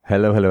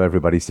Hello, hello,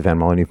 everybody. Stefan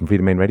Molyneux from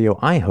Freedomain Radio.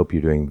 I hope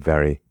you're doing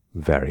very,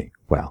 very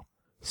well.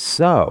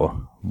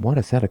 So, what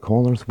a set of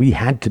callers we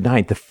had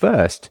tonight. The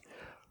first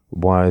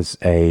was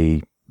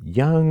a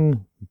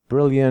young,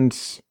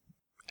 brilliant,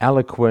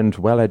 eloquent,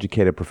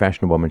 well-educated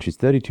professional woman. She's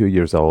 32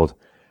 years old,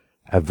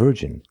 a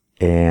virgin,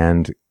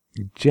 and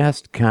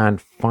just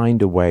can't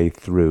find a way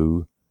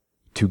through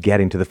to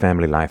getting to the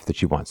family life that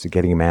she wants, to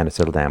getting a man to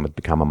settle down and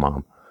become a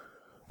mom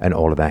and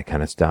all of that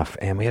kind of stuff.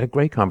 And we had a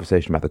great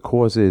conversation about the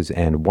causes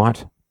and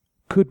what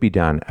could be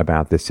done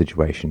about this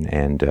situation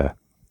and,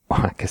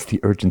 I guess, the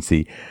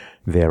urgency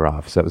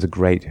thereof. So it was a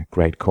great,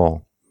 great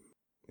call.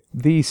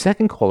 The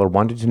second caller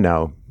wanted to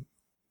know,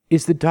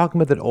 is the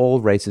dogma that all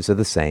races are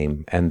the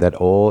same and that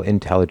all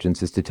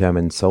intelligence is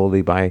determined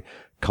solely by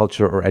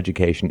culture or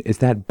education, is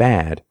that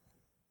bad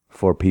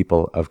for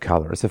people of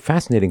color? It's a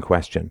fascinating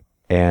question.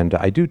 And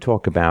I do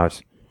talk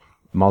about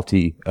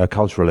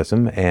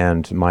multiculturalism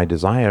and my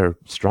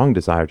strong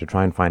desire to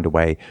try and find a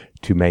way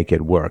to make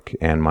it work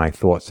and my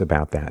thoughts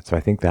about that. So I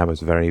think that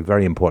was a very,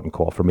 very important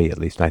call for me, at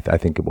least. I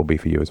think it will be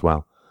for you as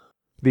well.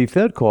 The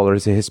third caller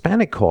is a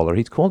Hispanic caller.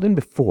 He's called in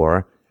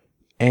before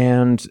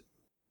and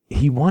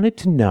he wanted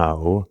to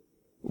know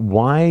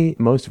why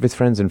most of his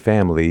friends and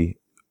family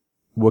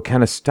were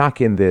kind of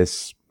stuck in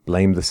this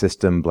blame the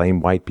system,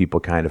 blame white people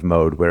kind of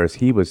mode, whereas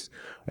he was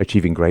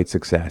achieving great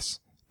success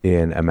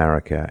in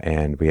America.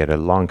 And we had a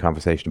long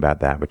conversation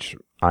about that, which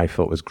I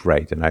thought was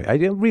great. And I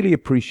really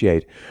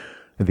appreciate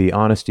the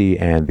honesty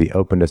and the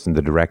openness and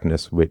the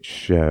directness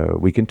which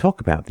we can talk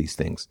about these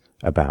things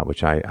about,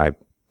 which I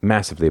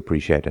massively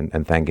appreciate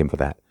and thank him for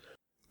that.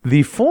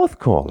 The fourth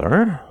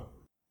caller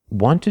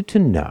wanted to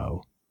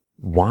know,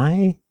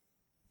 why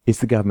is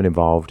the government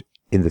involved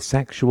in the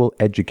sexual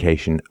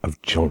education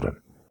of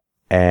children?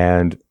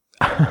 And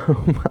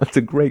that's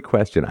a great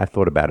question. I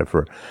thought about it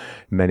for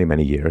many,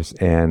 many years.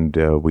 And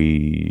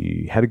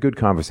we had a good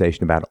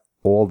conversation about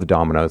all the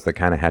dominoes that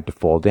kind of had to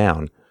fall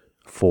down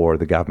for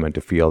the government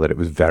to feel that it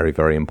was very,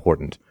 very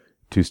important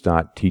to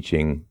start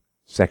teaching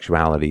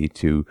sexuality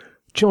to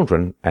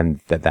children and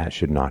that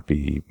should not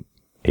be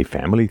a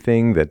family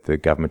thing that the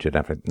government should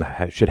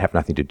have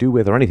nothing to do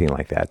with or anything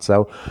like that.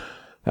 So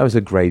that was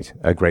a great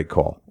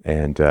call.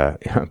 And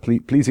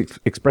please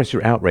express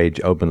your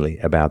outrage openly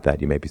about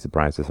that. You may be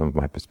surprised at some of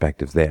my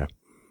perspectives there.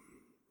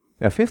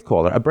 A fifth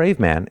caller, a brave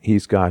man.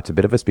 He's got a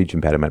bit of a speech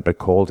impediment, but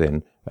called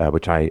in,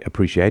 which I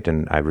appreciate,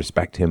 and I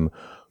respect him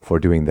for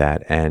doing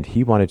that. And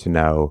he wanted to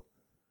know,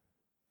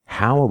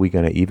 how are we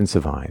going to even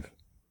survive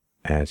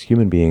as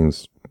human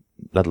beings,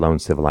 let alone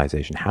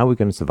civilization? How are we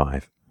going to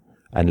survive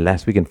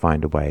unless we can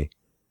find a way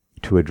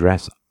to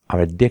address our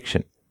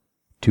addiction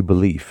to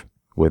belief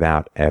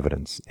without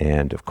evidence?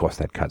 And of course,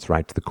 that cuts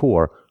right to the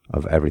core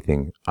of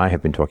everything I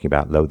have been talking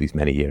about these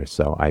many years.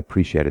 So I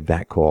appreciated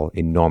that call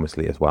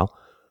enormously as well.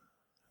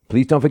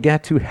 Please don't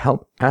forget to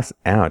help us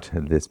out,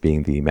 this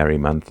being the merry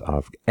month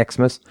of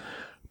Xmas.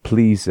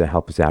 Please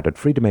help us out at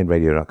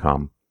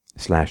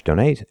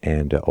freedomainradio.com/donate.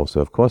 And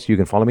also, of course, you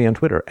can follow me on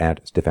Twitter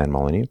at Stefan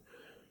Molyneux.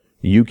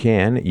 You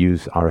can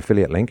use our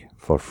affiliate link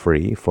for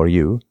free for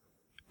you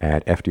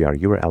at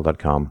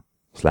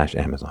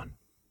fdrurl.com/Amazon.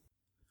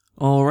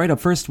 All right, up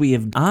first we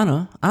have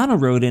Anna. Anna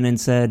wrote in and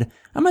said,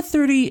 I'm a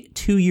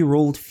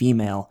 32-year-old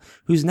female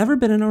who's never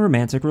been in a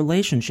romantic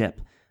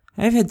relationship.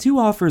 I've had 2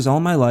 offers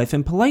all my life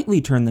and politely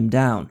turned them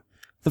down.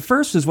 The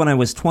first was when I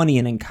was 20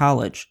 and in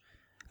college.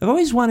 I've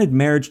always wanted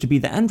marriage to be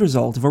the end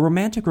result of a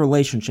romantic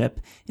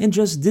relationship and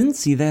just didn't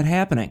see that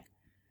happening.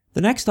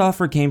 The next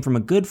offer came from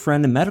a good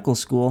friend in medical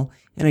school,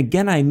 and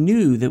again I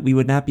knew that we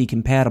would not be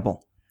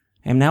compatible.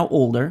 I am now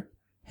older,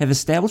 have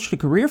established a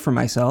career for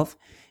myself,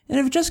 and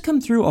have just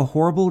come through a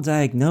horrible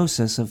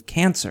diagnosis of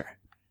cancer.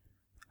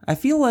 I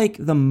feel like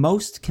the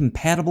most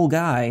compatible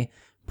guy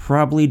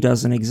probably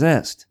doesn't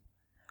exist.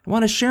 I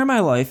want to share my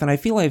life, and I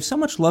feel I have so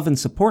much love and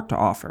support to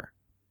offer.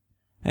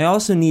 I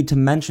also need to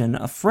mention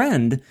a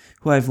friend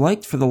who I've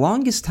liked for the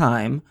longest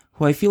time,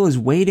 who I feel is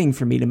waiting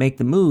for me to make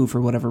the move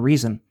for whatever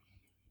reason.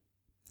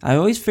 I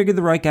always figured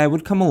the right guy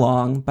would come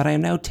along, but I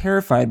am now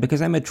terrified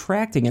because I'm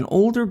attracting an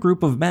older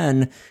group of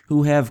men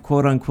who have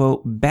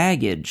quote-unquote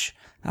baggage,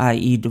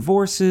 i.e.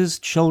 divorces,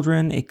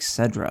 children,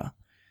 etc.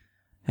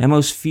 I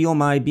almost feel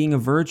my being a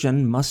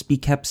virgin must be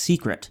kept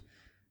secret.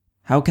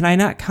 How can I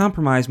not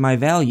compromise my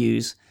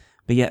values,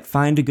 but yet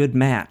find a good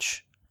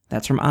match?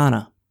 That's from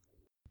Anna.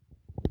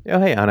 Oh,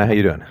 hey, Anna, how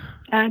you doing?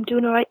 I'm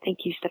doing all right,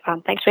 thank you,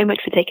 Stefan. Thanks very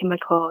much for taking my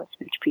call. It's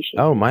much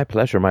appreciated. Oh, my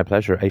pleasure, my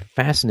pleasure. A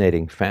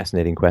fascinating,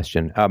 fascinating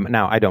question.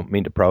 Now, I don't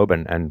mean to probe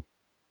and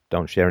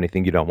don't share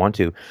anything you don't want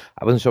to.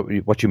 I wasn't sure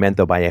what you meant,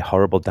 though, by a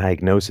horrible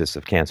diagnosis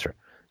of cancer.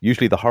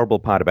 Usually the horrible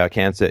part about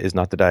cancer is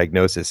not the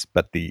diagnosis,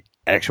 but the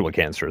actual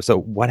cancer. So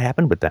what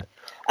happened with that?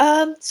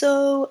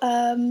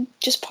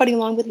 Just plodding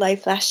along with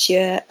life last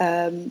year,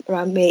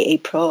 around May,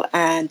 April,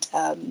 and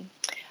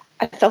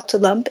I felt a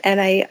lump,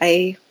 and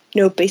I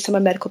based on my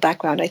medical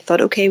background, I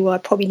thought, okay, well, I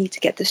probably need to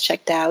get this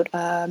checked out.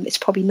 It's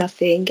probably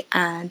nothing.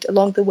 And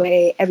along the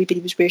way,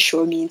 everybody was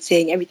reassuring me and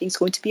saying, everything's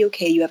going to be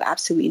okay. You have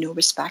absolutely no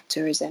risk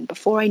factors. And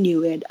before I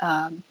knew it,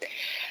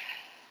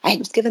 I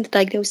was given the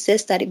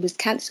diagnosis that it was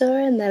cancer,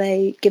 and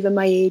that given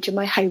my age and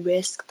my high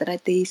risk,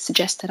 they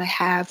suggested I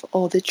have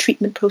all the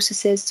treatment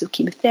processes, so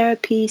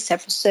chemotherapy,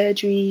 several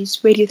surgeries,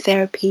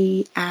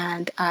 radiotherapy,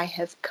 and I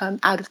have come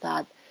out of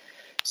that.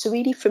 So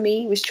really, for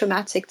me, it was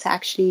traumatic to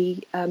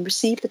actually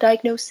receive the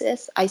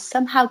diagnosis. I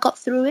somehow got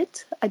through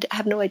it. I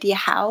have no idea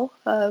how,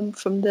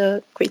 from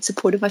the great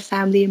support of my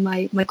family and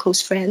my close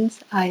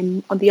friends.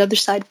 I'm on the other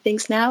side of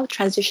things now,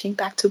 transitioning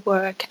back to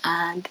work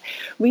and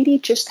really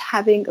just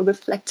having a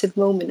reflective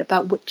moment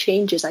about what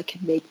changes I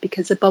can make.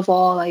 Because above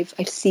all, I've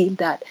seen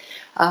that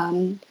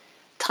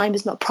time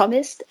is not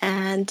promised,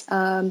 and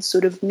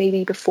sort of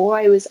maybe before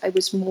I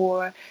was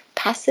more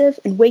passive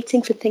and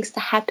waiting for things to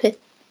happen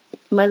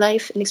in my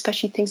life, and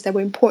especially things that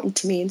were important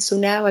to me. And so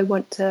now I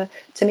want to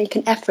make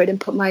an effort and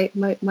put my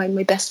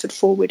best foot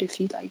forward, if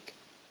you like.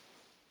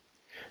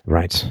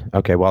 Right.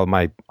 Okay. Well,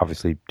 my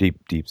obviously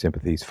deep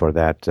sympathies for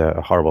that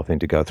horrible thing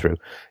to go through.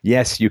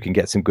 Yes, you can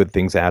get some good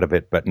things out of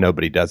it, but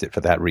nobody does it for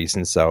that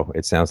reason. So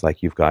it sounds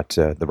like you've got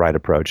the right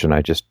approach, and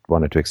I just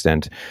wanted to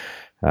extend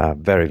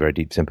very, very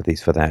deep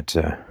sympathies for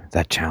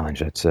that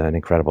challenge. It's an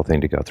incredible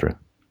thing to go through.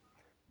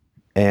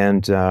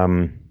 And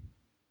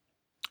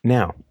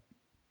now,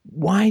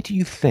 why do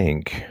you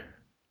think,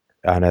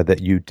 Anna,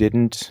 that you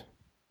didn't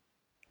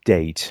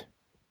date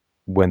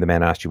when the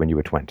man asked you when you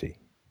were 20?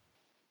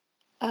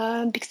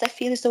 Because I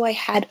feel as though I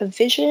had a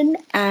vision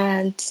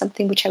and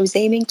something which I was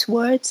aiming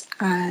towards,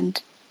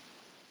 and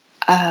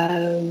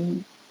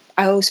I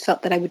always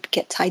felt that I would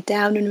get tied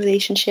down in a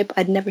relationship.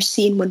 I'd never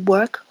seen one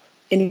work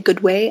in a good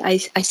way. I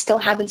still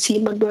haven't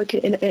seen one work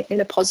in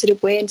a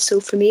positive way. And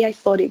so for me, I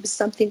thought it was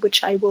something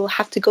which I will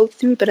have to go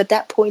through. But at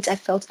that point, I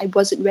felt I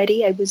wasn't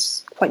ready. I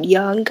was quite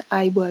young.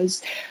 I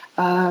was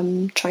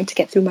trying to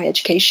get through my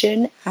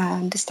education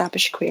and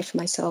establish a career for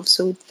myself.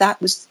 So that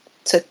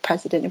took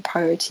precedent and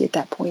priority at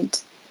that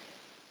point.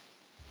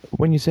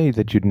 When you say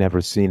that you'd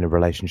never seen a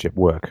relationship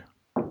work,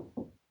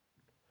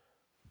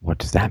 what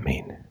does that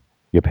mean?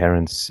 Your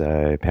parents,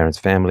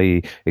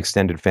 family,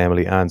 extended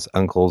family, aunts,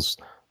 uncles,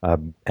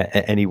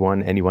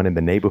 anyone in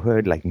the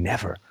neighborhood? Like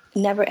never?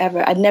 Never,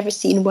 ever. I'd never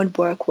seen one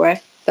work where I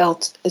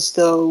felt as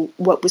though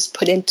what was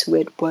put into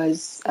it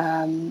was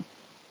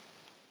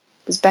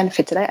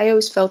benefited. I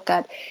always felt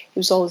that it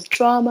was always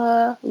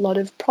drama, a lot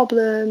of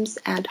problems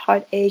and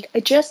heartache.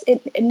 I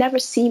never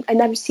seen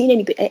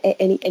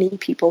any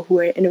people who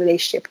were in a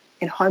relationship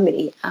in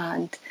harmony,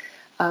 and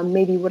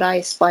maybe what I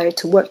aspired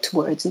to work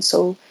towards. And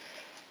so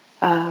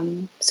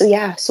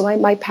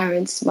my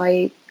parents,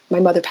 my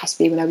mother passed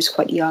away when I was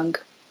quite young,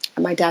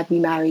 and my dad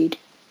remarried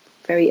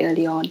very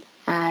early on,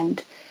 and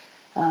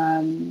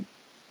it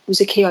was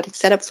a chaotic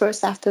setup for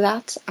us after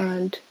that.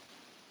 And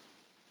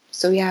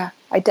so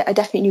I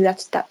definitely knew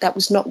that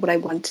was not what I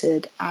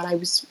wanted, and I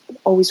was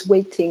always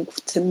waiting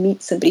to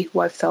meet somebody who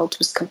I felt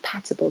was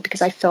compatible,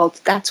 because I felt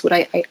that's what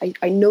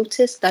I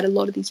noticed, that a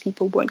lot of these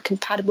people weren't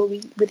compatible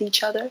with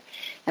each other,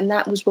 and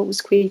that was what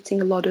was creating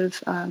a lot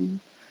of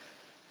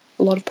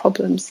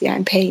problems,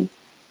 and pain.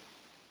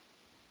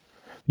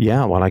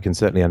 Yeah, well, I can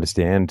certainly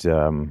understand.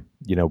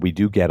 We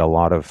do get a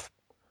lot of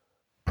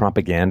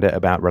propaganda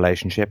about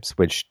relationships,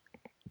 which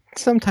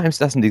sometimes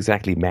doesn't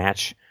exactly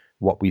match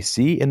what we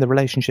see in the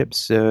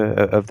relationships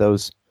of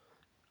those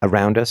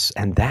around us.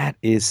 And that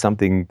is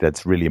something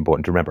that's really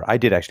important to remember. I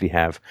did actually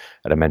have,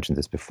 and I mentioned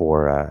this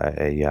before,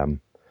 a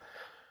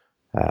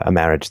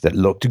marriage that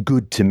looked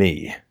good to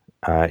me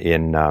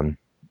in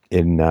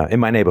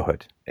my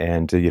neighborhood.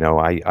 And,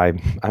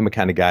 I'm a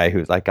kind of guy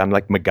who's like, I'm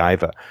like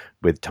MacGyver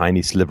with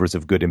tiny slivers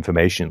of good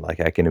information. Like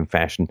I can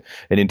fashion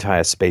an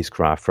entire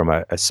spacecraft from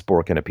a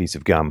spork and a piece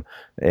of gum.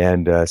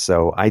 And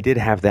so I did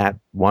have that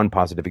one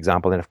positive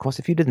example. And of course,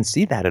 if you didn't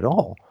see that at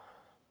all,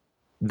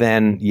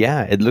 then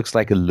it looks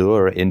like a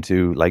lure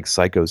into like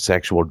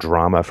psychosexual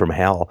drama from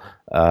hell.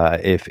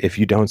 If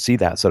you don't see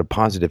that sort of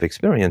positive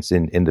experience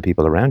in the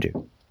people around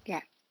you.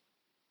 Yeah,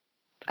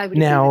 I would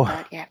agree with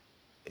that. Yeah.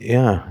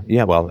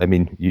 Yeah. Well, I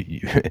mean, you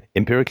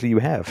empirically you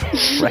have,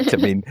 right? I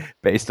mean,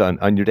 based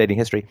on your dating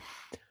history.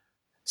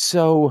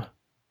 So,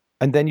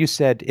 and then you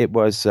said it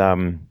was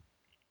was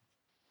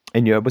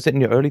it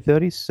in your early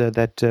 30s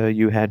that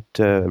you had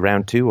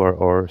round two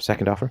or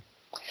second offer?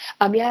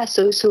 So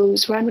it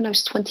was around when I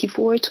was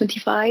 24,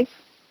 25.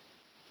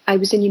 I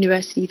was in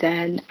university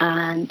then,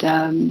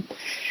 and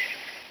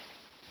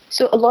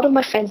so a lot of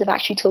my friends have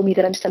actually told me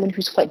that I'm someone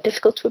who's quite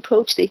difficult to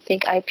approach. They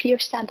think I appear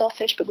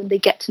standoffish, but when they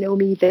get to know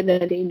me, then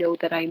they know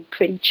that I'm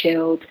pretty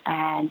chilled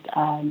and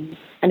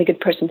a good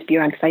person to be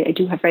around, because I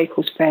do have very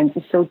close friends.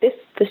 And so this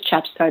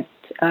chap started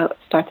out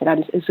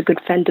as a good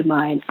friend of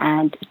mine,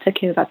 and it took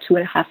him about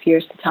 2.5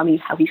 years to tell me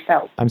how he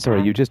felt. I'm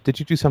sorry, did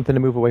you do something to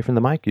move away from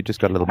the mic? You just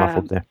got a little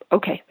muffled there.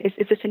 Okay, is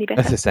this any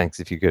better?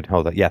 Thanks, if you could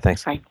hold it. Yeah,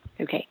 thanks. Fine.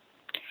 Okay.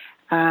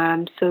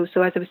 So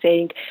as I was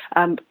saying,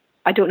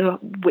 I don't know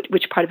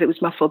which part of it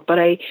was muffled, but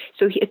it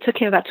took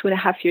him about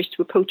 2.5 years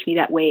to approach me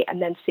that way, and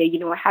then say,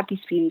 I have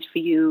these feelings for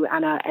you,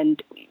 Anna,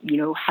 and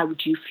how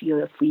would you feel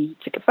if we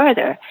took it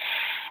further?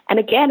 And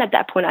again, at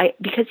that point,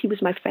 because he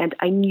was my friend,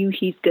 I knew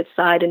his good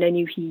side, and I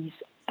knew his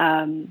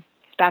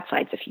bad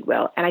sides, if you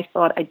will. And I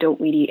thought, I don't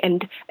really. And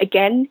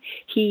again,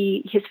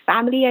 his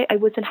family, I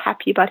wasn't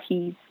happy about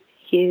his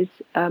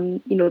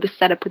the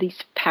setup with his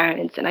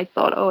parents. And I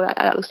thought, oh,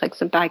 that looks like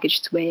some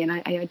baggage to weigh, and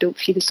I don't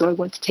feel as though I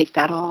want to take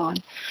that on.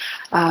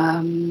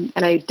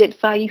 And I did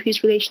value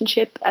his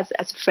relationship as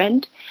a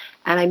friend,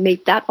 and I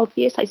made that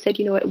obvious. I said,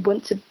 I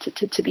want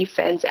to be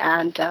friends,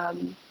 and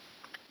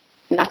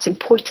that's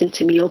important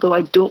to me, although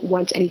I don't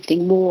want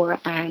anything more.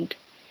 And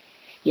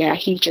yeah,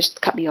 he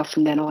just cut me off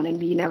from then on,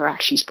 and we never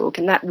actually spoke.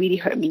 And that really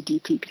hurt me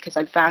deeply, because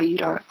I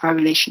valued our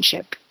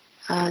relationship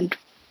and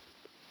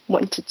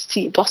wanted to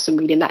see it blossom,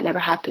 really, and that never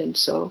happened.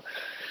 So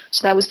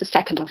that was the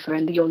second offer,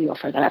 and the only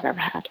offer that I've ever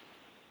had.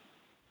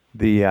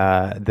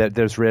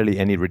 There's rarely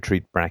any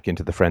retreat back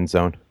into the friend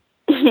zone.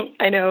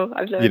 I know.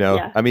 I've learned,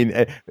 yeah. I mean,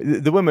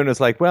 the woman was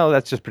like, well,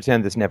 let's just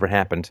pretend this never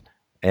happened.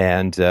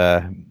 And,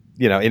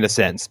 in a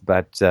sense,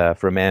 but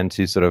for a man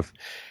to sort of,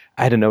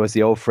 I don't know, as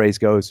the old phrase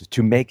goes,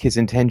 to make his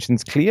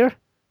intentions clear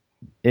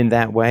in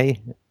that way,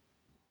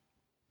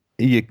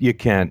 you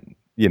can't,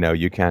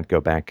 you can't go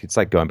back. It's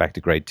like going back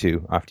to grade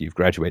 2 after you've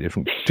graduated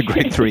to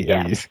grade 3.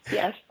 Yes.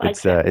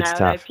 It's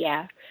tough.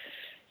 Yeah.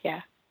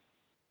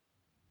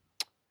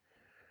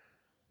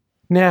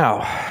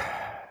 Now,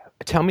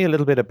 tell me a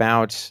little bit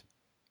about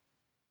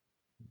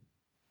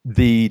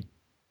the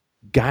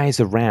guys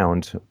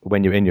around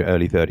when you're in your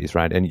early 30s,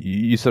 right? And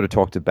you sort of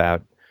talked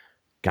about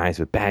guys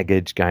with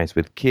baggage, guys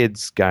with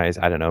kids, guys,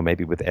 I don't know,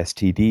 maybe with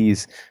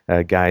STDs,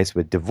 guys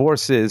with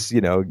divorces,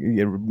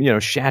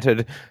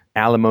 shattered,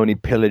 alimony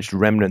pillaged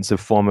remnants of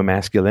former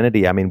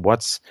masculinity. I mean,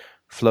 what's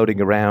floating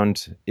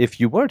around? If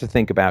you were to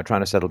think about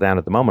trying to settle down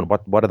at the moment,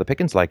 what are the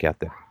pickings like out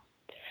there?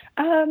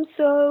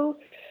 So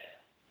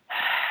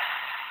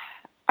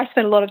I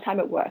spend a lot of time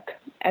at work.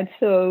 And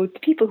so the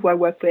people who I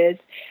work with,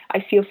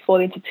 I feel fall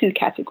into 2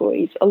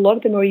 categories. A lot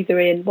of them are either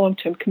in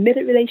long-term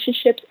committed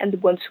relationships, and the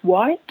ones who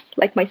aren't,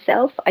 like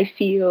myself, I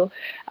feel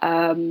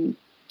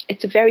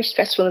it's a very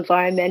stressful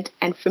environment.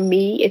 And for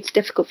me, it's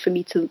difficult for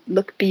me to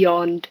look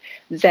beyond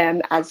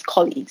them as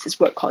colleagues, as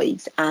work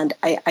colleagues. And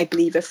I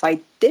believe if I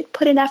did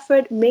put in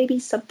effort, maybe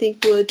something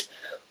would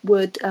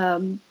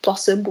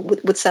blossom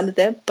with some of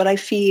them. But I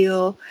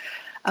feel...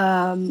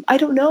 I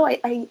don't know.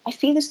 I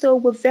feel as though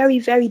we're very,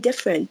 very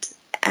different,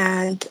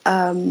 and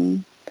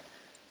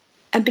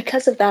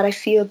because of that, I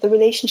feel the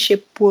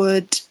relationship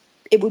would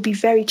be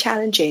very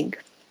challenging.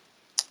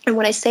 And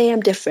when I say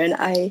I'm different,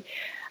 I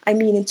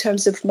mean in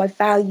terms of my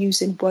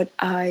values and what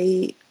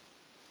I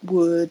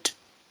would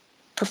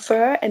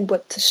prefer and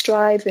what to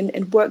strive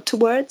and work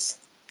towards.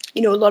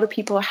 A lot of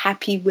people are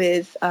happy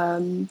with.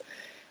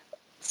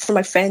 From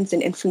my friends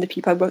and from the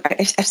people I work,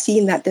 I've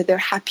seen that they're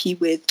happy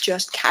with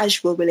just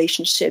casual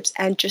relationships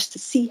and just to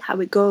see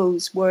how it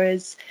goes.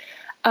 Whereas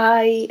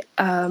I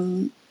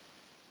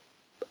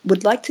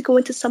would like to go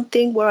into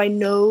something where I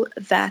know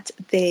that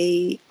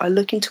they are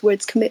looking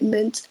towards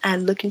commitment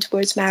and looking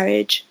towards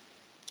marriage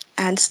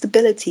and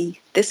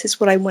stability. This is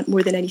what I want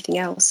more than anything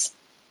else.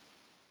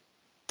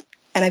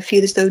 And I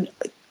feel as though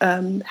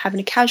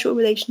having a casual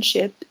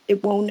relationship,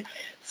 it won't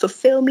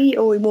fulfill me,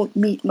 or it won't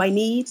meet my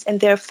needs,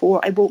 and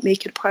therefore I won't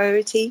make it a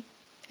priority.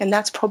 And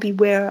that's probably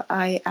where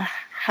I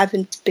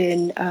haven't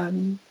been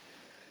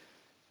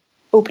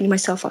opening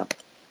myself up.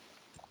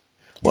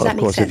 Well, of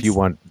course, if you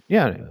want,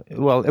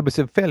 well, it was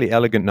a fairly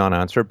elegant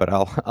non-answer, but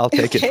I'll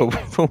take it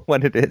for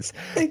what it is.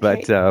 Okay.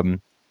 But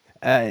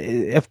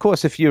of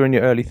course, if you're in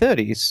your early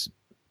 30s,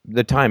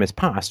 the time has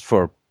passed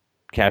for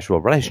casual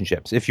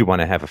relationships. If you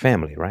want to have a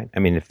family, right? I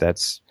mean, if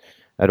that's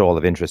at all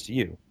of interest to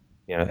you.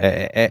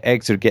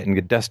 Eggs are getting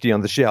dusty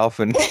on the shelf,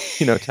 and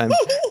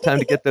time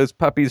to get those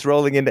puppies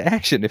rolling into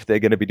action if they're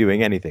going to be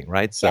doing anything,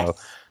 right? So,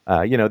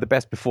 yes. The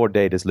best before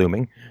date is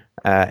looming,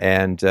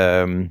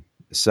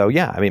 so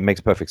yeah, I mean, it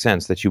makes perfect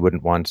sense that you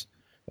wouldn't want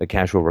a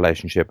casual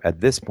relationship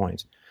at this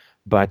point.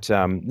 But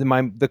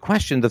the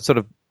question that sort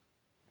of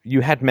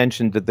you had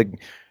mentioned that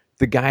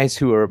the guys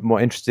who are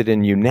more interested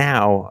in you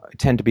now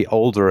tend to be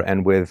older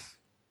and with,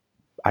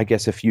 I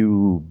guess, a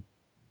few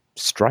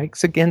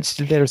strikes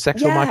against their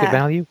sexual market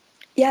value.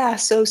 Yeah,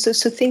 so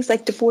things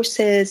like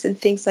divorces and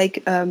things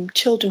like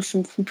children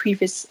from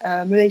previous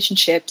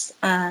relationships,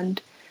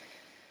 and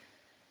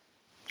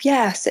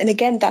yes, and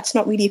again, that's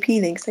not really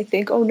appealing, because I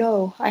think, oh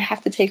no, I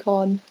have to take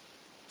on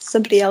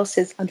somebody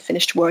else's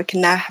unfinished work,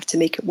 and now I have to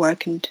make it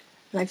work, and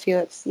I feel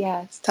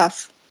it's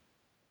tough.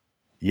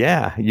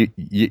 Yeah, you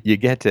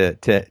get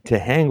to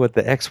hang with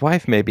the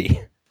ex-wife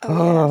maybe.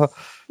 Oh, yes.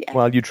 Yeah.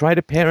 While you try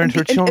to parent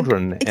her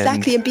children,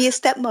 and be a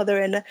stepmother,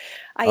 and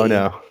I've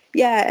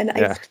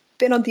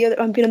been on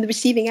the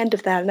receiving end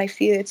of that, and I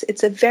feel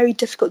it's a very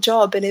difficult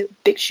job and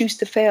big shoes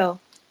to fill.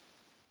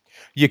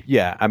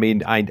 I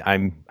mean,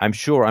 I'm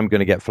sure I'm going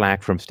to get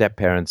flack from step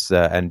parents,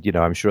 and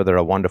I'm sure there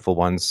are wonderful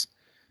ones,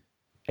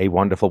 a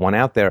wonderful one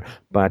out there,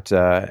 but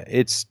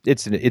it's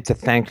a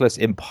thankless,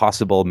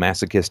 impossible,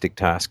 masochistic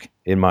task,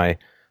 in my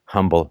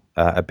humble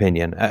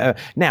opinion.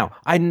 Now,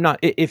 I'm not.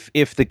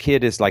 If the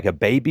kid is like a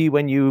baby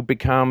when you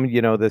become, the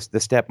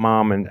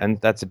stepmom,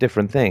 and that's a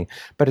different thing.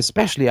 But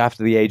especially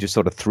after the age of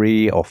sort of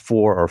 3 or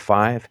 4 or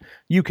 5,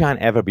 you can't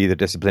ever be the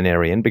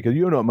disciplinarian because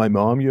you're not my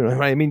mom.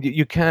 Right? I mean,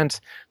 you can't.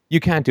 You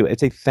can't do it.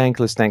 It's a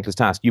thankless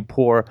task. You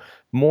pour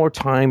more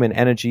time and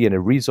energy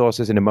and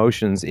resources and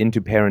emotions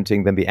into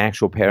parenting than the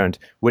actual parent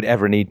would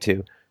ever need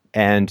to,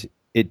 and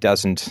it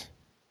doesn't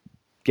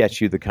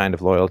get you the kind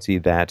of loyalty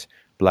that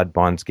blood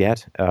bonds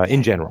get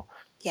in general.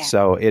 Yeah.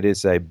 So it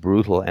is a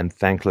brutal and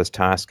thankless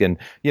task. And,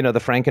 the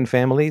Franken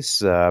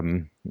families,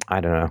 I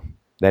don't know.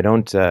 They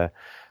don't, I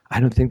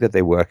don't think that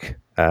they work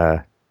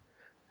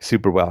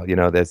super well.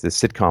 There's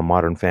this sitcom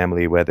Modern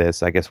Family where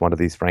there's, I guess, one of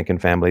these Franken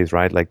families,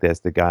 right? Like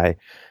there's the guy,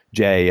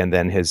 Jay, and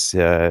then his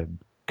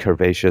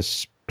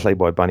curvaceous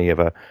Playboy bunny of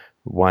a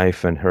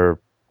wife and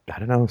her, I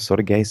don't know, sort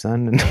of gay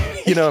son. And,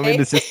 I mean,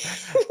 it's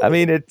just, I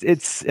mean,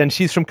 it's, and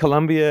she's from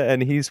Colombia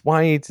and he's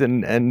white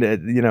and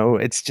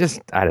it's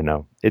just, I don't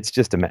know. It's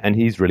just, and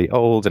he's really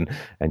old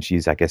and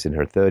she's, I guess, in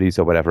her 30s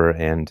or whatever.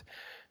 And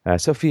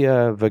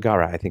Sofia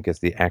Vergara, I think is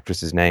the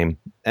actress's name.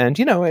 And,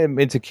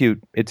 it's a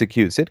cute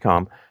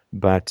sitcom.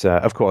 But,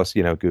 of course,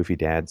 goofy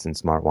dads and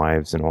smart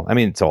wives and all. I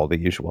mean, it's all the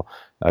usual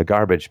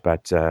garbage.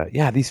 But,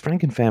 these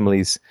Franken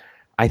families,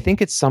 I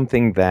think it's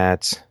something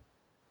that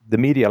the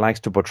media likes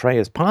to portray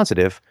as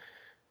positive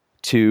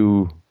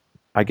to,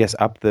 I guess,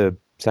 up the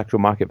sexual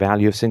market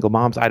value of single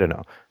moms. I don't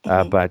know.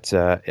 But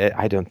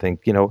I don't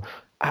think,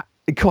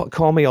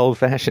 call me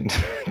old-fashioned.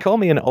 Call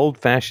me an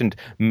old-fashioned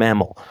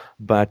mammal.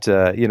 But,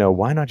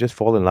 why not just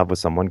fall in love with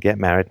someone, get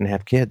married, and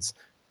have kids?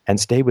 And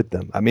stay with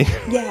them. I mean,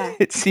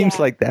 it seems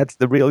like that's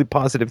the really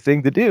positive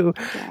thing to do.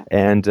 Yeah.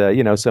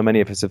 And, so many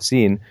of us have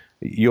seen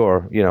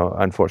your,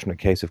 unfortunate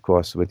case, of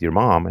course, with your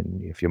mom.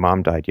 And if your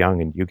mom died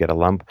young and you get a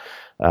lump,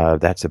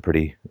 that's a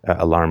pretty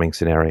alarming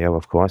scenario,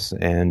 of course.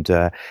 And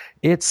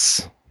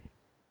it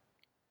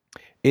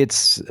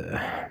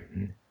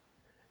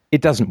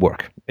doesn't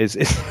work.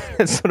 It's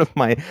sort of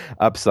my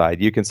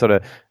upside. You can sort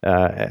of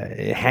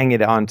hang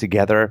it on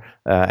together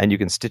and you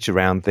can stitch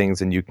around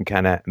things and you can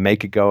kind of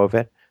make a go of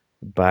it.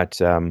 But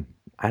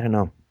I don't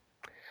know.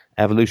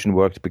 Evolution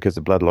worked because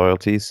of blood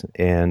loyalties,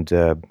 and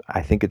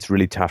I think it's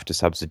really tough to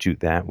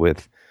substitute that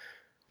with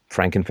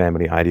Franken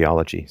family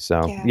ideology.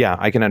 So, yeah,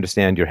 I can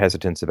understand your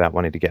hesitance about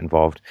wanting to get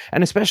involved,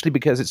 and especially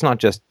because it's not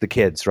just the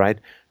kids, right?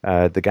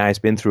 The guy's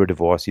been through a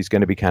divorce. He's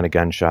going to be kind of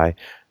gun shy.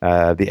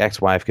 The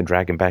ex-wife can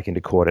drag him back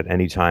into court at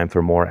any time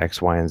for more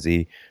X, Y, and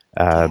Z.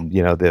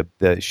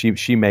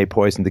 She may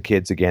poison the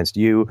kids against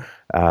you.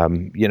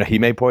 He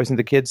may poison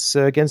the kids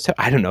against her.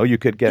 I don't know. You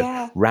could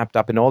get wrapped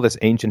up in all this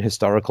ancient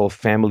historical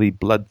family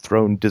blood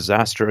throne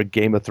disaster,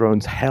 Game of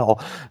Thrones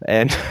hell,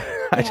 and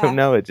I don't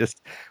know. It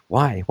just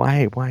why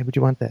would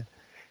you want that?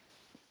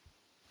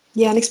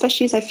 Yeah, and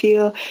especially as I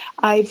feel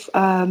I've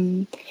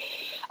been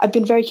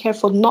very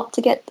careful not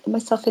to get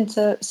myself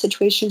into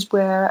situations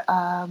where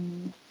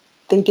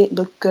they didn't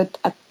look good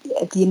at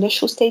the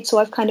initial stage. So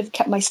I've kind of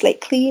kept my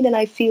slate clean, and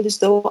I feel as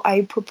though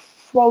I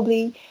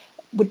probably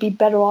would be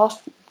better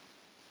off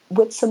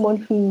with someone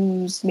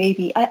who's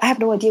maybe, I have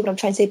no idea what I'm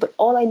trying to say, but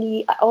all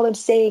I'm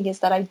saying is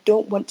that I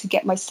don't want to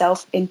get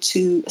myself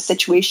into a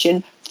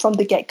situation from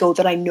the get-go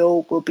that I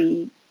know will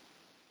be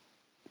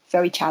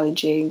very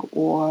challenging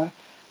or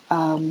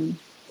a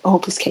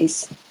hopeless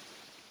case.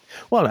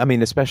 Well, I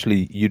mean,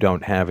 especially you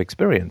don't have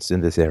experience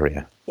in this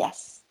area.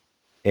 Yes.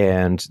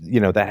 And,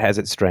 that has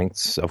its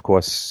strengths, of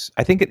course.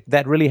 I think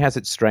that really has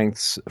its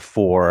strengths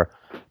for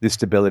the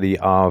stability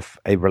of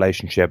a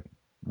relationship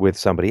with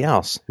somebody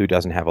else who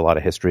doesn't have a lot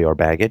of history or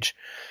baggage.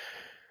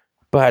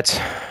 But,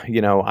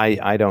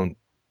 I don't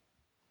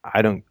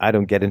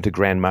get into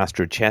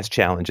grandmaster chess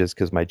challenges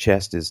because my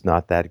chess is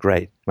not that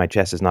great.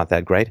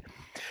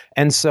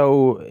 And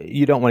so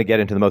you don't want to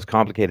get into the most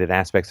complicated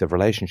aspects of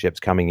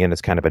relationships coming in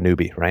as kind of a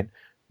newbie, right?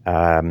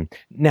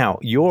 Now,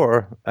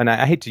 and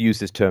I hate to use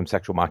this term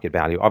sexual market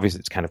value. Obviously,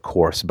 it's kind of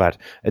coarse, but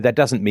that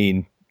doesn't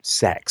mean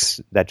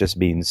sex. That just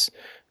means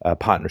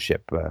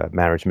partnership,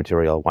 marriage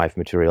material, wife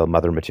material,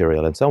 mother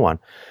material, and so on.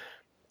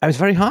 I was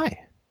very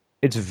high.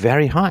 It's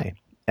very high.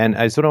 And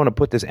I sort of want to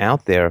put this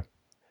out there,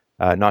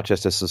 not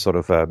just as a sort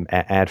of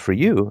ad for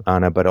you,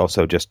 Anna, but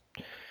also just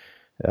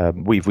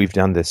we've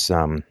done this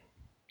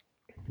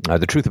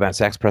the Truth About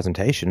Sex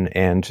presentation,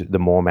 and the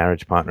more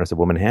marriage partners a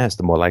woman has,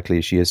 the more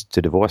likely she is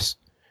to divorce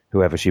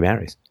whoever she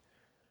marries.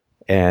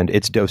 And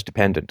it's dose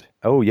dependent.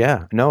 Oh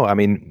yeah, no, I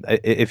mean,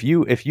 if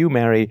you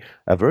marry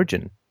a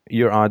virgin,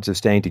 your odds of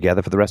staying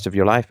together for the rest of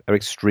your life are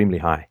extremely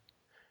high.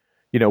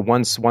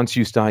 Once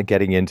you start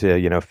getting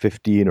into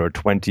 15 or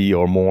 20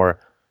 or more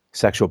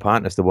sexual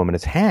partners the woman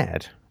has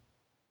had,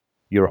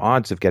 your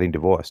odds of getting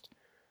divorced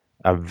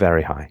are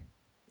very high,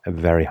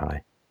 very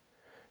high.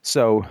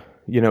 So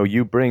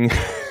you bring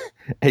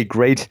a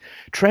great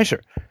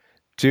treasure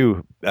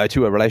to a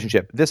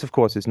relationship. This, of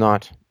course, is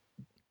not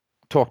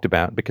talked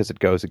about because it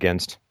goes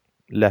against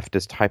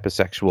leftist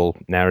hypersexual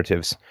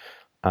narratives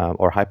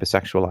or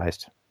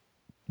hypersexualized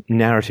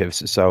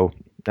narratives. So,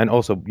 and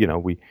also,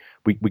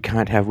 we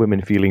can't have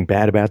women feeling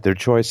bad about their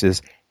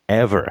choices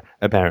ever,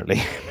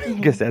 apparently,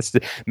 because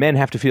men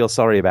have to feel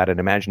sorry about an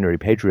imaginary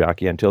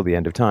patriarchy until the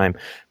end of time,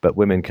 but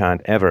women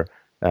can't ever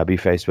be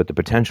faced with the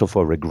potential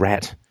for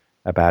regret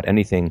about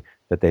anything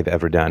that they've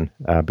ever done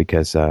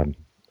because I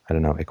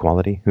don't know,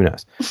 equality, who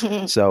knows.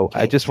 So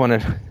okay. I just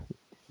wanted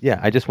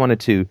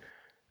to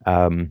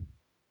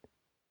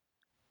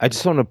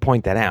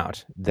point that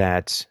out,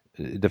 that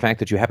the fact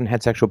that you haven't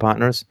had sexual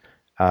partners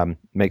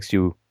makes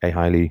you a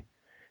highly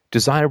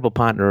desirable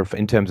partner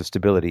in terms of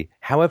stability.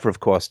 However, of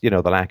course, the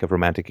lack of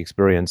romantic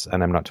experience,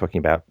 and I'm not talking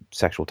about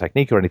sexual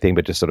technique or anything,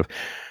 but just sort of,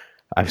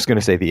 I was going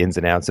to say the ins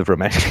and outs of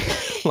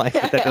romantic life,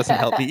 but that doesn't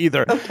help me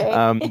either.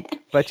 Okay.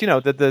 But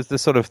the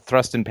sort of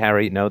thrust and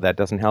parry, no, that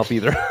doesn't help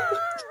either.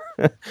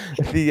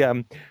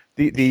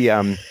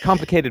 The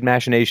complicated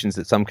machinations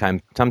that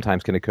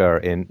sometimes can occur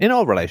in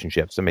all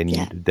relationships. I mean,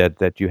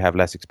 that you have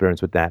less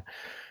experience with that.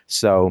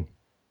 So,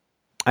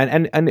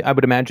 and I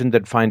would imagine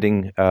that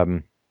finding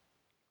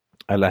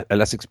a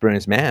less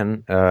experienced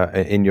man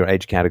in your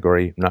age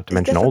category, not to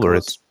mention older,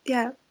 it's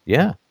yeah,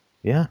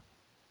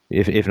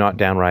 if not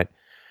downright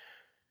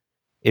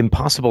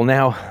impossible.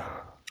 Now,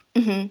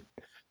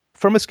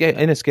 from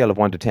in a scale of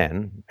 1 to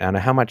 10, Anna,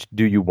 how much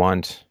do you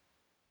want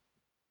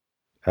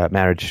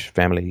marriage,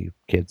 family,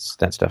 kids,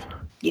 that stuff?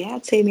 Yeah,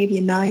 I'd say maybe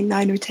a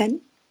 9 or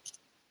 10.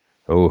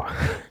 Oh,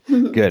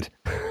 good.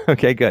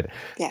 Okay, good.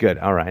 Yeah. Good.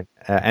 All right.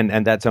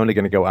 And that's only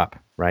going to go up,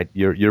 right?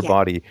 Your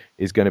body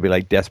is going to be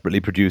like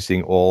desperately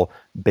producing all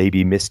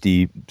baby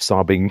misty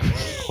sobbing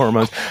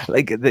hormones.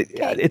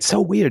 It's so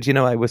weird.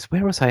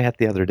 Where was I at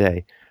the other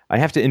day? I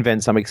have to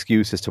invent some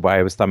excuse as to why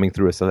I was thumbing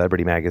through a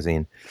celebrity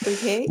magazine.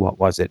 Okay. What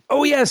was it?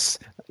 Oh, yes.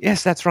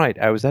 Yes, that's right.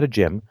 I was at a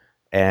gym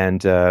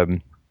and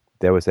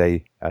there was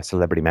a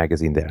celebrity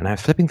magazine there, and I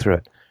was flipping through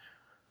it,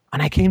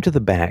 and I came to the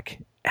back.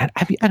 And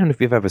I don't know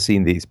if you've ever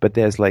seen these, but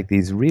there's like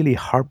these really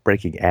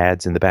heartbreaking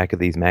ads in the back of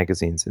these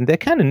magazines, and they're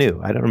kind of new.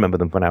 I don't remember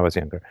them when I was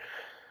younger.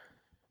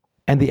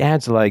 And the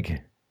ads are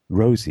like,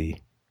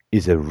 Rosie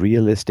is a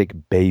realistic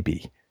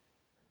baby.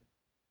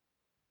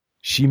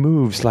 She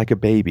moves like a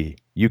baby.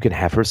 You can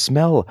have her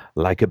smell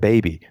like a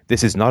baby.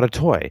 This is not a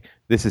toy.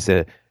 This is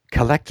a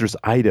collector's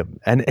item.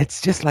 And it's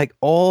just like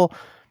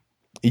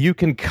you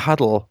can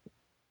cuddle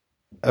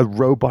a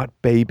robot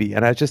baby.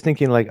 And I was just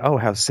thinking like, oh,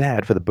 how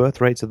sad for the birth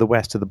rates of the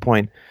West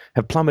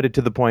have plummeted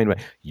to the point where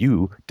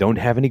you don't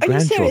have any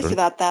grandchildren. Are you serious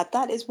about that?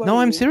 That is worrying.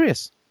 No, I'm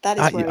serious. That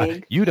is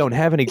worrying. You don't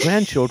have any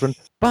grandchildren,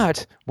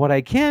 but what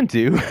I can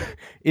do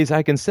is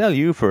I can sell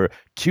you for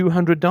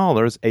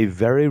 $200 a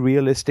very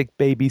realistic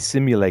baby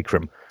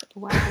simulacrum.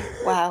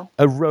 Wow.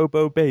 A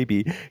robo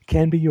baby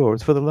can be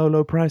yours for the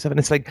low price of it. And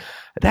it's like,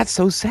 that's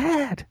so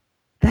sad.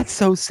 That's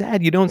so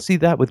sad. You don't see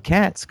that with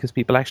cats because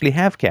people actually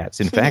have cats.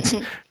 In fact,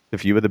 the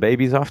fewer the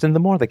babies, often the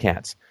more the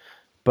cats.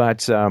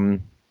 But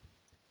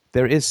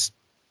there is,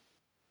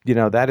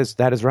 that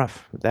is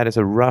rough. That is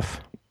a rough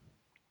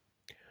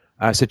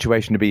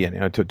situation to be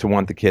in, to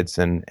want the kids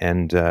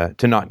and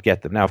to not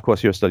get them. Now, of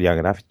course, you're still young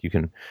enough. You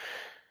can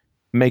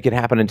make it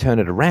happen and turn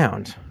it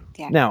around.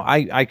 Yeah. Now,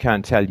 I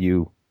can't tell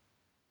you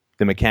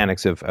the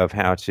mechanics of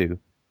how to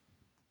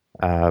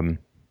land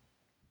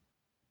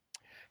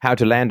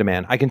a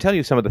man. I can tell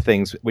you some of the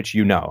things which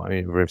I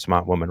mean, you're a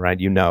smart woman, right?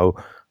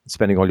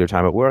 Spending all your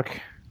time at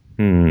work.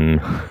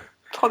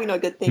 Probably not a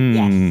good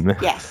thing.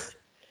 Yes.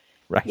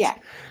 Right. Yeah.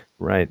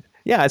 Right.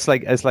 Yeah. It's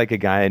like a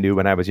guy I knew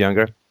when I was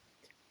younger.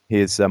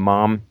 His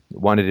mom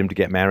wanted him to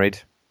get married.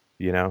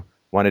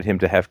 Wanted him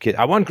to have kids.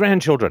 I want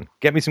grandchildren.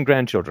 Get me some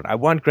grandchildren. I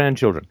want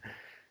grandchildren.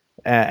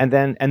 And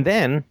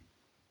then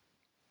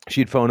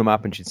she'd phone him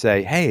up and she'd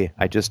say, "Hey,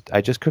 I just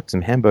cooked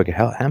some hamburger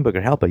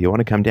helper. You want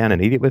to come down and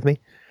eat it with me?"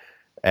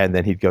 And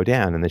then he'd go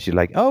down, and then she'd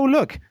like, "Oh,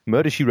 look,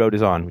 Murder, She Wrote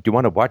is on. Do you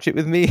want to watch it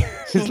with me?"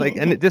 It's like,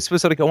 and this would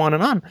sort of go on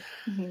and on.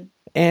 Mm-hmm.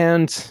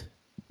 And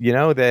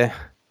there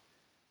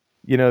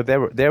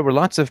were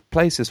lots of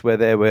places where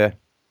there were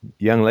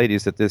young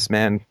ladies that this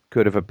man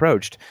could have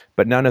approached,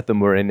 but none of them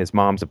were in his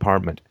mom's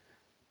apartment.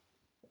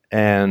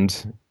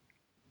 And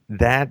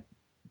that,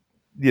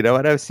 and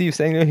I see you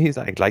saying he's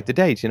like to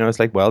date. It's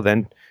like, well,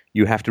 then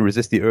you have to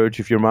resist the urge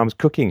if your mom's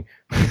cooking.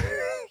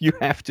 You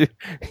have to,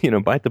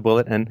 bite the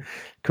bullet and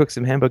cook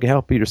some hamburger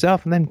helper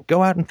yourself and then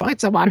go out and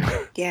find someone.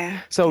 Yeah.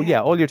 So,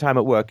 all your time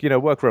at work,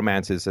 work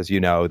romances, as you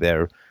know,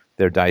 they're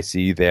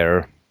dicey,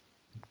 they're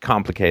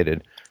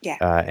complicated. Yeah.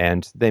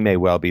 And they may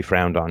well be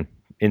frowned on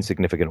in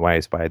significant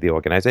ways by the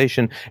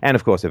organization. And,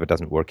 of course, if it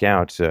doesn't work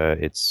out,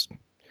 it's,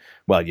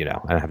 well, I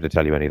don't have to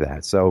tell you any of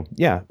that. So,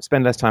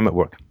 spend less time at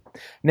work.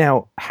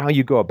 Now, how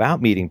you go about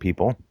meeting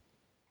people,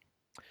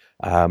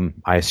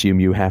 I assume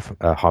you have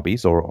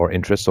hobbies or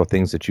interests or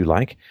things that you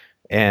like,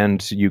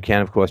 and you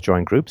can, of course,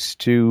 join groups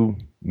to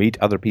meet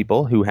other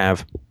people who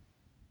have,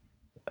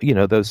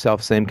 those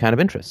same kind of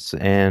interests.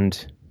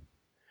 And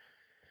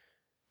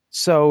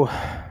so,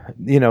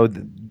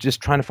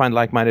 just trying to find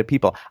like-minded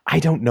people. I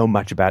don't know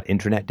much about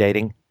internet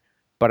dating,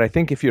 but I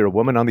think if you're a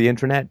woman on the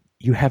internet,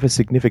 you have a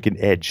significant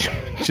edge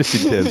just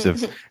in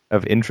terms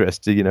of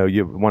interest. You know,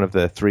 you're one of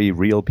the 3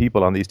 real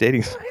people on these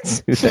dating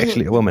sites who's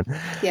actually a woman.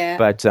 Yeah.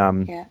 But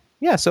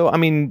yeah. So I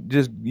mean,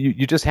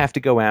 you just have to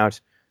go out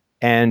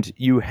and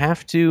you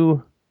have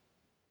to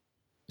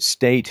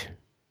state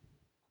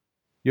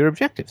your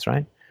objectives,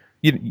 right?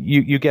 You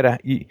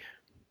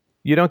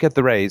don't get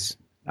the raise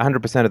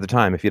 100% of the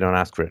time if you don't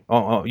ask for it.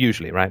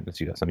 Usually, right?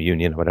 Unless you got some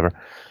union or whatever.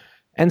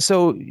 And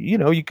so, you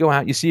know, you go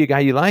out, you see a guy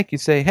you like, you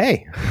say,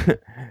 hey,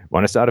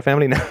 want to start a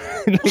family now?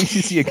 You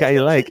see a guy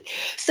you like.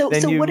 So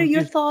what are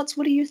your thoughts?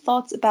 What are your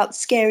thoughts about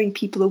scaring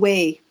people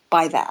away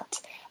by that?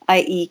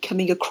 I.e.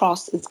 coming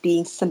across as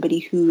being somebody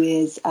who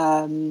is,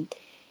 I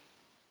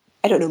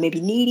don't know,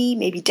 maybe needy,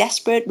 maybe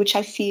desperate, which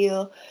I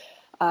feel...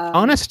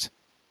 honest.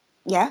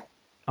 Yeah?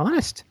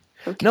 Honest.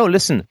 Okay. No,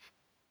 listen.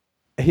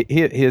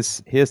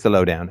 Here's the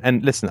lowdown.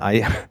 And listen,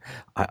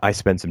 I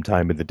spent some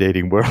time in the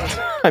dating world.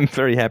 I'm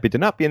very happy to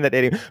not be in the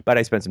dating, but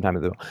I spent some time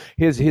in the world.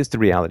 Here's the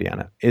reality,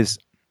 Anna, is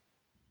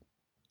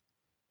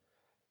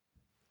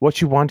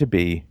what you want to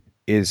be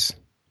is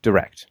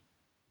direct.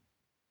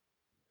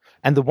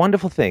 And the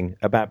wonderful thing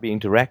about being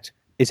direct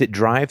is it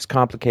drives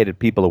complicated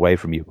people away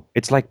from you.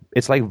 It's like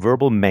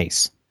verbal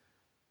mace.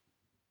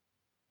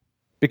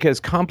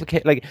 Because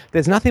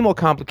there's nothing more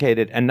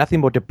complicated and nothing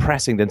more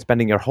depressing than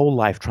spending your whole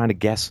life trying to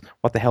guess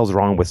what the hell's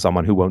wrong with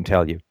someone who won't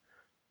tell you.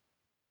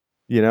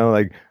 You know,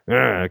 like,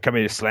 come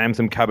here, slam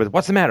some cupboards.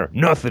 What's the matter?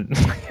 Nothing.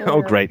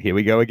 Oh, great. Here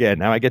we go again.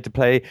 Now I get to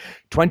play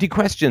 20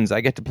 questions. I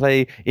get to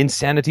play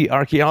insanity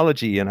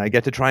archaeology, and I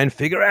get to try and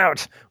figure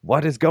out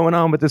what is going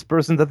on with this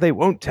person that they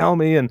won't tell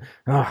me. And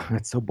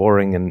it's so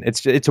boring. And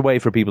it's a way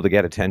for people to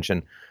get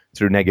attention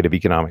through negative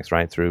economics,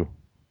 right? Through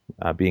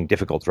being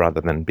difficult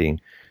rather than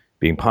being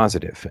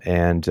positive.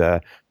 And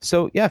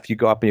so, yeah, if you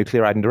go up and you're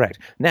clear-eyed and direct.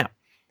 Now,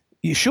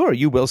 sure,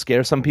 you will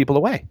scare some people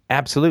away.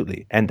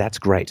 Absolutely. And that's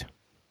great.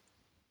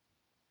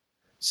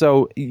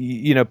 So,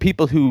 you know,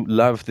 people who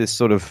love this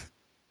sort of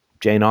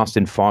Jane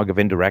Austen fog of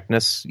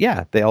indirectness,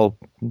 yeah, they'll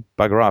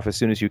bugger off as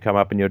soon as you come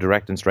up and you're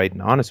direct and straight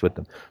and honest with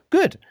them.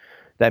 Good.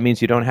 That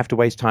means you don't have to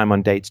waste time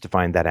on dates to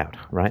find that out,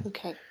 right?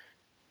 Okay.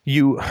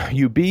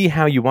 You be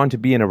how you want to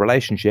be in a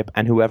relationship,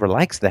 and whoever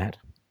likes that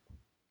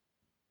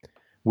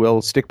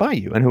will stick by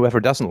you. And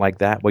whoever doesn't like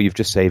that, well, you've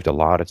just saved a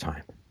lot of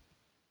time.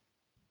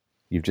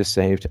 You've just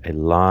saved a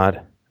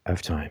lot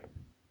of time.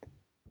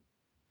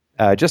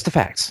 Just the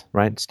facts,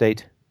 right?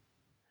 State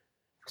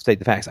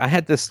the facts. I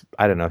had this,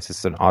 I don't know if this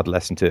is an odd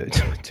lesson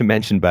to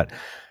mention, but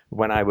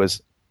when I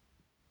was,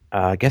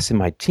 I guess in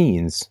my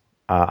teens,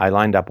 I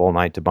lined up all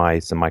night to buy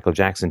some Michael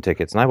Jackson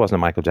tickets. And I wasn't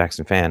a Michael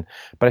Jackson fan,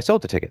 but I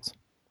sold the tickets.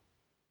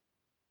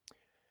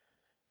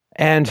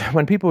 And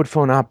when people would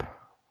phone up,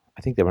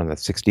 I think they were on the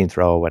 16th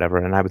row or whatever,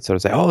 and I would sort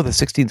of say, oh, the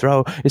 16th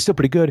row is still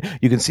pretty good.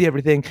 You can see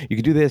everything. You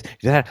can do this,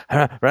 do that,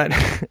 right?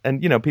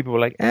 And, you know, people were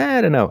like,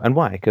 I don't know. And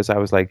why? Because I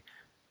was like,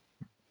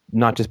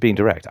 not just being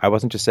direct. I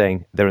wasn't just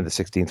saying they're in the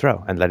 16th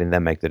row and letting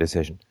them make the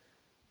decision,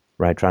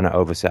 right? Trying to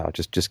oversell.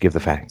 Just give the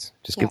facts.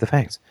 Just give the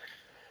facts.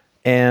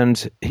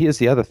 And here's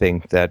the other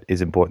thing that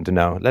is important to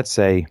know. Let's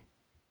say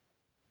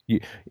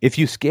if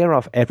you scare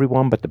off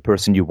everyone but the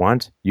person you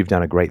want, you've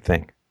done a great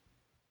thing.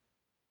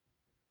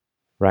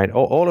 Right?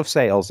 All of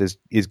sales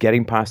is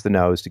getting past the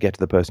nose to get to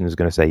the person who's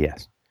going to say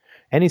yes.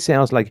 Any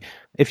sales, like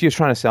if you're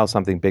trying to sell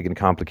something big and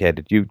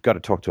complicated, you've got to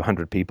talk to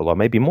 100 people or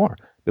maybe more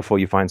before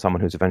you find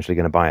someone who's eventually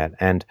going to buy it.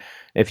 And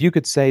if you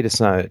could say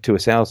to a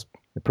sales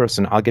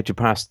person, I'll get you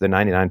past the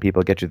 99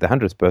 people, get you the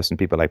 100th person,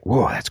 people are like,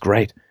 whoa, that's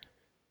great.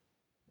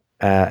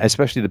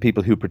 Especially the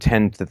people who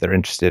pretend that they're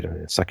interested,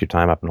 suck your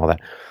time up and all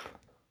that.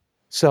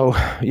 So,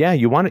 yeah,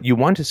 you want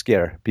to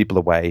scare people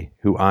away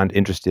who aren't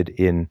interested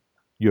in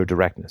your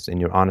directness, in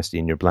your honesty,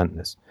 in your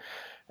bluntness.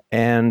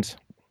 And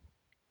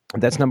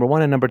that's number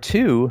one. And number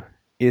two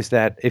is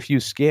that if you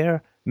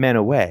scare men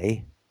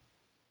away,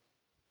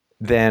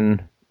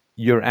 then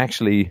you're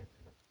actually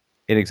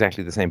in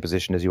exactly the same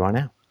position as you are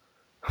now.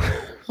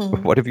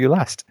 What have you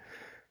lost?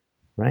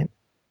 Right?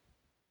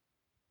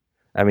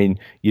 I mean,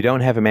 you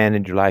don't have a man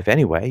in your life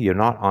anyway. You're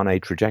not on a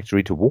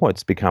trajectory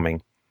towards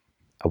becoming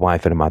a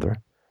wife and a mother.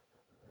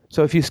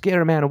 So if you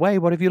scare a man away,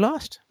 what have you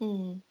lost?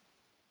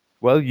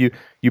 Well, you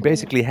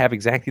basically have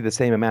exactly the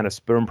same amount of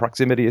sperm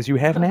proximity as you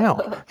have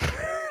now.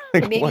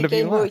 Like, maybe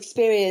gain more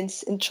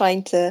experience in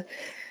trying to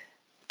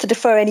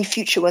defer any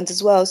future ones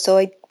as well. So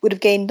I would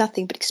have gained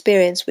nothing but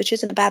experience, which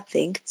isn't a bad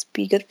thing. It's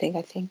a good thing,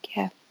 I think,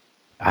 yeah.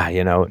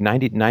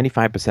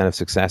 95% of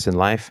success in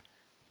life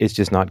is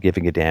just not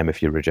giving a damn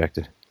if you're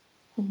rejected.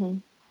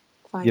 Fine.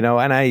 You know,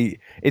 and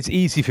it's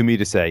easy for me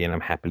to say, I'm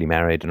happily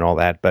married and all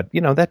that, but,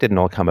 that didn't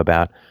all come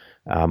about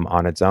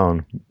on its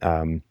own.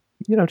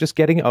 Just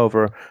getting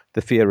over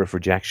the fear of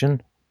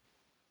rejection.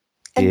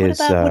 And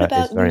what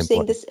about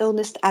using this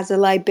illness as a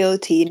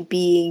liability and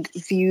being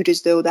viewed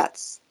as though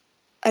that's,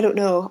 I don't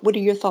know, what are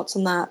your thoughts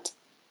on that?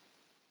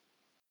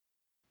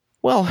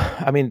 Well,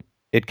 I mean,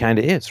 it kind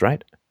of is,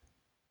 right?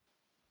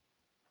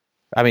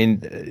 I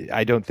mean,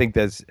 I don't think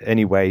there's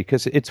any way,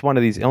 because it's one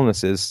of these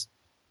illnesses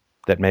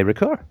that may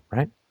recur,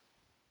 right?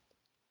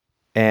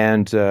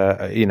 And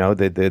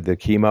the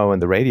chemo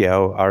and the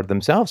radio are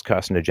themselves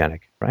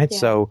carcinogenic, right? Yeah.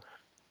 So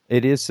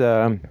it is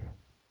a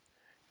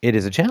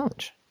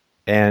challenge,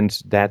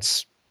 and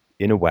that's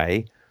in a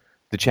way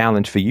the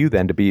challenge for you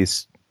then to be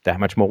is that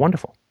much more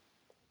wonderful.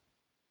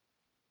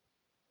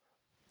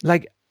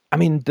 Like, I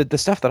mean, the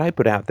stuff that I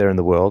put out there in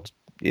the world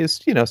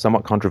is,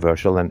 somewhat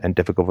controversial and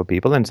difficult for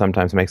people, and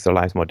sometimes makes their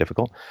lives more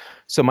difficult.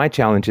 So my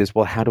challenge is,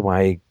 well, how do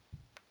I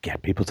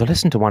get people to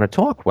listen, to want to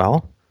talk?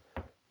 Well,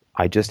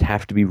 I just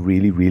have to be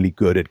really, really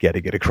good at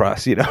getting it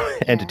across,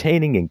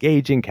 entertaining,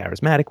 engaging,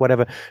 charismatic,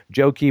 whatever,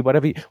 jokey,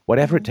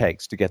 whatever it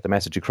takes to get the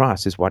message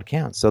across is what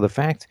counts. So the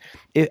fact,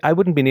 I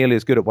wouldn't be nearly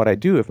as good at what I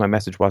do if my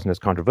message wasn't as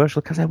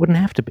controversial, because I wouldn't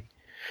have to be.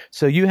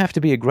 So you have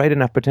to be a great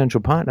enough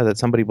potential partner that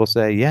somebody will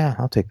say, yeah,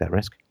 I'll take that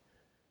risk.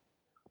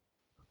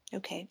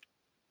 Okay.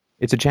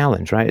 It's a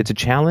challenge, right? It's a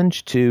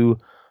challenge to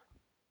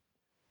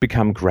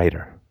become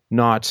greater,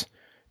 not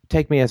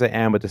take me as I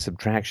am with the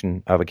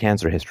subtraction of a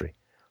cancer history.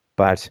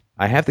 But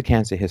I have the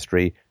cancer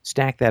history,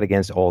 stack that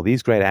against all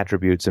these great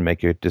attributes and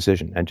make your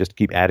decision, and just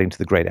keep adding to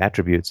the great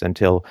attributes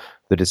until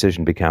the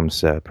decision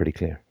becomes pretty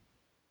clear.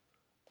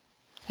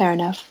 Fair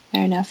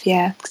enough,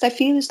 yeah. Because I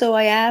feel as though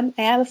I am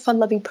a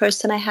fun-loving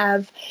person. I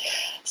have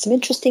some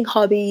interesting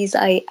hobbies.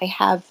 I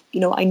have,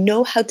 I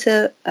know how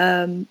to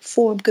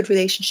form good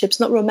relationships,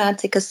 not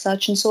romantic as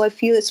such. And so I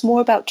feel it's more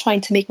about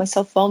trying to make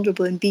myself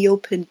vulnerable and be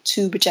open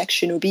to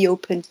rejection, or be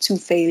open to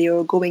failure,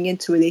 or going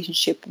into a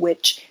relationship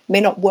which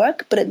may not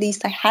work, but at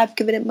least I have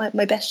given it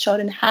my best shot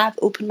and have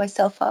opened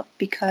myself up,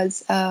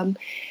 because, in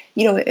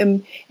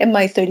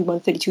my 31,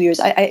 32 years,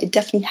 I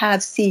definitely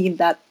have seen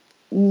that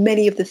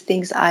many of the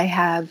things I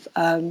have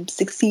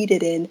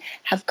succeeded in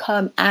have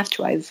come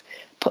after I've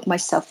put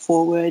myself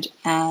forward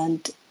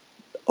and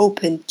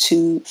open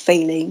to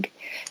failing.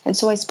 And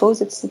so I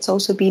suppose it's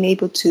also being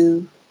able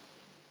to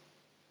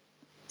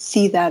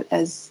see that,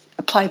 as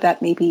apply that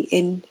maybe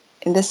in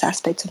this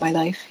aspect of my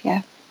life.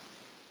 Yeah.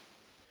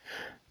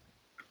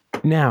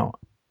 Now,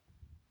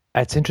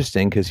 that's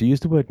interesting, because you use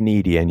the word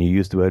needy and you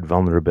use the word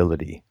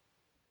vulnerability.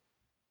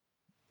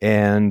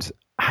 And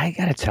I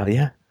got to tell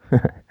you,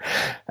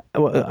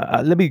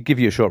 well, let me give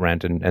you a short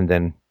rant, and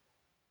then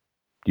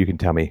you can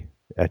tell me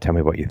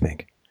what you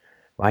think.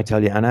 Well, I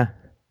tell you, Anna,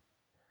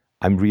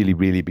 I'm really,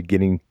 really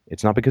beginning.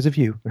 It's not because of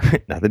you,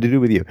 nothing to do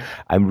with you.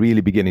 I'm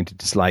really beginning to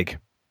dislike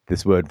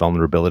this word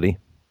vulnerability,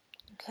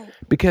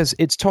 because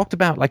it's talked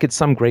about like it's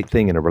some great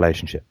thing in a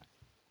relationship,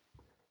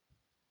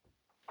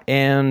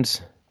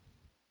 and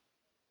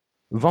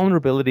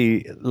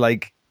vulnerability,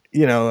 like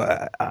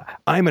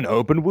I'm an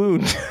open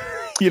wound.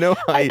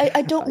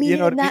 I don't mean it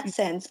in that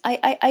sense.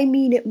 I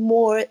mean it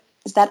more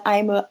is that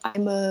I'm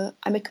a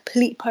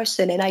complete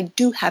person, and I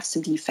do have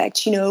some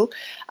defects.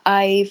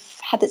 I've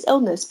had this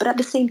illness, but at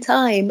the same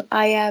time,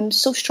 I am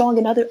so strong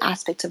in other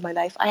aspects of my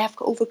life. I have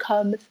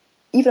overcome,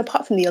 even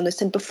apart from the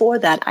illness, and before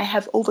that, I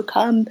have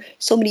overcome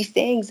so many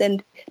things.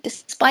 And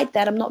despite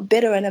that, I'm not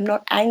bitter, and I'm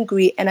not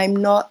angry, and I'm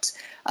not.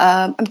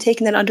 I'm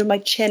taking that under my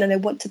chin, and I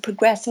want to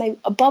progress. And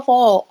above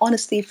all,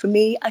 honestly, for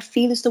me, I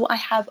feel as though I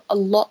have a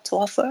lot to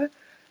offer.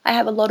 I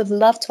have a lot of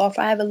love to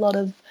offer. I have a lot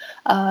of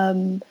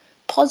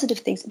positive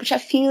things, which I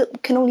feel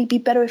can only be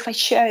better if I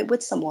share it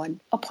with someone,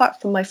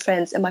 apart from my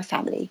friends and my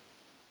family.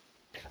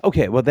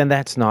 Okay, well, then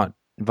that's not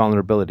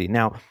vulnerability.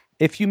 Now,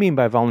 if you mean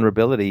by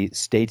vulnerability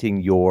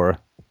stating your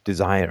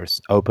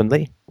desires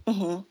openly,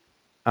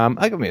 I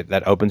mean,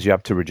 that opens you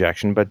up to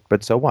rejection,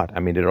 but so what? I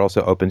mean, it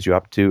also opens you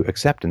up to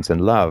acceptance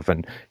and love,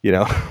 and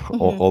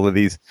all of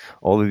these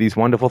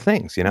wonderful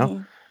things,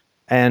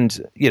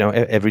 And,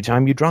 every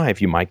time you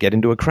drive, you might get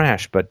into a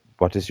crash, but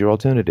what is your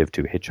alternative?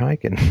 To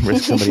hitchhike and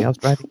risk somebody else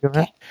driving you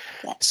around?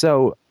 Yeah.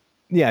 So,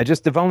 yeah,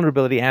 just the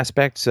vulnerability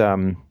aspects,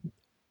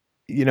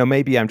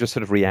 maybe I'm just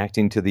sort of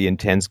reacting to the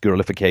intense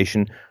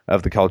girlification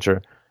of the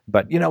culture.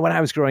 But, when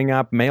I was growing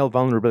up, male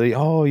vulnerability,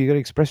 you got to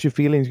express your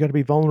feelings, you got to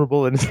be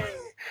vulnerable. And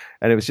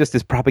it was just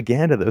this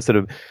propaganda that was sort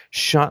of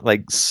shot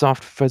like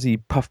soft, fuzzy,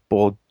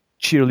 puffball,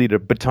 cheerleader,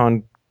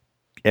 baton,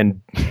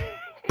 and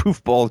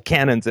poofball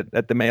cannons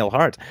at the male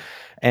heart.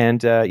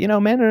 And,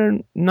 men are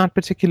not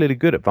particularly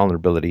good at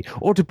vulnerability.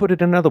 Or to put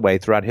it another way,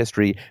 throughout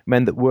history,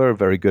 men that were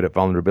very good at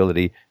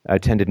vulnerability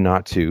tended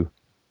not to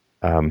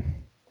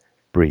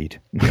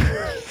breed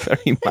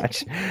very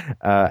much.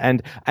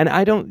 And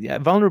I don't,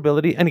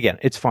 vulnerability, and again,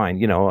 it's fine.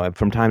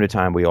 From time to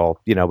time, we all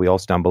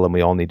stumble, and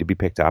we all need to be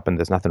picked up, and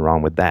there's nothing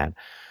wrong with that.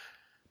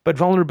 But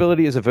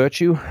vulnerability is a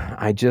virtue.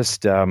 I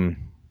just, I'm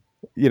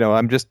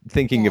just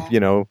thinking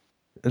of,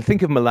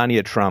 think of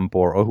Melania Trump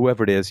or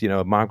whoever it is,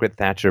 Margaret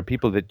Thatcher,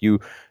 people that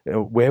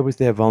where was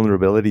their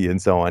vulnerability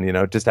and so on,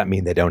 does that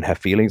mean they don't have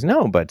feelings?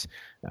 No, but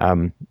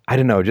I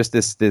don't know, just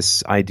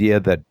this idea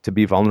that to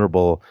be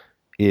vulnerable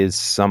is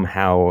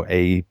somehow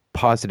a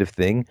positive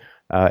thing.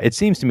 It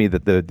seems to me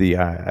that the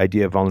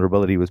idea of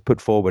vulnerability was put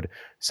forward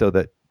so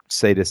that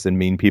sadists and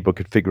mean people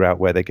could figure out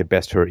where they could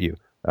best hurt you.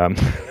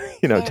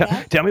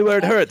 Tell me where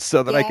it hurts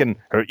so that I can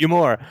hurt you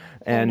more.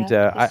 And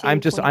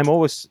I'm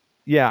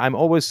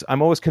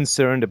always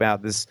concerned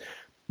about this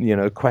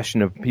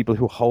question of people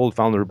who hold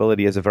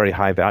vulnerability as a very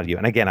high value.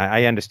 And again,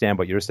 I understand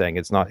what you're saying.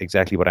 It's not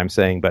exactly what I'm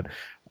saying, but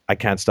I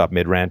can't stop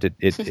mid-rant.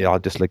 I'll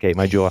dislocate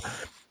my jaw.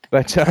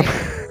 But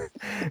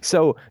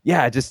so,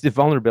 yeah, just the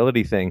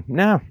vulnerability thing.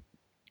 No,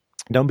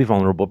 don't be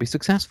vulnerable. Be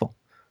successful.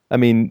 I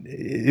mean,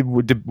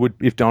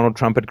 if Donald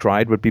Trump had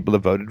cried, would people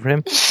have voted for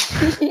him?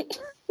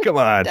 Come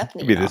on,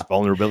 Definitely this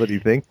vulnerability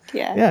thing.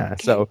 Yeah.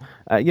 Okay. So,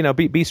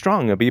 be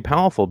strong, be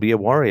powerful, be a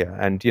warrior.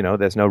 And,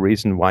 there's no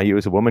reason why you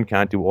as a woman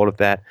can't do all of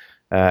that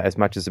as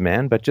much as a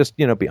man. But just,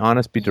 be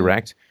honest, be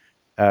direct,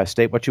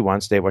 state what you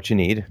want, state what you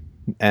need,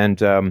 and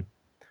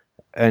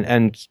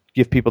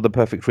give people the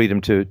perfect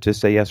freedom to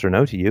say yes or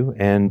no to you.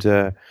 And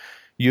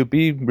you'll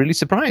be really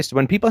surprised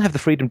when people have the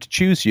freedom to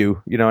choose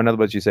you. In other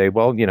words, you say,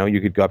 well, you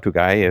could go up to a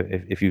guy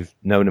if you've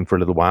known him for a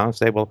little while and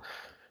say, well,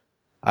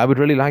 I would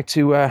really like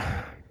to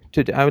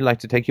I would like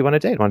to take you on a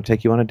date. I want to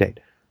take you on a date.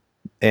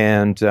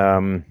 And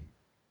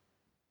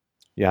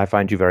I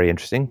find you very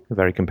interesting,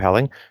 very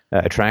compelling,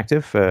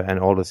 attractive, and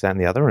all this, that,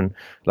 and the other, and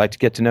I'd like to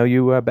get to know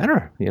you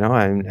better,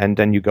 and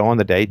then you go on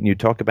the date and you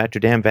talk about your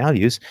damn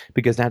values,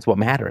 because that's what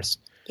matters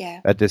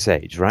at this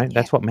age, right? Yeah.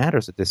 That's what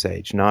matters at this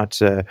age, not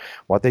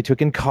what they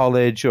took in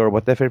college or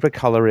what their favorite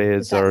color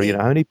is, exactly. Or,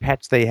 how many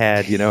pets they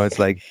had, it's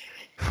like...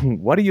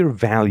 What are your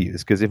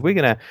values? Because if we're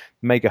going to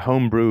make a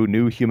homebrew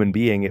new human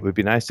being, it would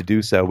be nice to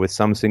do so with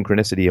some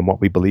synchronicity in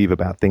what we believe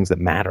about things that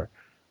matter.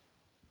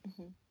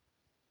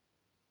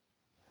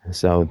 Mm-hmm.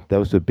 So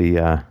those would be,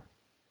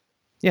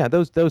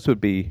 those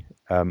would be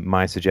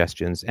my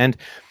suggestions. And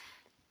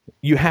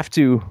you have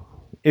to,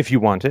 if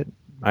you want it,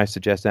 I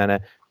suggest,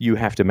 Anna, you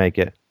have to make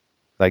it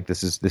like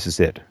this is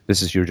it.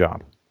 This is your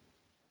job.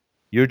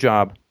 Your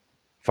job,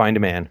 find a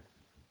man,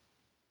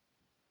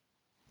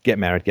 get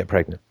married, get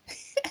pregnant.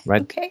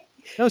 Right? Okay.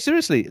 No,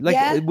 seriously.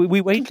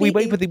 We wait for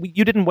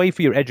you didn't wait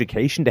for your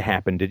education to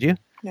happen, did you?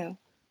 No,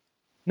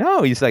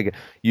 it's like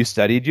you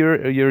studied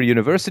your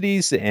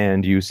universities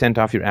and you sent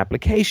off your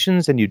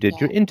applications and you did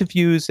your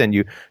interviews and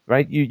you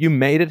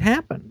made it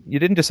happen. You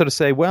didn't just sort of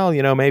say, well,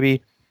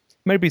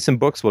 maybe some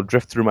books will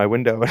drift through my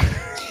window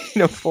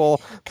and fall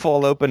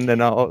open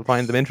and I'll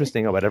find them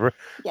interesting or whatever.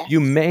 Yes.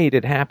 You made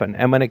it happen.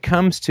 And when it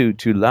comes to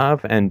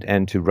love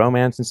and to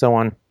romance and so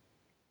on,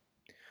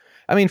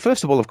 I mean,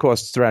 first of all, of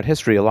course, throughout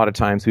history, a lot of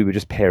times we were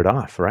just paired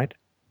off, right,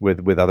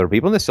 with other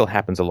people. And this still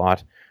happens a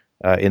lot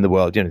in the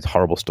world. It's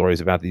horrible stories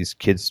about these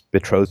kids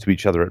betrothed to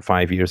each other at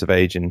 5 years of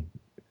age in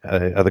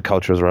other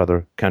cultures or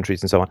other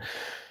countries and so on.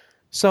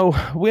 So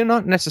we're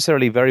not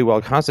necessarily very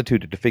well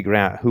constituted to figure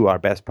out who our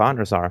best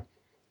partners are.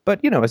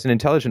 But, as an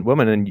intelligent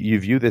woman, and you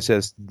view this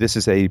as this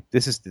is it.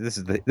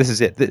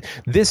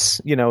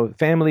 This,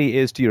 family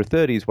is to your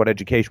 30s what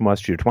education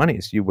was to your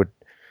 20s.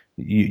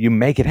 You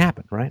make it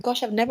happen, right?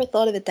 Gosh, I've never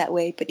thought of it that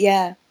way, but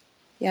yeah,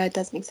 it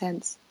does make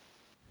sense.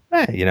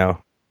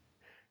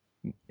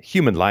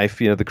 Human life,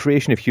 the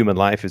creation of human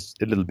life is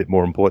a little bit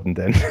more important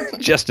than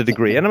just a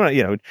degree. And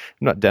I'm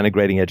not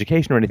denigrating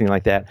education or anything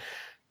like that,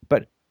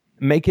 but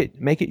make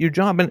it your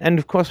job. And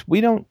of course,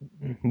 we don't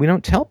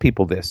tell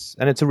people this,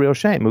 and it's a real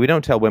shame. We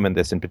don't tell women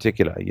this in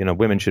particular.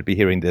 Women should be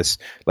hearing this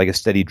like a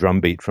steady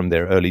drumbeat from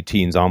their early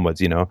teens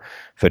onwards.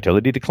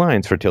 Fertility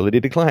declines,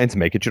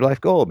 make it your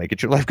life goal,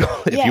 if you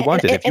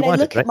want it. If you want it, and I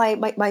look at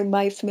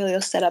my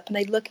familial setup, and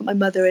I look at my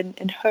mother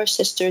and her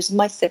sisters, and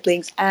my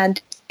siblings,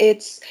 and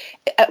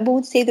I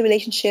won't say the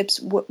relationships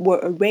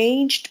were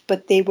arranged,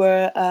 but they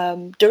were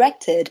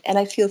directed. And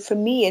I feel for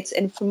me,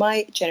 and for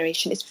my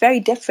generation, it's very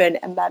different.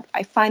 And that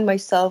I find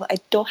myself, I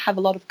don't have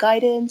a lot of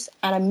guidance,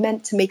 and I'm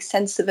meant to make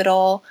sense of it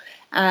all.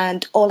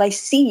 And all I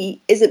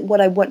see isn't what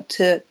I want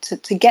to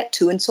get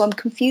to. And so I'm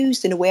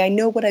confused in a way. I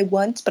know what I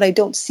want, but I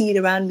don't see it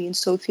around me. And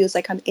so it feels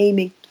like I'm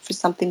aiming for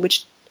something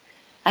which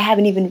I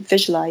haven't even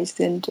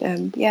visualized. And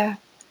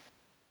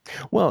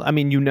Well, I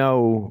mean,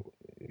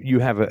 you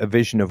have a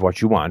vision of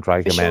what you want,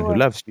 right? A man who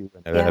loves you,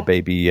 and a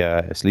baby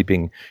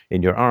sleeping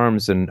in your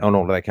arms, and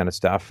all of that kind of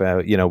stuff.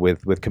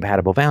 With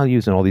compatible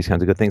values and all these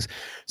kinds of good things.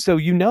 So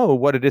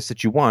what it is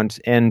that you want,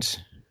 and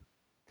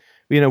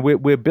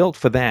we're built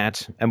for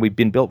that, and we've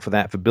been built for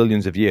that for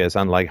billions of years.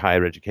 Unlike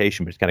higher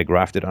education, which kind of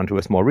grafted onto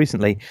us more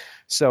recently.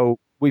 So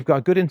we've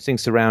got good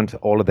instincts around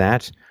all of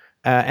that.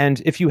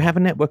 And if you have a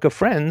network of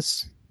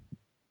friends,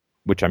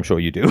 which I'm sure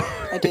you do,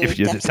 I do.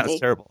 It sounds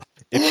terrible.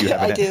 If you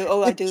have I do.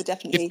 Oh, I do,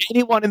 definitely. If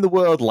anyone in the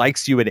world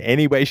likes you in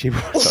any way, shape,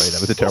 or sorry,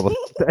 that was a terrible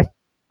thing to say.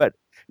 But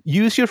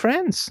use your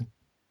friends.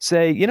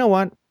 Say, you know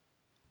what?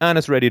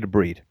 Anna's ready to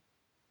breed.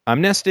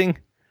 I'm nesting.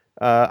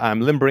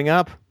 I'm limbering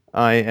up.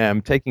 I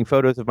am taking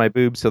photos of my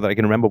boobs so that I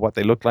can remember what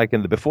they look like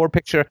in the before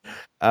picture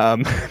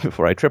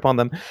before I trip on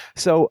them.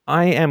 So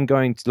I am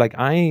going to,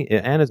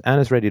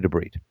 Anna's ready to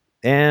breed.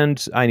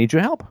 And I need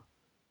your help.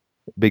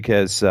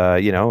 Because,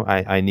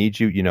 I need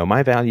you,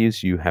 my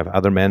values, you have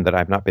other men that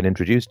I've not been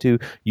introduced to,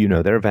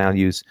 their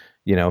values,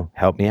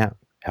 help me out,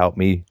 help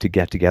me to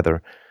get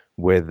together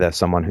with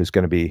someone who's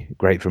going to be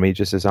great for me,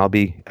 just as I'll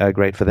be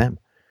great for them.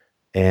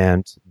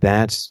 And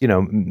that's,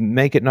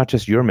 make it not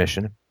just your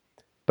mission,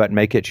 but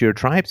make it your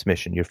tribe's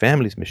mission, your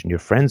family's mission, your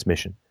friend's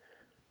mission.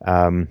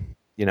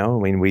 You know,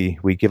 I mean,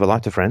 we give a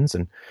lot to friends,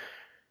 and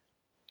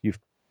you've,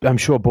 I'm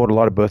sure, bought a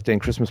lot of birthday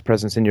and Christmas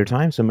presents in your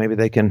time, so maybe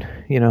they can,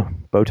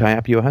 bow tie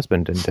up your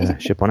husband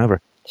and ship one over.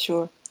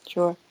 Sure.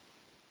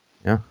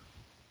 Yeah.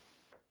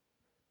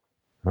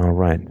 All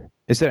right.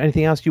 Is there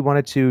anything else you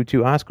wanted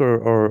to ask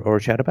or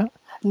chat about?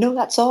 No,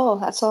 that's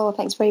all.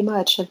 Thanks very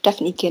much. I've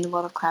definitely gained a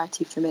lot of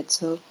clarity from it,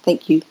 so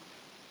thank you.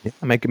 Yeah,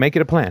 make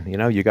it a plan.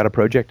 You got a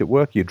project at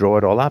work, you draw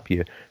it all up,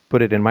 you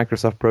put it in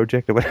Microsoft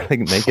Project or whatever.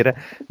 Make it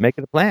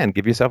a plan.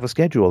 Give yourself a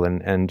schedule,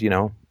 and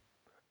you'll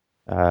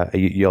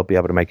be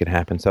able to make it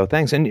happen. So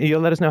thanks, and you'll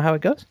let us know how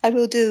it goes. I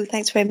will do.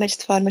 Thanks very much,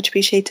 Stefan. Much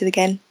appreciated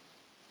again.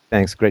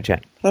 Thanks. Great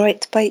chat. All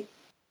right. Bye.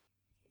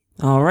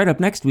 All right.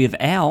 Up next, we have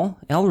Al.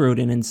 Al wrote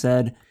in and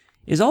said,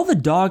 "Is all the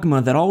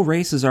dogma that all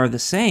races are the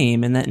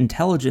same and that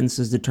intelligence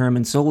is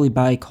determined solely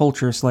by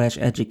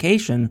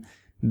culture/education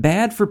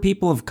bad for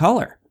people of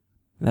color?"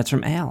 That's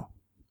from Al.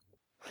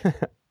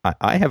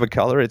 I have a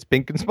color. It's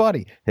pink and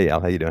spotty. Hey,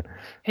 Al, how you doing?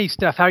 Hey,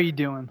 Steph, how are you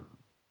doing?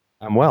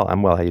 I'm well.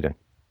 How you doing?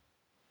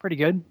 Pretty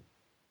good.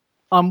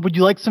 Would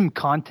you like some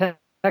context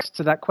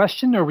to that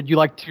question, or would you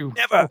like to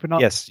open up?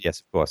 Yes,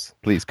 of course.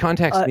 Please,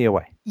 context me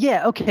away.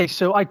 Yeah, okay.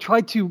 So I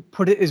tried to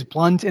put it as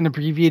blunt and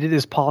abbreviated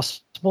as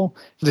possible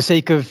for the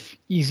sake of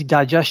easy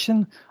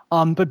digestion.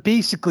 But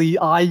basically,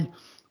 I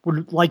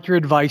would like your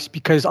advice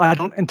because I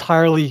don't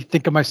entirely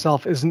think of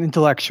myself as an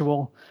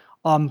intellectual.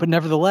 But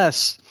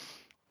nevertheless,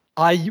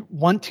 I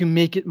want to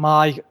make it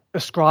my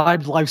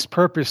ascribed life's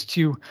purpose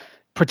to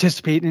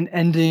participate in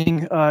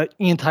ending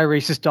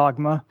anti-racist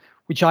dogma,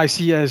 which I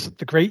see as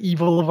the great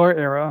evil of our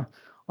era.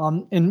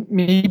 And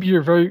maybe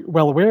you're very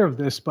well aware of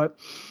this, but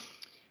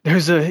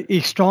there's a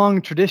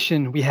strong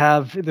tradition we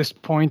have at this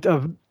point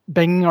of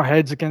banging our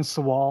heads against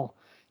the wall,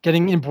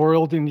 getting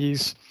embroiled in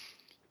these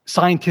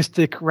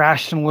scientific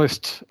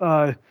rationalist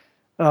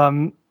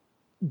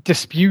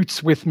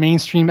disputes with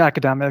mainstream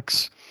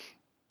academics.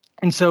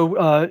 And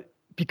so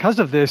because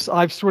of this,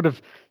 I've sort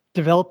of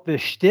developed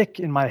this shtick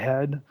in my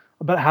head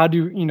about how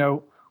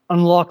to,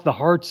 unlock the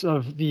hearts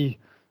of the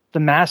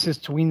masses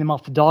to wean them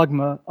off the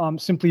dogma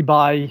simply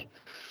by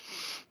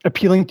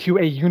appealing to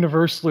a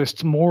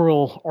universalist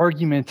moral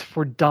argument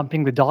for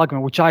dumping the dogma,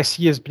 which I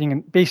see as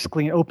being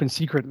basically an open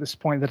secret at this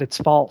point that it's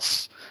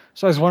false.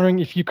 So I was wondering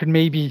if you could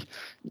maybe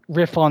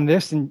riff on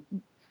this and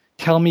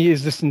tell me,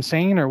 is this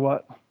insane or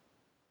what?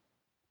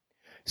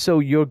 So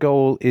your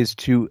goal is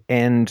to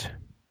end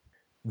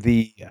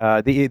the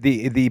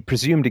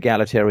presumed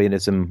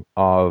egalitarianism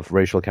of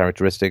racial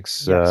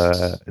characteristics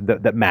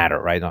that matter,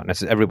 right? Not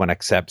necessarily everyone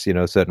accepts,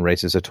 certain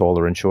races are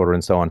taller and shorter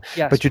and so on.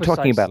 Yes, but you're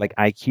talking about like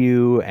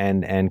IQ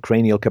and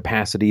cranial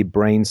capacity,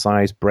 brain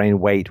size,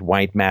 brain weight,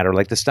 white matter,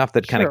 like the stuff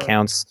that kind of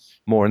counts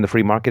more in the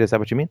free market. Is that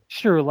what you mean?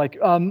 Sure. Like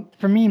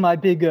for me, my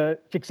big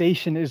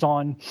fixation is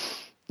on,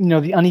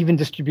 the uneven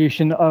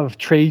distribution of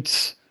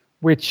traits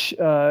which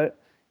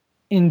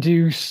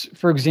induce,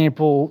 for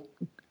example,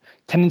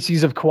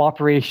 tendencies of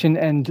cooperation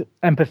and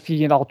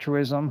empathy and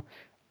altruism,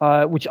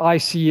 which I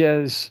see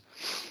as,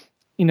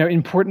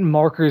 important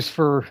markers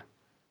for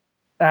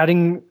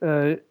adding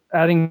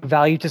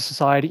value to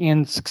society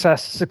and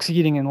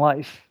succeeding in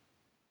life.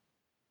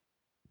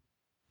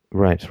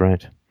 Right.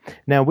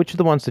 Now, which are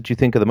the ones that you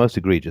think are the most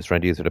egregious?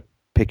 Right, you sort of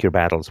pick your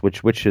battles.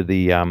 Which are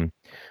the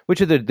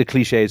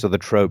cliches or the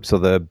tropes or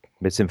the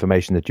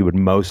misinformation that you would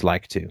most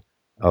like to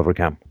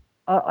overcome?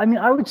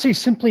 I would say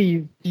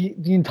simply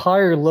the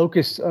entire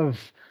locus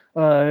of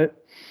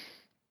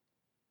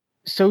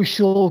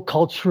social,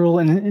 cultural,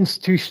 and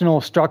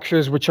institutional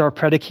structures which are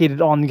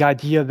predicated on the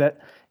idea that,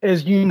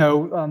 as you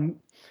know,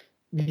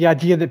 the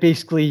idea that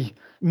basically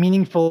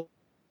meaningful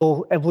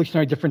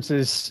evolutionary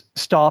differences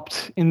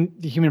stopped in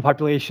the human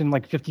population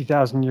like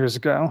 50,000 years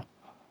ago.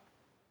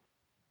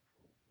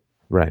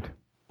 Right.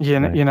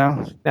 Right.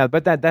 Now,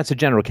 but that's a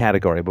general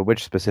category, but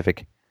which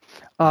specific?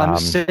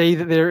 Say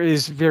that there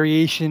is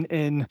variation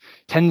in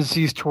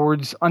tendencies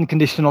towards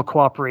unconditional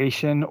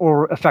cooperation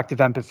or effective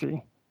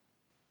empathy.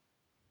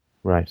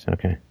 Right.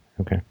 Okay.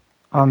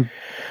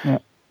 Yeah.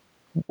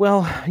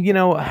 Well,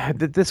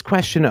 this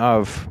question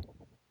of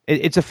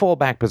it's a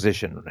fallback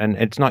position, and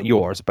it's not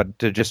yours, but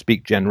to just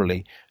speak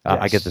generally,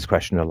 I get this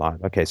question a lot.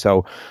 Okay,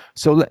 so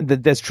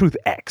there's truth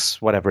X,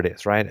 whatever it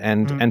is, right?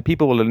 And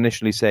people will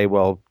initially say,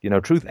 well,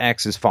 truth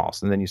X is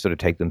false, and then you sort of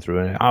take them through,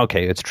 and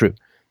okay, it's true.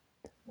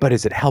 But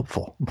is it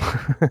helpful?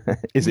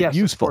 Is it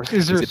useful?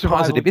 Is it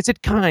positive? Is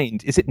it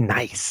kind? Is it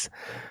nice?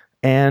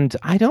 And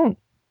I don't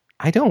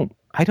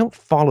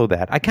follow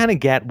that. I kind of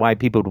get why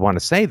people would want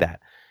to say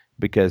that,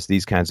 because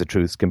these kinds of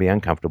truths can be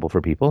uncomfortable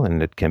for people,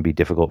 and it can be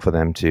difficult for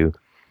them to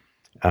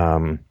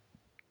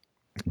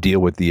deal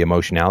with the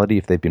emotionality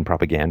if they've been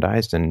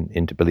propagandized and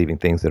into believing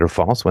things that are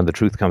false when the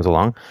truth comes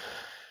along.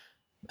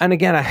 And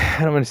again, I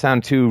don't want to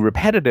sound too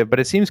repetitive, but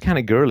it seems kind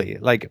of girly.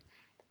 Like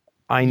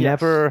I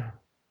never,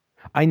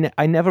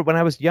 when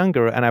I was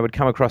younger and I would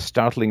come across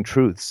startling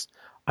truths,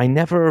 I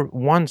never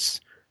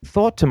once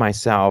thought to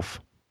myself,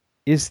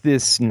 is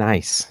this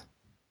nice?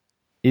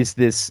 Is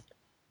this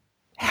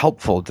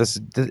helpful?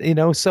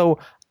 So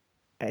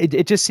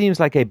it just seems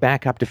like a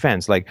backup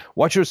defense. Like,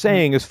 what you're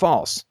saying is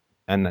false,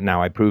 and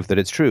now I prove that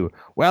it's true.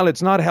 Well,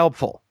 it's not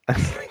helpful.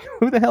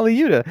 Who the hell are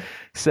you to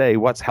say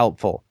what's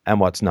helpful and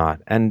what's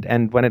not?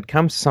 And when it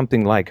comes to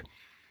something like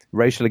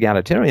racial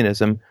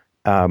egalitarianism,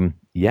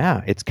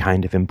 it's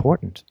kind of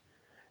important.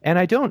 And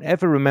I don't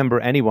ever remember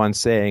anyone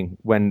saying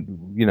when,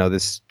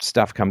 this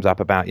stuff comes up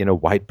about,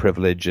 white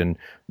privilege and,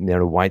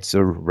 whites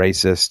are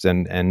racist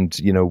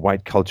and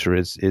white culture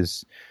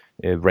is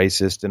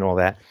racist and all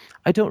that.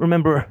 I don't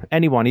remember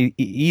anyone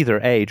either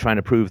A, trying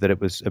to prove that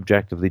it was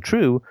objectively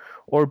true,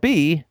 or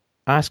B,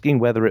 asking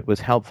whether it was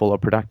helpful or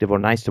productive or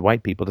nice to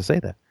white people to say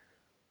that.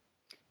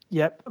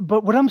 Yeah,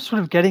 but what I'm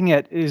sort of getting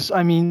at is,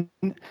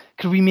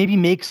 could we maybe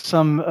make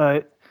some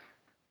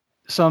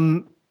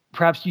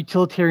perhaps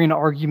utilitarian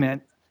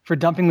argument for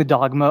dumping the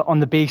dogma on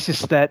the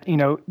basis that,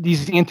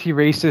 these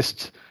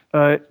anti-racist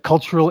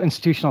cultural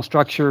institutional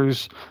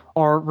structures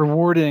are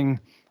rewarding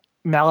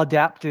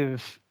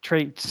maladaptive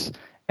traits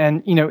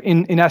and,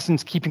 in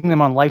essence, keeping them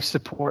on life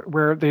support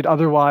where they'd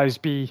otherwise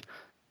be,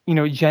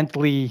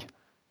 gently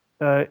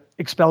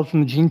expelled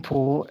from the gene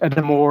pool at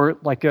a more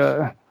like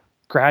a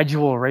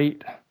gradual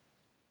rate.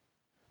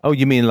 Oh,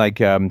 you mean like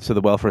so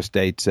the welfare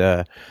state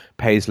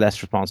pays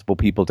less responsible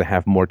people to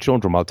have more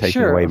children while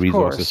taking away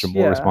resources from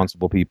more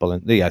responsible people?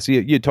 And so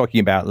you're talking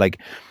about like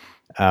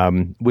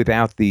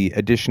without the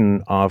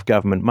addition of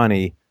government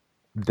money,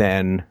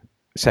 then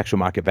sexual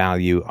market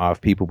value of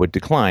people would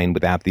decline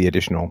without the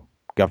additional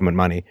government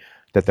money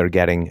that they're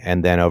getting,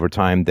 and then over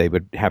time they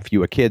would have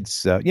fewer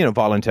kids,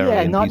 voluntarily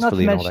and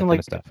peacefully and all that kind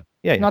of stuff.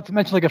 Not to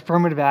mention like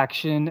affirmative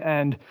action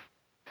and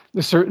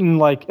the certain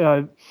like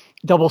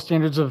double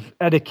standards of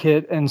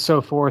etiquette and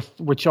so forth,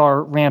 which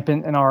are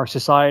rampant in our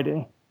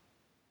society.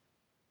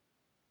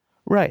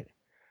 Right.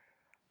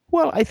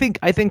 Well, I think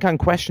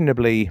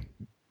unquestionably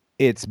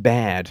it's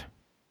bad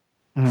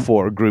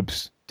for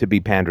groups to be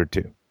pandered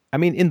to. I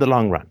mean, in the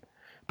long run.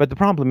 But the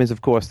problem is,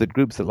 of course, that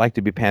groups that like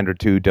to be pandered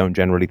to don't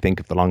generally think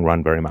of the long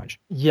run very much.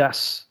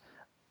 Yes.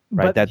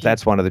 Right.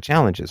 That's one of the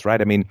challenges,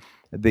 right? I mean,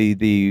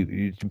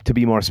 the to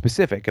be more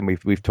specific, and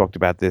we've talked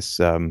about this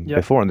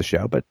before on the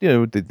show, but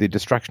the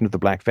destruction of the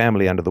black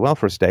family under the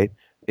welfare state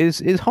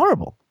is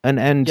horrible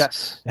and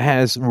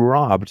has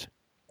robbed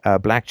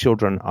black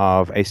children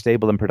of a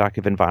stable and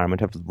productive environment,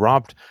 have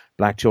robbed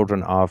black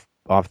children of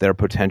their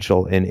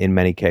potential in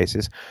many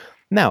cases.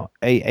 Now,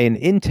 an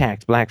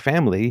intact black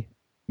family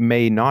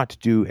may not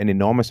do an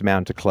enormous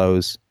amount to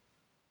close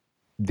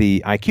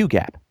the IQ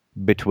gap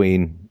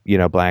between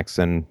blacks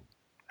and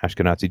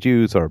Ashkenazi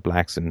Jews or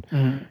blacks and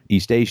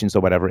East Asians or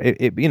whatever.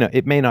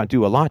 It may not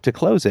do a lot to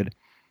close it,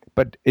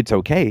 but it's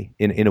okay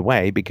in a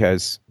way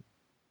because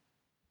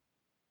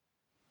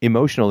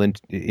emotional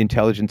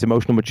intelligence,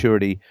 emotional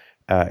maturity,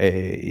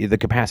 the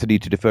capacity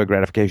to defer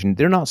gratification,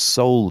 they're not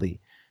solely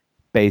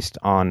based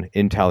on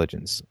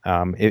intelligence.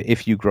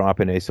 If you grow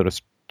up in a sort of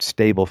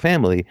stable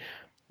family,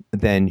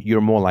 then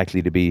you're more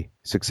likely to be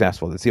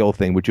successful. It's the old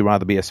thing. Would you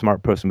rather be a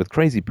smart person with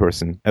crazy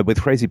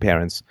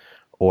parents,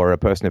 or a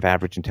person of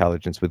average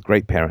intelligence with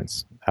great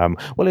parents?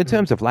 Well, in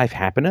terms of life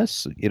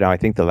happiness, I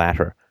think the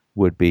latter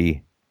would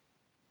be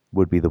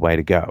the way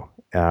to go.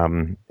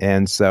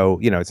 And so,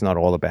 it's not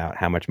all about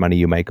how much money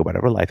you make or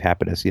whatever. Life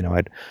happiness,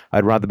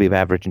 I'd rather be of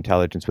average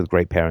intelligence with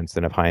great parents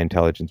than of high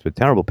intelligence with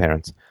terrible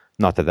parents.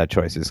 Not that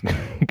choice is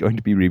going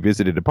to be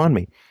revisited upon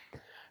me,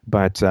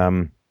 but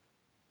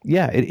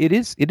it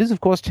is of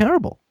course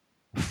terrible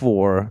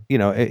for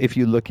if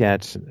you look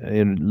at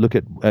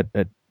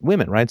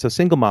women, right? So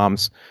single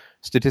moms,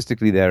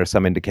 statistically, there are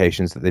some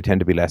indications that they tend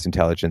to be less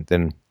intelligent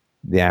than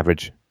the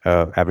average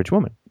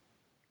woman.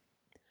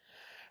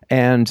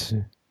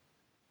 And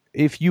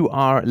if you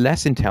are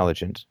less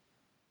intelligent,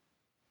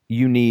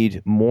 you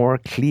need more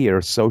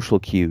clear social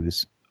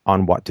cues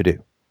on what to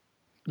do.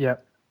 Yeah.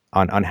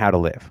 On how to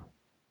live.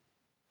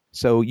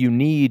 So you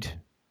need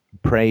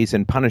praise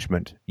and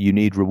punishment. You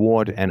need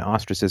reward and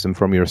ostracism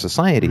from your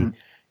society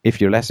if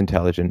you're less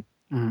intelligent,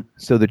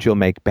 so that you'll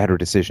make better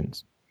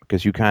decisions.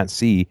 Because you can't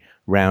see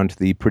round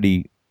the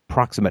pretty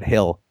proximate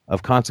hill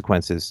of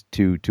consequences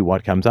to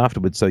what comes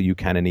afterwards. So you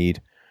kind of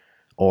need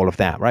all of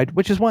that, right?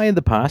 Which is why in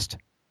the past,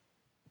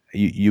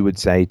 you would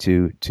say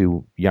to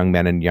young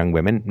men and young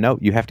women, no,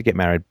 you have to get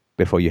married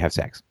before you have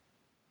sex.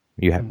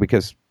 You have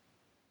because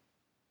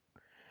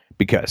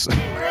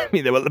I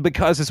mean,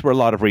 because this for a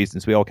lot of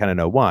reasons. We all kind of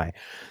know why.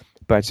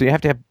 But so you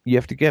have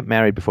to get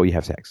married before you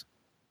have sex.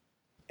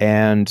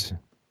 And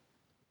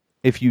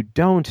if you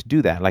don't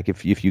do that, like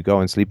if you go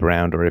and sleep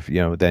around, or if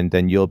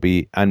then you'll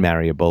be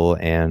unmarriable,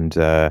 and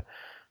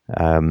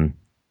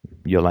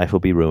your life will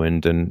be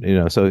ruined,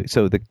 and so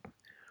the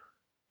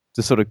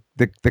sort of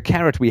the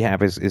carrot we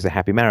have is a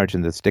happy marriage,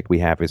 and the stick we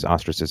have is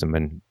ostracism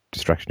and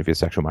destruction of your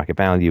sexual market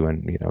value,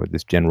 and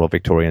this general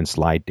Victorian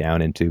slide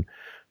down into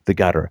the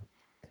gutter.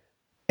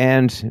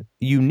 And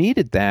you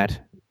needed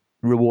that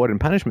reward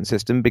and punishment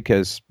system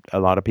because a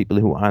lot of people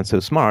who aren't so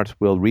smart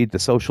will read the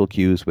social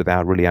cues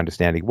without really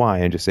understanding why,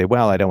 and just say,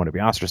 well, I don't want to be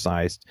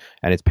ostracized,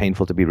 and it's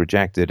painful to be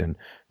rejected, and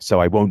so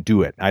I won't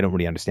do it. I don't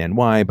really understand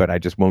why, but I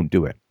just won't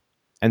do it.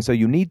 And so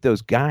you need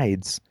those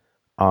guides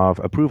of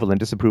approval and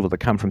disapproval that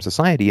come from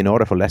society in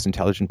order for less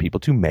intelligent people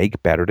to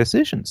make better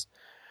decisions.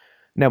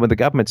 Now, when the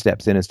government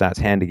steps in and starts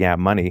handing out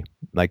money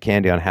like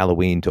candy on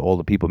Halloween to all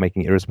the people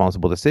making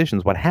irresponsible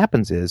decisions, what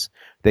happens is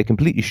they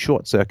completely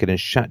short circuit and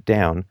shut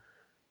down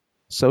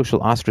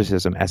social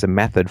ostracism as a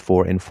method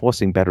for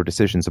enforcing better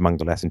decisions among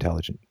the less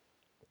intelligent.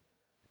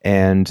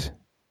 And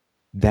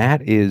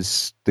that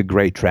is the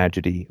great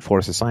tragedy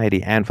for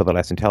society and for the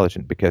less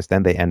intelligent, because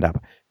then they end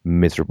up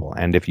miserable.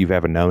 And if you've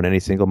ever known any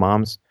single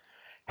moms,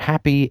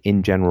 happy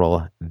in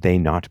general they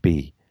not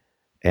be.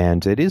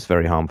 And it is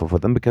very harmful for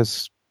them,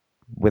 because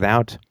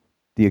without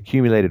the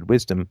accumulated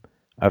wisdom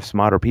of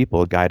smarter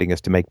people guiding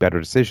us to make better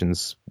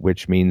decisions,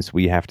 which means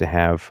we have to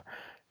have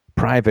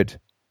private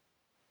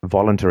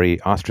voluntary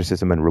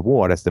ostracism and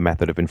reward as the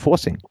method of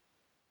enforcing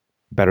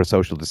better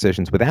social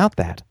decisions. Without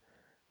that,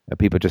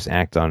 people just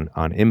act on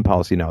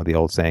impulse. The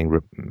old saying,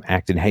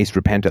 act in haste,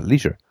 repent at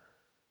leisure.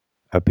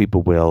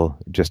 People will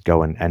just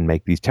go and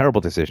make these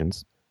terrible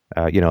decisions,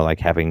 like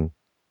having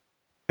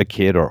a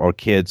kid or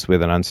kids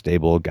with an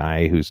unstable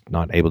guy who's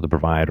not able to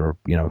provide, or,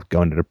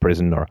 going to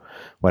prison or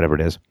whatever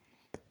it is.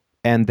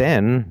 And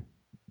then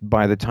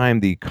by the time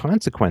the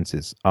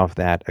consequences of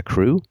that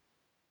accrue,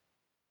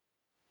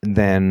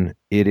 then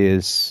it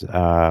is,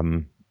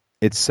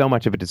 it's so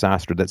much of a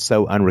disaster that's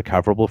so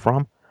unrecoverable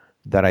from,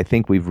 that I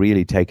think we've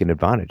really taken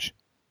advantage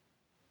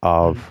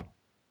of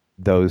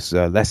those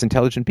less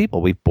intelligent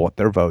people. We've bought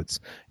their votes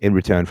in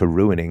return for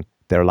ruining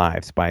their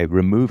lives by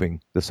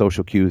removing the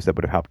social cues that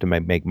would have helped to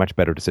make much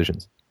better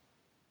decisions.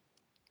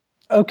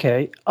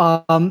 Okay.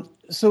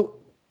 So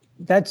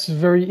that's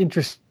very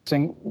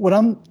interesting. What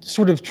I'm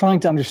sort of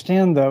trying to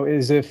understand, though,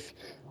 is if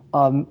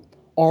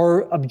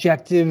our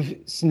objective,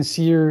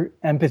 sincere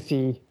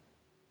empathy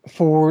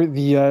for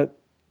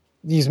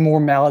these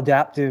more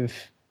maladaptive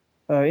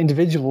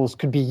individuals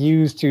could be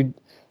used to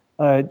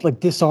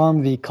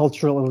disarm the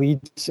cultural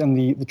elites and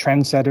the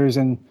trendsetters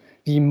and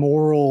the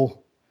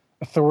moral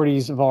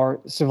authorities of our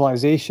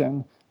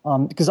civilization.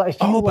 Because I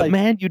feel but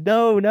man,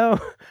 no,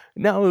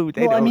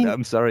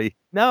 I'm sorry.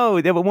 No,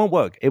 it won't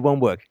work. It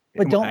won't work.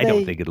 But I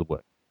don't think it'll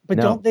work. But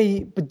no. don't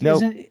they? But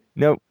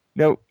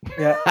no.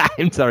 Yeah.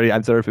 I'm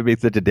sorry for being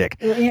such a dick.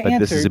 But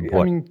this is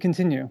important.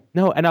 Continue.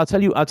 No, and I'll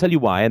tell you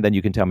why, and then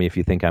you can tell me if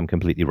you think I'm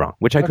completely wrong,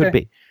 which I could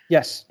be.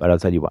 Yes. But I'll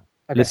tell you why.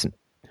 Okay. Listen,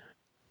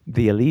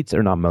 the elites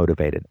are not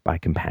motivated by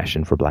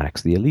compassion for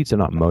blacks. The elites are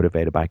not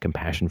motivated by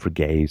compassion for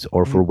gays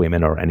or for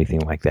women or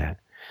anything like that.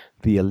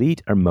 The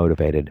elite are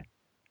motivated,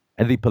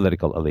 and the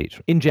political elite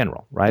in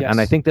general, right? Yes.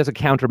 And I think there's a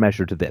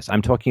countermeasure to this.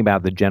 I'm talking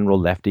about the general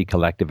lefty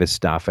collectivist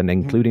stuff, and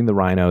including the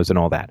rhinos and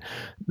all that.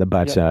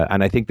 But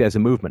and I think there's a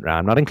movement around.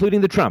 I'm not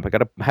including the Trump. I got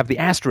to have the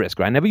asterisk,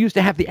 right? I never used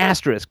to have the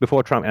asterisk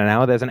before Trump, and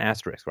now there's an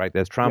asterisk, right?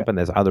 There's Trump, and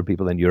there's other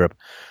people in Europe,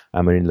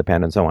 Marine Le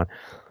Pen, and so on.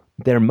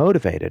 They're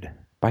motivated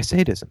by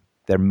sadism.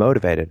 They're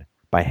motivated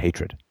by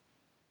hatred.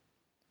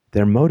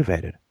 They're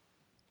motivated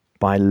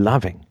by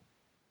loving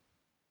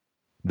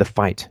the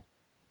fight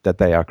that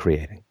they are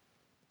creating.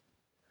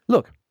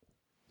 Look,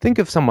 think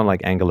of someone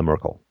like Angela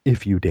Merkel,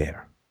 if you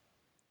dare.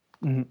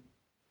 Mm-hmm.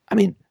 I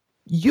mean,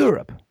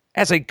 Europe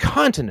as a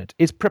continent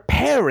is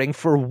preparing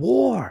for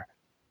war.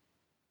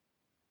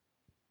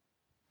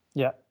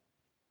 Yeah.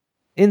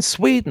 In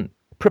Sweden,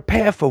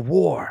 prepare for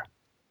war.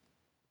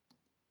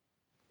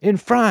 In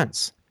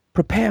France,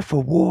 prepare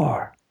for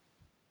war.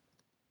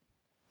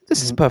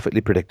 This is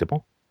perfectly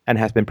predictable and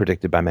has been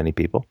predicted by many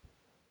people.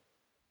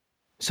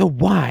 So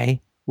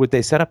why would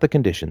they set up the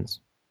conditions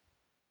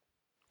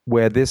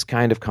where this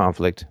kind of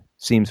conflict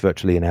seems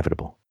virtually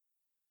inevitable?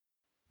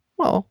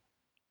 Well,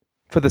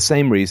 for the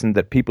same reason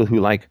that people who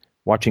like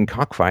watching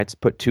cockfights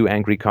put two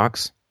angry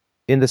cocks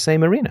in the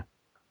same arena.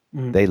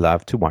 They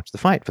love to watch the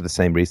fight for the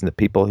same reason that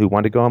people who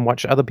want to go and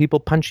watch other people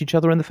punch each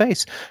other in the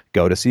face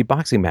go to see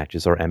boxing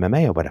matches or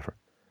MMA or whatever.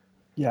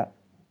 Yeah.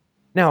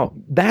 Now,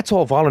 that's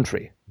all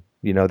voluntary.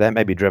 That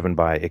may be driven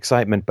by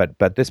excitement,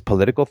 but this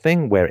political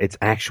thing where it's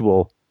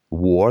actual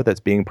war that's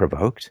being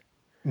provoked,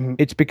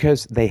 it's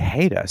because they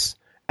hate us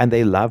and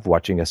they love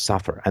watching us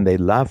suffer and they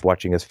love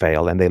watching us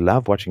fail and they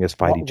love watching us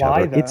fight each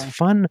other. Though? It's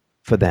fun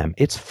for them.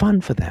 It's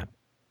fun for them.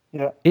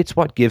 Yeah. It's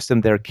what gives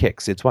them their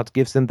kicks. It's what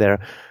gives them their,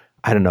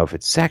 I don't know if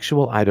it's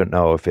sexual. I don't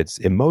know if it's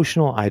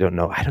emotional. I don't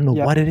know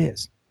what it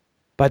is.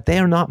 But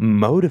they're not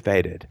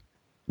motivated.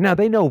 Now,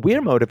 they know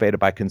we're motivated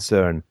by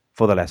concern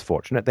for the less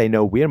fortunate. They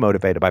know we're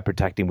motivated by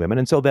protecting women,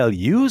 and so they'll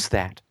use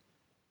that.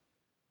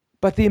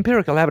 But the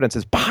empirical evidence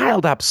has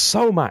piled up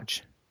so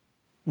much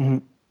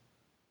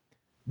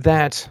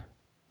that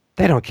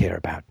they don't care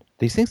about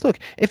these things. Look,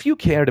 if you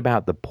cared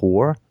about the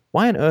poor,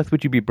 why on earth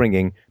would you be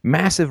bringing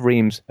massive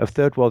reams of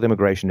third world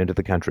immigration into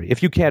the country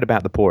if you cared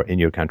about the poor in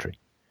your country?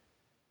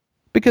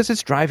 Because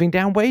it's driving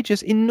down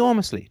wages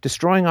enormously,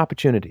 destroying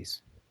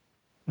opportunities.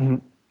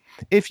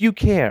 If you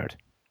cared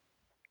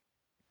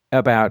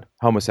about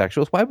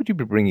homosexuals, why would you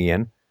be bringing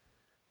in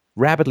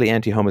rabidly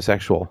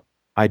anti-homosexual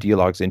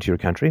ideologues into your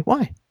country?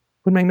 Why?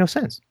 Would make no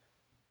sense.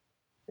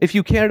 If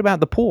you cared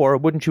about the poor,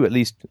 wouldn't you at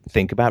least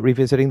think about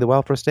revisiting the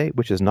welfare state,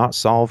 which has not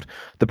solved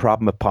the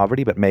problem of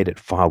poverty, but made it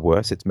far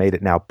worse? It's made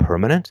it now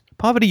permanent.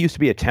 Poverty used to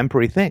be a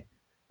temporary thing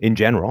in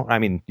general. I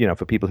mean,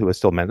 for people who are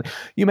still men,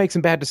 you make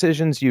some bad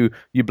decisions, you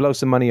blow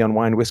some money on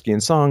wine, whiskey,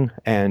 and song,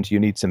 and you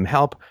need some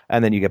help,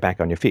 and then you get back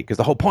on your feet. Because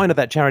the whole point of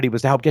that charity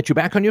was to help get you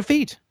back on your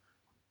feet.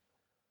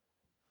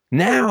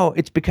 Now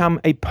it's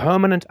become a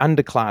permanent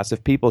underclass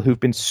of people who've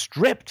been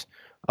stripped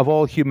of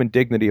all human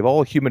dignity, of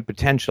all human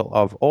potential,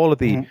 of all of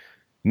the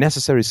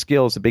necessary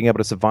skills of being able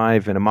to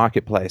survive in a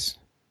marketplace.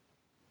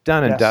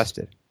 Done and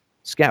dusted.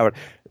 Scoured.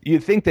 You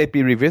think they'd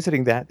be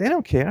revisiting that? They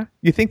don't care.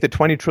 You think the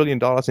 $20 trillion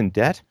in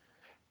debt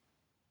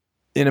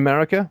in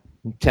America,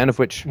 10 of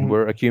which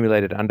were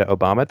accumulated under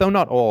Obama, though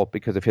not all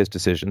because of his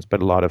decisions,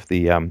 but a lot of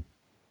the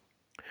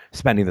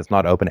spending that's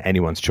not open to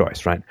anyone's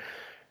choice, right?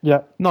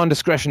 Yeah.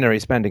 Non-discretionary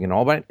spending and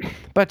all, right?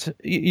 But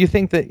you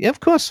think that, of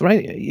course,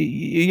 right?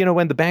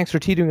 When the banks are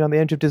teetering on the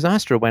edge of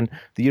disaster, when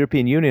the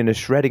European Union is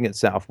shredding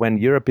itself, when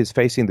Europe is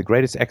facing the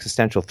greatest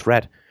existential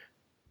threat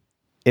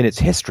in its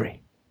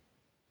history,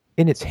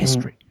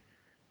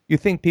 you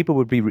think people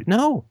would be...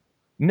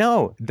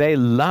 No, they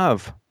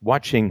love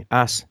watching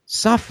us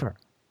suffer.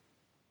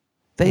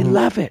 They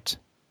love it.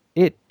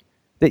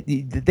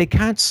 They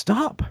can't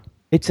stop.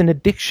 It's an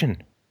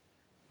addiction.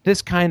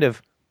 This kind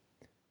of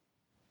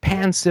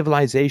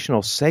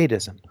pan-civilizational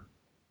sadism.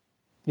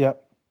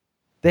 Yep.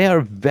 They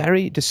are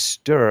very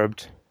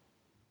disturbed,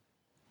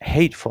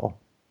 hateful,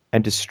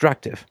 and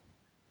destructive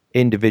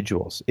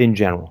individuals in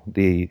general,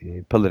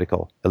 the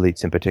political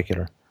elites in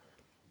particular.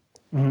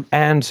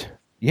 And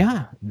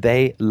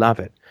they love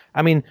it.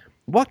 I mean,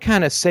 what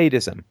kind of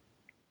sadism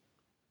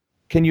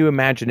can you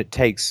imagine it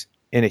takes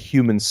in a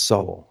human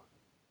soul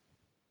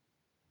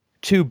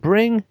to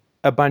bring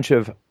a bunch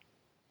of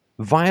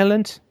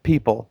violent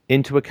people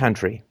into a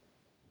country,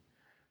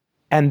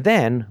 and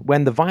then,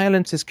 when the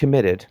violence is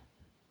committed,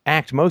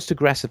 act most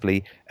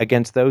aggressively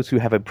against those who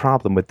have a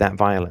problem with that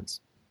violence?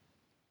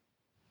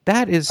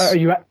 That is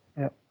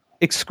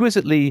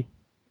exquisitely,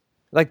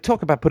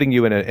 talk about putting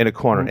you in a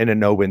corner, in a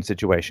no-win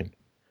situation.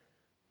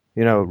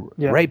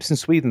 Rapes in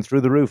Sweden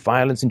through the roof,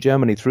 violence in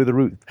Germany through the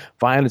roof,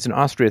 violence in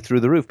Austria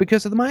through the roof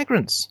because of the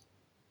migrants,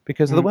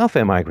 because of the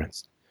welfare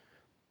migrants.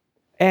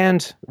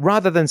 And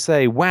rather than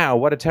say, wow,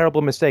 what a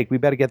terrible mistake, we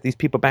better get these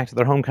people back to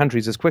their home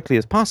countries as quickly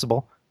as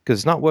possible, because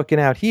it's not working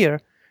out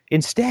here.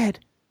 Instead,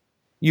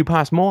 you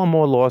pass more and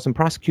more laws and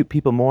prosecute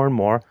people more and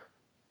more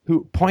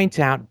who point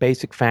out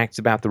basic facts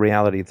about the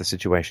reality of the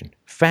situation.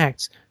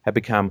 Facts have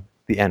become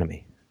the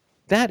enemy.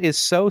 That is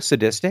so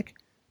sadistic.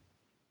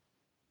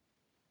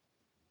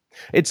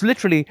 It's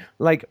literally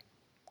like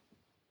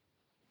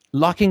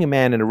locking a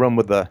man in a room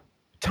with a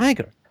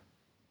tiger.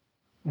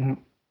 And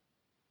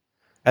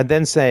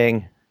then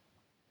saying,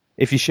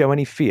 if you show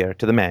any fear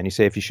to the man, you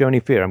say, if you show any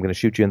fear, I'm going to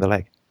shoot you in the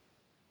leg.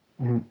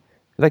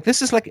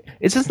 This is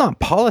not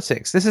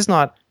politics. This is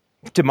not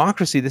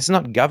democracy. This is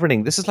not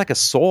governing. This is like a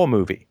Saw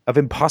movie of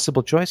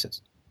impossible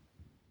choices.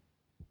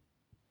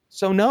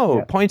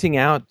 So pointing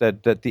out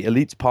that the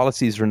elite's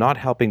policies are not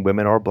helping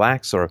women or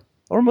blacks or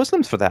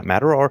Muslims for that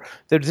matter, or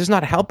they're just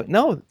not helping.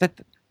 No,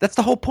 that's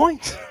the whole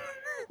point.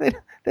 They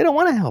don't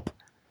want to help.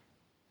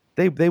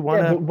 They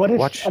want to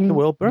watch the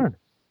world burn.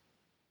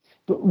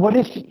 But what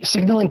if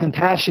signaling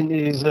compassion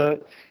is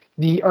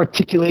the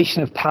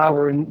articulation of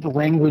power and the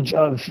language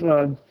of,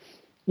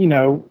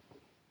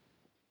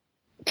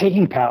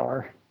 taking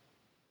power?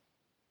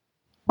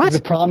 What?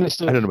 The promise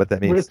of, I don't know what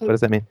that means. What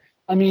does that mean?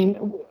 I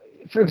mean,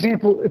 for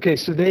example,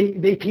 so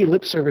they pay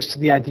lip service to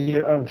the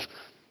idea of,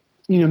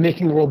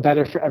 making the world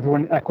better for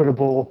everyone,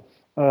 equitable,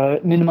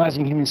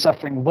 minimizing human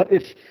suffering. What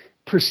if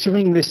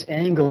pursuing this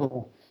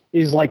angle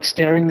is like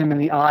staring them in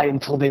the eye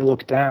until they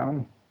look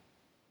down?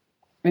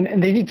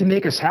 And they need to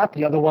make us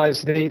happy,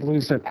 otherwise they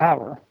lose their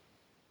power.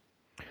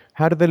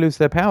 How do they lose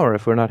their power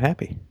if we're not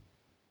happy?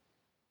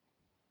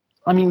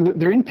 I mean,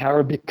 they're in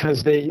power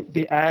because they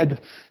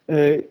add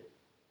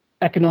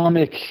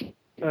economic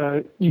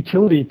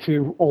utility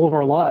to all of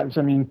our lives.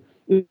 I mean,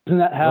 isn't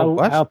that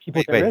how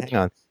people get rich? Hang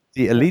on.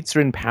 The elites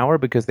are in power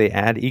because they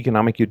add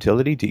economic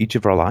utility to each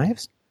of our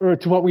lives? Or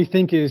to what we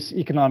think is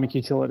economic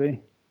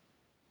utility.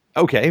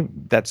 Okay,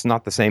 that's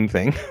not the same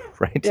thing,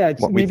 right? Yeah,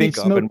 what we think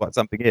of and what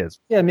something is.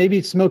 Yeah, maybe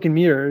it's smoke and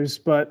mirrors,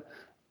 but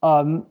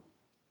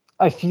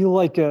I feel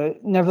like,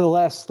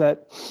 nevertheless,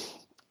 that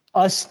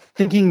us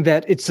thinking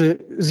that it's a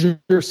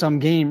zero-sum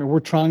game and we're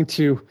trying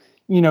to,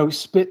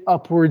 spit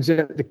upwards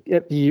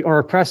at our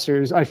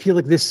oppressors, I feel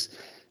like this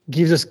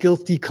gives us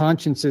guilty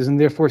consciences and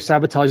therefore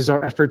sabotages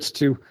our efforts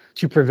to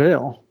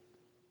prevail.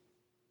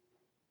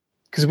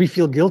 Because we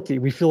feel guilty.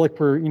 We feel like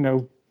we're,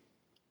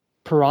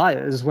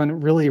 pariahs when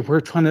really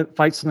we're trying to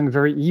fight something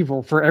very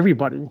evil for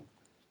everybody.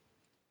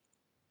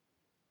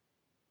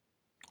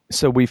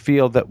 So we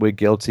feel that we're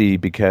guilty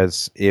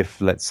because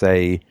if, let's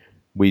say,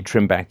 we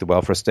trim back the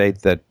welfare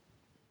state, that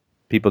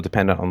people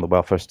dependent on the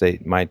welfare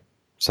state might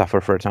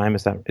suffer for a time.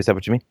 Is that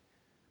what you mean?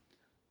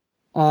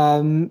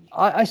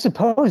 I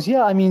suppose,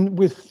 yeah. I mean,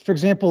 with, for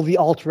example, the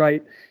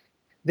alt-right,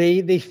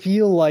 they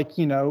feel like,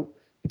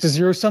 it's a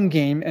zero-sum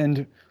game,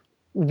 and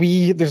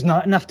there's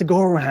not enough to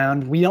go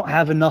around. We don't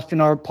have enough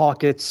in our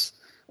pockets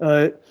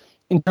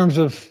in terms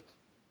of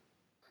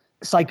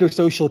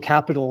psychosocial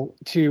capital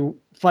to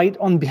fight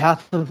on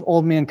behalf of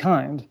all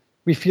mankind.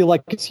 We feel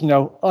like it's,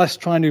 us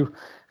trying to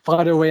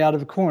fight our way out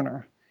of a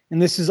corner.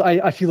 And this is,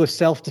 I feel, a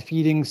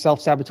self-defeating,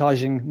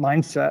 self-sabotaging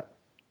mindset.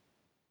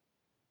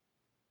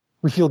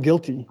 We feel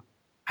guilty.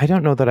 I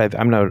don't know that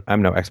I'm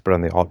no expert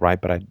on the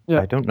alt-right, but I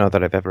don't know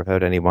that I've ever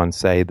heard anyone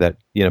say that,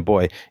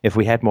 boy, if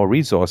we had more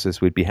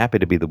resources, we'd be happy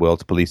to be the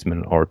world's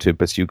policeman or to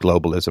pursue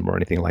globalism or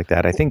anything like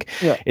that. I think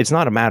it's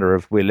not a matter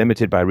of we're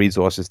limited by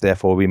resources,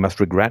 therefore we must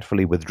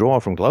regretfully withdraw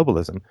from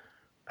globalism.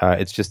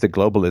 It's just that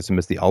globalism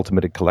is the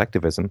ultimate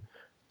collectivism,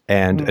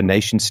 and a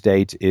nation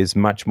state is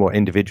much more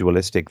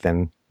individualistic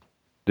than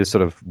this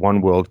sort of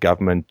one world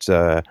government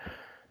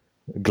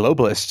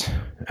globalist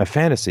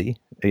fantasy.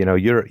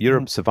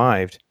 Europe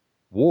survived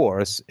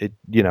wars.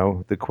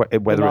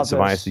 Whether it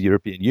survives the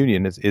European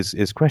Union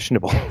is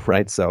questionable,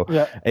 right? So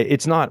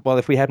it's not, well,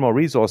 if we had more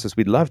resources,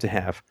 we'd love to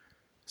have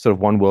sort of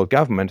one world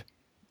government.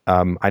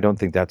 I don't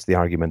think that's the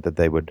argument that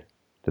they would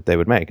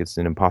make. It's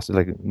an impossible,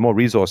 like, more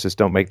resources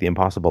don't make the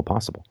impossible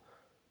possible.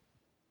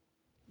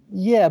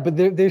 Yeah, but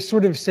they're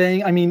sort of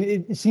saying, I mean,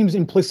 it seems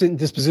implicit and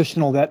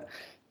dispositional that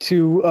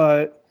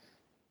to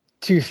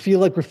feel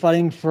like we're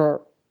fighting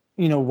for,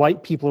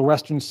 white people or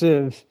Western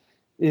civ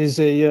is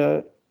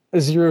a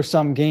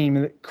zero-sum game,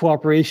 and that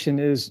cooperation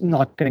is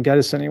not going to get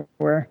us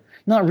anywhere.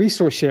 Not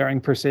resource sharing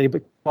per se,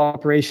 but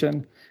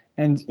cooperation.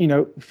 And,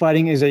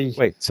 fighting is a...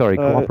 Wait, sorry,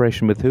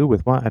 cooperation with who?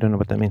 With what? I don't know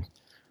what that means.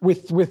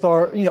 With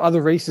our,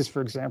 other races,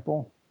 for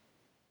example.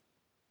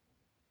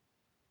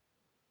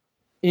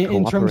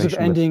 In terms of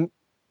ending...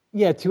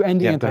 to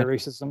end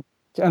anti-racism,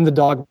 to end the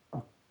dogma.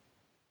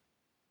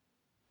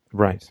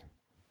 Right.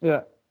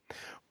 Yeah.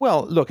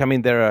 Well, look, I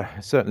mean, there are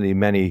certainly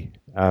many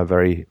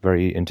very,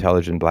 very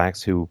intelligent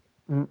blacks who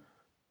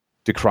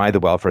decry the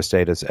welfare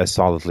state as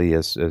solidly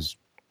as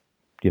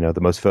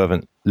the most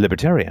fervent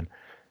libertarian.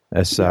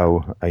 That's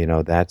but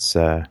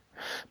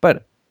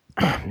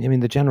I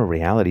mean, the general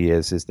reality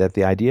is that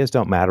the ideas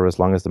don't matter as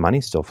long as the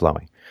money's still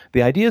flowing.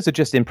 The ideas are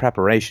just in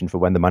preparation for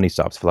when the money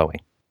stops flowing.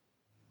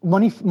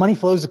 Money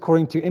flows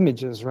according to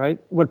images, right?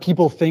 What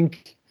people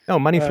think. No,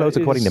 money flows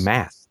according to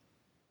math.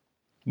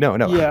 No.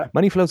 Yeah.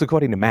 Money flows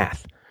according to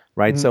math,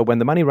 right? So when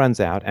the money runs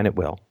out, and it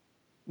will.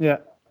 Yeah.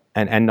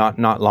 And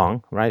not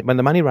long, right? When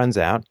the money runs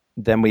out,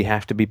 then we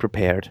have to be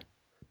prepared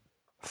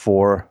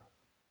for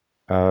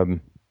a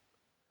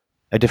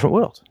different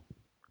world.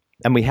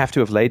 And we have to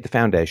have laid the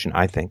foundation,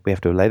 I think. We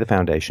have to lay the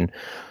foundation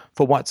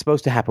for what's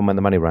supposed to happen when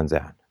the money runs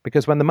out.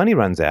 Because when the money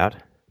runs out,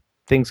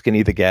 things can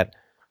either get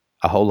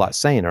a whole lot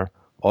saner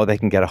or they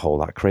can get a whole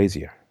lot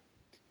crazier.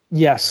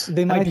 Yes,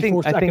 they might be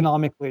forced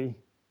economically.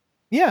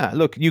 Yeah,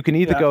 look, you can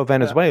either go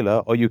Venezuela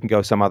or you can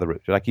go some other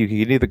route. Like, you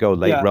can either go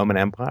late Roman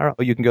Empire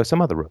or you can go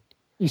some other route.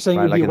 You're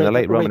saying like in the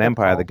late Roman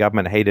Empire, the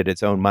government hated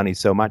its own money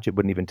so much it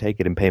wouldn't even take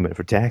it in payment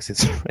for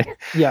taxes. Right?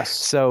 Yes.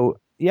 So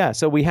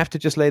we have to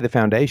just lay the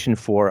foundation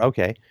for,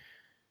 okay,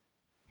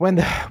 when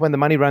the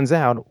money runs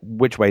out,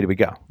 which way do we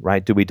go,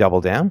 right? Do we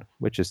double down,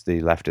 which is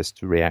the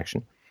leftist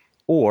reaction?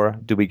 Or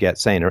do we get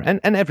saner?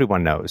 And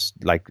everyone knows,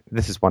 like,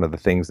 this is one of the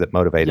things that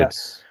motivated,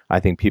 I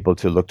think, people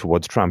to look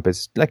towards Trump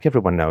is, like,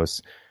 everyone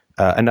knows,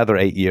 another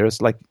 8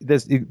 years. Like,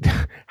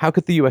 how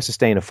could the U.S.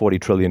 sustain a $40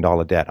 trillion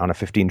debt on a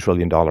 $15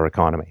 trillion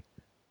economy?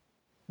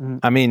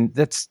 I mean,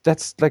 that's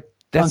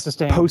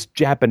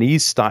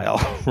post-Japanese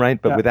style, right?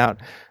 But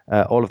without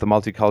all of the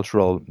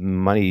multicultural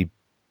money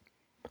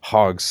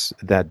hogs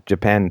that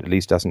Japan at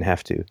least doesn't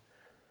have to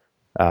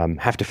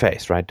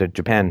face, right?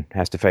 Japan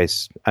has to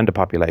face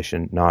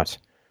underpopulation, not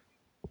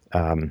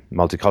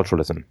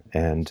multiculturalism.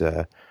 And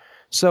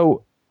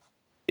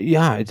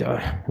I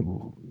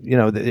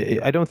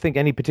don't think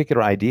any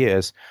particular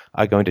ideas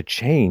are going to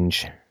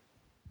change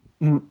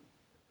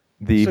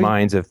the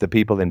minds of the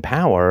people in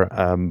power.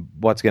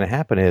 What's going to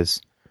happen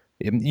is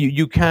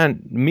you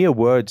can't, mere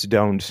words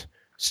don't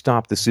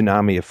stop the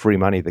tsunami of free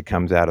money that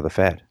comes out of the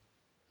Fed.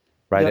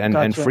 Right.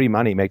 And free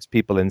money makes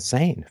people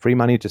insane. Free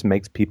money just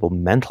makes people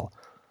mental.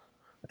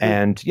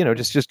 And,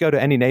 just go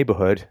to any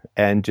neighborhood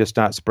and just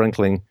start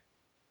sprinkling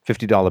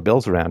 $50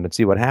 bills around and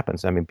see what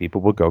happens. I mean,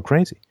 people will go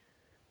crazy.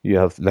 You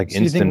have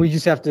instant. You think we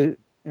just have to?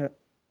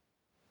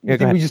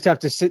 We just have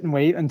to sit and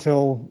wait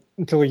until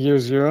a year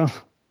zero?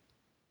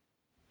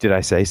 Did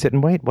I say sit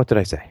and wait? What did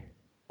I say?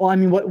 Well, I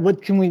mean,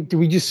 what can we do?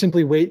 We just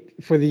simply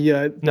wait for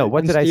the no.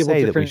 What did I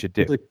say that we should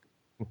do?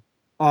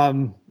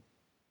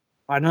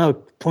 I don't know,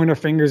 point our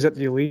fingers at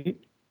the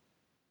elite?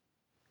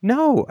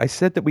 No, I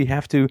said that we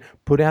have to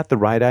put out the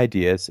right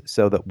ideas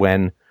so that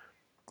when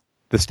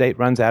the state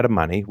runs out of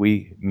money,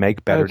 we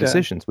make better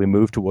decisions. We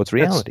move towards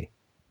reality.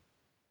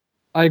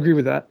 I agree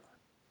with that.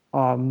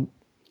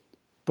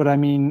 But I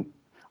mean,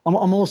 I'm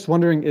almost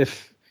wondering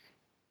if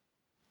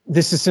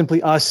this is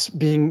simply us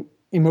being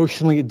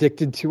emotionally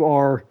addicted to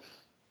our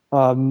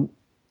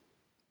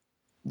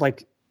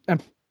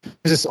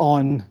emphasis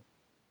on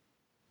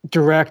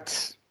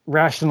direct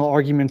rational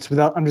arguments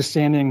without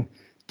understanding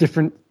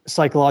different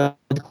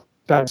psychological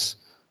aspects,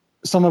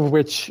 some of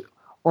which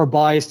are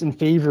biased in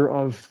favor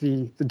of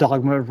the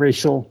dogma of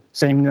racial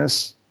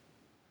sameness,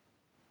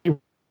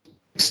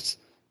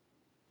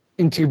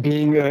 into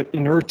being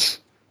inert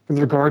with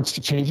regards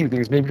to changing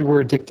things. Maybe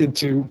we're addicted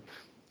to,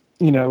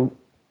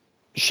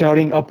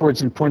 shouting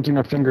upwards and pointing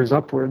our fingers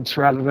upwards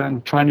rather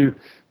than trying to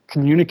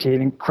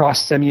communicate and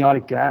cross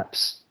semiotic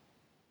gaps.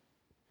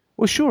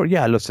 Well, sure.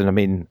 Yeah. Listen, I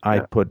mean, I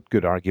put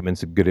good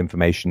arguments and good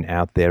information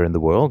out there in the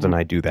world, and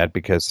I do that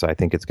because I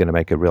think it's going to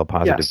make a real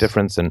positive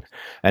difference and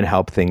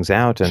help things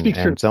out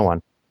and so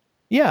on.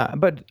 Yeah.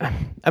 But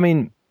I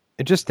mean,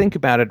 just think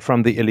about it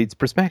from the elite's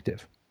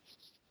perspective,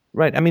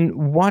 right? I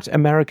mean, what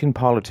American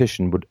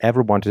politician would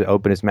ever want to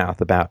open his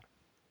mouth about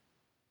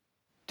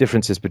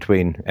differences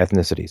between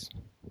ethnicities?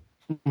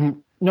 Mm-hmm.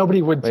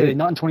 Nobody would today,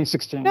 not in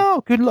 2016.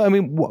 No, good. I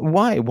mean,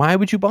 why? Why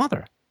would you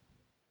bother?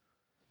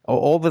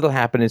 All that'll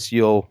happen is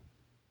you'll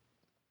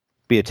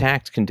be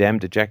attacked,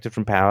 condemned, ejected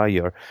from power.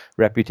 Your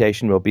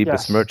reputation will be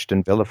besmirched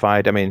and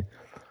vilified. I mean,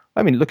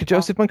 look at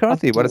Joseph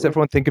McCarthy. Absolutely. What does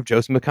everyone think of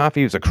Joseph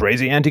McCarthy? He was a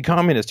crazy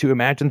anti-communist who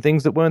imagined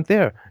things that weren't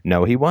there.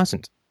 No, he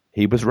wasn't.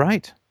 He was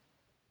right.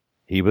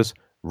 He was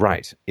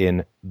right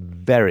in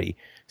very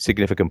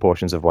significant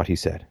portions of what he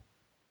said.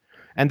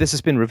 And this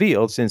has been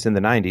revealed since in the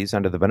 90s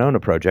under the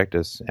Venona Project,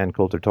 as Ann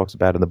Coulter talks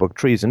about in the book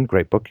Treason.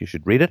 Great book. You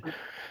should read it.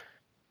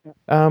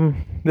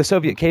 The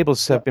Soviet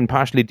cables have been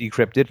partially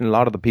decrypted, and a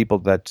lot of the people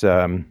that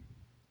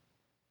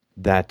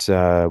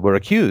were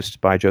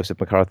accused by Joseph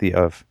McCarthy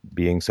of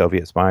being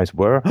Soviet spies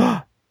were,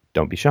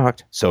 don't be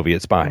shocked,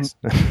 Soviet spies,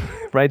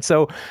 right?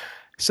 So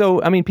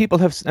I mean, people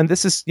have, and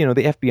this is, the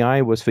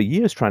FBI was for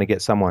years trying to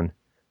get someone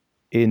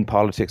in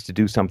politics to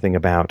do something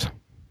about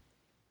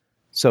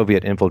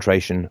Soviet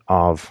infiltration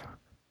of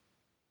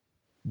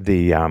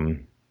the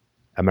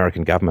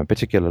American government,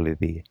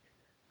 particularly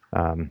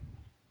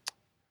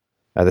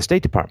the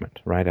State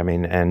Department, right? I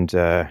mean, and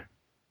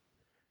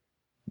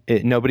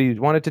nobody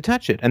wanted to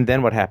touch it. And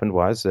then what happened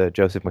was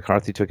Joseph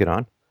McCarthy took it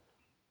on,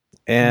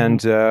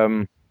 and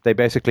they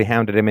basically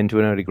hounded him into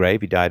an early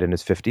grave. He died in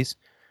his 50s,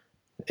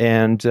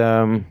 and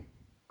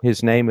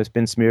his name has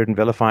been smeared and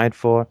vilified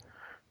for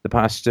the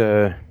past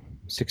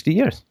 60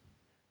 years.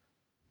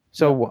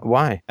 So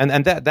why?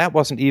 And that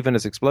wasn't even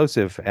as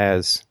explosive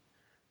as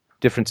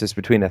differences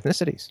between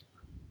ethnicities.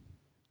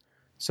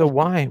 So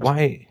why?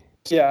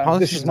 Yeah,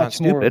 this is much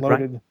more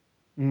loaded.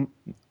 Right?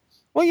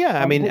 Well,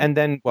 yeah, I mean, and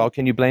then,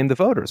 can you blame the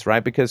voters,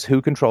 right? Because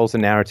who controls the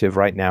narrative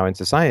right now in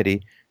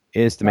society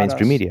is the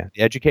mainstream media.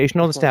 The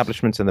educational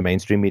establishments and the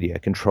mainstream media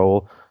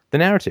control the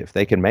narrative.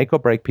 They can make or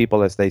break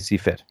people as they see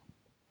fit.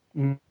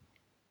 Mm.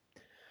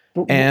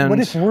 And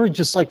what if we're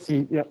just like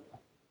the... Yeah.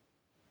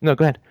 No,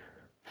 go ahead.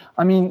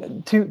 I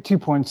mean, two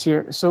points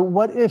here. So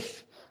what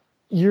if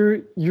you're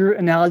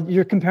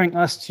comparing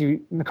us to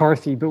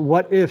McCarthy, but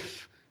what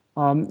if,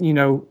 what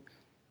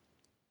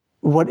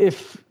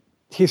if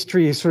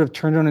history is sort of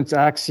turned on its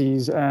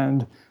axes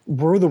and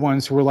we're the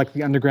ones who were like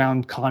the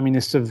underground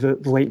communists of the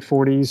late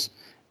 40s?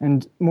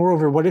 And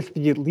moreover, what if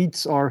the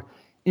elites are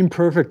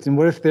imperfect, and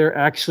what if they're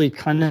actually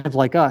kind of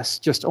like us,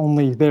 just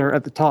only there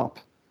at the top?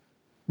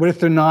 What if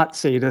they're not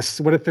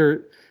sadists? What if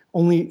they're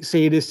only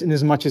sadists in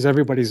as much as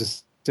everybody's a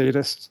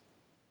sadist?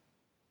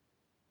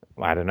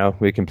 Well, I don't know.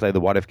 We can play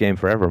the what if game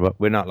forever, but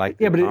we're not like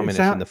the communists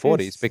in the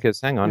 40s because,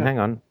 hang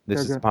on. This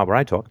is the part where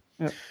I talk.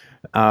 Yeah.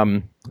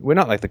 We're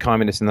not like the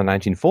communists in the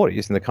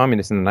 1940s, and the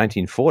communists in the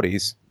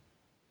 1940s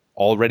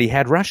already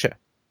had Russia.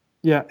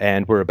 Yeah.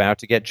 And we're about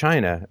to get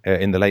China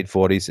in the late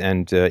 40s,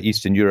 and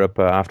Eastern Europe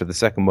after the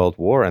Second World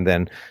War, and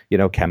then,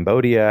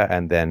 Cambodia,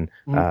 and then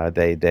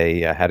they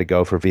had to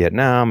go for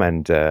Vietnam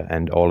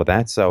and all of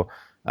that. So,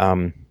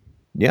 we're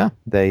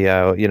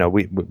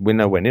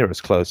nowhere near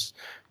as close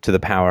to the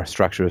power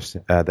structures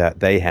that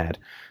they had.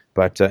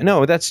 But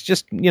no, that's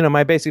just,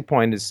 my basic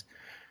point is,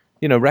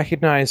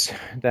 recognize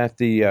that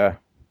the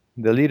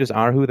leaders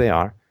are who they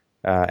are,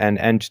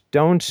 and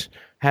don't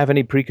have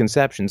any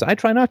preconceptions. I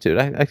try not to.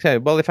 I say,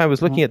 well, if I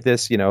was looking at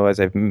this, as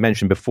I've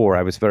mentioned before,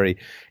 I was very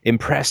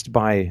impressed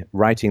by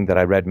writing that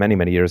I read many,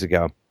 many years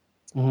ago,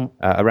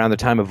 around the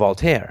time of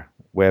Voltaire,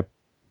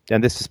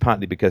 and this is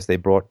partly because they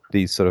brought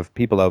these sort of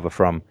people over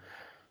from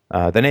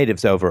the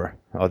natives over,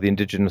 or the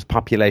indigenous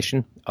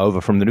population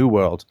over from the New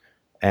World,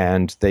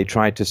 and they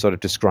tried to sort of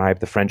describe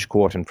the French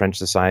court and French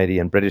society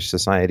and British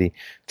society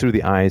through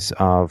the eyes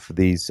of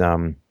these,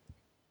 I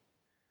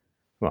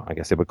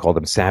guess they would call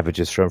them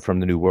savages from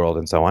the New World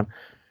and so on.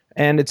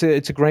 And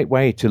it's a great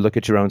way to look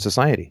at your own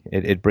society.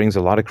 It brings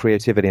a lot of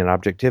creativity and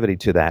objectivity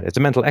to that. It's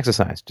a mental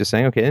exercise, just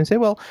saying, okay, and say,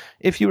 well,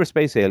 if you were a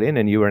space alien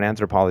and you were an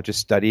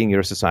anthropologist studying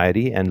your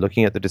society and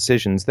looking at the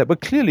decisions that were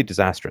clearly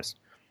disastrous,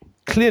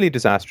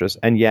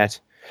 and yet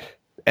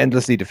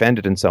endlessly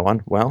defended and so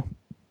on, well,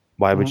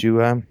 why would you do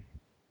it?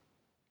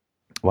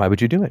 Why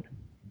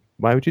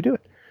would you do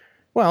it?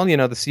 Well,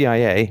 the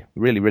CIA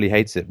really, really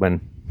hates it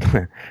when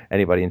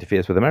anybody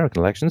interferes with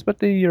American elections, but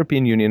the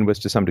European Union was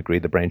to some degree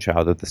the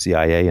brainchild of the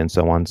CIA and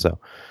so on. So,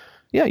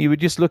 yeah, you would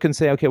just look and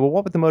say, okay, well,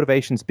 what would the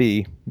motivations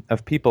be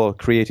of people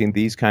creating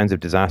these kinds of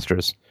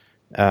disasters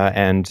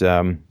and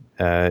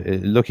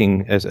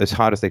looking as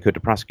hard as they could to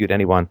prosecute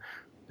anyone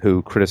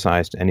who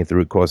criticized any of the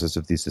root causes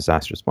of these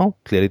disasters. Well,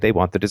 clearly they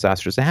want the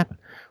disasters to happen.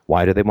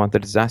 Why do they want the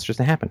disasters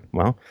to happen?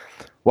 Well,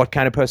 what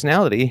kind of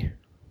personality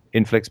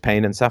inflicts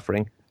pain and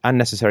suffering,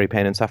 unnecessary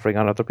pain and suffering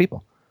on other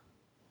people?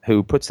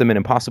 Who puts them in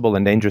impossible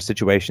and dangerous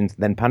situations,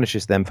 then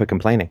punishes them for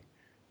complaining?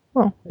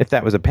 Well, if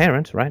that was a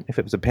parent, right? If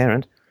it was a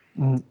parent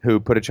who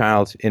put a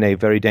child in a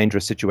very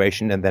dangerous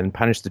situation and then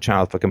punished the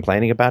child for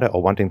complaining about it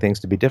or wanting things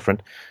to be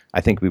different,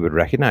 I think we would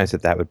recognize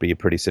that that would be a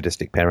pretty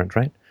sadistic parent,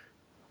 right?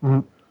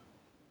 Mm-hmm.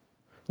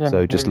 Yeah,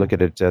 so just look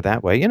at it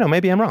that way.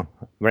 Maybe I'm wrong.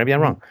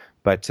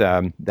 But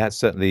that's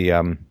certainly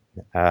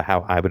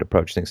how I would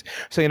approach things.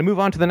 So I'm going to move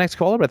on to the next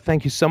caller, but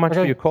thank you so much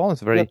for your call.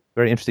 It's a very,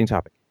 very interesting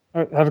topic.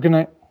 All right, have a good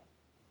night.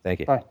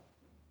 Thank you. Bye.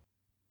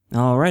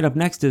 All right, up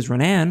next is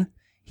Renan.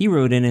 He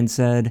wrote in and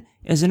said,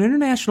 as an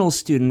international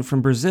student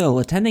from Brazil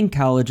attending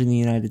college in the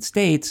United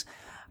States,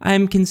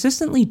 I'm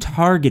consistently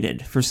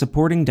targeted for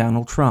supporting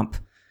Donald Trump.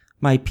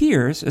 My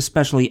peers,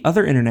 especially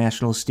other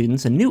international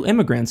students and new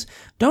immigrants,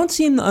 don't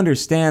seem to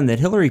understand that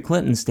Hillary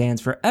Clinton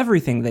stands for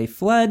everything they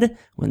fled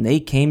when they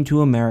came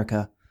to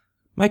America.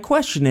 My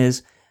question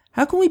is,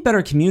 how can we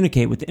better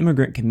communicate with the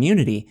immigrant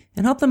community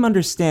and help them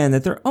understand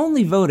that they're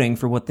only voting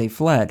for what they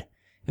fled?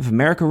 If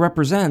America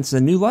represents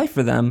a new life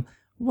for them,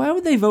 why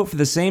would they vote for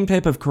the same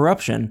type of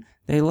corruption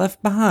they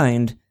left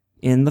behind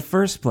in the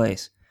first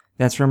place?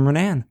 That's from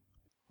Renan.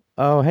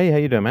 Oh, hey, how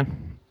you doing,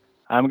 man?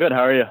 I'm good. How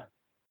are you?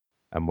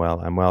 I'm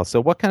well.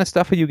 So what kind of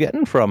stuff are you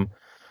getting from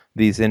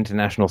these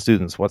international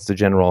students? What's the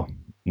general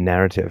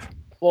narrative?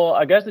 Well,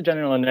 I guess the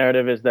general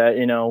narrative is that,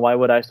 why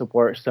would I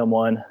support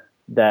someone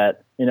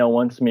that,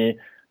 wants me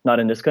not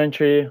in this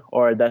country,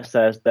 or that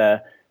says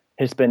that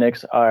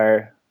Hispanics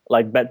are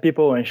like bad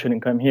people and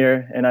shouldn't come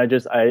here. And I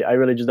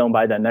really just don't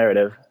buy that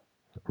narrative.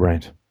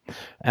 Right.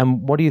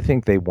 And what do you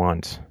think they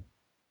want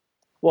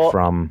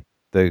from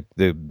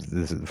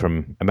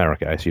from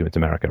America? I assume it's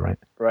America, right?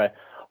 Right.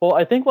 Well,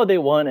 I think what they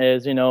want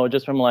is,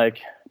 just from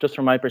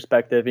my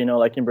perspective,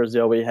 like in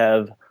Brazil, we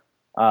have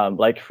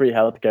like free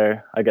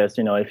healthcare, I guess,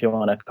 if you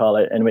want to call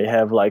it, and we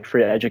have like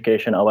free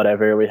education or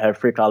whatever. We have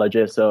free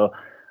colleges. So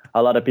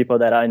a lot of people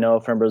that I know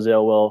from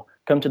Brazil will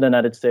come to the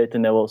United States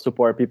and they will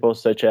support people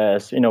such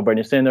as,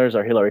 Bernie Sanders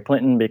or Hillary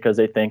Clinton, because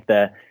they think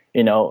that,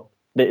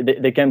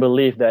 they can't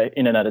believe that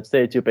in the United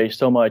States you pay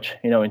so much,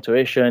 in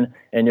tuition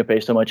and you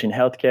pay so much in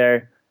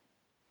healthcare.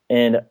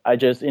 And I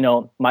just,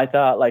 my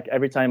thought, like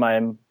every time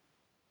I'm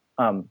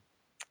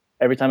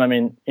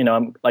in,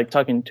 I'm like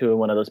talking to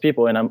one of those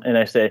people and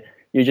I say,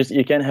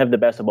 you can't have the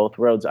best of both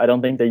worlds. I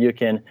don't think that you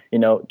can,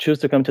 choose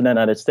to come to the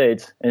United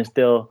States and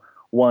still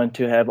want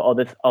to have all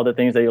the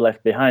things that you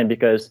left behind,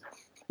 because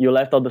you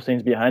left all those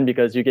things behind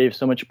because you gave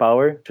so much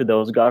power to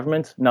those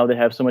governments. Now they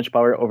have so much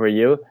power over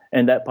you,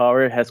 and that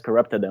power has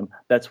corrupted them.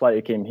 That's why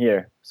you came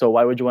here. So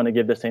why would you want to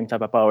give the same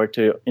type of power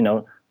to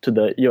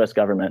the U.S.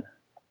 government?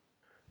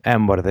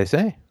 And what do they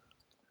say?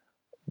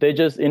 They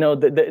just,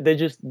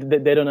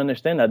 they don't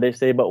understand that. They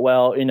say, but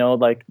well,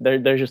 like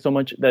there's just so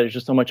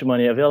much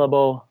money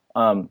available.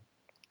 The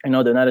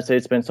United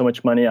States spends so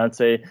much money on,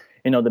 say,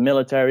 the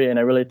military, and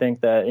I really think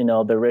that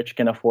the rich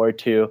can afford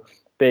to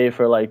pay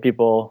for like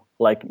people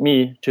like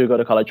me to go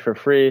to college for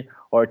free,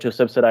 or to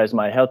subsidize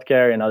my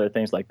healthcare and other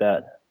things like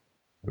that.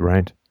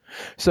 Right.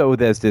 So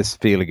there's this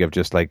feeling of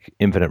just like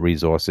infinite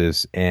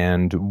resources,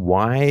 and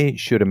why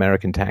should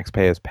American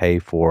taxpayers pay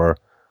for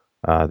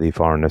the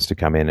foreigners to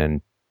come in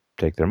and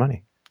take their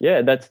money?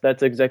 Yeah,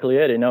 that's exactly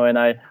it. And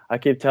I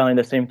keep telling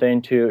the same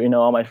thing to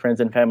all my friends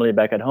and family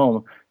back at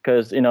home,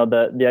 because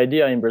the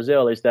idea in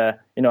Brazil is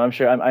that I'm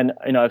sure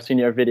I've seen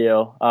your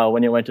video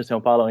when you went to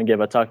São Paulo and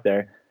gave a talk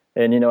there,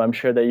 and I'm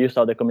sure that you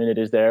saw the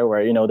communities there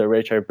where the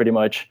rich are pretty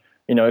much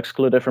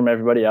excluded from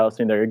everybody else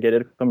in their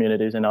gated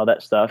communities and all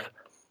that stuff.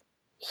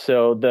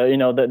 So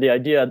the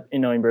idea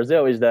in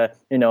Brazil is that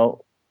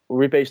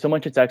we pay so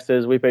much in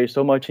taxes, we pay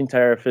so much in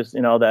tariffs,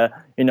 that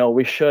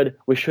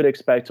we should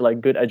expect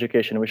like good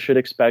education, we should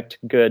expect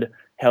good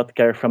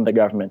healthcare from the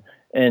government.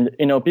 And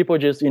people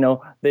just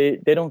they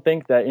don't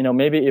think that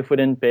maybe if we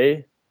didn't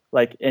pay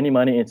like any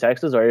money in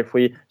taxes, or if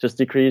we just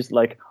decrease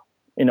like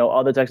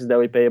all the taxes that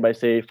we pay by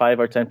say 5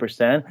 or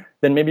 10%,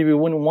 then maybe we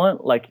wouldn't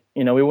want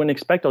we wouldn't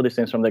expect all these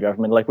things from the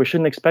government. Like we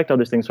shouldn't expect all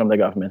these things from the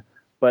government.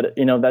 But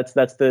that's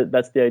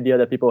the idea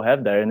that people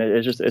have there, and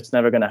it's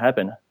never going to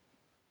happen.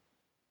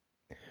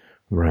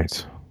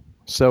 Right.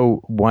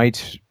 So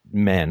white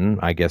men,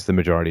 I guess the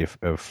majority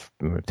of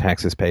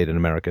taxes paid in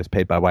America is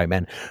paid by white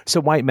men. So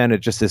white men are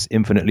just this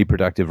infinitely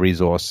productive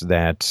resource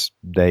that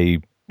they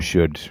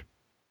should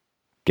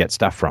get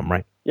stuff from,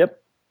 right?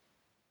 Yep.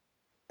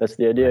 That's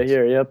the idea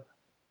here. Yep.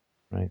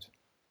 Right.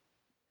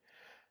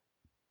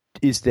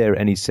 Is there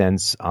any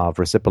sense of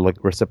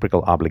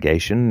reciprocal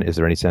obligation? Is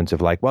there any sense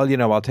of like,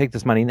 well, I'll take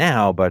this money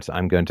now, but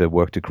I'm going to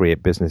work to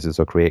create businesses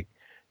or create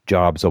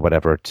jobs or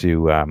whatever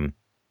to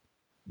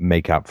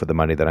make up for the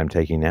money that I'm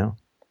taking now?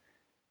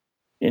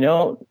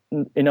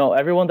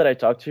 Everyone that I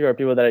talk to, or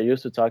people that I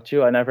used to talk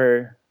to, I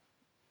never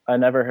I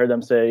never heard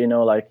them say,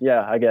 like,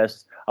 yeah, I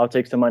guess I'll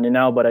take some money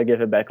now, but I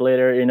give it back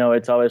later.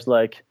 It's always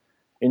like,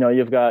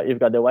 you've got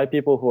the white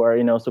people who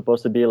are,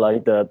 supposed to be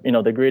like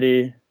the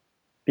greedy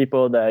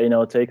people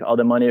that, take all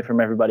the money from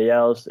everybody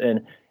else.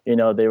 And,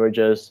 they were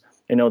just,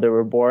 they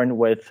were born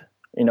with,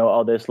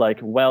 all this like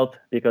wealth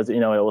because, it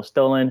was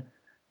stolen.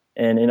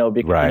 And,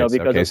 because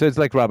okay. So it's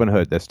like Robin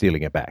Hood, they're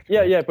stealing it back.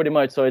 Yeah, yeah, pretty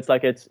much. So it's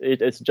like,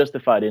 it's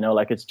justified,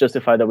 like it's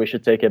justified that we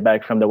should take it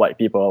back from the white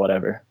people or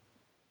whatever.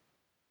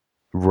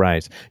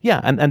 Right. Yeah.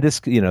 And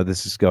this,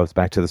 this goes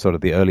back to the sort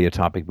of the earlier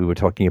topic we were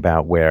talking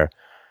about where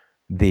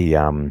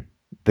the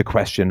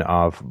question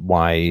of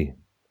why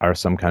are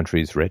some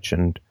countries rich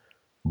and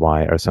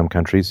why are some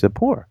countries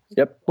poor?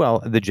 Yep.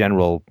 Well, the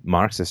general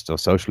Marxist or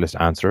socialist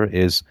answer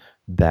is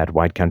that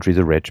white countries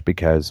are rich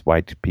because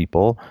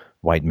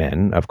white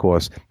men, of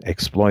course,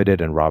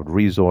 exploited and robbed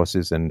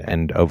resources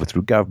and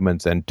overthrew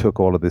governments and took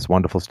all of this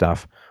wonderful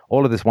stuff,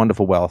 all of this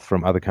wonderful wealth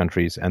from other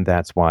countries, and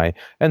that's why.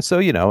 And so,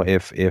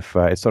 if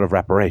it's sort of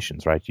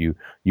reparations, right? You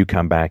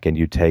come back and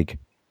you take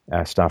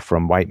stuff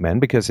from white men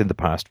because in the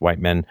past white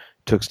men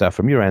took stuff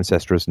from your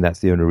ancestors, and that's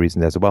the only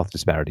reason there's a wealth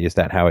disparity. Is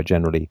that how it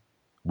generally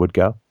would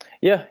go?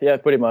 Yeah,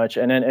 pretty much.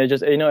 And then it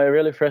just, it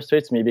really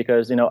frustrates me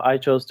because, I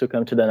chose to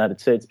come to the United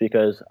States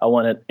because I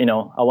wanted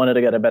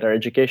to get a better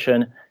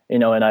education,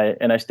 and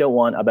I still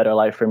want a better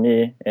life for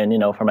me and,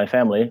 for my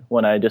family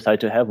when I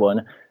decide to have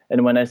one.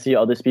 And when I see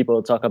all these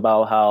people talk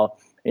about how,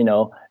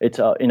 it's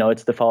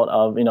the fault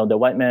of, the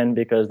white men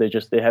because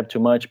they have too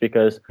much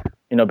because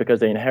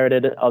they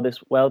inherited all this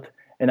wealth.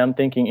 And I'm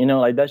thinking,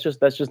 like, that's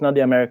just not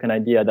the American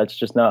idea. That's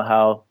just not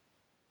how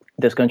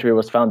this country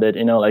was founded.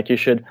 Like you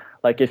should,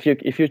 like if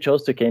you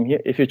chose to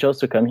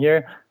come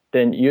here,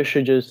 then you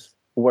should just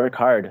work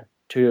hard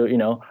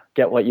to,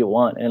 get what you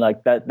want. And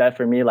like that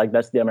for me, like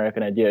that's the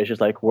American idea. It's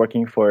just like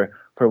working for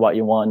what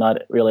you want,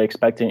 not really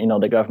expecting,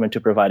 the government to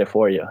provide it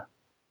for you.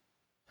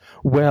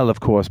 Well, of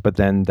course, but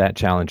then that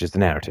challenges the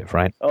narrative,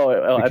 right?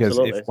 Oh, because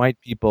absolutely.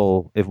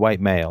 if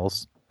white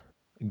males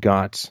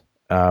got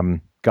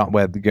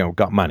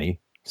money,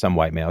 some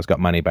white males got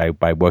money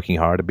by working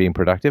hard and being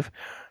productive,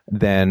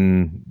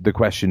 then the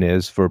question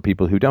is for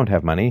people who don't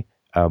have money,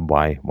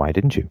 why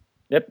didn't you?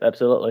 Yep,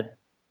 absolutely.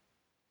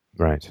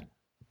 Right.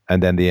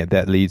 And then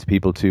that leads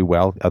people to,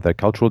 well, other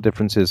cultural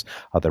differences,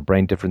 other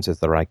brain differences,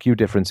 their IQ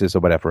differences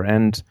or whatever.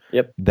 And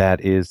yep. that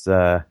is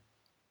a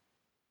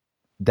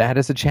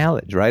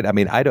challenge, right? I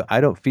mean, I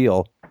don't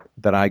feel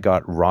that I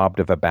got robbed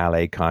of a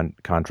ballet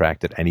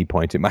contract at any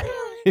point in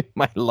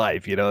my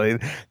life.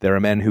 There are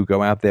men who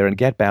go out there and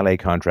get ballet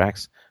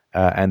contracts,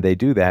 and they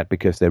do that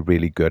because they're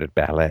really good at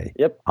ballet.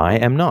 Yep. I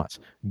am not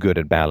good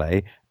at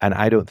ballet, and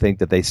I don't think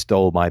that they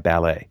stole my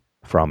ballet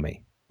from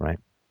me, right?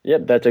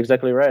 Yep, that's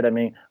exactly right. I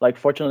mean, like,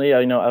 fortunately,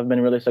 I've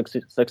been really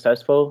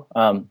successful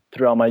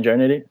throughout my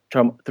journey here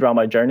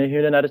in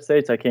the United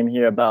States. I came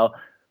here about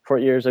 4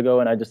 years ago,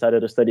 and I decided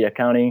to study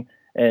accounting.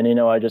 And,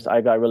 I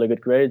got really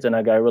good grades and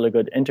I got really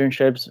good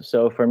internships.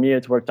 So for me,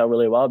 it's worked out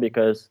really well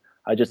because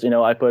I just,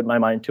 I put my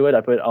mind to it. I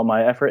put all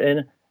my effort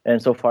in.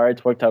 And so far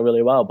it's worked out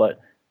really well.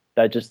 But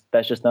that's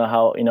just not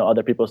how,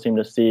 other people seem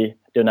to see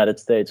the United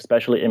States,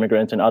 especially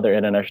immigrants and other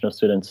international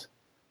students.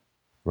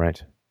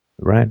 Right.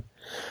 I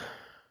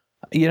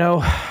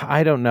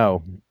don't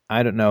know.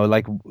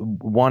 Like,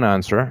 one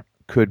answer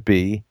could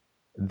be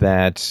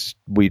that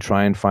we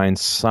try and find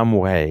some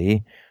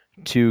way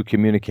to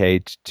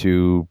communicate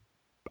to,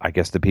 I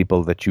guess, the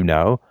people that you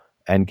know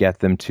and get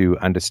them to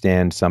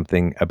understand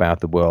something about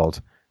the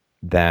world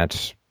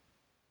that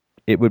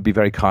it would be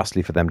very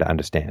costly for them to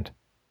understand.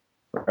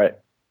 Right.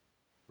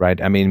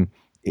 Right. I mean,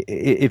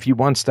 if you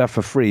want stuff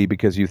for free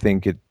because you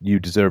think you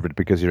deserve it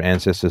because your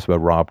ancestors were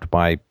robbed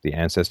by the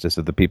ancestors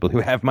of the people who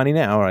have money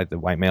now, right, the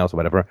white males or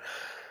whatever,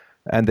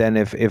 and then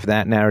if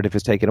that narrative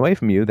is taken away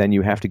from you, then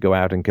you have to go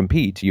out and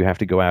compete. You have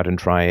to go out and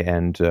try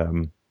and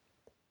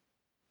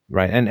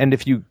right. And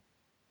if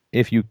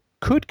you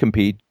could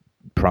compete,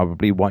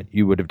 probably what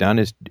you would have done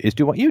is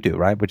do what you do,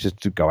 right? Which is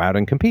to go out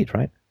and compete,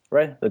 right?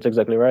 Right. That's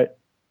exactly right.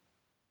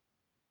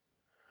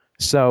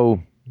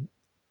 So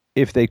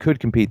if they could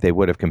compete, they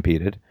would have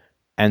competed.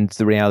 And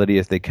the reality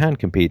is they can't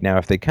compete. Now,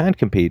 if they can't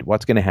compete,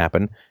 what's going to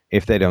happen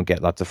if they don't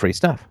get lots of free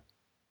stuff?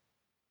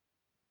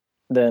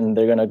 Then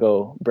they're going to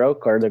go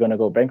broke or they're going to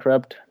go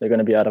bankrupt. They're going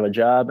to be out of a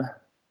job.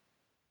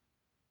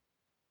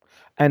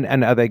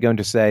 And are they going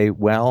to say,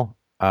 well,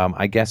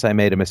 I guess I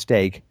made a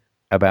mistake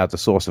about the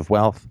source of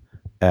wealth,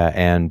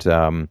 and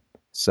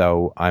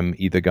so I'm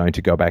either going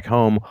to go back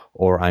home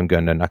or I'm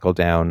going to knuckle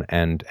down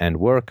and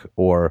work,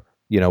 or,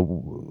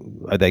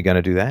 are they going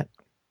to do that?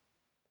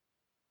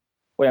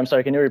 Wait, I'm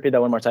sorry. Can you repeat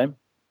that one more time?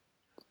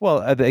 Well,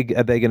 are they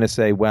going to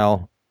say,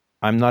 well,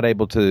 I'm not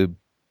able to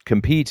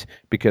compete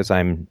because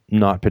I'm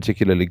not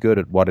particularly good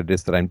at what it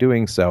is that I'm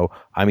doing, so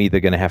I'm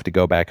either going to have to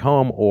go back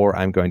home or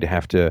I'm going to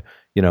have to,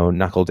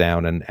 knuckle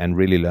down and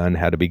really learn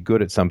how to be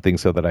good at something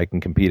so that I can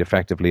compete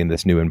effectively in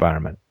this new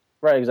environment.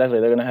 Right,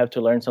 exactly. They're going to have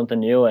to learn something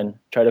new and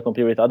try to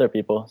compete with other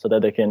people so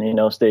that they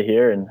can, stay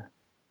here and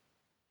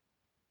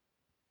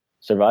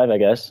survive, I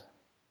guess.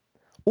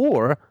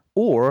 Or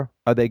or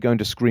are they going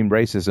to scream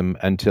racism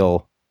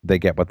until they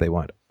get what they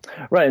want?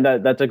 Right.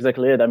 That's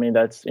exactly it. I mean,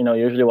 that's,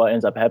 usually what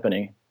ends up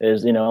happening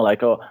is,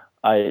 like, oh,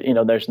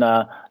 there's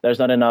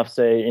not enough,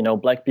 say,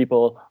 black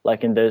people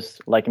like in this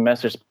like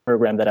master's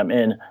program that I'm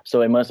in.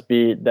 So it must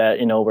be that,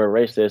 we're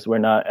racist. We're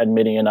not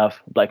admitting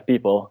enough black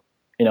people,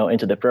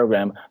 into the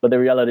program. But the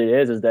reality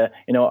is that,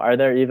 are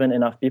there even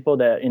enough people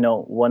that,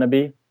 want to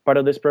be part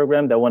of this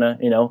program, that want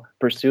to,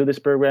 pursue this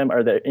program?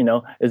 Are there,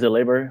 is the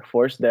labor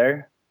force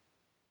there?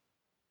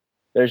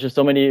 There's just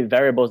so many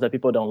variables that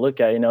people don't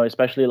look at,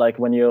 especially like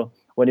when you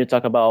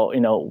talk about,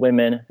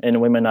 women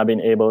and women not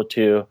being able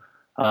to,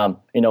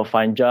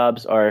 find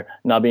jobs or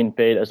not being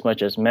paid as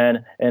much as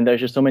men. And there's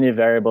just so many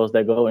variables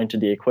that go into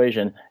the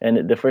equation.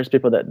 And the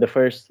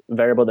first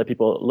variable that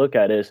people look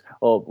at is,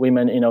 oh,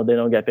 women, they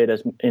don't get paid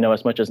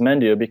as much as men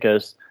do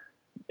because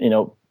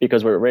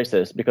we're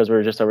racist, because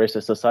we're just a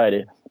racist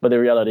society. But the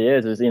reality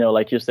is,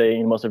 like you say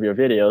in most of your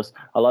videos,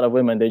 a lot of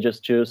women, they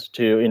just choose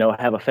to,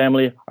 have a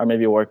family or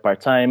maybe work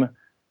part-time.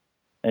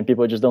 And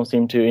people just don't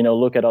seem to,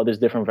 look at all these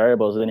different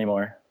variables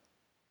anymore.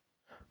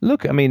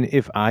 Look, I mean,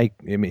 if I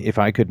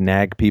could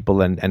nag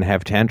people and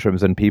have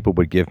tantrums and people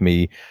would give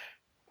me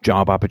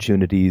job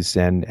opportunities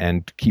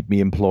and keep me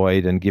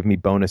employed and give me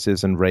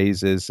bonuses and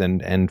raises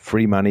and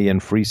free money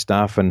and free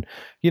stuff. And,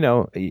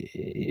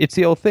 it's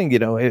the old thing,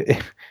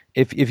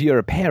 if you're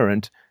a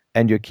parent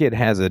and your kid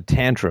has a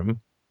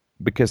tantrum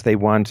because they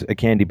want a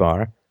candy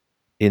bar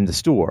in the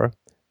store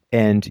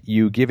and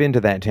you give into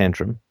that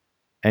tantrum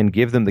and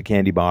give them the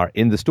candy bar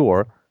in the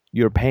store,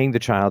 you're paying the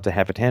child to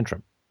have a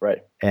tantrum. Right.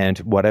 And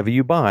whatever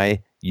you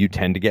buy, you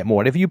tend to get more.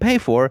 Whatever you pay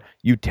for,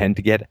 you tend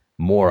to get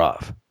more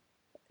of.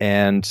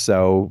 And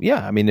so,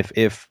 yeah, I mean,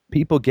 if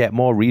people get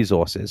more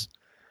resources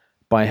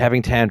by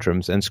having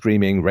tantrums and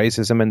screaming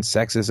racism and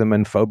sexism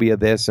and phobia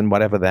this and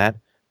whatever that,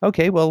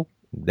 okay, well,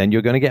 then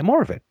you're going to get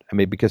more of it. I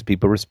mean, because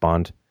people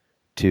respond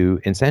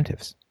to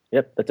incentives.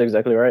 Yep, that's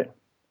exactly right.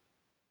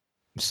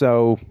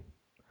 So,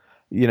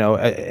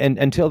 and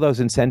until those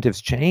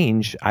incentives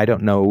change, I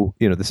don't know,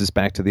 this is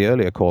back to the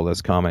earlier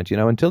caller's comment,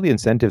 until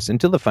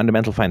the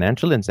fundamental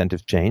financial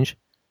incentives change,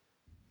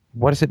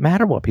 what does it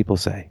matter what people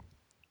say?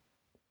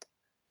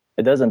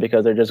 It doesn't,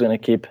 because they're just going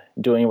to keep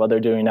doing what they're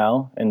doing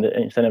now, and the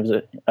incentives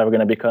are going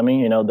to be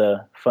coming.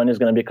 The fund is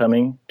going to be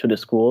coming to the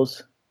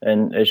schools,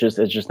 and it's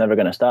just never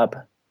going to stop.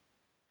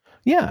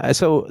 Yeah.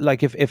 So,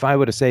 like, if I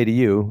were to say to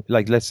you,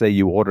 like, let's say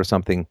you order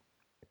something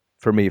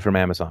for me from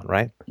Amazon,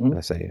 right? Mm-hmm.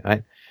 Let's say,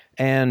 right?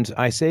 And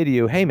I say to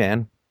you, hey,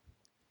 man,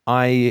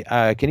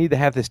 I can either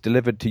have this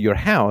delivered to your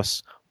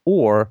house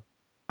or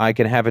I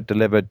can have it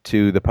delivered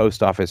to the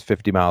post office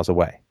 50 miles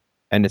away.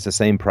 And it's the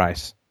same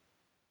price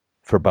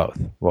for both.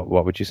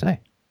 What would you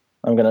say?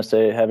 I'm going to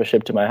say have it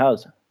shipped to my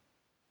house.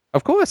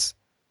 Of course.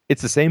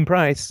 It's the same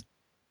price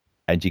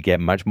and you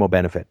get much more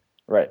benefit.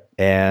 Right.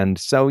 And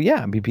so,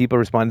 yeah, I mean, people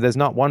respond. There's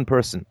not one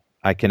person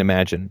I can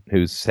imagine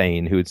who's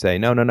sane who would say,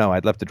 no,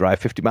 I'd love to drive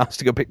 50 miles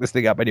to go pick this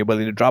thing up and you're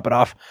willing to drop it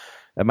off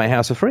at my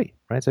house for free,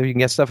 right? So if you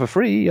can get stuff for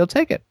free, you'll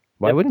take it.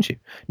 Why wouldn't you?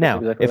 Now,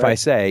 exactly if right. I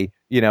say,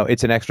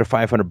 it's an extra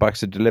 $500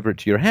 to deliver it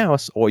to your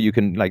house, or you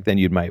can, then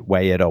you might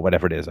weigh it or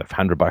whatever it is,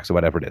 $100 or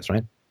whatever it is,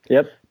 right?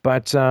 Yep.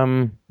 But,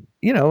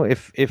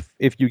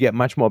 if you get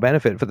much more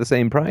benefit for the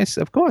same price,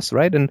 of course,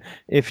 right? And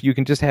if you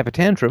can just have a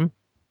tantrum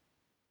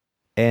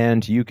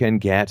and you can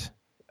get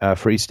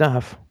free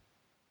stuff,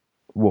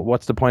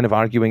 what's the point of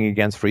arguing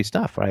against free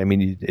stuff, right? I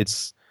mean,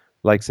 it's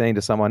like saying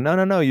to someone,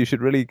 no, you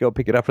should really go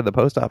pick it up from the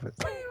post office.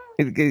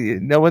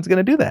 No one's going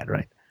to do that,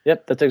 right?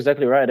 Yep, that's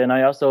exactly right. And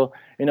I also,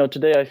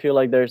 today I feel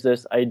like there's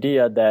this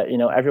idea that,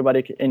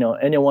 everybody,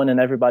 anyone and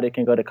everybody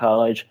can go to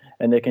college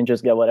and they can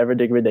just get whatever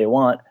degree they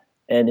want.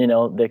 And,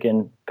 they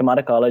can come out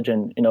of college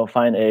and,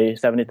 find a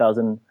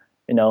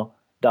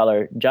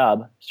 $70,000,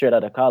 job straight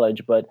out of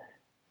college. But,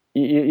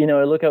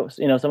 look at,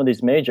 some of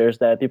these majors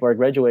that people are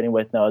graduating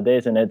with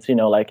nowadays, and it's,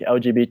 like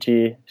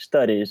LGBT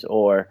studies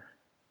or,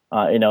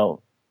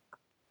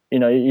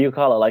 you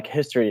call it like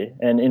history,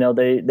 and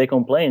they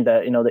complain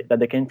that that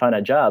they can't find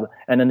a job,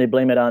 and then they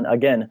blame it on,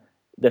 again,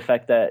 the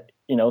fact that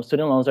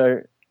student loans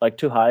are like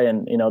too high,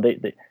 and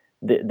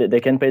they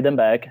can't pay them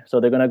back, so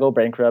they're gonna go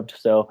bankrupt.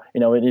 So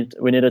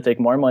we need to take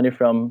more money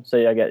from,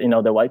 say,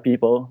 the white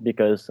people,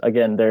 because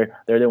again they're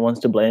the ones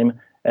to blame,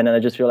 and then I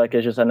just feel like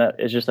it's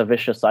just a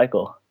vicious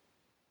cycle.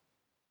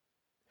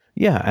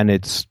 Yeah, and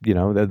it's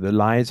the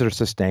lies are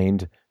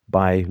sustained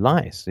by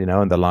lies,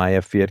 and the lie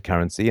of fiat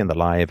currency and the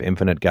lie of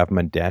infinite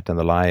government debt and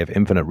the lie of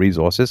infinite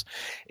resources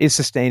is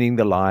sustaining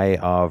the lie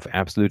of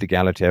absolute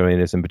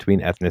egalitarianism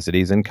between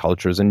ethnicities and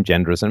cultures and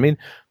genders. I mean,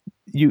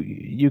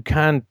 you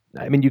can't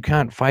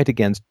fight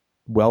against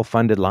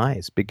well-funded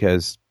lies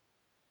because,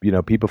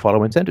 people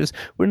follow incentives.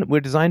 We're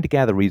designed to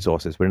gather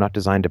resources. We're not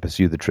designed to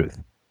pursue the truth.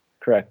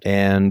 Correct.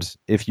 And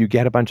if you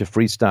get a bunch of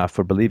free stuff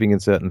for believing in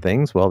certain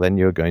things, well, then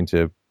you're going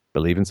to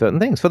believe in certain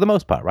things for the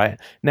most part, right?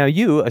 Now,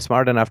 you are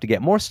smart enough to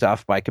get more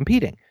stuff by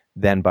competing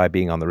than by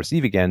being on the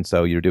receiving end,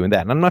 so you're doing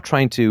that. And I'm not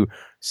trying to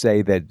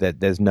say that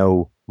there's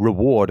no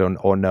reward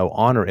or no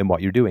honor in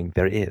what you're doing.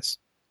 There is.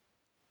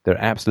 There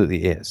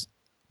absolutely is.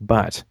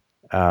 But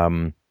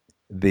the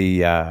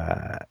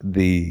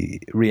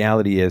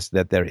reality is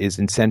that there is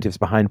incentives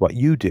behind what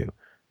you do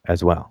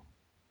as well.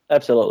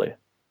 Absolutely.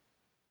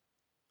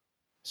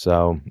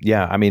 So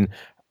yeah, I mean,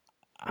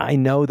 I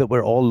know that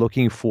we're all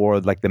looking for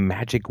like the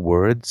magic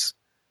words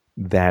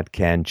that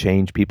can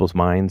change people's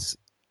minds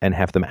and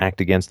have them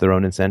act against their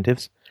own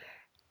incentives.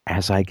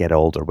 As I get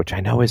older, which I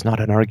know is not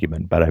an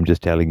argument, but I'm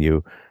just telling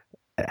you,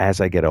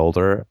 as I get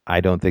older,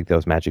 I don't think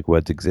those magic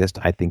words exist.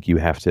 I think you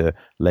have to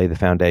lay the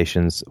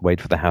foundations, wait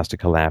for the house to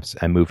collapse,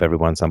 and move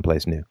everyone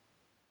someplace new.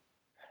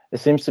 It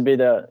seems to be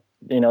the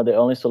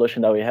only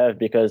solution that we have,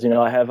 because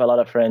I have a lot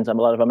of friends, a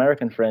lot of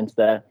American friends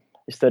that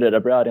studied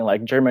abroad in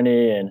like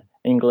Germany and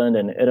England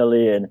and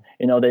Italy, and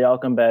they all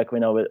come back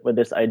with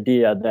this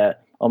idea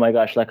that, oh my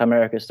gosh, like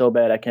America is so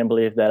bad, I can't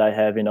believe that I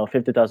have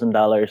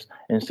 $50,000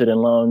 in student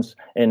loans,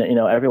 and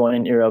everyone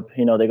in Europe,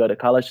 they go to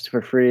college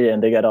for free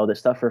and they get all this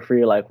stuff for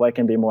free. Like, why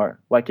can't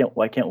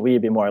we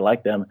be more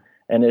like them?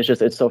 And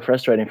it's so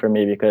frustrating for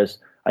me, because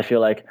I feel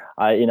like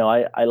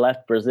I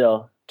left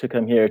Brazil to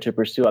come here to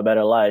pursue a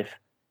better life,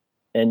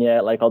 and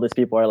yet like all these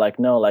people are like,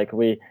 no, like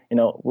we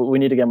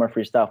need to get more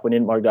free stuff, we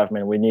need more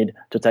government, we need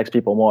to tax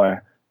people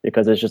more,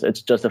 because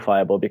it's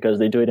justifiable, because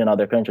they do it in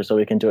other countries, so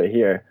we can do it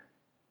here.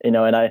 And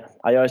I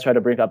always try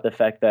to bring up the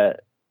fact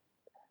that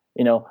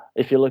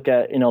if you look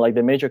at like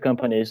the major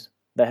companies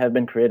that have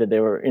been created,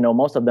 they were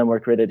most of them were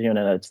created here in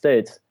the United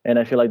States, and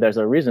I feel like there's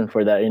a reason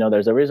for that.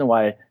 There's a reason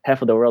why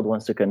half of the world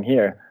wants to come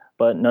here,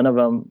 but none of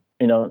them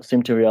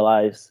seem to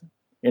realize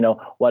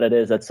what it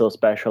is that's so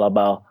special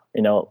about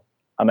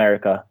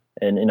America,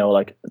 and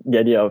like the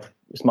idea of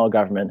small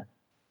government.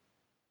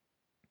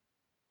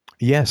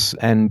 Yes,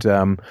 and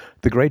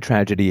the great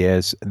tragedy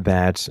is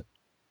that,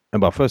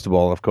 well, first of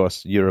all, of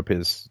course, Europe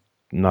is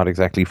not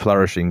exactly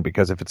flourishing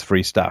because of its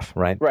free stuff,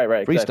 right? Right.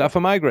 Free exactly. stuff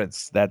for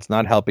migrants. That's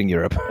not helping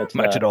Europe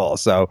much at all.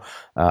 So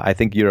I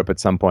think Europe at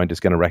some point is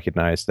going to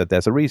recognize that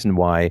there's a reason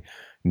why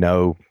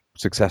no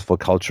successful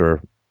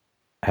culture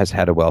has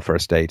had a welfare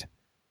state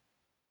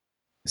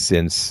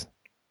since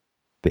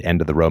the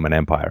end of the Roman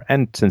Empire.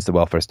 And since the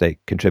welfare state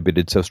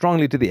contributed so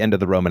strongly to the end of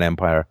the Roman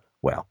Empire,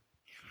 well,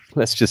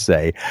 let's just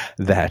say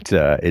that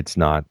it's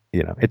not,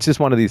 it's just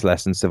one of these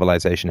lessons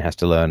civilization has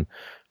to learn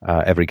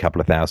every couple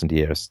of thousand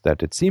years,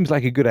 that it seems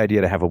like a good idea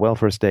to have a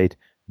welfare state,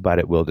 but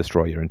it will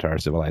destroy your entire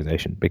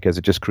civilization, because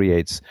it just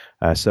creates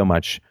so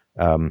much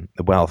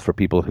wealth for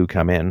people who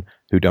come in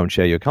who don't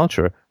share your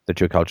culture, that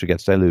your culture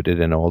gets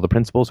diluted and all the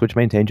principles which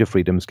maintain your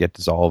freedoms get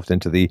dissolved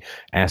into the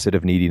acid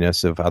of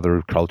neediness of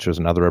other cultures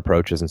and other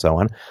approaches and so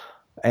on.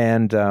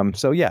 And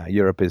so, yeah,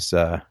 Europe is,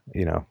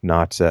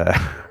 not,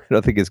 I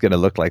don't think it's going to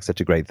look like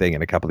such a great thing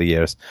in a couple of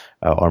years,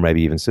 or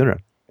maybe even sooner.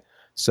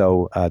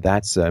 So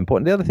that's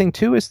important. The other thing,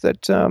 too, is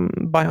that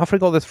by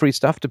offering all this free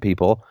stuff to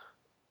people,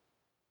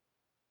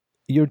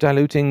 you're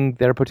diluting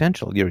their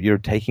potential. You're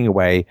taking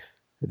away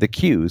the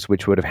cues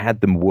which would have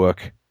had them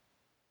work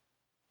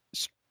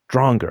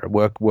stronger,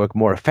 work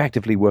more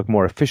effectively, work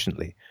more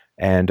efficiently.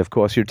 And, of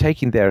course, you're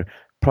taking their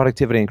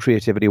productivity and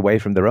creativity away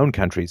from their own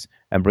countries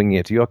and bringing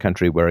it to your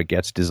country, where it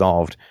gets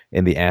dissolved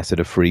in the acid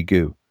of free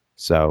goo.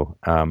 So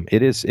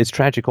it's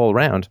tragic all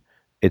around.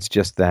 It's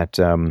just that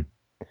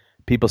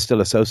people still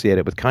associate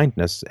it with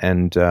kindness,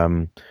 and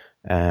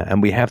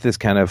we have this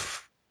kind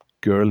of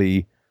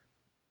girly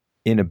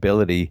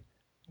inability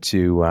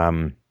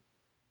to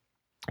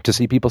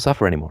see people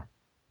suffer anymore.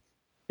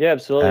 Yeah,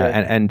 absolutely.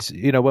 And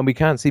when we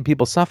can't see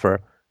people suffer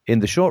in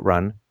the short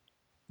run,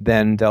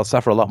 then they'll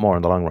suffer a lot more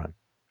in the long run.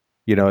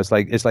 It's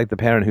like the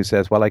parent who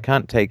says, well, I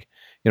can't take,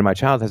 my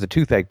child has a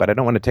toothache, but I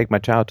don't want to take my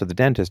child to the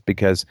dentist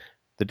because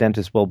the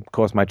dentist will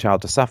cause my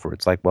child to suffer.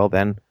 It's like, well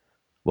then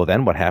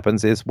what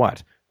happens is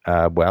what?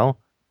 Your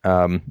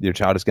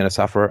child is going to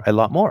suffer a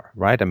lot more,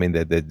 right? I mean,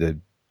 the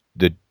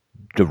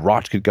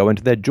rot could go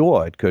into their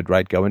jaw. It could,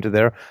 right, go into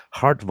their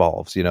heart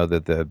valves,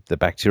 the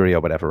bacteria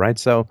or whatever, right?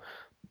 So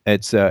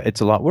it's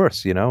a lot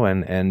worse,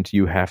 and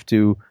you have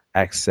to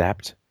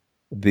accept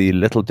the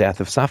little death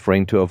of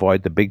suffering to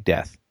avoid the big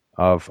death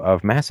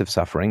of massive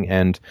suffering.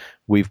 And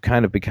we've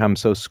kind of become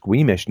so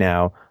squeamish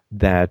now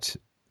that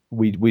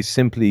we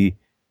simply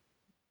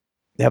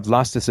have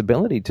lost this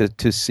ability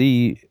to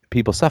see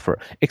people suffer,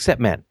 except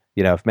men.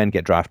 If men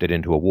get drafted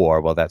into a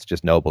war, well, that's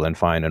just noble and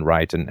fine and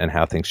right and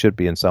how things should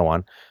be and so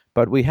on.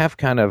 But we have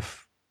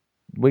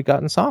we've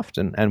gotten soft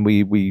and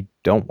we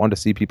don't want to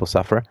see people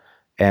suffer.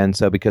 And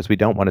so because we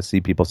don't want to see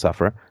people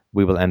suffer,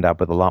 we will end up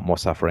with a lot more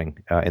suffering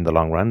in the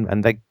long run.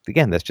 And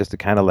again, that's just the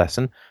kind of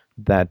lesson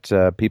that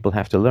people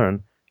have to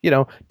learn.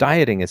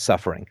 Dieting is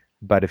suffering,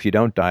 but if you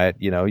don't diet,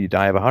 you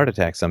die of a heart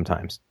attack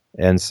sometimes.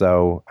 And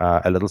so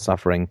a little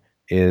suffering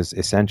is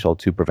essential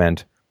to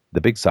prevent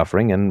the big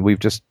suffering, and we've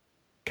just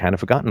kind of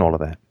forgotten all of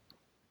that.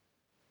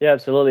 Yeah,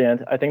 absolutely.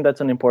 And I think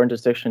that's an important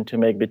distinction to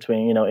make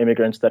between,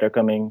 immigrants that are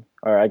coming,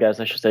 or I guess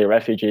I should say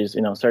refugees,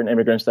 certain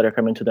immigrants that are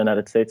coming to the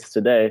United States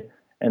today,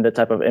 and the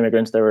type of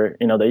immigrants that were,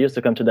 they used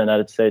to come to the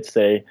United States,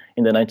 say,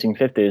 in the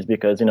 1950s,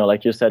 because,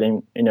 like you said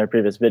in your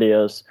previous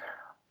videos,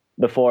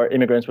 before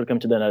immigrants would come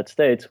to the United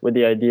States with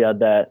the idea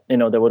that, they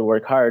would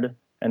work hard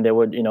and they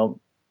would,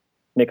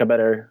 make a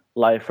better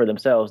life for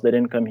themselves. They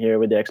didn't come here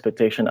with the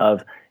expectation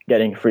of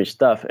getting free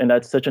stuff. And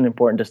that's such an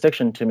important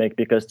distinction to make,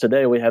 because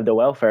today we have the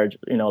welfare,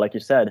 like you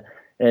said,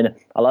 and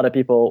a lot of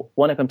people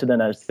want to come to the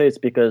United States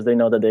because they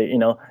know that they,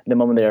 the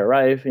moment they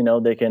arrive,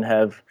 they can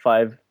have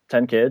 5-10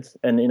 kids,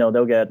 and,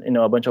 they'll get,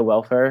 a bunch of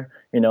welfare,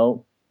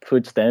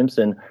 food stamps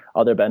and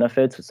other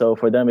benefits. So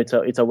for them, it's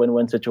a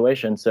win-win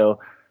situation. So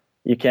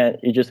you can't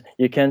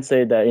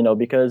say that,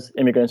 because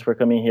immigrants were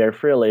coming here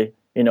freely,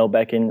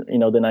 back in, the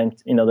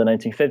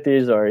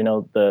 1950s or,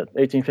 the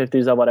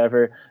 1850s or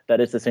whatever, that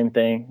it's the same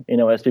thing,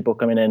 as people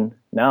coming in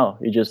now.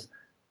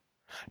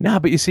 No,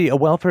 but you see, a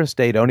welfare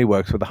state only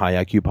works with a high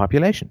IQ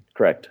population.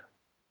 Correct.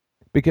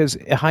 Because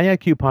a high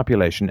IQ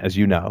population, as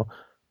you know,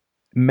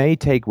 may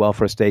take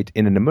welfare state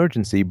in an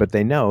emergency, but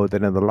they know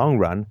that in the long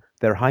run,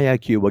 their high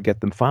IQ will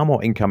get them far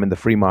more income in the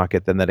free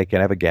market than they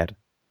can ever get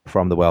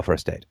from the welfare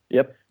state.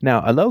 Yep.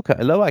 Now, a low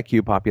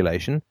IQ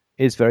population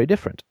is very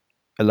different.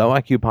 A low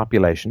IQ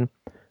population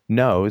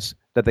knows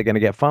that they're going to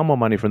get far more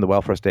money from the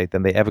welfare state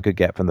than they ever could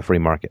get from the free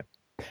market.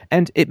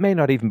 And it may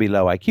not even be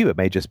low IQ. It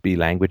may just be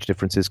language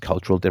differences,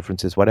 cultural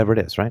differences, whatever it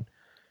is, right?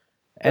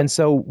 And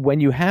so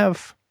when you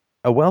have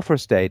a welfare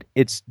state,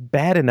 it's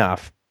bad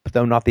enough,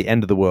 though not the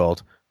end of the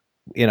world,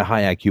 in a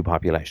high IQ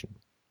population.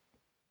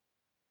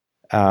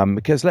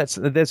 Because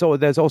there's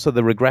also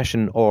the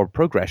regression or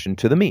progression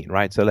to the mean,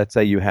 right? So let's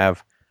say you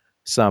have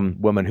some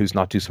woman who's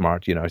not too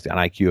smart, an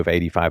IQ of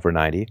 85 or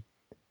 90,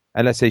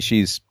 and let's say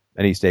she's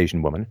an East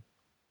Asian woman.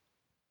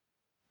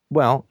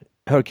 Well,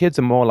 her kids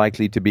are more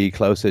likely to be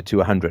closer to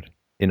 100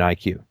 in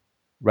IQ,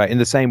 right? In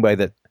the same way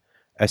that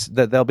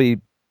they'll be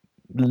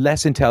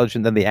less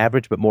intelligent than the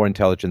average, but more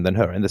intelligent than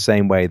her. In the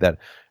same way that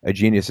a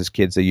genius's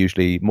kids are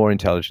usually more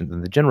intelligent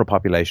than the general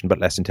population, but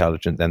less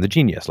intelligent than the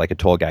genius. Like a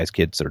tall guy's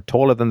kids are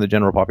taller than the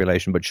general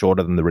population, but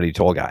shorter than the really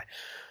tall guy.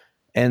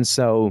 And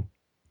so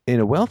in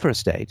a welfare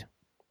state,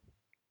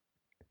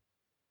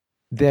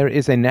 there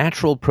is a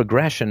natural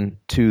progression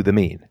to the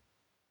mean.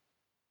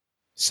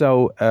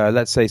 So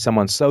let's say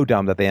someone's so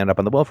dumb that they end up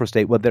on the welfare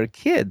state. Well, their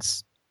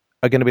kids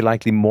are going to be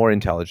likely more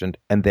intelligent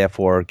and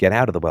therefore get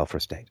out of the welfare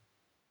state.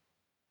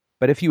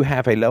 But if you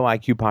have a low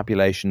IQ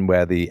population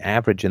where the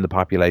average in the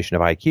population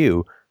of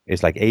IQ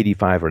is like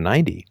 85 or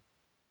 90,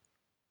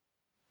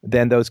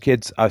 then those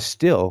kids are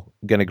still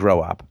going to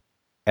grow up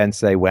and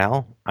say,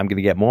 well, I'm going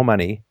to get more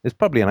money. It's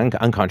probably an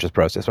unconscious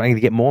process, but I'm going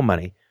to get more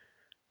money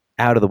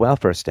out of the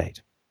welfare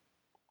state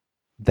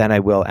than I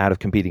will out of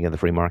competing in the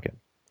free market.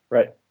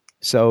 Right.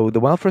 So the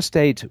welfare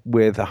state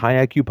with a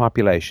high IQ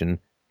population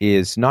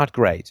is not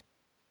great,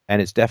 and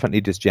it's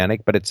definitely dysgenic,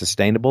 but it's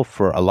sustainable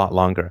for a lot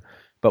longer.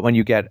 But when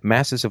you get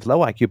masses of low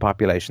IQ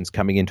populations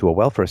coming into a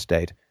welfare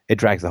state, it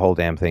drags the whole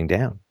damn thing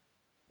down.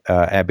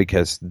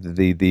 Because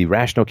the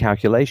rational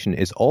calculation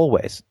is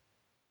always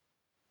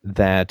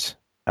that,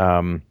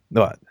 the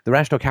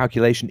rational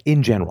calculation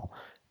in general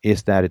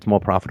is that it's more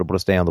profitable to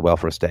stay on the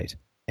welfare state.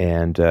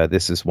 And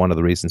this is one of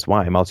the reasons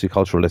why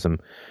multiculturalism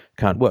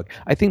can't work.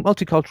 I think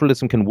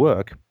multiculturalism can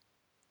work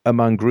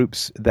among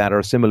groups that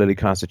are similarly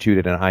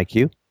constituted in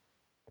IQ,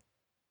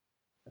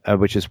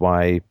 which is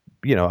why,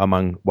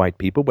 among white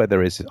people, where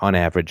there is on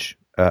average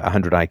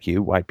 100 IQ,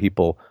 white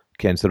people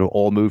can sort of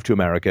all move to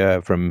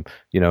America from,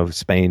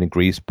 Spain and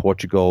Greece,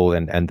 Portugal,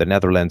 and the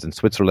Netherlands and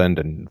Switzerland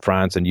and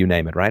France and you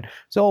name it, right?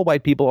 So all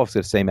white people also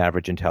have the same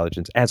average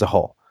intelligence as a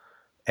whole.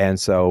 And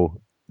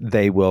so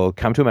they will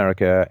come to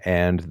America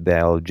and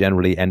they'll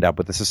generally end up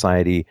with a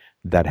society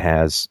that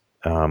has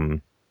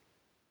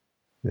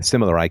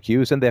similar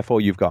IQs, and therefore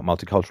you've got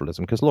multiculturalism,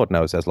 because Lord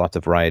knows there's lots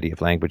of variety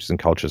of languages and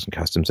cultures and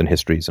customs and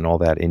histories and all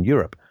that in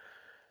Europe.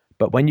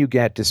 But when you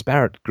get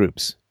disparate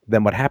groups,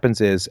 then what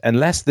happens is,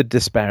 unless the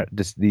disparity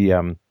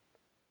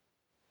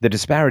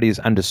is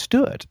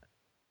understood,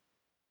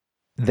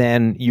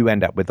 then you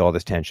end up with all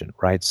this tension,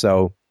 right?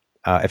 So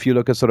if you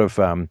look at sort of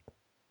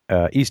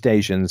East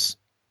Asians,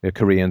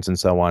 Koreans and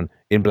so on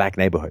in black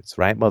neighborhoods,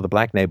 right? Well, the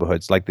black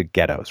neighborhoods, like the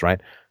ghettos, right?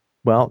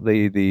 Well,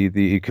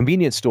 the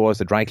convenience stores,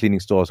 the dry cleaning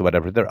stores or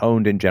whatever, they're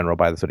owned in general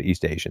by the sort of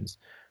East Asians.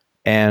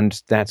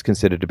 And that's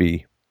considered to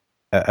be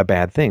a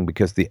bad thing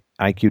because the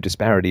IQ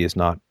disparity is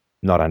not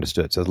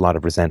understood. So there's a lot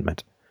of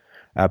resentment.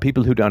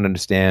 People who don't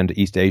understand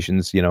East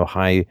Asians,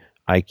 high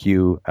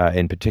IQ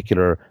in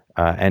particular,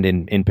 and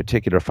in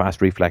particular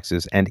fast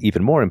reflexes, and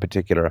even more in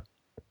particular,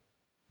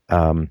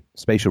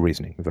 spatial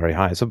reasoning, very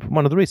high. So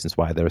one of the reasons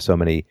why there are so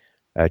many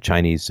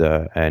Chinese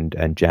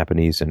and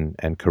Japanese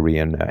and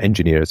Korean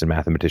engineers and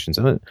mathematicians,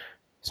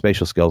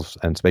 spatial skills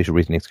and spatial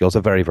reasoning skills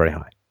are very, very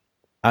high.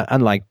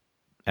 Unlike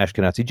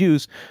Ashkenazi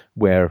Jews,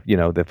 where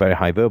they're very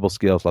high verbal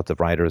skills, lots of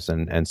writers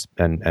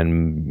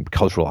and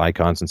cultural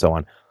icons and so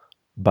on,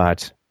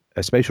 but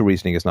spatial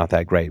reasoning is not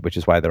that great, which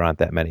is why there aren't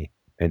that many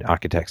in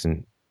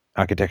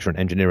architecture and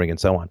engineering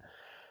and so on.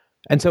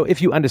 And so if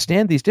you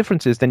understand these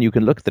differences, then you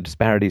can look at the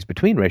disparities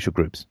between racial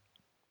groups.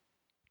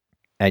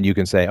 And you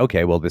can say,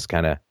 okay, well, this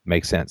kind of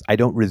makes sense. I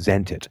don't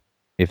resent it,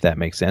 if that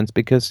makes sense,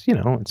 because,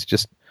 it's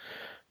just,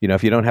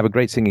 If you don't have a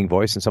great singing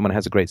voice and someone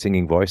has a great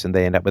singing voice and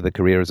they end up with a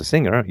career as a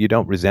singer, you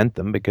don't resent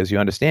them because you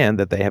understand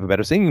that they have a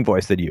better singing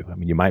voice than you. I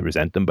mean, you might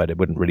resent them, but it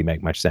wouldn't really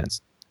make much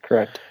sense.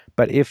 Correct.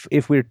 But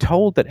if we're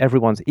told that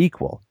everyone's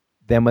equal,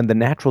 then when the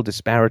natural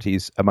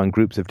disparities among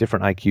groups of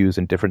different IQs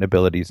and different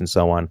abilities and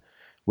so on,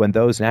 when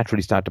those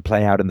naturally start to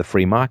play out in the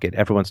free market,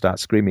 everyone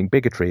starts screaming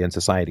bigotry and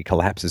society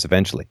collapses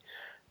eventually.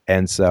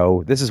 And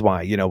so this is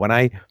why, when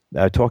I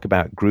talk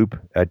about group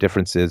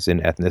differences in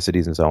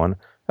ethnicities and so on,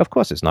 of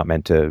course, it's not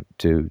meant to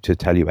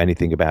tell you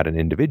anything about an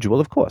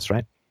individual, of course,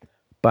 right?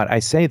 But I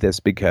say this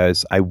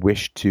because I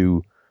wish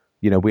to,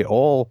 we're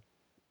all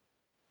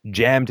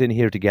jammed in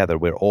here together.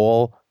 We're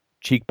all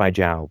cheek by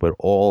jowl. We're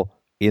all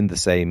in the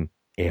same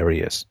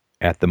areas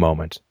at the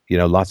moment.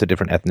 Lots of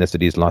different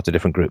ethnicities, lots of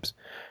different groups.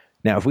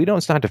 Now, if we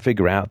don't start to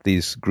figure out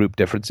these group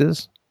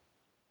differences,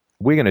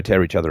 we're going to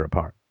tear each other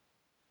apart.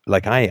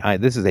 Like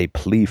this is a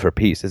plea for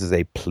peace. This is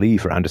a plea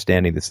for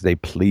understanding. This is a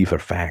plea for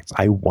facts.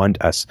 I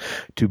want us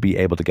to be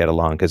able to get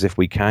along, because if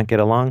we can't get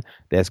along,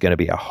 there's going to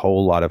be a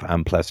whole lot of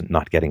unpleasant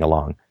not getting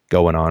along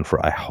going on for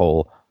a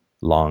whole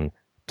long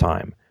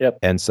time. Yep.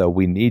 And so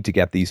we need to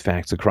get these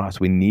facts across.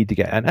 We need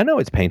to and I know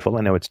it's painful.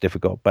 I know it's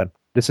difficult, but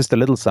this is the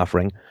little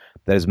suffering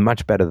that is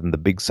much better than the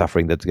big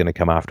suffering that's going to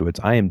come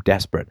afterwards. I am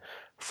desperate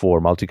for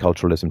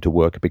multiculturalism to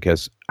work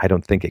because I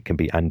don't think it can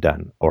be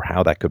undone, or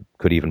how that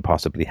could even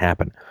possibly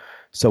happen.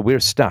 So we're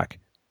stuck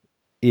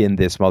in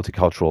this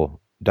multicultural,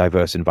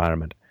 diverse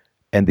environment.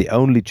 And the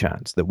only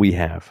chance that we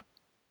have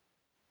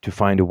to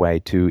find a way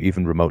to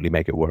even remotely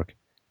make it work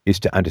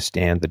is to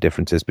understand the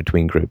differences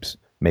between groups.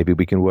 Maybe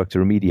we can work to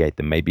remediate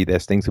them. Maybe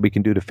there's things that we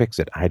can do to fix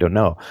it. I don't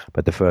know.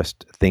 But the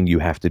first thing you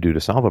have to do to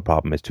solve a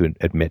problem is to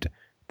admit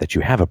that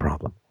you have a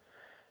problem.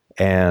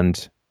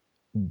 And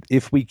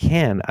if we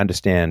can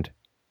understand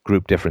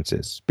group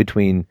differences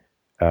between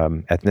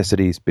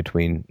ethnicities,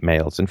 between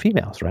males and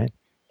females, right?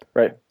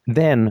 Right.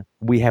 Then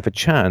we have a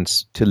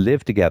chance to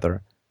live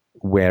together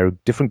where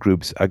different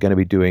groups are going to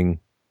be doing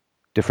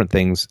different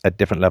things at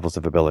different levels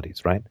of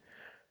abilities, right?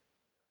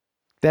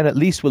 Then at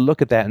least we'll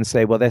look at that and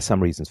say, well, there's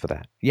some reasons for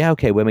that. Yeah,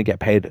 okay, women get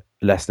paid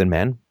less than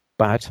men,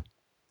 but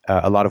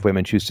a lot of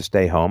women choose to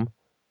stay home,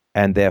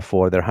 and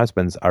therefore their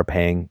husbands are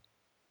paying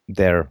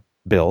their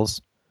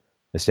bills.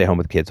 They stay home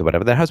with kids or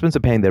whatever. Their husbands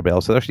are paying their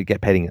bills, so they're actually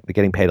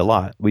getting paid a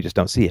lot. We just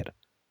don't see it,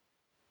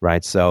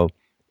 right? So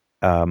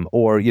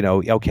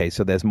okay,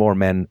 so there's more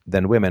men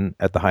than women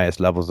at the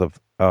highest levels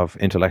of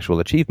intellectual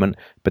achievement,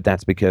 but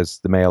that's because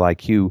the male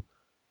IQ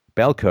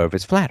bell curve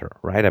is flatter,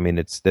 right? I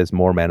mean, there's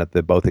more men at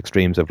the both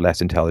extremes of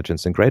less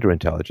intelligence and greater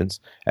intelligence,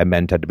 and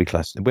men tend to be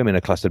clustered, women are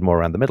clustered more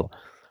around the middle.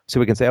 So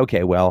we can say,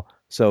 okay, well,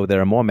 so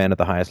there are more men at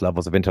the highest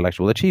levels of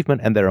intellectual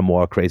achievement, and there are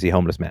more crazy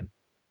homeless men,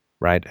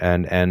 right?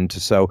 And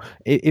so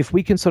if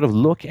we can sort of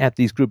look at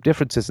these group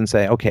differences and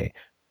say, okay,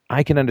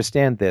 I can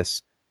understand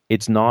this.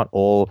 It's not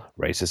all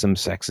racism,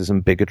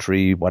 sexism,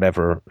 bigotry,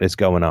 whatever is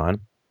going on.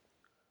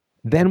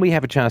 Then we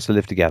have a chance to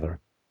live together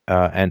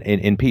and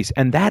in peace.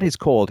 And that is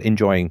called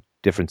enjoying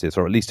differences,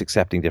 or at least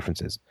accepting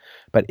differences.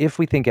 But if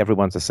we think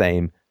everyone's the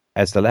same,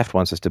 as the left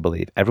wants us to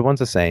believe, everyone's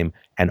the same,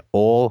 and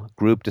all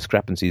group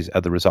discrepancies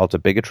are the result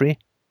of bigotry,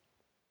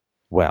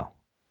 well,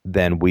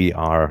 then we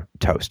are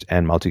toast.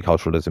 And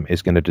multiculturalism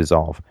is going to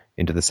dissolve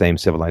into the same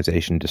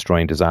civilization,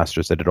 destroying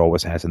disasters that it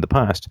always has in the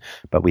past.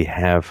 But we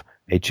have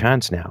a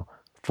chance now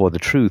for the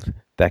truth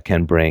that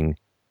can bring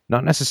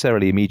not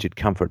necessarily immediate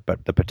comfort,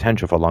 but the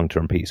potential for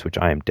long-term peace, which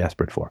I am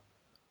desperate for.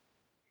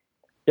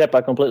 Yep,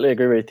 I completely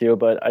agree with you,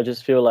 but I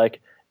just feel like,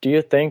 do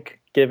you think,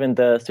 given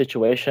the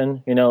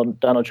situation,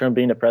 Donald Trump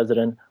being the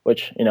president,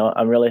 which,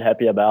 I'm really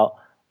happy about,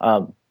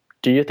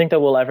 do you think that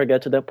we'll ever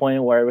get to that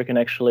point where we can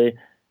actually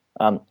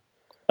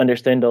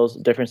understand those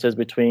differences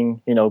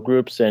between,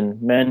 groups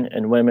and men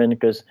and women?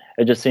 Because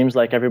it just seems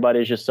like everybody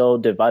is just so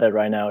divided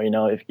right now.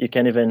 If you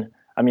can't even,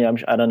 I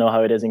don't know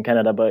how it is in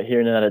Canada, but here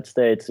in the United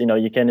States,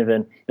 you can't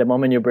even, the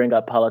moment you bring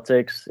up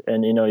politics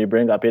and, you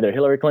bring up either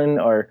Hillary Clinton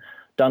or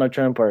Donald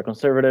Trump or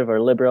conservative or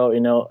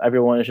liberal,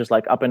 everyone is just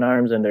like up in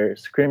arms and they're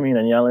screaming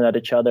and yelling at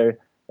each other.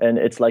 And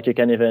it's like you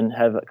can't even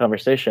have a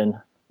conversation.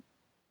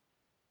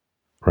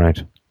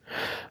 Right.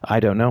 I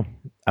don't know.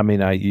 I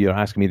mean, you're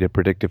asking me to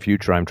predict a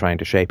future I'm trying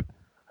to shape.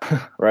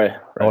 Right.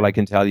 All I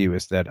can tell you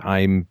is that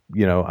I'm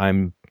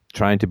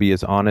trying to be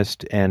as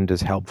honest and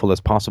as helpful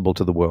as possible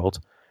to the world.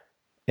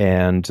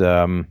 And,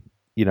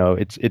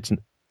 it's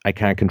I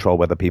can't control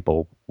whether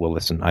people will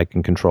listen. I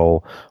can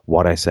control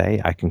what I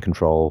say. I can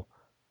control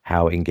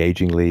how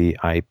engagingly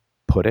I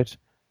put it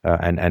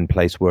and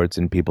place words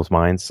in people's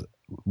minds.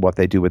 What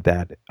they do with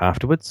that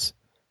afterwards,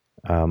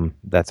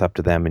 that's up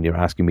to them. And you're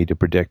asking me to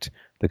predict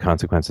the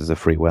consequences of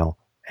free will.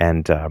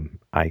 And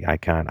I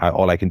can't.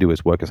 All I can do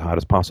is work as hard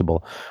as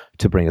possible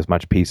to bring as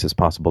much peace as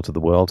possible to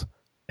the world.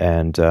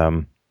 And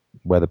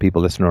whether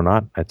people listen or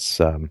not, it's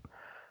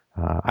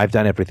I've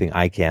done everything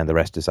I can. The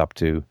rest is up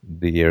to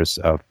the ears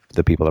of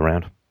the people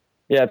around.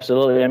 Yeah,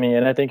 absolutely.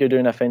 And I think you're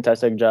doing a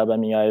fantastic job.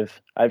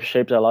 I've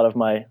shaped a lot of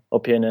my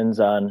opinions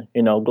on,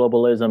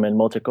 globalism and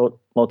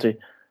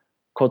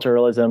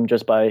culturalism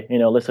just by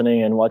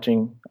listening and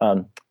watching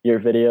your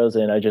videos,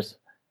 and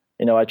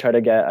I try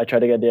to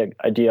get the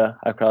idea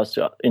across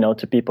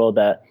to people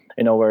that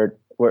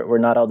we're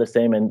not all the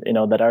same, and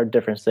that our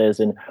differences,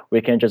 and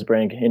we can't just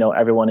bring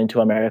everyone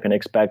into America and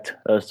expect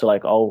us to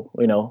like all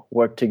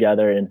work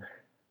together and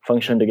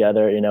function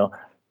together.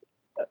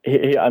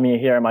 Here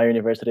at my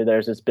university,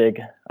 there's this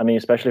big,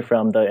 especially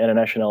from the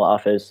international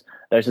office,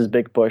 there's this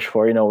big push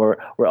for,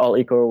 we're all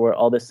equal, we're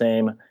all the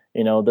same,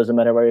 doesn't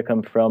matter where you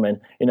come from. And,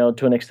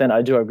 to an extent,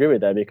 I do agree with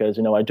that because,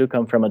 I do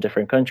come from a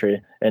different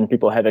country and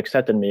people have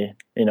accepted me,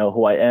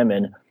 who I am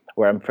and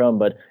where I'm from.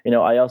 But,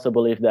 I also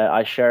believe that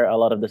I share a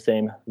lot of the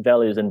same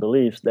values and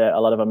beliefs that a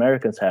lot of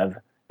Americans have.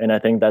 And I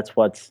think that's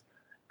what's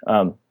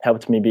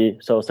helped me be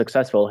so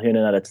successful here in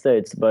the United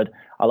States. But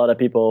a lot of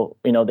people,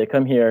 they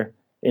come here,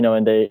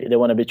 and they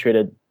want to be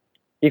treated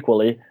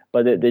equally,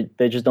 but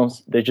they just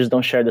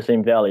don't share the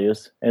same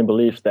values and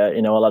beliefs that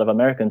a lot of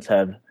Americans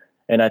have.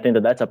 And I think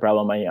that that's a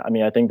problem.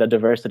 I think the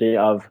diversity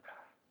of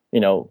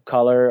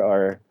color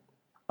or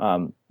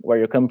where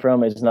you come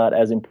from is not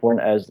as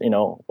important as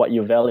what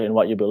you value and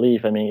what you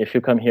believe. If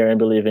you come here and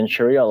believe in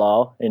Sharia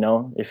law,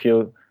 if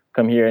you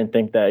come here and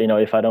think that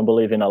if I don't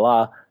believe in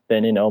Allah,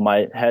 then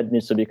my head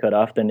needs to be cut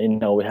off, then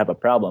we have a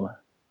problem.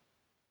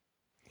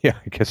 Yeah,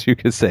 I guess you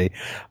could say,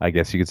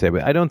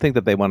 but I don't think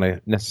that they want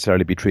to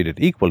necessarily be treated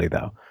equally,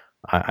 though.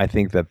 I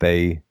think that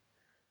they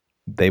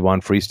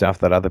want free stuff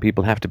that other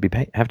people have to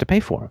pay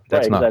for.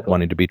 That's right, not exactly.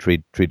 wanting to be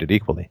treated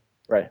equally.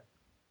 Right.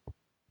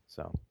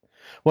 So,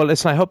 well,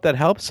 listen, I hope that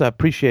helps. I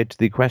appreciate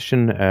the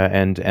question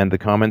and the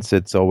comments.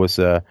 It's always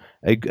a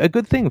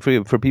good thing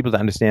for people to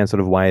understand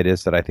sort of why it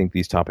is that I think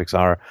these topics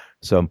are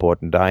so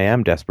important. I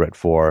am desperate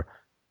for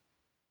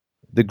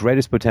the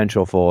greatest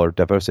potential for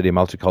diversity and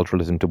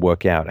multiculturalism to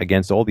work out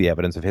against all the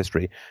evidence of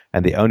history.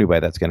 And the only way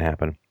that's going to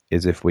happen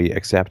is if we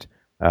accept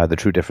the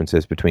true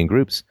differences between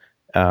groups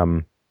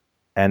and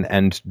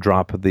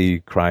drop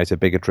the cries of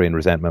bigotry and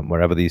resentment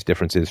wherever these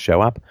differences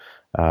show up.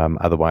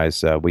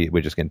 Otherwise,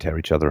 we're just going to tear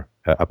each other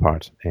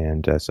apart.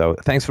 And so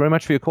thanks very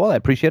much for your call. I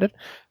appreciate it.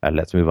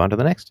 Let's move on to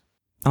the next.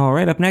 All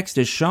right, up next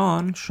is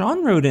Sean.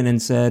 Sean wrote in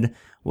and said,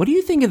 what do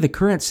you think of the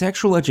current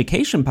sexual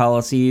education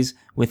policies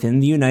within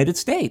the United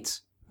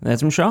States?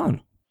 That's from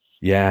Sean.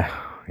 Yeah.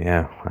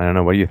 I don't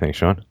know. What do you think,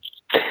 Sean?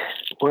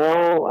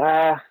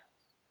 Well,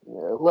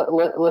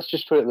 let's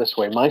just put it this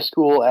way. My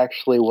school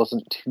actually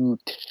wasn't too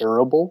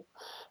terrible,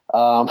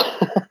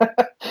 but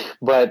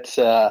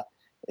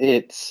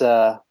it's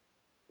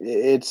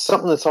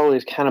something that's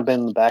always kind of been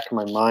in the back of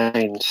my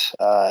mind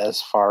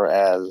as far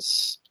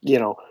as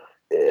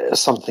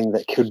something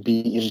that could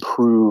be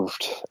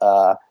improved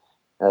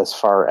as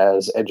far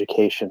as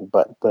education.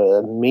 But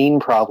the main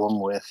problem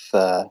with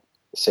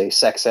say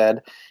sex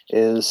ed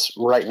is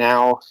right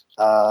now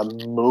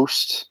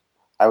most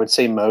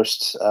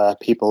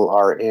people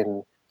are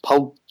in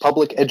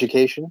public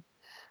education,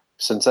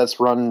 since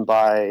that's run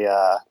by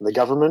the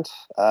government.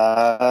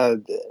 How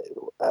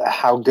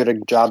good a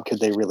job could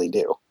they really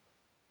do?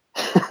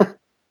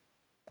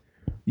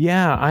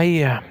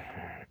 Yeah,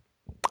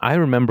 I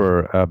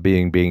remember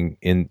being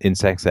in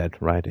sex ed,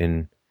 right,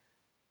 in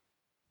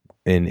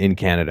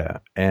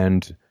Canada,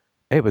 and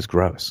it was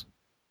gross.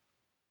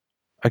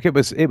 Like it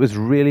was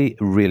really,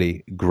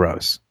 really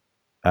gross.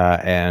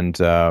 And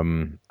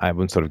I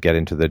won't sort of get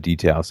into the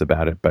details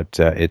about it, but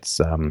it's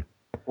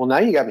well, now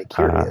you got me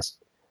curious.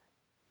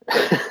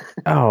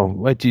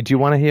 What do you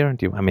want to hear? I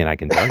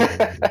can tell you.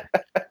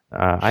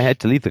 I had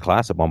to leave the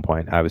class at one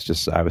point. I was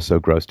so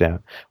grossed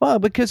out. Well,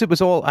 because it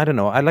was all, I don't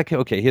know.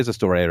 Okay, here's a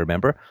story I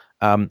remember.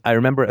 I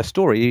remember a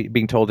story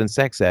being told in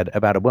sex ed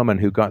about a woman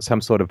who got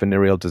some sort of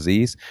venereal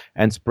disease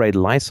and sprayed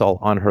Lysol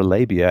on her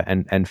labia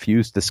and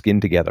fused the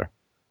skin together.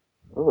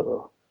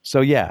 Ooh. So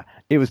yeah,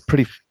 it was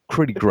pretty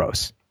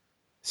gross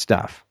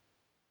stuff.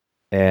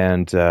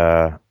 And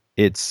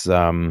it's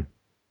wrong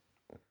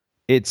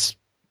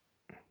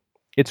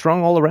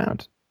all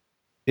around.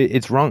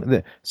 It's wrong.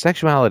 The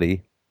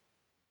sexuality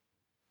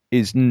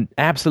is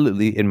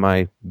absolutely, in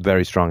my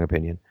very strong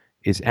opinion,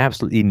 is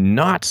absolutely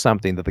not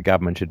something that the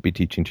government should be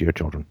teaching to your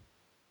children.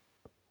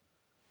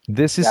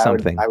 This is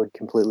something... I would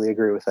completely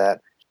agree with that.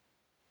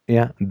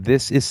 Yeah,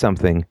 this is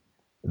something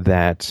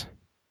that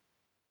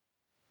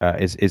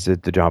is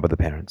the job of the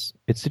parents.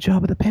 It's the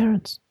job of the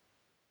parents.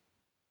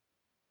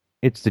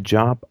 It's the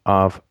job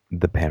of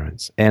the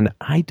parents. And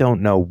I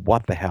don't know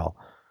what the hell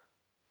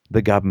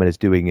the government is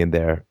doing in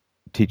there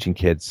teaching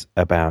kids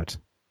about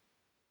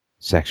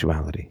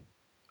sexuality.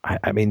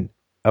 I mean,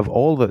 of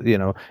all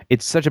the,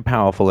 it's such a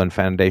powerful and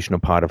foundational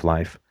part of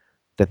life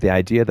that the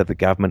idea that the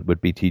government would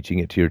be teaching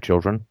it to your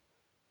children.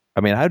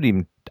 I mean, I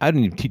don't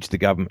even teach the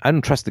government. I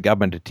don't trust the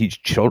government to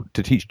teach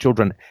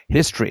children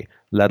history,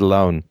 let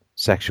alone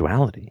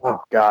sexuality.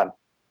 Oh God,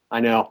 I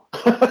know.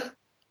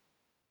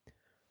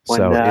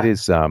 It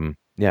is.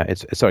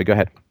 It's sorry. Go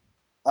ahead.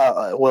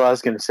 Well, I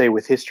was going to say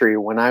with history,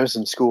 when I was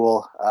in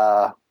school,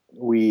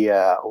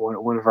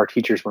 one of our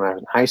teachers when I was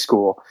in high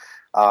school,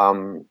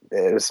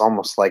 it was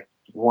almost like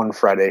one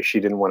Friday she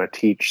didn't want to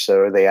teach,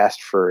 so they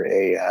asked for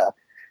a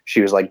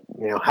she was like,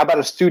 how about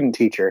a student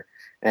teacher?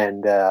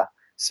 And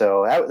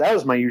so that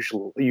was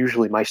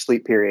usually my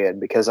sleep period,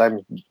 because I'm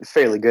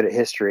fairly good at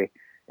history.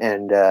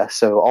 And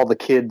so all the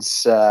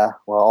kids,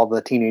 all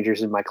the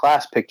teenagers in my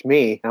class picked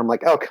me. And I'm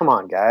like, oh, come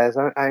on, guys,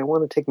 I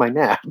want to take my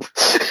nap.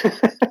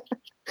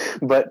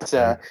 But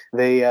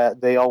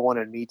they all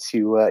wanted me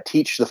to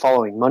teach the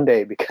following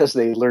Monday, because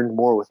they learned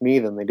more with me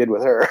than they did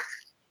with her.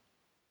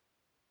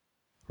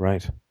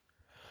 Right.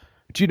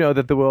 Do you know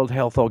that the World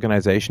Health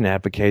Organization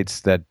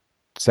advocates that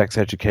sex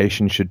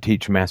education should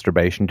teach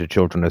masturbation to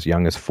children as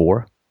young as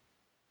 4?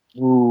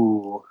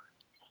 Ooh.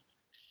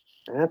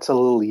 That's a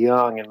little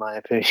young, in my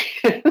opinion.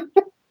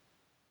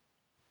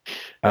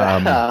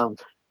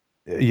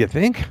 You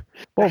think?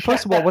 Well,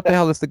 first of all, what the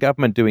hell is the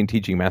government doing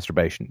teaching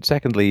masturbation?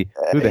 Secondly,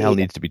 who the hell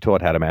needs to be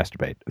taught how to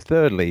masturbate?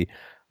 Thirdly,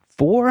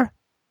 4?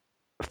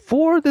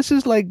 4? This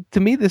is like, to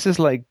me, this is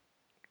like,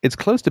 it's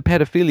close to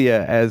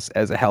pedophilia as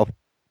a health,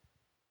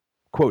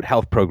 quote,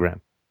 health program.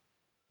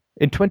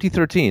 In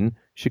 2013,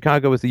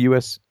 Chicago was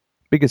the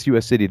biggest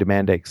U.S. city to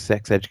mandate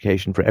sex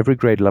education for every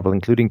grade level,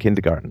 including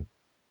kindergarten.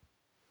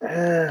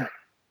 I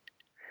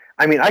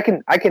mean, I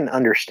can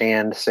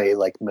understand, say,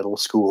 like middle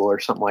school or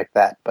something like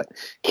that, but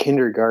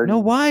kindergarten. No,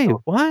 why?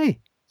 Why?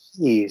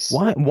 Jeez.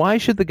 Why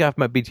should the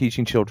government be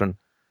teaching children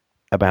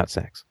about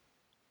sex?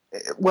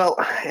 Well,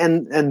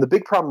 and the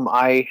big problem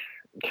I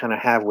kind of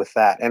have with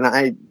that, and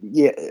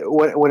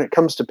when it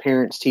comes to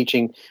parents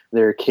teaching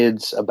their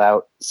kids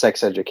about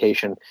sex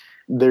education,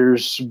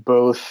 there's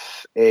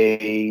both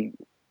they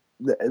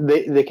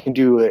can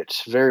do it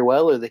very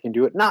well, or they can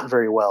do it not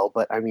very well.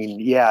 But I mean,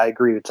 yeah, I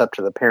agree, it's up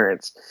to the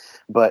parents.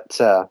 But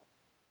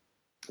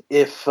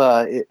if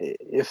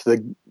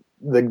the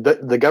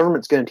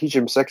government's going to teach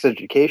them sex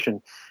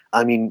education,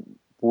 I mean,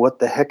 what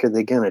the heck are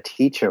they going to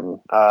teach them?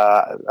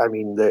 I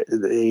mean,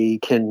 they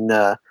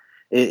can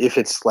if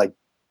it's like,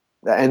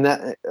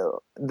 and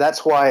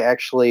that's why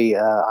actually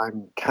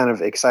I'm kind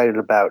of excited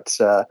about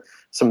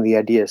some of the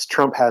ideas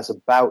Trump has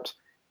about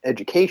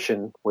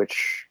education,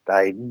 which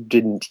I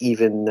didn't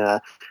even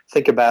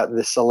think about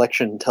this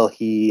election until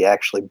he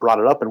actually brought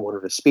it up in one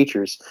of his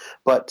speeches.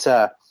 But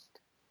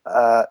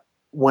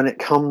when it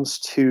comes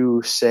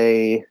to,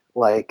 say,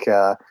 like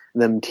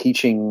them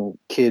teaching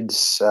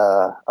kids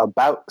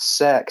about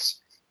sex,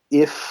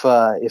 if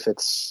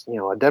it's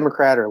a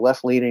Democrat or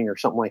left leaning or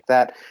something like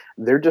that,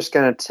 they're just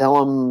going to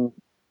tell them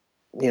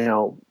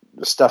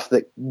stuff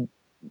that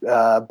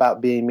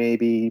about being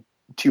maybe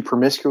too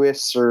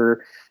promiscuous,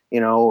 or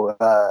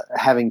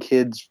having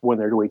kids when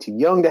they're way too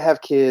young to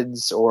have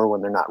kids, or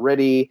when they're not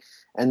ready,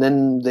 and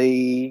then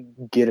they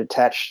get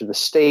attached to the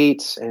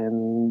state,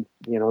 and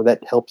that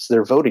helps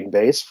their voting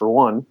base for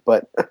one,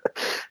 but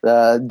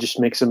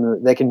just makes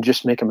them, they can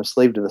just make them a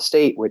slave to the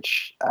state,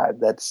 which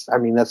that's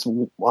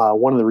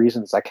one of the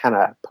reasons I kind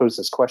of pose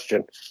this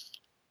question.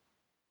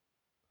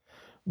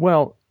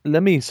 Well,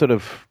 let me sort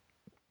of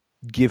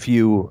give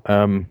you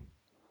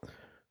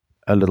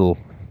a little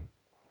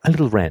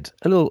rant,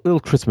 a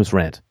little Christmas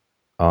rant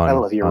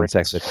on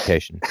sex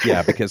education.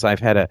 Yeah, because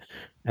I've had a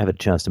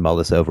chance to mull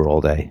this over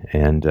all day,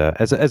 and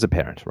as a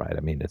parent, right?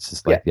 I mean, it's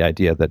just like the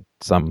idea that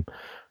some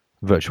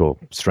virtual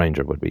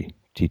stranger would be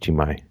teaching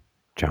my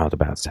child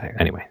about sex.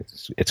 Anyway,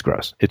 it's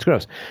gross. It's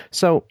gross.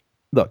 So,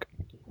 look,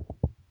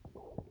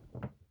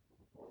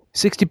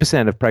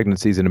 60% of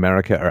pregnancies in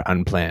America are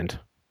unplanned.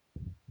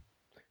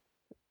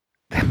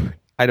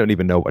 I don't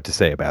even know what to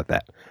say about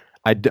that.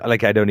 I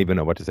don't even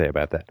know what to say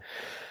about that.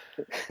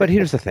 But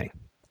here's the thing.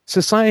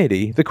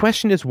 Society, the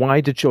question is,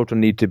 why do children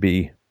need to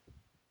be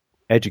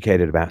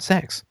educated about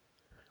sex?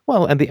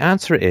 Well, and the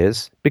answer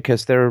is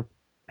because they're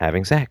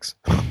having sex,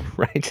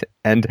 right?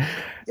 And,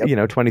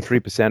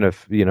 23%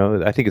 of,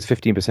 I think it's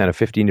 15% of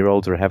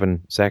 15-year-olds are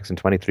having sex,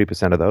 and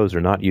 23% of those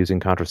are not using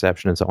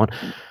contraception and so on.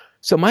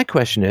 So my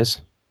question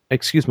is,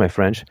 excuse my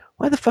French,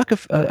 why the fuck are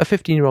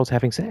 15-year-olds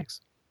having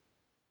sex?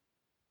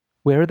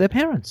 Where are their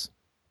parents?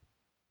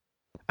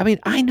 I mean,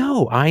 I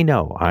know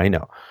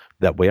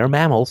that we are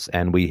mammals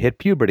and we hit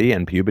puberty,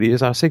 and puberty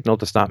is our signal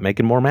to stop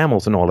making more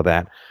mammals and all of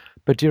that.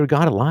 But dear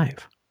God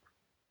alive,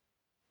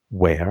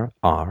 where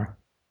are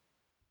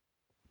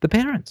the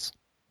parents?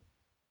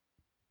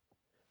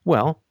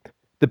 Well,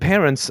 the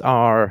parents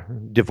are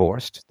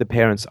divorced. The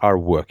parents are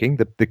working.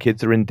 The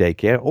kids are in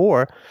daycare,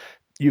 or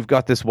you've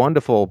got this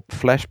wonderful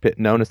flesh pit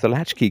known as the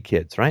latchkey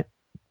kids, right?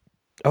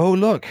 Oh,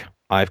 look,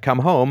 I've come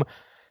home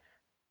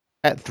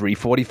at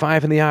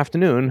 3:45 in the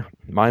afternoon.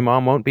 My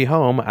mom won't be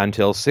home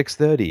until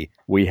 6:30.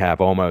 We have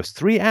almost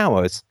 3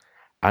 hours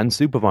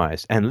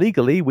unsupervised, and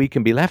legally we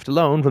can be left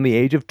alone from the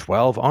age of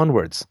 12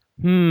 onwards.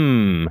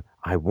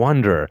 I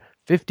wonder,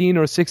 15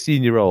 or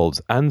 16-year-olds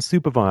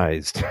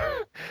unsupervised.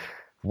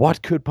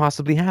 What could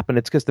possibly happen?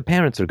 It's because the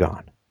parents are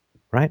gone,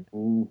 right?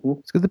 Mm-hmm.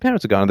 It's because the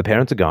parents are gone, and the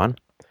parents are gone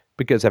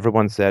because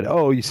everyone said,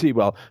 oh, you see,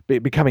 well,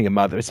 becoming a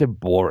mother is so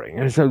boring,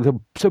 and it's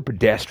so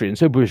pedestrian,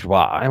 so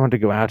bourgeois. I want to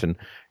go out and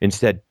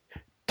instead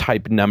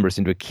type numbers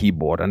into a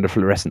keyboard under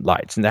fluorescent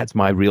lights, and that's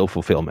my real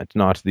fulfillment,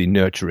 not the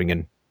nurturing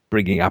and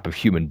bringing up of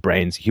human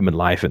brains, human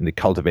life, and the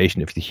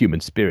cultivation of the human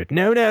spirit.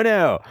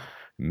 No.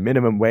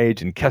 minimum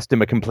wage and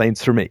customer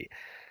complaints for me.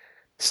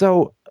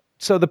 So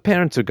the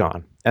parents are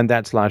gone, and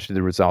that's largely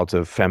the result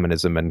of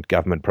feminism and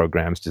government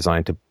programs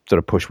designed to sort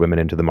of push women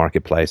into the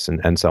marketplace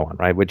and so on,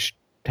 right? Which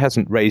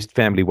hasn't raised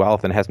family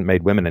wealth and hasn't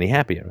made women any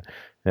happier.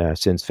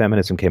 Since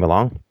feminism came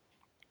along,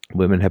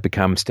 women have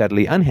become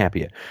steadily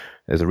unhappier.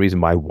 There's a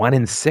reason why 1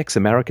 in 6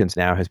 Americans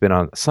now has been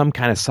on some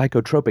kind of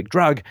psychotropic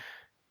drug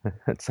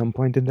at some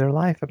point in their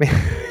life. I mean,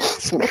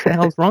 what the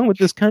hell's wrong with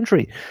this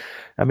country?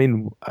 I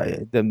mean,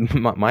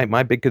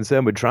 my big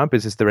concern with Trump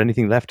is there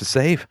anything left to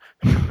save?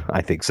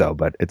 I think so,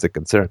 but it's a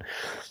concern.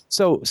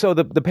 So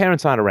the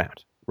parents aren't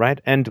around, right?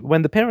 And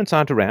when the parents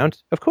aren't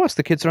around, of course,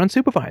 the kids are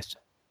unsupervised.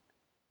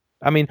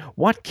 I mean,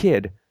 what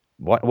kid,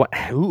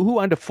 who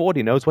under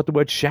 40 knows what the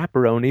word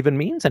chaperone even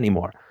means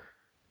anymore?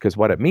 Because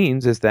what it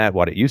means is that,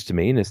 what it used to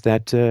mean is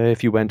that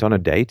if you went on a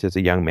date as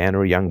a young man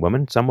or a young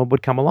woman, someone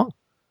would come along.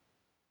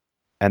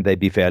 And they'd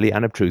be fairly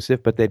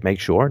unobtrusive, but they'd make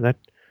sure that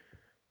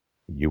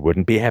you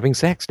wouldn't be having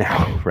sex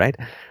now, right?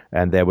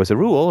 And there was a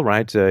rule,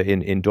 right,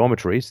 in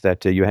dormitories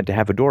that you had to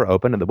have a door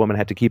open and the woman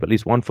had to keep at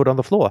least 1 foot on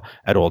the floor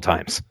at all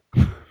times,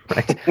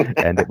 right?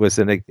 And it was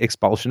an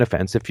expulsion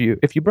offense if you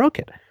broke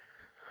it.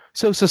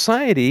 So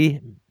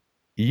society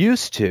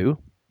used to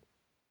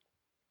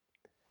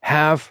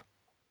have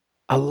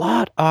a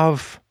lot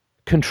of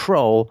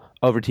control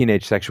over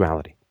teenage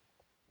sexuality.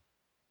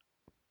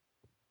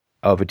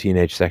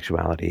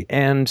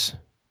 And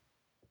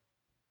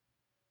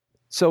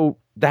so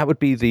that would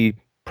be the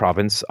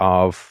province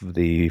of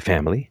the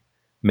family,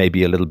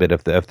 maybe a little bit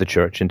of the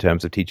church in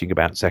terms of teaching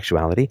about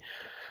sexuality.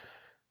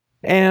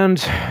 And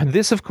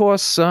this, of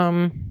course,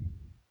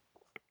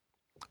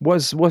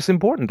 was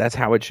important. That's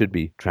how it should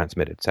be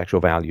transmitted. Sexual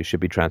values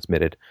should be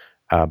transmitted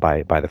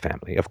by the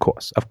family, of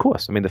course.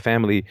 I mean, the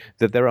family,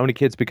 that they're only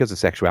kids because of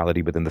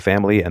sexuality within the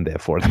family, and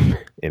therefore,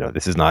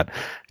 this is not,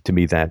 to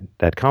me,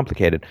 that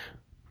complicated.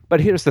 But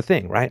here's the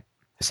thing, right?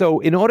 So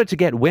in order to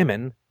get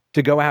women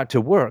to go out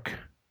to work,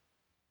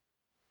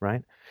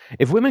 right?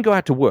 If women go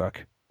out to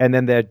work and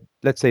then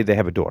let's say they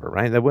have a daughter,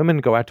 right? The women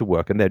go out to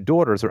work and their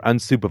daughters are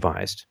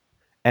unsupervised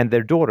and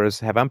their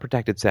daughters have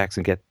unprotected sex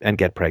and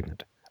get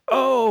pregnant.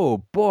 Oh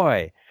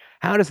boy,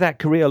 how does that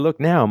career look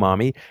now,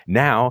 mommy?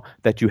 Now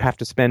that you have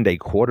to spend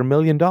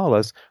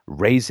 $250,000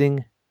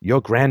 raising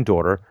your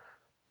granddaughter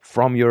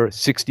from your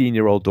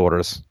 16-year-old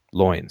daughter's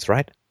loins,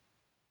 right?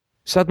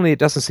 Suddenly, it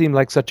doesn't seem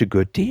like such a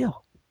good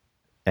deal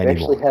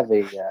anymore.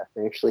 They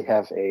actually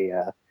have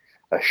a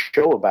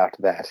show about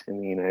that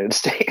in the United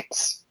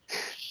States.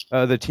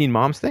 The teen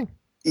moms thing?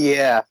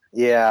 Yeah,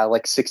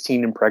 like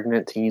 16 and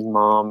pregnant teen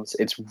moms.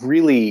 It's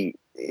really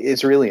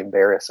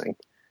embarrassing.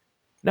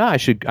 No, I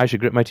should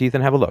grit my teeth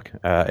and have a look.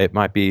 It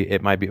might be. I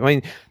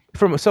mean,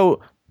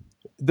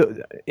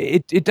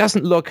 it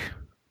doesn't look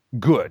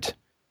good.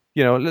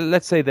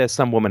 Let's say there's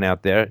some woman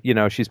out there.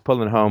 She's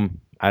pulling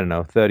home, I don't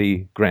know,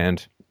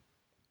 $30,000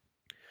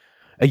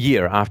 a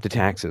year after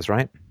taxes,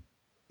 right?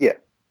 Yeah.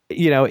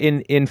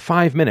 In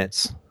 5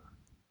 minutes,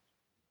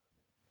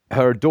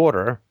 her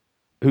daughter,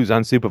 who's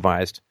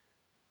unsupervised,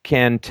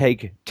 can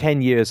take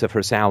 10 years of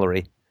her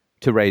salary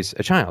to raise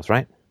a child,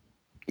 right?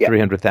 Yeah.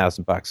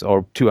 $300,000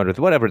 or $200,000,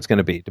 whatever it's going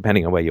to be,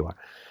 depending on where you are.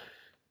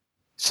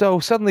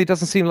 So suddenly it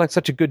doesn't seem like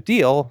such a good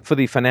deal for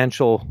the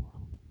financial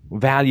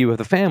value of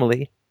the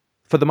family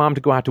for the mom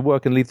to go out to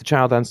work and leave the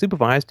child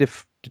unsupervised.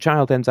 If the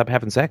child ends up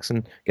having sex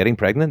and getting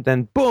pregnant,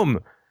 then boom,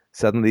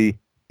 suddenly,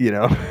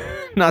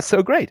 not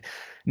so great.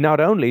 Not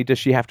only does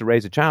she have to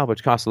raise a child,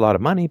 which costs a lot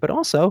of money, but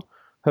also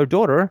her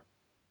daughter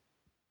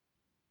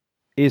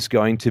is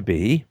going to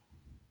be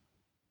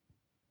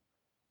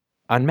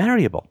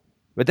unmarriable.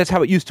 But that's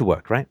how it used to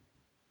work, right?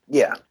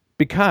 Yeah.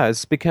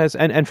 Because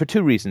and for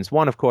two reasons.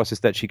 One, of course, is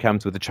that she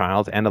comes with a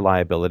child and a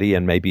liability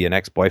and maybe an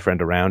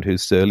ex-boyfriend around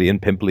who's surly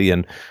and pimply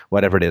and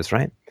whatever it is,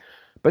 right?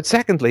 But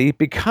secondly,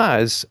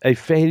 because a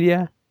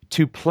failure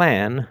to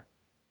plan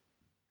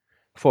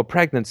for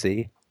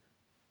pregnancy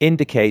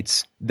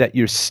indicates that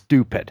you're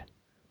stupid.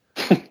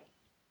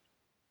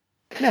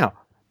 Now,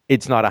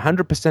 it's not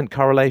 100%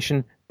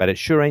 correlation, but it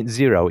sure ain't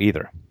zero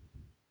either.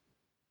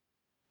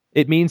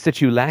 It means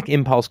that you lack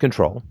impulse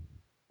control.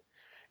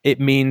 It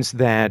means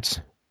that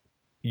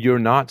you're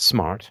not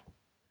smart.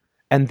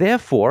 And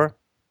therefore,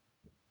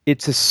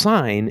 it's a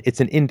sign, it's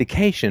an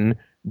indication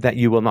that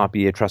you will not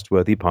be a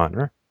trustworthy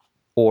partner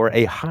or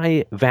a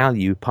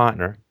high-value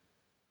partner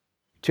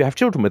to have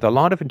children with. A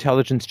lot of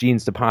intelligence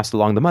genes to pass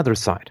along the mother's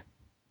side.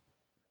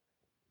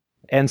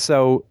 And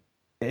so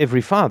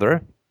every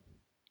father,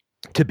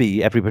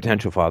 every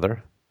potential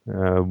father,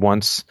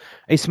 wants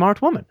a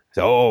smart woman.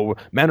 So,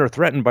 men are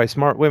threatened by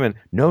smart women.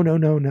 No. No.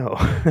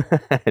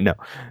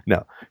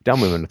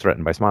 Dumb women are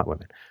threatened by smart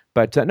women.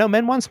 But no,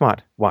 men want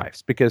smart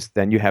wives because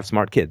then you have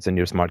smart kids and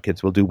your smart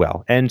kids will do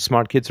well. And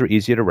smart kids are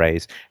easier to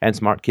raise and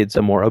smart kids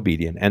are more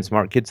obedient and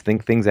smart kids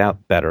think things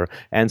out better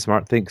and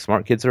smart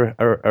kids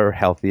are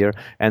healthier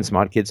and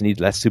smart kids need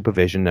less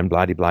supervision and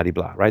blah,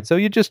 right? So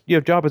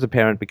your job as a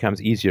parent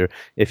becomes easier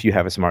if you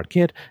have a smart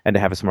kid, and to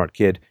have a smart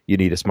kid, you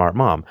need a smart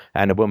mom.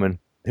 And a woman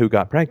who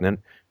got pregnant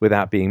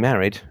without being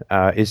married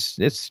is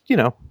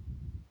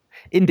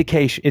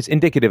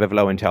indicative of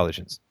low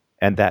intelligence,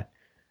 and that,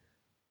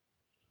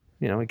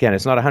 again,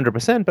 it's not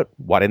 100%, but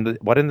what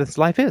in this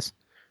life is,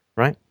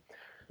 right?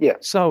 Yeah.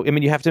 So, I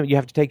mean, you have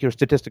to take your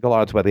statistical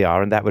odds where they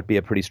are, and that would be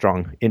a pretty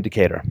strong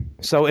indicator.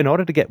 So, in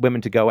order to get women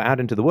to go out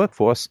into the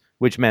workforce,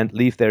 which meant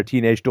leave their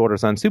teenage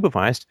daughters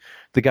unsupervised,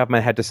 the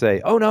government had to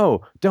say, "Oh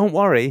no, don't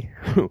worry,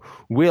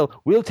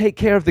 we'll take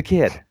care of the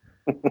kid."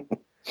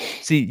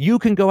 See, you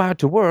can go out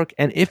to work,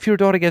 and if your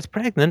daughter gets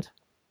pregnant,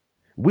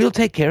 we'll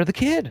take care of the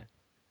kid.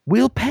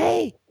 We'll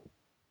pay.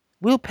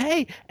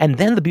 And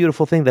then the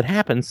beautiful thing that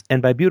happens,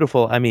 and by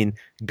beautiful I mean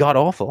god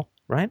awful,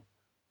 right?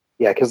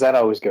 Yeah, because that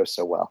always goes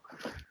so well.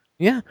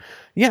 Yeah.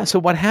 So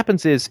what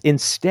happens is,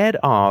 instead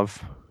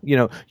of,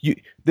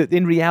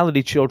 in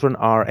reality, children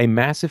are a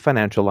massive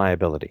financial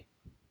liability.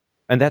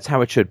 And that's how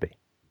it should be,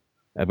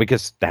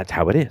 because that's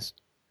how it is.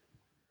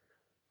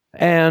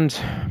 And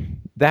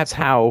that's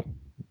how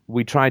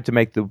we tried to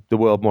make the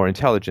world more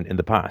intelligent in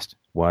the past,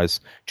 was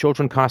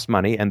children cost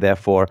money, and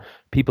therefore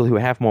people who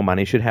have more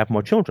money should have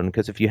more children,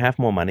 because if you have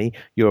more money,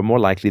 you're more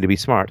likely to be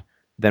smart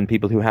than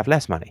people who have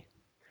less money.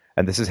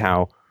 And this is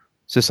how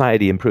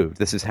society improved.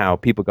 This is how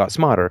people got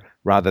smarter,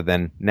 rather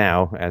than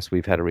now, as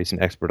we've had a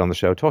recent expert on the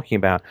show talking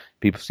about,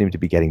 people seem to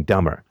be getting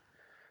dumber.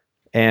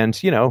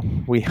 And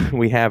we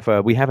have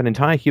an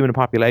entire human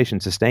population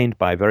sustained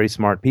by very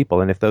smart people,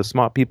 and if those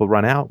smart people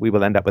run out, we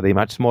will end up with a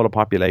much smaller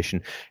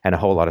population and a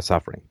whole lot of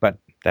suffering. But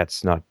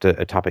that's not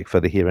a topic for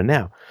the here and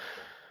now.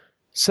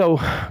 So,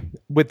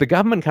 with the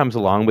government comes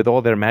along with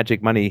all their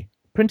magic money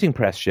printing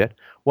press shit,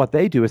 what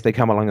they do is they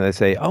come along and they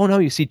say, "Oh no,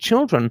 you see,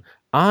 children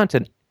aren't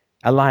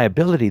a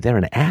liability, they're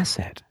an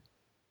asset."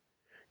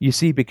 You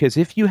see, because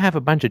if you have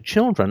a bunch of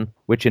children,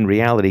 which in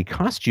reality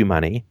cost you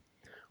money,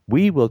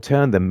 we will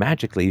turn them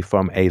magically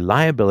from a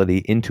liability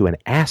into an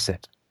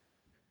asset.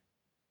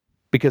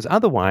 Because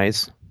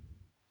otherwise,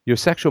 your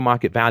sexual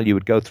market value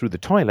would go through the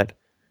toilet,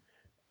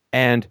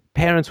 and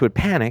parents would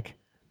panic,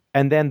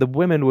 and then the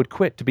women would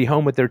quit to be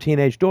home with their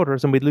teenage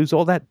daughters, and we'd lose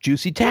all that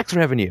juicy tax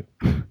revenue.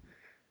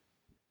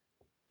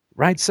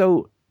 Right?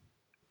 So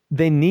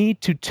they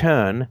need to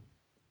turn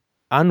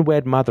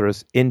unwed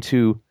mothers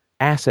into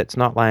assets,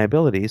 not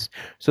liabilities,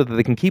 so that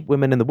they can keep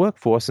women in the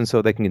workforce, and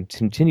so they can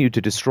continue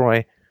to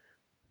destroy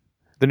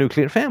the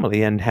nuclear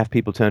family and have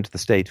people turn to the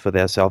state for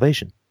their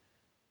salvation.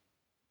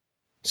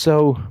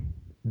 So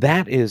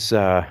that is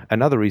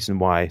another reason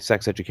why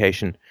sex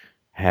education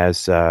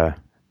has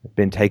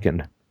been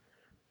taken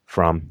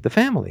from the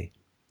family,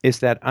 is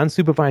that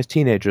unsupervised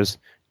teenagers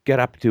get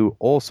up to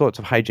all sorts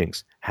of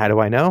hijinks. How do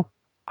I know?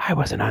 I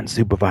was an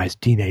unsupervised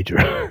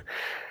teenager.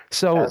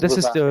 So this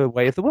is the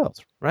way of the world,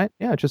 right?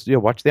 Yeah, just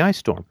watch the ice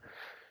storm.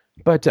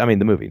 But I mean,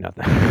 the movie, not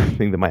the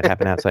thing that might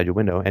happen outside your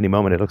window any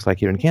moment. It looks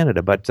like you're in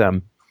Canada, but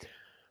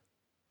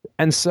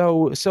and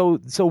so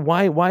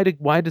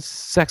why does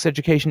sex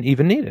education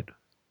even need it?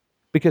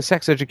 Because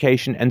sex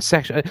education and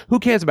who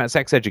cares about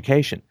sex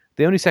education?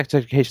 The only sex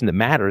education that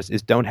matters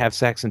is don't have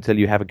sex until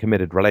you have a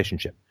committed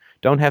relationship.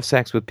 Don't have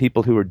sex with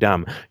people who are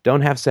dumb.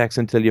 Don't have sex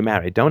until you're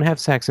married. Don't have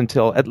sex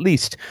until at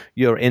least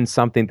you're in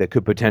something that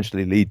could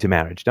potentially lead to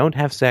marriage. Don't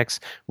have sex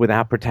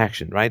without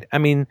protection, right? I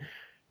mean,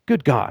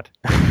 good God.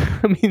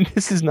 I mean,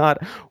 this is not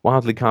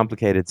wildly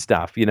complicated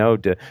stuff.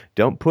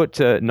 Don't put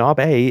knob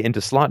A into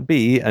slot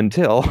B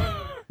until,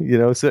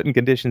 certain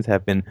conditions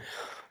have been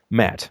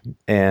met.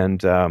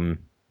 And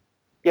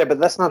yeah, but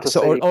that's not to say,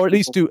 or at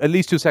least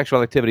do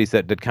sexual activities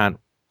that can't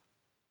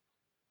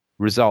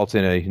result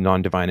in a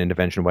non-divine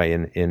intervention way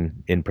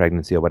in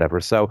pregnancy or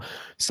whatever. So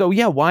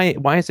yeah, why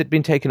has it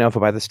been taken over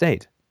by the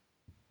state?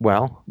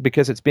 Well,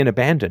 because it's been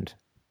abandoned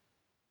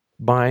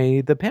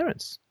by the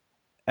parents.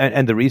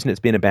 And the reason it's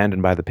been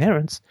abandoned by the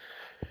parents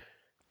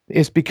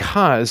is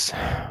because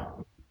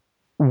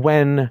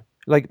I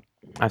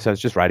was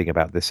just writing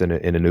about this in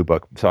a new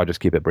book, so I'll just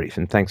keep it brief.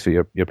 And thanks for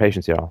your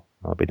patience here.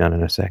 I'll be done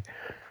in a sec.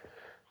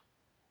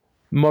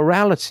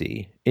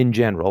 Morality, in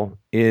general,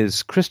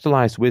 is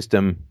crystallized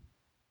wisdom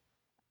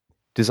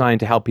designed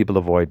to help people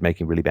avoid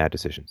making really bad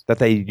decisions that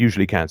they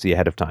usually can't see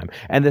ahead of time.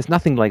 And there's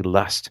nothing like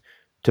lust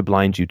to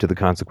blind you to the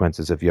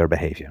consequences of your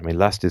behavior. I mean,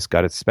 lust has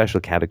got its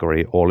special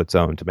category all its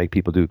own to make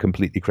people do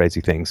completely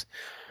crazy things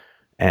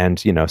and,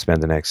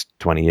 spend the next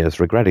 20 years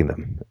regretting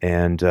them.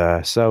 And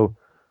so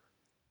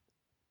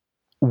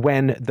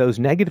when those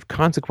negative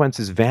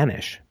consequences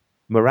vanish,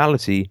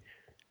 morality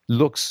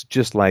looks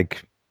just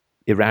like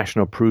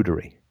irrational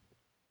prudery.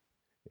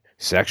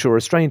 Sexual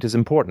restraint is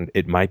important.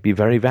 It might be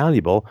very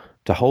valuable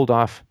to hold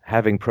off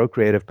having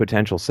procreative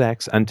potential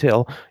sex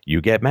until you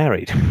get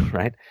married,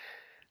 right?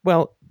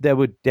 Well, there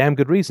were damn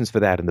good reasons for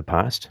that in the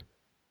past.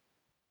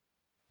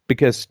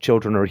 Because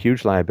children are a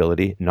huge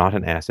liability, not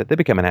an asset. They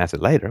become an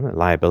asset later, a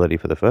liability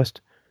for the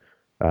first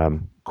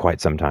quite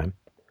some time.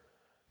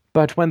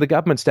 But when the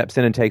government steps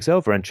in and takes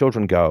over and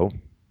children go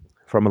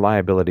from a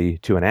liability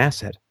to an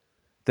asset,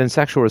 then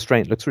sexual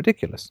restraint looks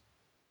ridiculous.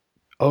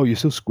 oh, you're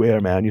so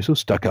square, man. You're so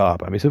stuck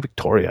up. I mean, so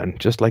Victorian.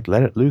 Just like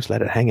let it loose,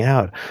 let it hang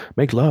out.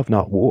 Make love,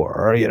 not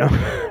war, you know?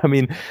 I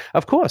mean,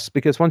 of course,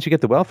 because once you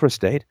get the welfare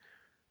state,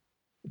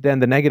 then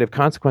the negative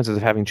consequences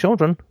of having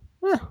children,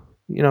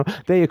 you know,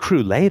 they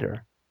accrue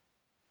later.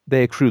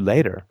 They accrue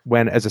later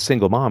when, as a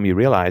single mom, you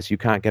realize you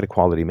can't get a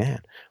quality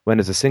man. When,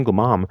 as a single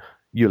mom,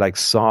 you like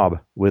sob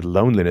with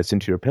loneliness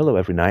into your pillow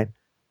every night.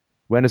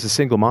 When, as a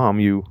single mom,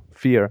 you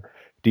fear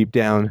deep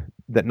down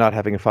that not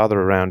having a father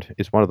around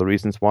is one of the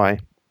reasons why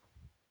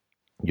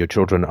your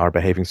children are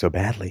behaving so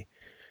badly.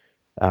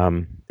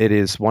 It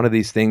is one of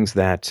these things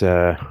that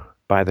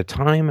by the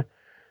time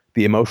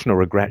the emotional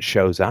regret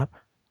shows up,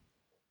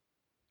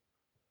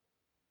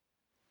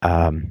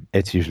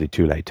 it's usually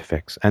too late to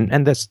fix.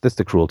 And that's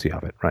the cruelty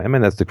of it, right? I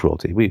mean, that's the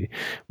cruelty. We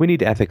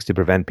need ethics to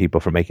prevent people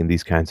from making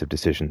these kinds of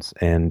decisions.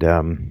 And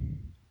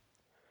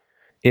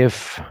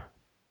if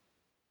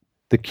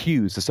the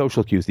cues, the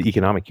social cues, the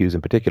economic cues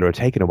in particular, are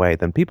taken away,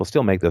 then people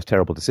still make those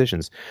terrible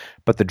decisions.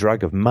 But the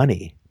drug of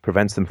money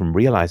prevents them from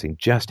realizing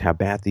just how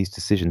bad these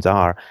decisions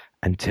are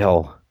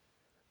until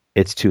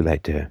it's too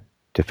late to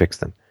fix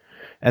them.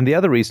 And the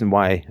other reason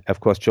why, of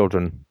course,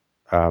 children,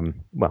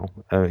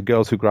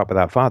 girls who grow up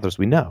without fathers,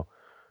 we know,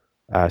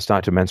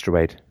 start to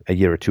menstruate a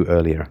year or two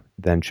earlier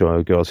than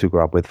girls who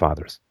grow up with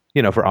fathers.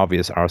 You know, for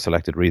obvious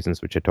R-selected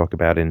reasons, which I talk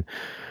about in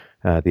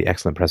the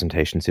excellent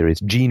presentation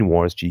series, Gene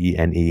Wars,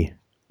 Gene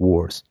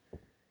Wars.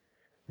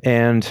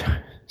 And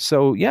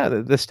so, yeah,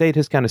 the state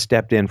has kind of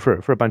stepped in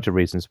for a bunch of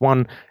reasons.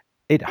 One,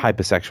 it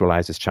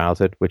hypersexualizes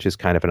childhood, which is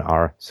kind of an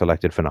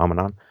R-selected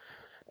phenomenon.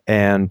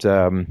 And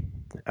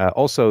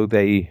also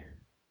the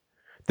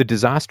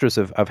disasters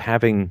of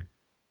having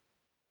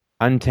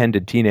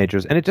untended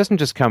teenagers, and it doesn't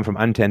just come from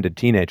untended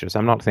teenagers.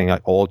 I'm not saying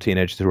like all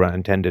teenagers who are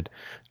untended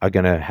are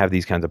going to have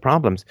these kinds of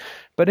problems.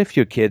 But if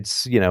your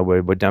kids, you know,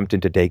 were dumped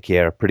into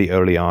daycare pretty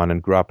early on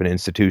and grew up in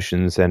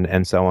institutions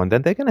and so on,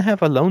 then they're going to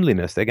have a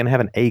loneliness. They're going to have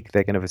an ache.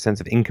 They're going to have a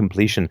sense of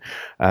incompletion.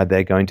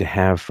 They're going to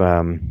have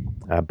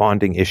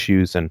bonding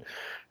issues and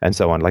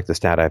so on. Like the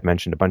stat I've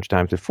mentioned a bunch of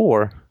times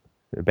before,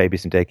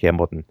 babies in daycare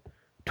more than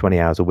 20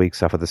 hours a week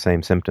suffer the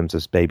same symptoms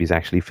as babies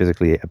actually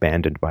physically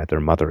abandoned by their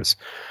mothers.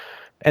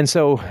 And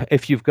so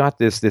if you've got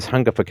this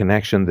hunger for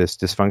connection, this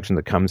dysfunction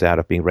that comes out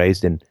of being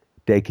raised in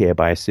daycare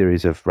by a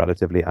series of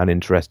relatively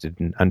uninterested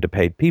and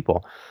underpaid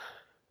people,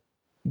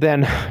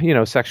 then, you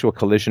know, sexual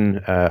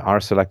collision,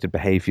 R-selected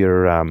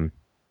behavior,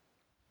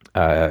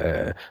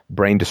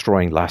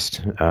 brain-destroying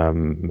lust,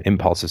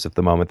 impulses of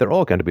the moment, they're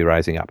all going to be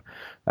rising up.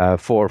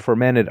 For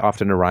men, it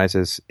often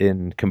arises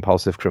in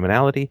compulsive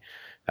criminality,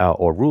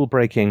 or rule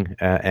breaking,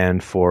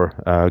 and for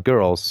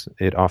girls,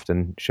 it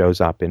often shows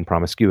up in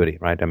promiscuity,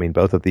 right? I mean,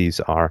 both of these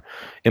are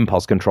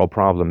impulse control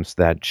problems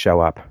that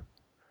show up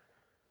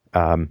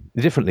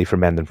differently for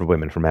men than for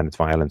women. For men, it's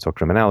violence or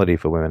criminality.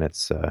 For women,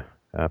 it's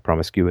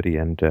promiscuity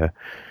and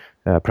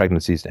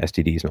pregnancies,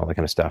 STDs, and all that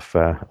kind of stuff.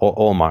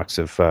 All marks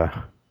of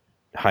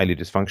highly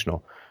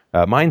dysfunctional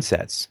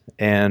mindsets.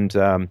 And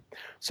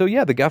so,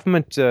 yeah, the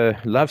government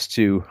loves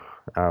to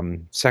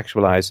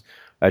sexualize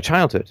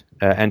childhood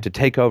and to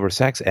take over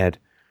sex ed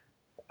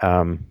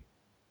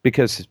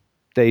because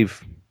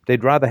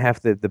they'd rather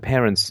have the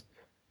parents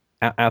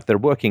out there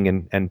working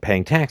and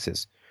paying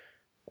taxes,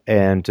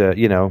 and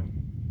you know,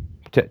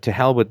 to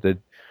hell with the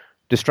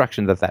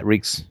destruction that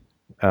wreaks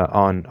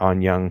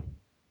on young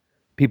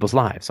people's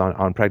lives,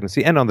 on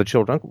pregnancy and on the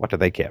children. What do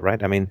they care,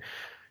 right? I mean,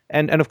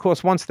 and of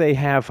course, once they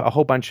have a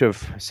whole bunch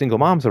of single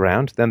moms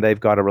around, then they've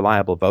got a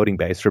reliable voting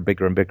base for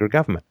bigger and bigger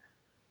government.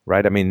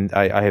 Right. I mean,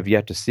 I have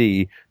yet to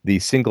see the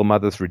Single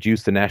Mothers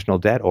Reduce the National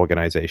Debt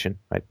organization.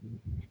 Right?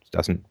 It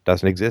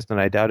doesn't exist,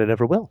 and I doubt it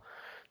ever will.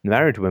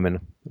 Married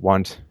women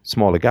want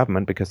smaller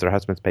government because their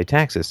husbands pay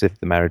taxes if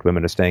the married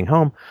women are staying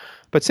home.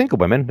 But single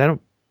women, they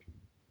don't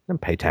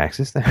pay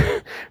taxes.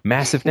 They're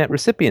massive net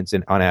recipients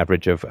on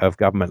average of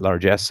government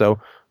largesse. So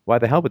why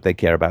the hell would they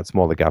care about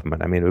smaller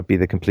government? I mean, it would be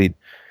the complete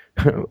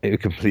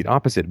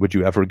opposite. Would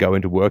you ever go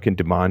into work and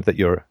demand that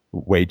your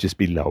wages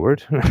be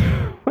lowered?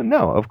 Well,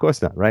 no, of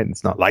course not, right?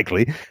 It's not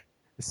likely.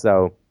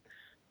 So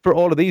for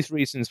all of these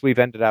reasons, we've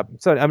ended up,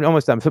 so I'm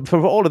almost done.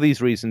 For all of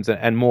these reasons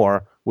and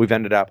more, we've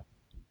ended up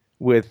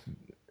with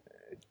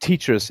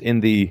teachers in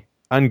the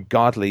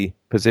ungodly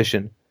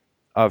position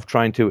of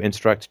trying to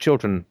instruct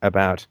children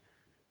about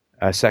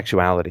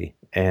sexuality.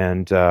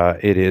 And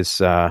it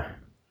is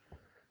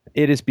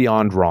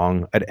beyond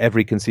wrong at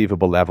every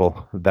conceivable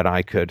level that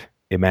I could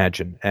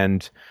imagine.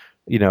 And,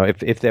 you know,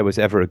 if there was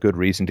ever a good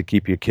reason to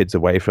keep your kids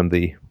away from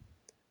the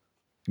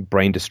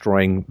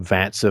brain-destroying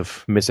vats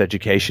of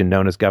miseducation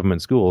known as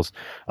government schools,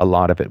 a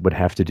lot of it would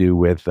have to do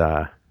with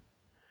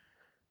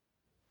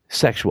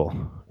sexual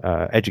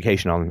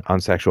education on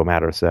sexual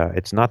matters.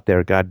 It's not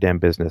their goddamn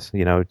business.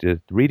 You know,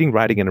 reading,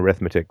 writing, and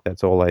arithmetic,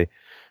 that's all I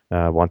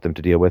want them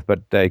to deal with,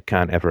 but they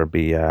can't ever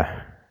be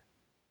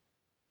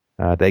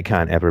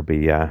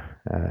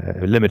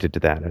limited to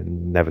that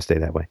and never stay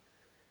that way.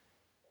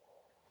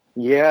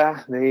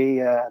 Yeah,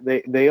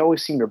 they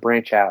always seem to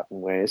branch out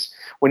in ways.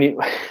 When you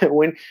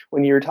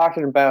when you're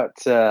talking about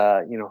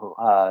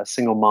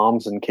single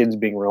moms and kids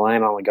being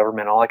reliant on the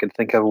government, all I could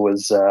think of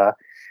was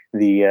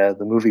the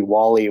movie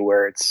Wall-E,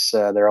 where it's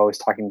they're always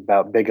talking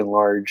about big and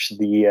large,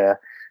 the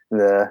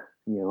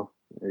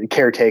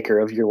caretaker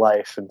of your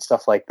life and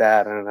stuff like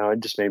that. I don't know,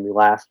 it just made me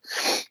laugh.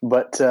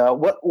 But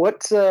what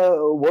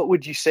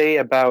would you say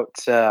about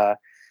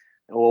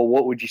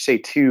what would you say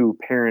to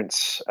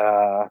parents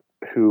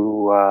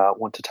who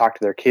want to talk to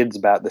their kids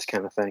about this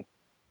kind of thing?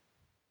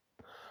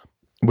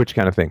 Which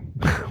kind of thing?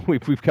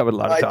 We've covered a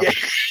lot of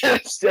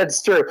topics.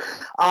 That's true.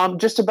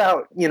 Just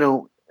about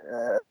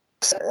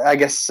I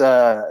guess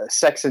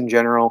sex in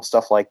general,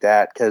 stuff like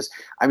that. Because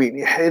I mean,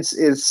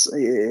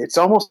 it's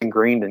almost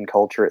ingrained in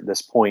culture at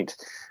this point.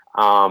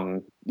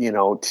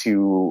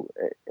 To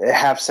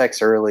have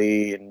sex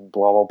early and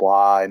blah blah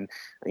blah, and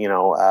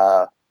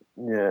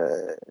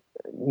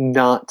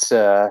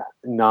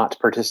not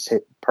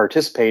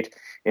participate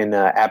in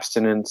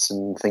abstinence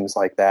and things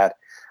like that.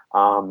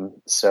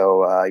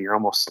 So you're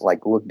almost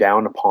like looked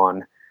down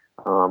upon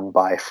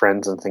by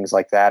friends and things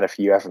like that if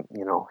you haven't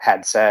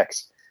had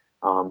sex.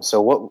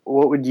 So what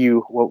would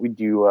you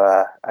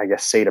I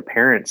guess say to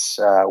parents?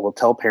 We'll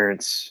tell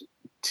parents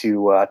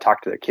to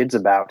talk to their kids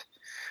about.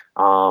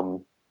 I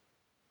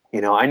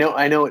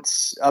know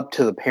it's up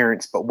to the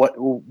parents, but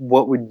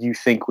what would you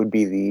think would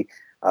be the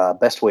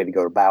best way to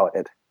go about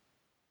it?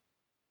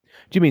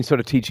 Do you mean sort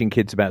of teaching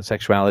kids about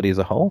sexuality as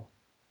a whole?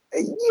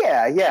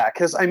 Yeah.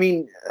 Because I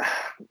mean,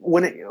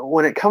 when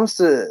it comes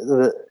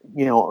to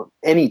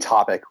any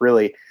topic,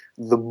 really,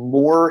 the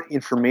more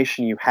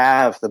information you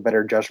have, the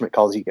better judgment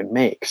calls you can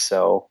make.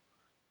 So.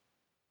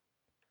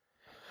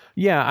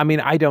 Yeah, I mean,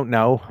 I don't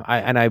know,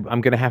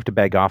 I'm going to have to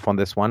beg off on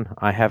this one.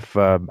 I have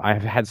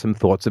had some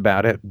thoughts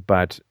about it,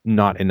 but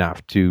not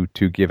enough to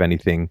give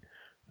anything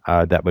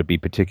that would be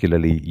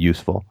particularly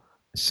useful.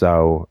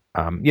 So,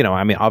 I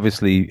mean,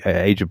 obviously,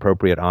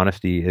 age-appropriate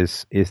honesty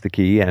is the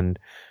key, and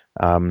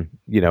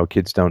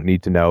kids don't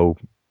need to know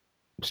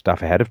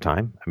stuff ahead of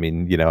time. I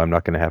mean, I'm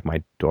not going to have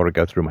my daughter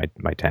go through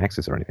my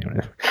taxes or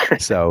anything.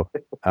 So,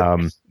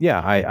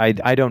 yeah,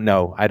 I don't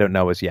know. I don't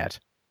know as yet.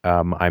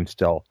 I'm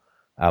still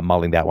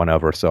mulling that one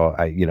over. So,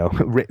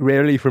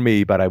 rarely for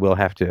me, but I will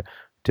have to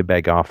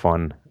beg off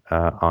on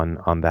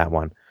that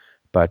one.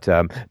 But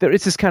there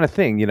is this kind of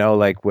thing,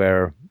 like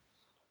where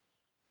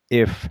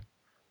if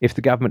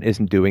the government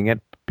isn't doing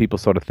it, people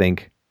sort of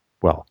think,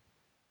 well,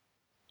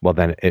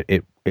 then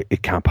it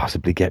can't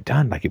possibly get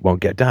done. Like it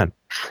won't get done.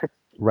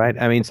 Right.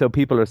 I mean, so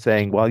people are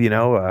saying,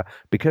 well,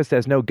 because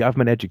there's no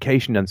government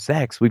education on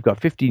sex, we've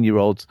got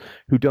 15-year-olds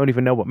who don't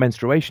even know what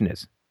menstruation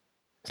is.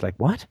 It's like,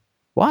 what?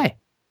 Why?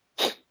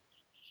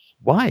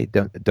 Why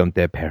don't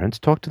their parents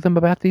talk to them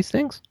about these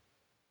things?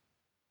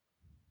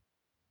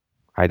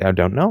 I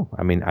don't know.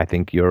 I mean, I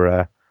think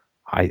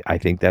I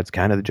think that's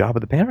kind of the job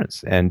of the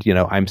parents. And,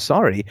 I'm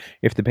sorry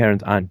if the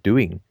parents aren't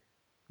doing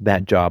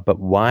that job, but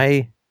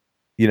why,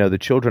 the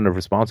children of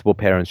responsible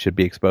parents should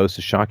be exposed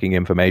to shocking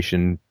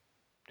information,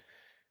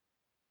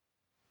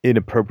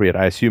 inappropriate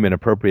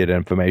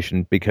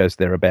information because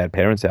there are bad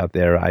parents out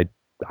there.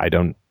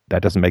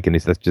 That doesn't make any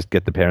sense. Just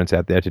get the parents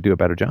out there to do a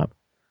better job.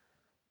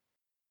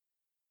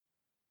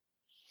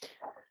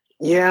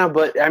 Yeah,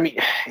 but I mean,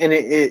 and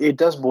it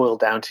does boil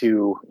down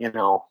to,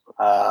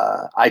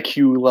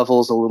 IQ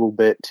levels a little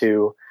bit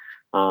too,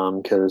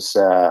 because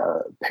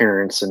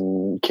parents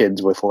and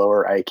kids with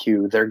lower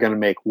IQ, they're going to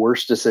make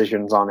worse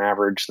decisions on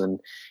average than,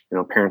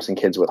 parents and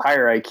kids with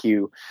higher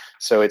IQ.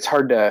 So it's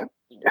hard to,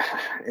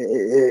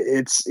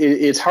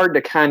 it's hard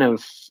to kind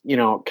of,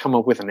 come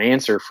up with an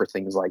answer for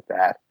things like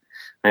that.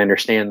 I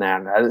understand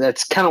that.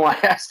 That's kind of why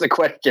I asked the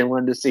question.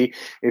 Wanted to see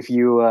if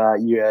you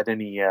had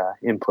any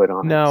input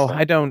on it. No,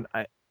 I don't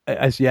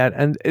as yet.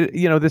 And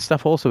this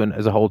stuff also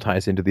as a whole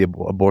ties into the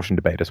abortion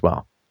debate as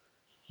well,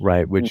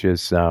 right? Which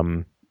is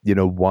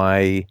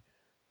why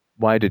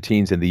do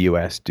teens in the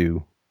U.S.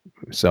 do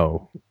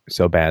so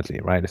badly,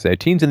 right? So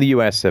teens in the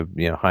U.S. have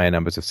higher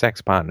numbers of sex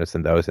partners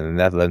than those in the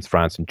Netherlands,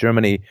 France, and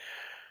Germany.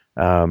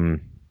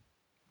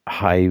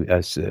 High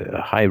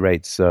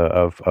rates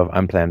of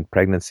unplanned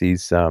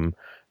pregnancies.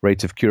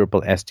 Rates of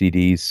curable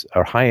STDs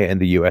are higher in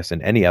the U.S.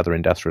 than any other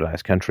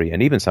industrialized country,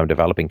 and even some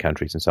developing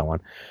countries and so on.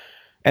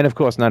 And of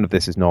course, none of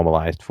this is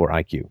normalized for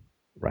IQ,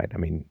 right? I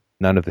mean,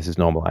 none of this is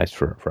normalized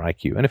for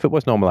IQ. And if it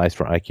was normalized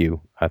for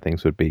IQ,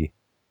 things would be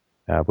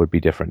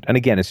different. And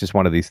again, it's just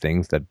one of these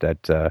things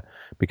that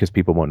because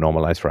people won't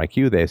normalize for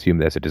IQ, they assume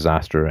there's a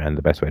disaster, and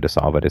the best way to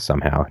solve it is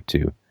somehow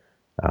to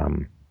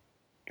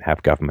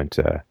have government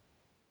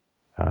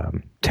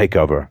take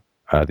over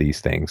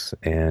these things.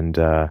 And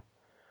so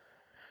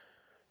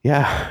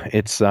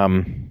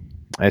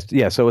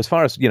as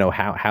far as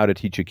how to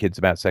teach your kids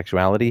about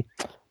sexuality,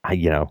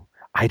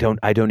 I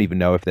don't even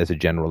know if there's a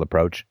general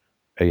approach.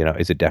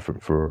 Is it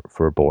different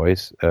for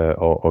boys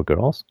or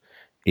girls?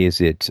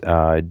 Is it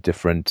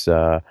different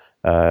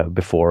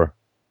before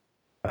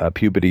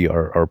puberty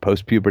or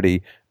post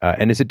puberty?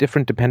 And is it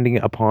different depending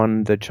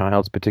upon the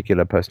child's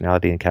particular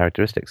personality and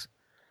characteristics?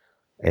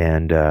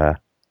 And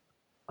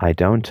I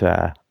don't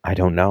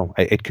know.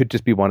 It could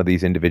just be one of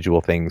these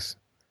individual things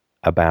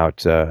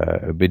about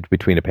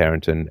between a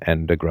parent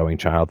and a growing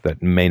child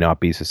that may not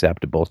be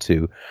susceptible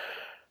to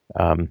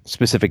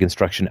specific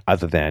instruction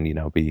other than,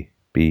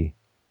 be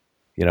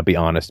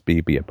honest,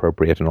 be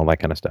appropriate, and all that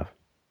kind of stuff.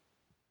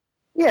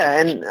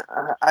 Yeah, and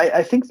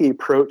I think the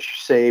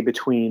approach, say,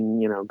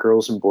 between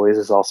girls and boys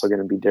is also going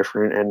to be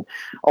different, and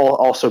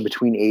also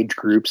between age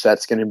groups,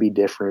 that's going to be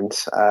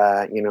different.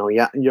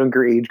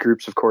 Younger age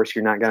groups, of course,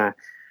 you're not going to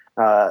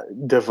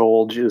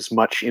divulge as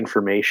much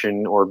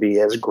information or be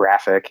as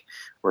graphic,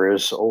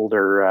 whereas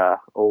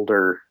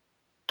older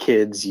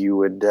kids, you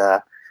would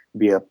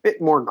be a bit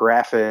more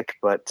graphic.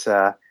 But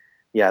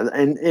yeah,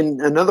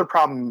 and another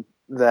problem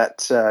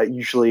that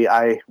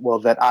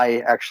that I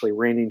actually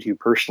ran into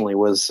personally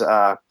was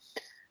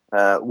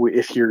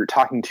if you're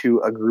talking to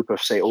a group of,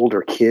 say,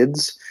 older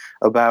kids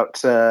about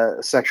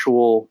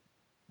sexual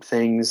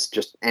things,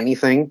 just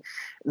anything,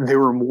 they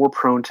were more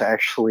prone to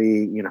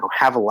actually,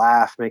 have a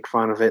laugh, make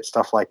fun of it,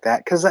 stuff like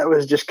that, because that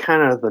was just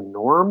kind of the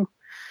norm.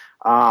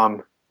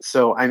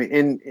 So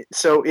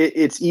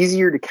it's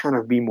easier to kind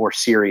of be more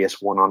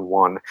serious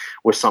one-on-one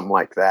with something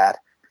like that.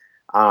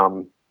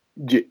 And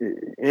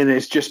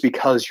it's just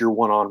because you're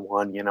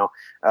one-on-one,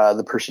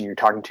 the person you're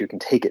talking to can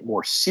take it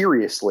more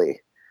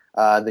seriously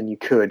than you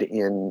could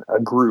in a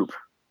group.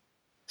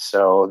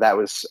 So that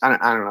was, I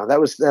don't know, that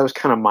was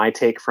kind of my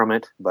take from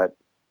it, but.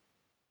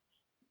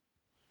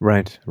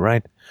 Right.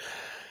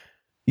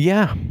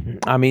 Yeah.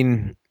 I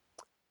mean,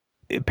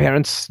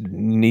 parents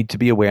need to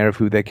be aware of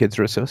who their kids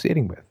are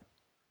associating with.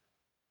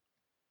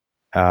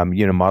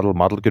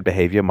 Model good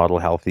behavior, model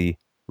healthy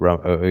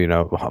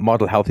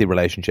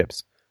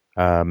relationships.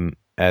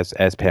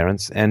 As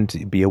parents,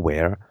 and be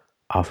aware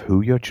of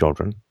who your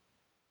children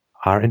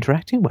are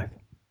interacting with.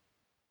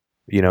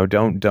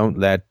 Don't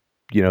let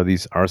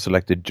these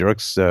selected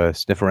jerks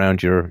sniff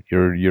around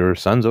your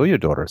sons or your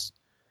daughters,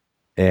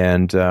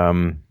 and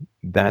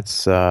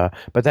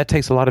but that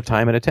takes a lot of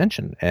time and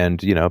attention. And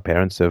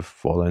parents have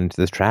fallen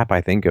into this trap, I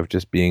think, of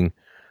just being,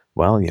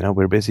 well,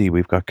 we're busy,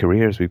 we've got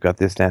careers, we've got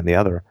this, that, and the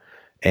other,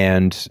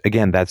 and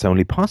again, that's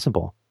only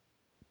possible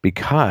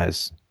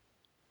because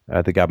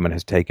the government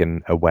has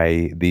taken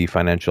away the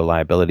financial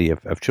liability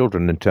of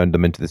children and turned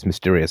them into this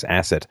mysterious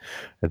asset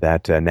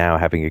that now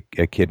having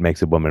a kid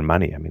makes a woman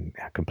money. I mean,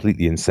 how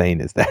completely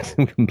insane is that?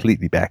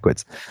 Completely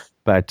backwards.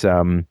 But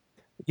so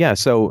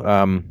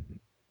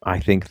I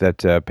think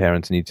that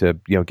parents need to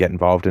get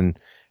involved and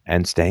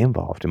stay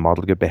involved and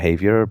model good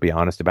behavior, be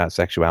honest about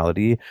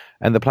sexuality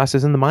and the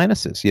pluses and the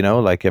minuses.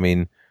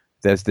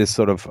 There's this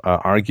sort of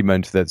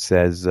argument that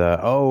says,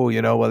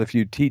 if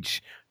you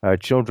teach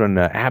children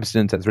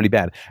abstinence, that's really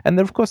bad. And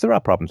then, of course, there are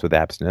problems with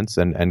abstinence,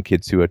 and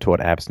kids who are taught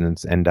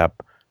abstinence end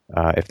up,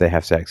 if they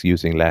have sex,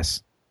 using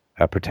less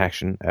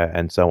protection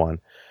and so on.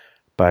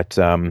 But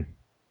I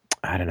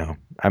don't know.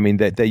 I mean,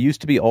 there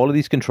used to be all of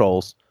these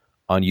controls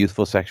on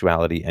youthful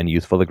sexuality and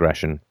youthful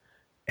aggression,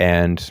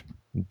 and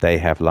they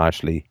have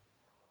largely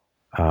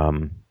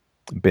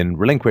been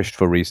relinquished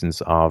for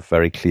reasons of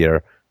very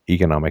clear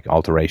economic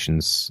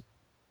alterations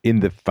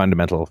in the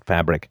fundamental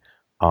fabric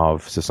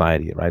of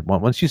society, right?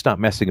 Once you start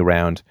messing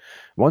around,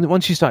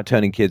 once you start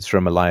turning kids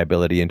from a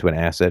liability into an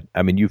asset,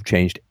 I mean, you've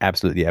changed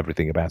absolutely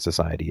everything about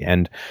society.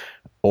 And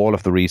all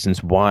of the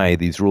reasons why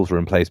these rules were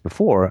in place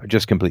before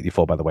just completely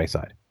fall by the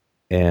wayside.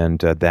 And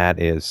that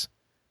is,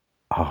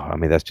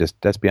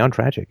 that's beyond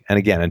tragic. And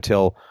again,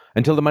 until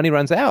the money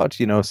runs out,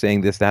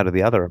 saying this, that, or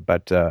the other.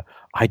 But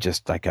I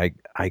just I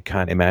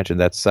can't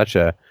imagine it's such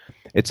a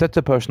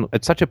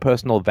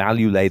personal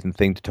value-laden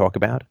thing to talk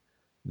about,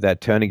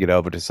 that turning it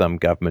over to some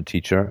government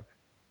teacher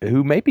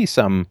who may be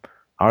some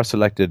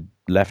selected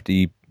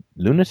lefty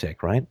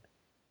lunatic, right?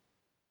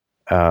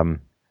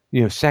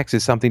 Sex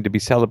is something to be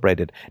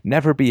celebrated.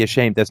 Never be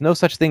ashamed. There's no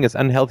such thing as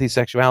unhealthy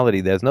sexuality.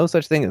 There's no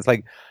such thing as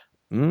like,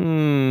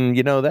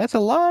 that's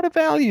a lot of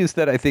values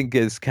that I think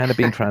is kind of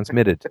being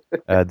transmitted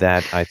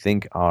that I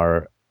think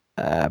are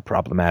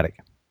problematic.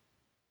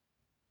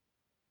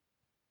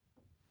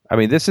 I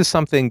mean, this is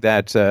something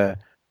that the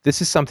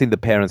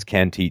parents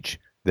can teach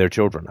their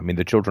children. I mean,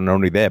 the children are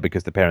only there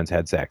because the parents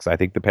had sex. I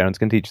think the parents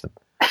can teach them.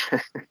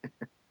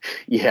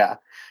 Yeah.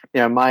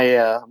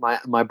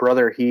 My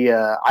brother,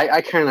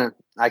 I kind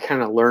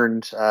of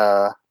learned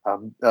a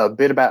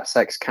bit about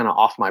sex kind of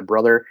off my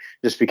brother,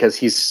 just because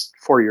he's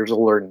 4 years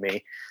older than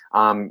me.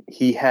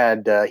 He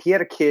had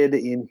a kid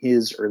in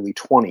his early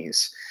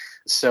 20s.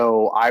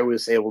 So I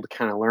was able to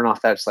kind of learn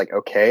off that. It's like,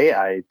 okay,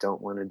 I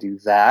don't want to do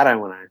that. I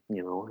want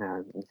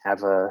to,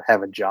 have a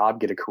job,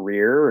 get a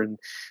career, and,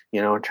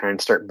 try and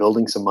start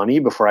building some money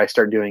before I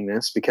start doing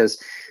this,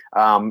 because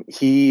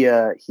he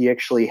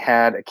actually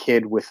had a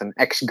kid with an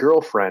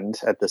ex-girlfriend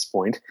at this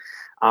point.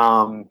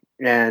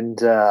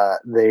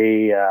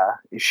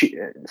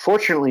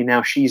 Fortunately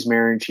now she's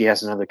married. She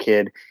has another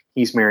kid.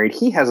 He's married.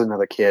 He has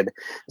another kid.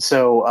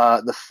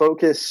 So the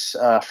focus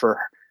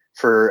for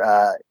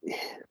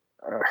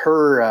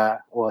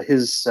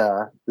his,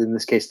 in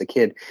this case, the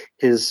kid,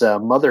 his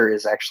mother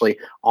is actually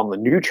on the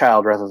new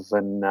child rather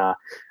than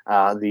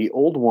the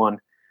old one,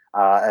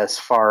 as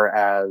far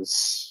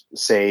as,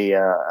 say,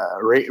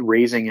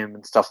 raising him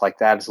and stuff like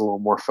that is a little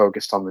more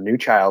focused on the new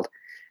child.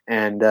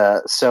 And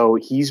so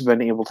he's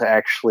been able to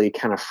actually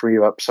kind of free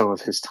up some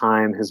of his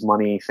time, his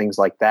money, things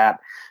like that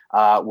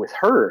with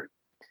her.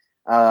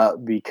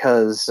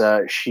 Because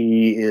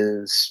she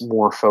is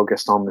more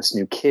focused on this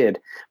new kid.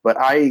 But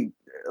I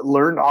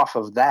learned off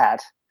of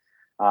that,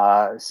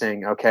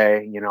 saying, okay,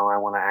 I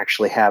want to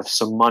actually have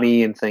some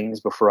money and things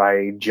before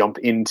I jump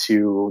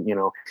into,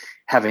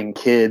 having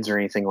kids or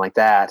anything like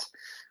that.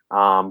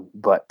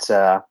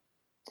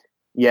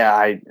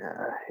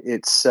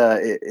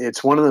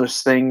 It's one of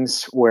those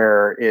things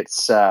where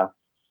it's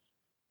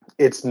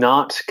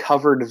not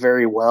covered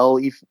very well,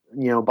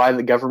 by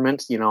the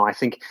government. I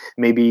think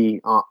maybe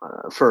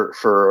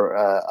for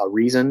a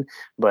reason,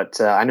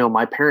 but I know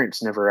my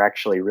parents never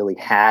actually really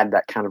had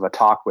that kind of a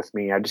talk with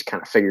me. I just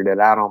kind of figured it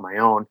out on my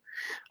own.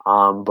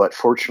 But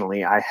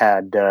fortunately, I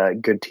had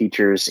good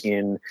teachers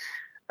in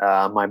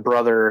my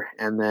brother,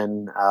 and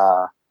then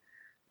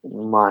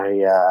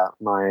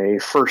my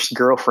first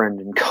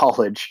girlfriend in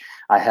college.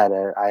 I had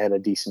a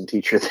decent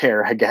teacher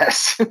there, I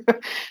guess.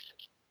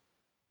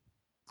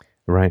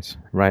 Right.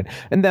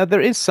 And now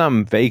there is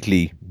some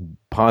vaguely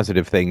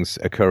positive things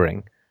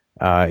occurring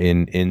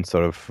in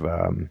sort of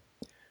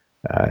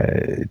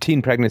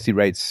teen pregnancy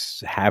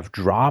rates have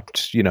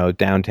dropped,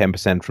 down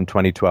 10% from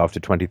 2012 to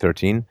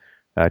 2013,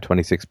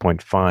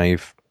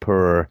 26.5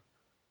 per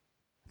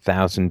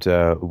 1,000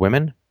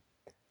 women.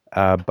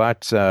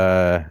 But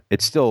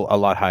it's still a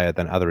lot higher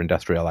than other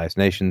industrialized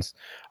nations.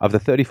 Of the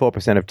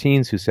 34% of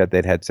teens who said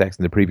they'd had sex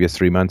in the previous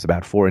 3 months,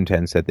 about 4 in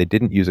 10 said they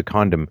didn't use a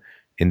condom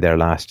in their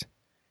last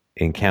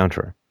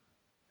encounter.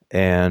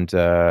 And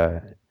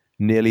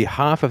nearly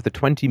half of the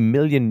 20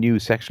 million new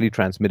sexually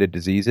transmitted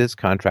diseases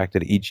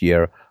contracted each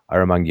year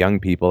are among young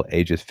people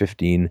ages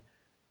 15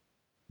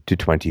 to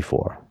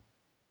 24.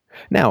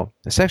 Now,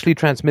 sexually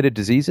transmitted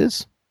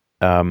diseases,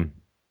 that's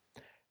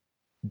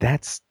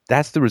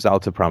the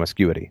result of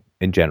promiscuity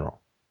in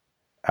general.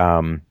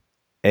 And,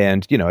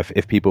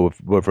 if people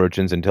were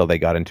virgins until they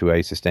got into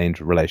a sustained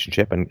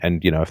relationship and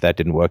if that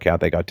didn't work out,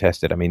 they got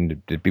tested, I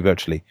mean, it'd be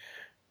virtually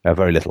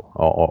very little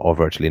or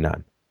virtually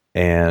none.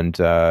 And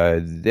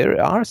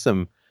there are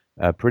some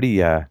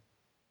pretty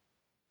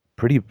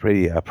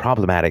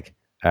problematic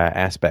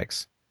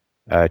aspects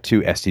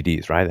to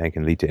STDs, right? They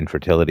can lead to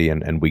infertility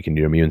and weaken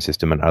your immune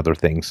system and other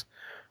things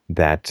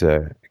that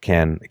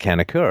can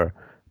occur.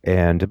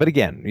 But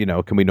again,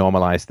 can we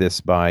normalize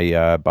this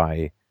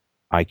by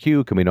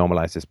IQ? Can we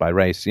normalize this by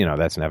race?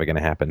 That's never going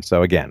to happen.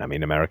 So again, I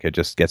mean, America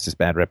just gets this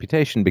bad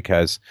reputation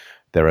because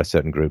there are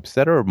certain groups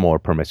that are more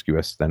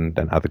promiscuous than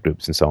other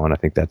groups and so on. I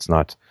think that's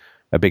not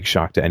a big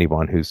shock to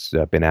anyone who's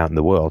been out in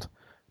the world.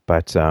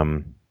 But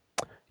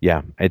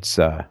it's,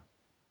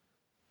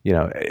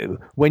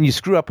 when you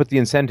screw up with the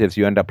incentives,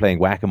 you end up playing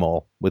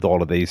whack-a-mole with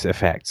all of these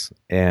effects.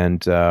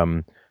 And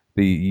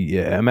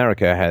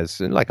America has,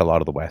 like a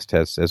lot of the West,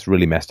 has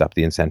really messed up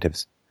the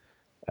incentives.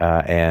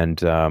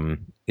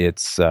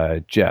 It's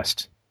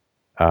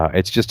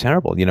just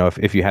terrible.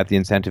 If you had the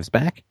incentives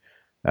back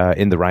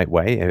in the right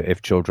way,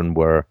 if children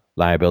were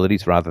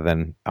liabilities rather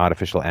than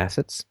artificial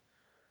assets,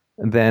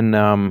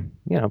 then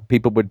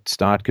people would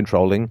start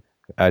controlling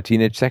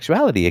teenage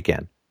sexuality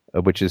again,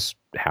 which is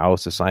how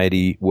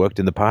society worked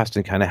in the past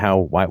and kind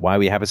of why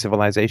we have a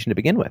civilization to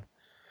begin with.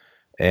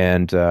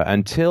 And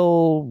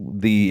until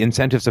the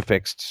incentives are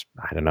fixed,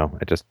 I don't know.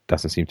 It just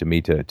doesn't seem to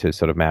me to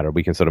sort of matter.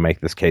 We can sort of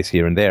make this case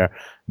here and there,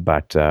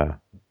 but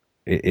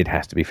it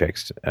has to be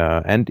fixed.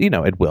 And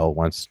it will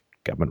once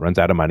government runs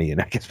out of money.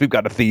 And I guess we've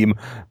got a theme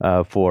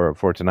for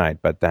tonight.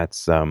 But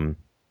that's I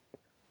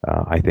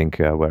think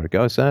where it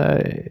goes.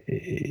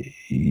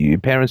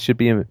 Parents should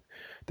be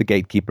the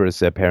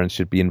gatekeepers. Parents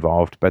should be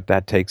involved, but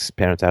that takes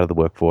parents out of the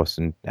workforce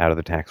and out of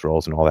the tax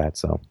rolls and all that.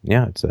 So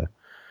yeah, it's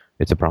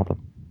a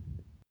problem.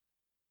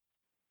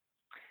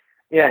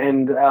 Yeah,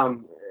 and as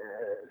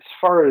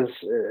far as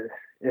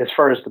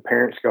the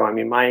parents go, I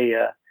mean,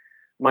 my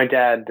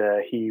dad,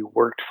 he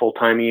worked full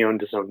time. He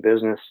owned his own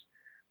business.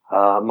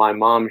 My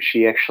mom,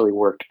 she actually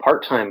worked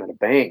part time at a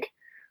bank,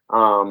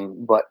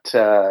 but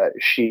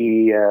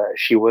she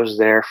was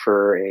there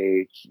for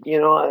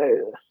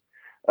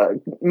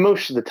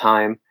most of the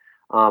time.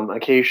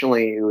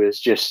 Occasionally, it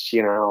was just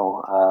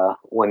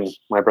when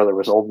my brother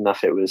was old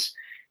enough, it was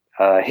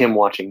him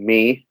watching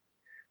me.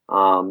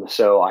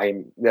 So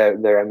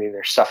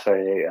there's stuff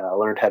that I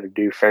learned how to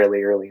do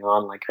fairly early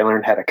on. Like I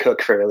learned how to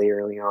cook fairly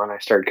early on. I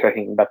started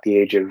cooking about the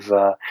age of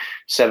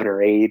 7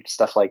 or 8,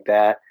 stuff like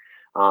that.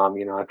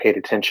 I paid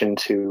attention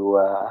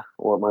to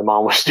what my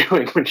mom was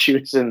doing when she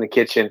was in the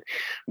kitchen,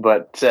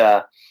 but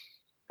I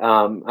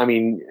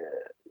mean,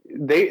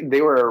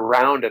 they were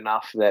around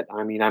enough that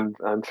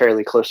I'm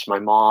fairly close to my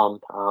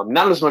mom.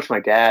 Not as much my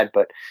dad,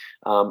 but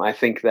I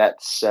think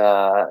that's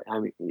we're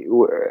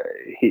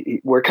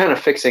kind of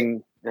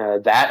fixing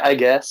that, I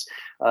guess,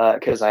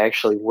 because I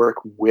actually work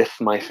with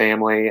my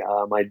family.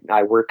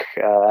 I work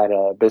at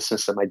a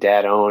business that my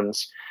dad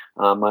owns.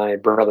 My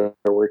brother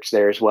works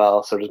there as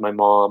well. So does my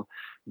mom.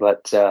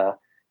 But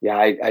yeah,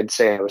 I'd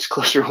say I was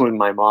closer with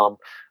my mom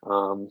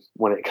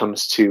when it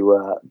comes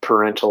to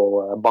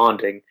parental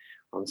bonding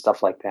and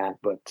stuff like that.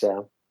 But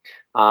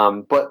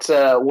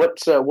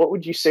what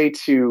would you say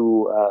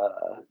to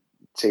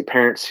say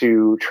parents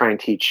who try and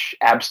teach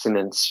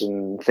abstinence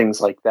and things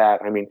like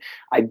that? I mean,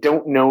 I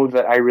don't know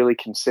that I really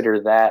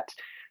consider that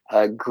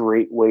a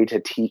great way to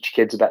teach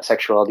kids about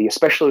sexuality,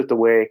 especially with the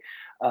way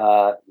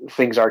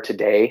things are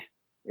today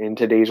in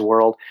today's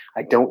world.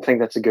 I don't think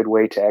that's a good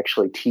way to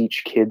actually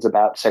teach kids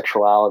about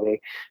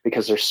sexuality,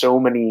 because there's so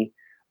many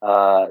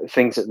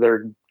things that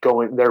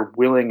they're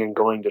willing and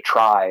going to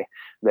try,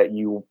 that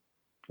you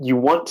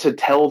want to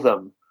tell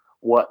them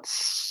what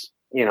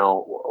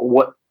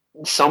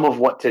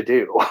to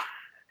do.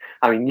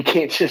 I mean, you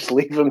can't just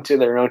leave them to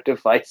their own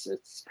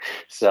devices.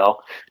 So,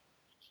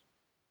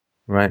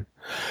 right.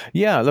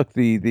 Yeah. Look,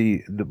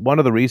 the one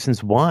of the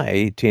reasons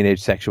why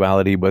teenage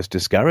sexuality was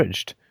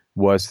discouraged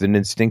was an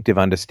instinctive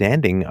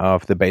understanding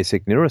of the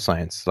basic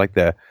neuroscience, like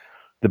the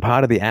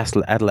part of the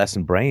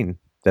adolescent brain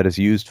that is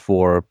used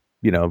for,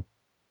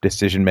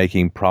 decision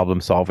making,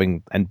 problem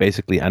solving, and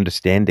basically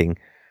understanding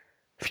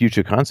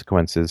future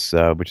consequences,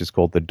 which is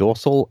called the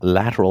dorsal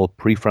lateral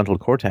prefrontal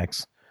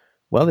cortex.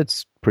 Well,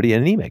 it's pretty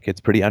anemic.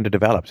 It's pretty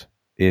underdeveloped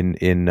in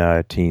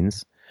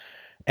teens,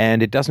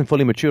 and it doesn't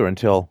fully mature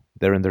until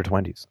they're in their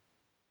 20s.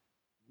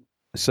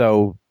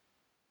 So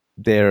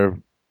they're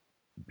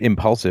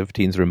impulsive.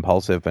 Teens are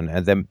impulsive, and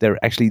they're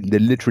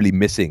literally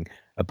missing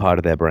a part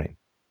of their brain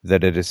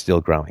that it is still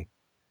growing.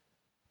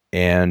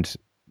 And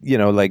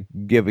like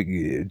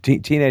giving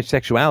teenage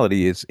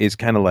sexuality is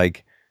kind of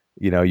like,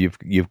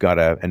 you've got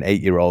an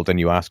 8-year-old and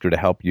you ask her to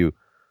help you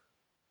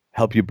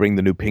bring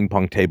the new ping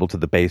pong table to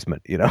the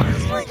basement.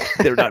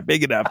 They're not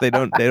big enough. They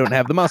don't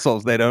have the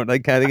muscles. They don't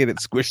kind of get it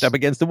squished up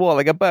against the wall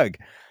like a bug.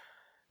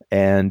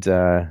 And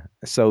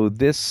so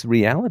this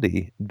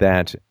reality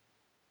that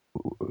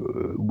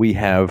we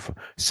have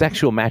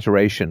sexual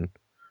maturation,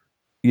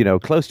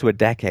 close to a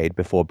decade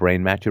before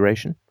brain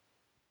maturation,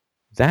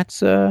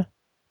 that's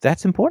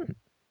important.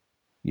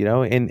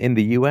 In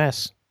the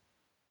U.S.,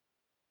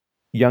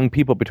 young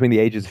people between the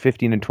ages of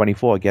 15 and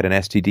 24 get an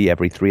STD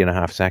every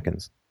 3.5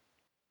 seconds.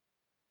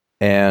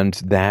 And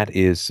that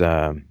is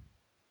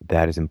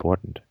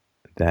important.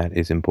 That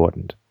is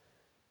important.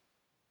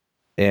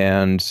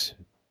 And,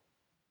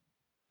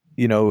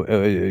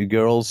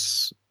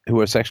 girls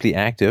who are sexually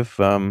active,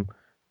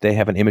 they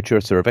have an immature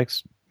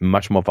cervix,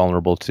 much more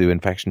vulnerable to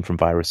infection from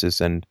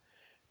viruses and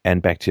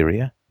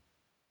bacteria.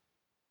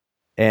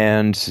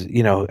 And,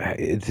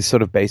 the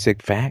sort of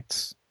basic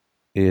facts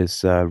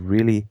is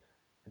really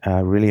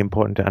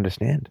important to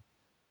understand.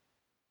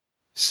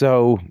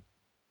 So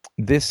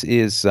this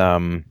is,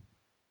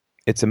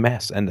 it's a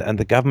mess, and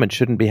the government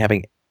shouldn't be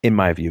having, in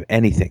my view,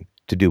 anything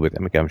to do with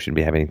it. The government shouldn't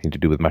be having anything to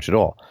do with much at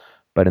all.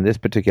 But in this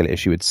particular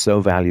issue, it's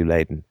so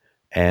value-laden,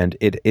 and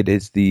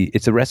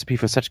it's a recipe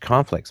for such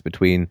conflicts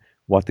between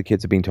what the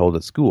kids are being told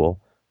at school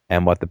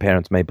and what the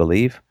parents may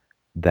believe,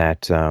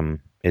 that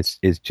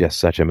it's just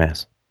such a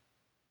mess.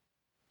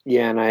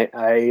 Yeah, and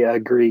I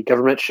agree.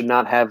 Government should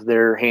not have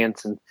their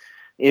hands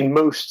in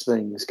most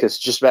things, because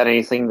just about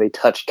anything they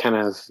touch kind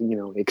of,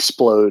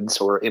 explodes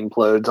or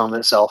implodes on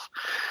itself.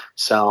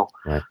 So,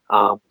 right.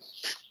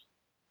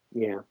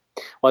 Yeah.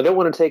 Well, I don't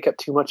want to take up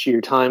too much of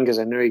your time, because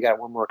I know you got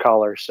one more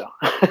caller. So.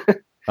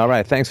 All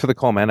right. Thanks for the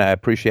call, man. I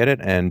appreciate it.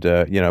 And,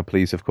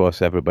 please, of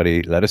course,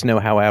 everybody, let us know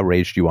how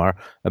outraged you are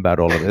about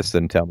all of this,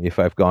 and tell me if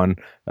I've gone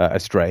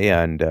astray,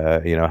 and,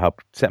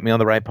 help set me on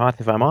the right path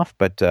if I'm off.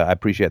 But I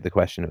appreciate the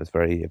question. It was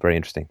very, very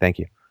interesting. Thank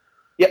you.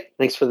 Yep.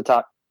 Thanks for the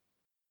talk.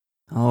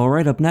 All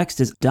right, up next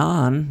is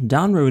Don.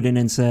 Don wrote in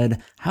and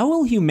said, how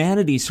will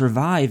humanity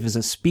survive as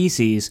a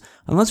species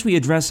unless we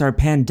address our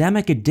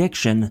pandemic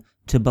addiction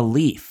to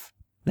belief?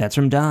 That's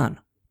from Don.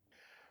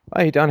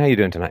 Hey, Don, how you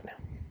doing tonight?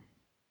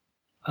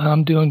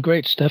 I'm doing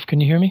great. Steph, can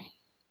you hear me?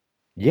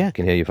 Yeah, I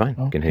can hear you fine.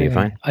 Okay. Can hear you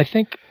fine. I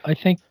think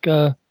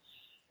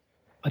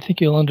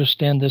you'll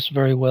understand this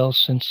very well,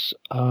 since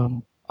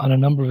on a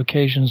number of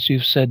occasions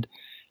you've said,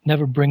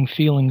 never bring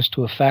feelings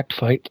to a fact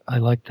fight. I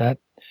like that.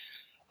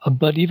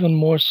 But even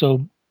more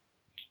so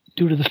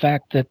due to the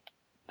fact that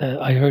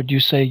I heard you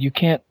say you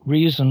can't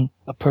reason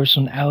a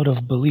person out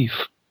of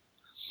belief.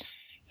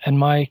 And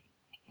my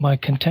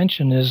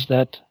contention is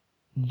that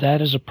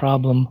is a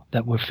problem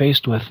that we're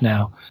faced with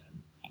now,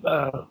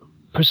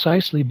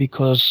 precisely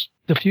because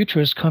the future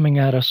is coming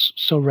at us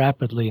so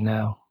rapidly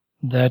now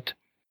that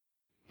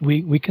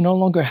we can no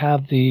longer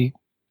have the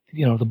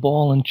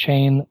ball and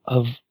chain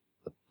of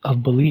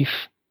belief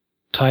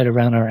tied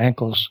around our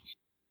ankles.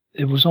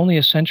 It was only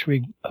a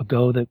century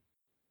ago that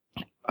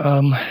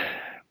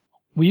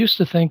we used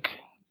to think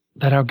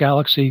that our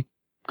galaxy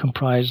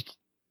comprised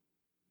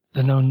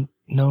the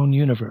known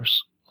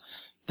universe,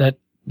 that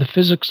the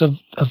physics of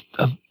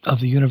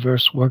the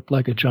universe worked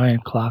like a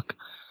giant clock,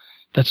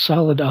 that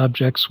solid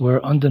objects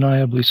were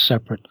undeniably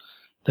separate,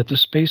 that the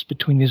space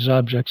between these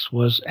objects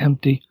was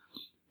empty,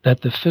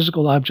 that the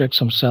physical objects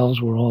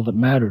themselves were all that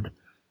mattered.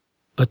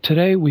 But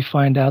today we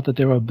find out that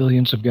there are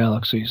billions of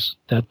galaxies,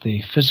 that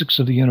the physics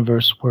of the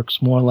universe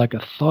works more like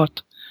a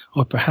thought,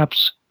 or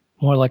perhaps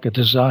more like a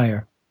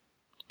desire,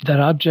 that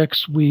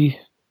objects we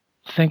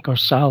think are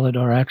solid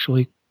are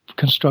actually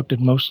constructed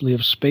mostly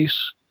of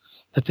space,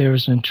 that there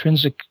is an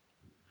intrinsic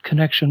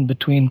connection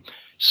between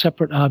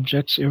separate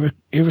objects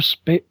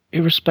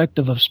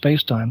irrespective of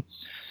space-time,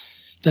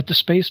 that the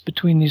space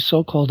between these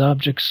so-called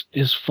objects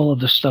is full of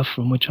the stuff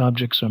from which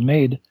objects are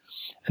made,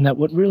 and that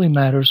what really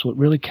matters, what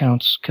really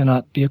counts,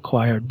 cannot be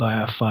acquired by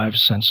our five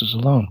senses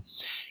alone.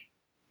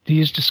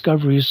 These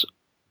discoveries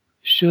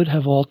should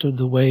have altered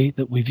the way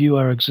that we view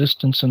our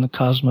existence in the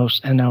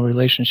cosmos and our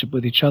relationship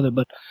with each other,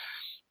 but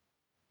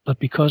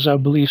because our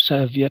beliefs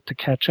have yet to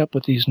catch up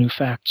with these new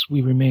facts,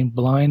 we remain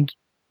blind to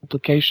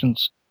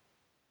implications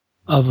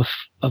of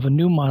a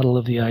new model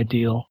of the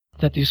ideal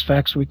that these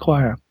facts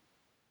require.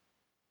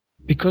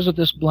 Because of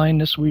this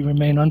blindness, we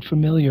remain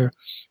unfamiliar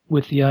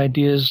with the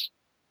ideas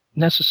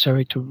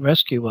necessary to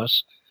rescue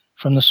us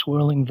from the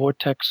swirling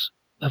vortex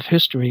of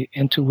history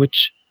into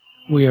which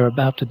we are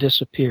about to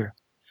disappear.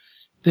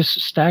 This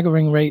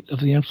staggering rate of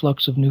the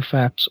influx of new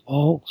facts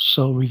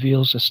also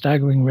reveals a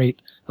staggering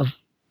rate of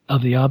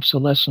the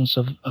obsolescence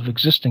of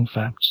existing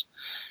facts.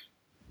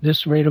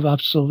 This rate of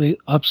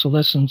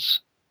obsolescence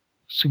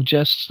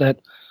suggests that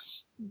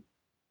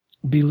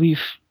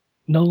belief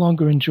no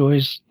longer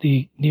enjoys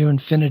the near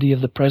infinity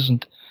of the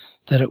present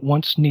that it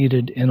once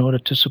needed in order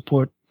to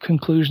support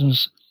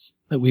conclusions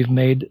that we've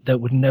made that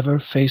would never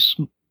face.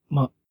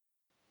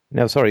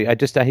 No, sorry, I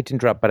hate to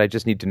interrupt, but I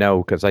just need to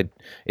know, because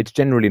it's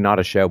generally not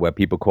a show where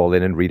people call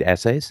in and read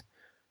essays.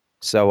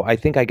 So I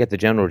think I get the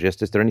general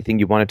gist. Is there anything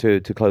you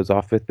wanted to close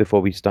off with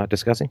before we start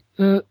discussing?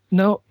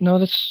 No,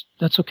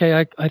 that's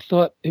okay. I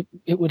thought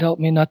it would help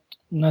me not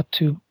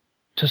to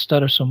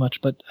stutter so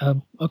much, but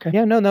okay.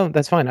 Yeah, no,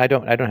 that's fine. I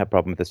don't have a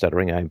problem with the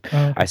stuttering.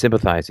 I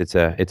sympathize. It's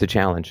a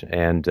challenge,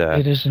 and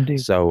it is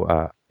indeed.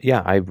 So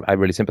yeah, I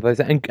really sympathize,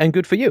 and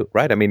good for you,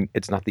 right? I mean,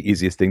 it's not the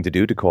easiest thing to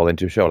do to call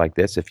into a show like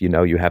this if you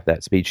know you have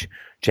that speech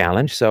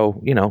challenge. So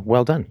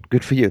well done,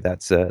 good for you.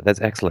 That's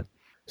excellent.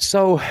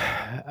 So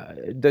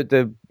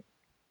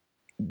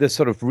the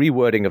sort of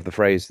rewording of the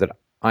phrase that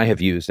I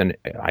have used, and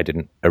I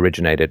didn't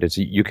originate it, is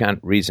you can't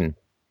reason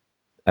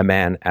a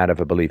man out of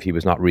a belief he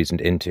was not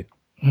reasoned into.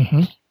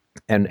 Mm-hmm.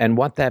 And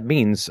what that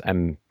means,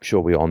 I'm sure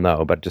we all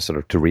know, but just sort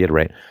of to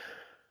reiterate,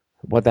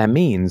 what that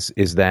means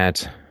is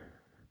that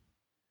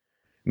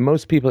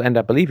most people end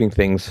up believing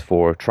things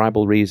for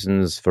tribal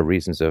reasons, for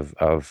reasons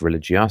of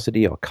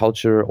religiosity or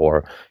culture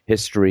or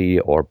history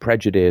or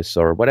prejudice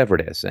or whatever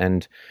it is.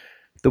 And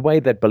the way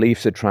that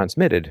beliefs are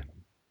transmitted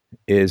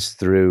is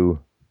through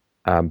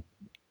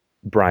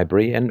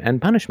bribery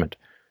and punishment,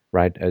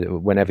 right?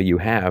 Whenever you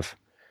have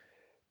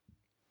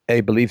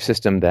a belief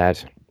system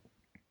that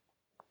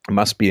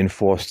must be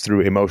enforced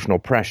through emotional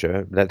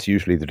pressure, that's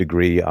usually the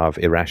degree of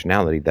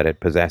irrationality that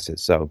it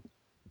possesses. So,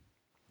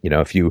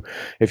 if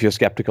you're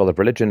skeptical of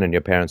religion and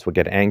your parents will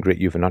get angry at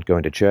you for not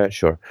going to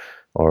church or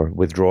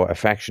withdraw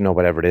affection or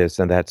whatever it is,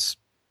 then that's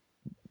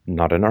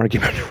not an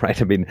argument,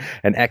 right? I mean,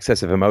 an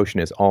excess of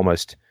emotion is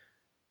almost,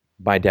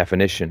 by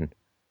definition,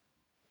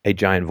 a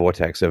giant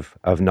vortex of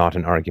not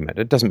an argument.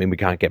 It doesn't mean we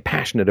can't get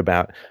passionate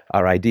about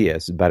our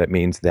ideas, but it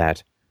means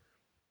that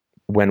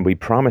when we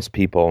promise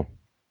people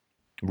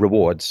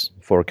rewards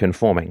for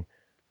conforming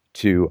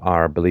to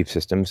our belief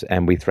systems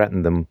and we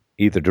threaten them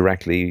either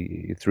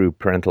directly through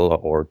parental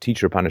or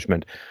teacher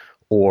punishment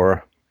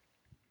or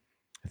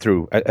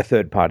through a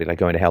third party like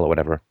going to hell or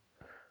whatever,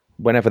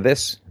 whenever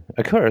this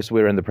occurs,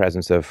 we're in the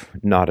presence of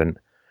not an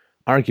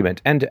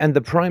argument. And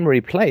the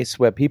primary place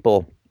where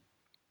people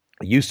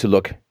used to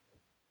look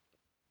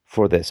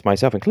for this,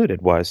 myself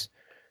included, was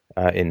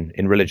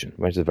in religion,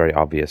 which is a very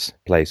obvious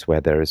place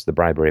where there is the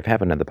bribery of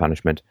heaven and the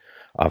punishment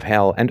of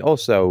hell, and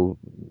also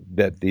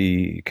that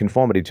the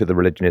conformity to the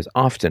religion is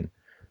often,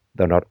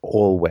 though not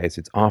always,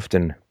 it's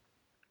often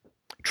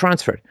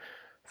transferred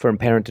from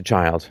parent to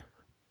child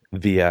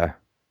via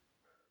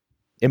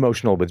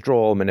emotional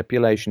withdrawal,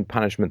 manipulation,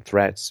 punishment,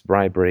 threats,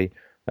 bribery,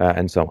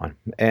 and so on.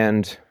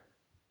 And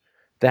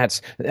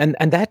that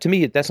to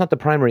me, that's not the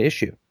primary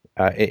issue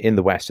in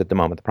the West at the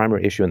moment. The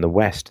primary issue in the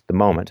West at the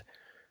moment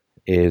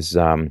is this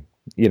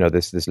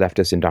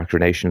leftist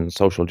indoctrination,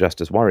 social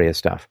justice warrior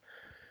stuff,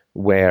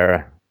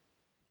 where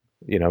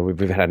we've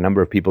had a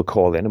number of people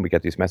call in and we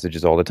get these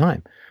messages all the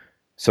time.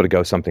 Sort of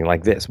go something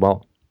like this: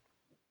 well,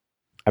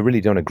 I really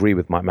don't agree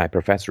with what my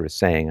professor is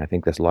saying. I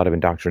think there's a lot of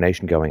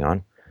indoctrination going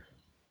on,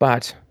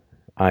 but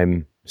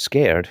I'm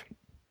scared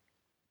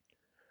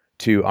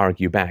to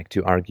argue back,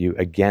 to argue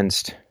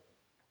against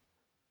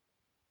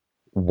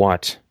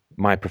what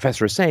my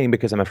professor is saying,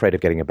 because I'm afraid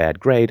of getting a bad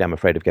grade, I'm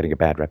afraid of getting a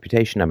bad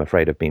reputation, I'm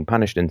afraid of being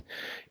punished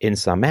in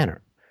some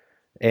manner.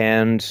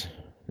 And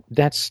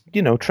that's,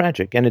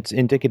 tragic, and it's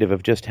indicative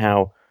of just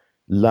how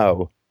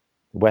low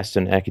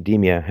Western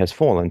academia has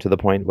fallen, to the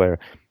point where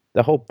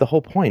The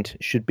whole point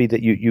should be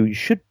that you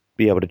should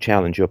be able to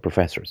challenge your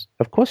professors.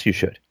 Of course you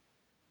should,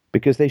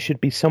 because they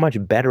should be so much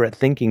better at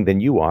thinking than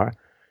you are.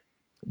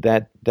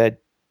 That the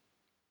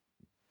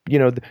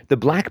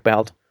black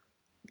belt.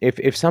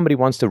 If somebody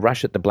wants to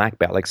rush at the black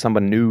belt, like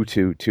someone new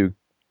to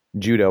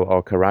judo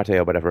or karate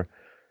or whatever,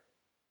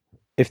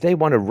 if they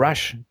want to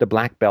rush the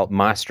black belt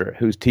master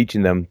who's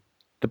teaching them,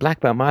 the black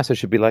belt master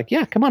should be like,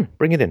 yeah, come on,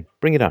 bring it in,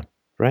 bring it on,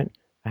 right?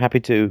 Happy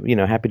to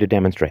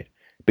demonstrate,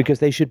 because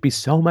they should be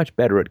so much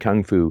better at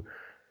kung fu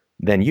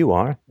than you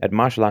are, at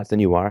martial arts than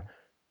you are,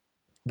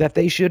 that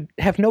they should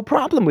have no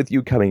problem with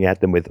you coming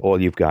at them with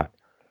all you've got.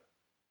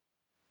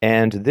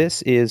 And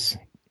this is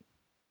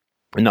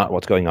not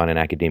what's going on in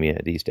academia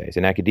these days.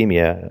 In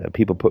academia,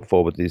 people put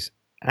forward these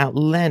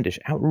outlandish,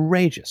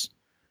 outrageous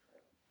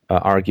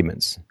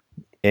arguments.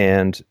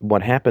 And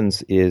what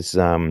happens is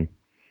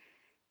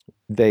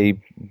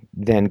they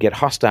then get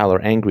hostile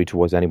or angry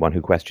towards anyone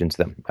who questions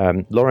them.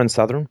 Lauren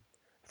Southern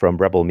from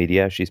Rebel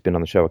Media, she's been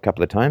on the show a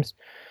couple of times.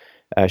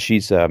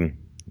 She's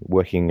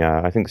working,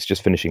 I think it's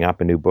just finishing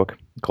up a new book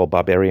called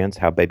Barbarians,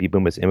 How Baby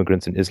Boomers,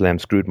 Immigrants, and Islam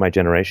Screwed My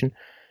Generation.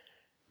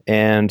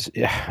 And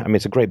I mean,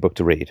 it's a great book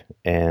to read.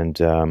 And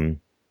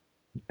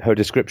her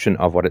description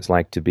of what it's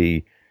like to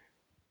be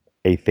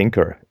a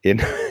thinker in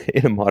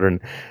a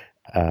modern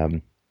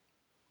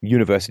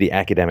university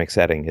academic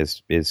setting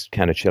is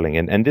kind of chilling.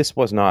 And this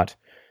was not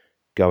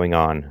going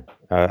on,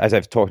 as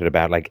I've talked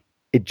about, like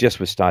it just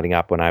was starting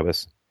up when I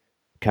was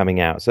coming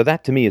out. So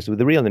that to me is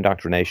the real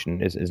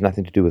indoctrination is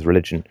nothing to do with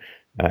religion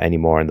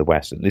anymore in the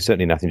West. There's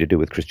certainly nothing to do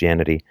with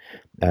Christianity.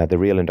 The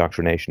real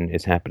indoctrination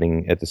is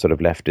happening at the sort of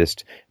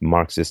leftist,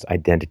 Marxist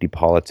identity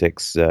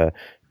politics,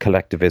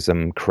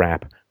 collectivism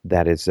crap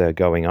that is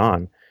going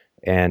on.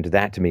 And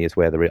that to me is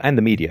where and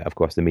the media, of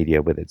course, the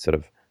media with its sort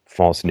of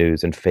false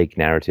news and fake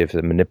narratives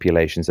and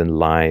manipulations and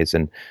lies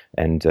and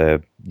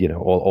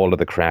all of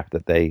the crap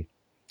that they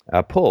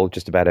pull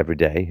just about every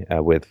day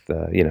with,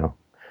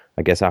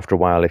 I guess after a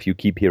while, if you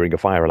keep hearing a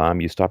fire alarm,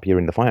 you stop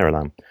hearing the fire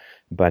alarm.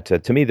 But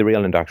to me, the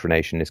real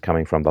indoctrination is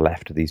coming from the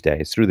left these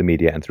days, through the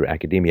media and through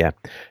academia,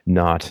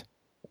 not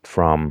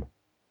from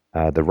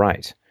the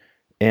right.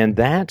 And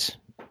that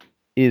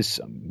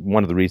is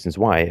one of the reasons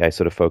why I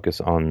sort of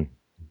focus on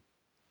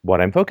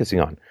what I'm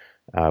focusing on,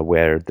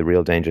 where the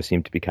real danger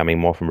seemed to be coming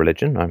more from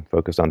religion. I'm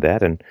focused on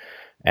that. And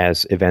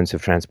as events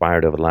have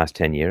transpired over the last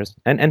 10 years,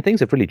 and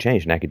things have really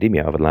changed in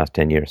academia over the last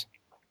 10 years,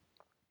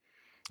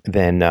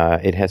 then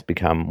it has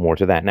become more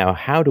to that. Now,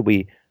 how do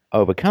we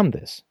overcome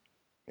this?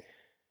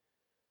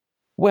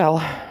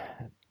 Well,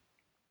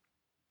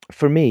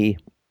 for me,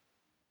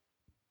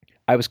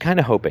 I was kind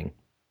of hoping,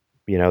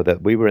 that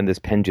we were in this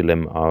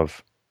pendulum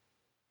of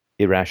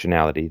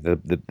irrationality.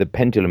 The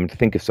pendulum,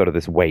 think of sort of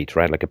this weight,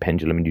 right? Like a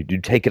pendulum, and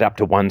you take it up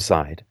to one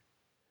side,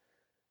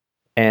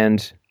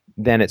 and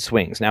then it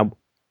swings. Now,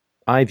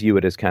 I view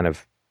it as kind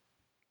of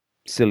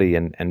silly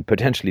and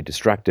potentially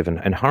destructive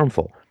and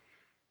harmful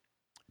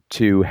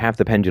to have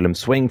the pendulum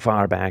swing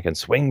far back and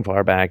swing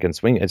far back and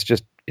swing.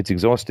 It's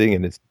exhausting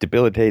and it's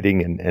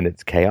debilitating and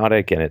it's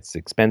chaotic and it's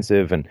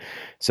expensive. And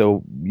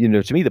so,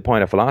 to me, the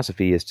point of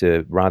philosophy is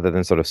to, rather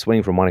than sort of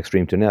swing from one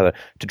extreme to another,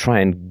 to try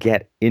and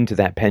get into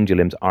that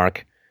pendulum's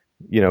arc,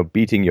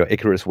 beating your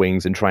Icarus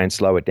wings and try and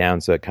slow it down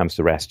so it comes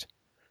to rest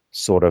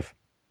sort of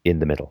in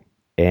the middle.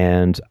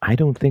 And I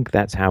don't think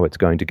that's how it's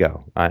going to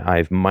go.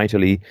 I've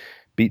mightily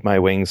beat my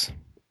wings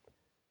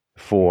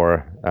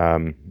for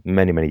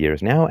many, many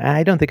years now.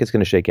 I don't think it's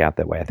going to shake out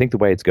that way. I think the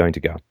way it's going to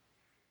go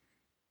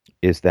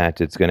is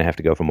that it's going to have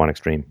to go from one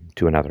extreme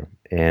to another.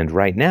 And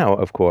right now,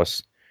 of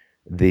course,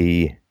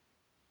 the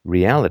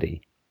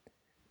reality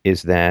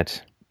is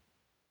that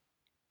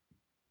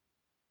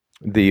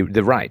the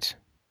right,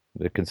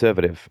 the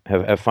conservative,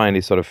 have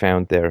finally sort of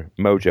found their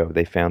mojo.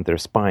 They found their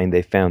spine.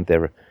 They found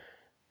their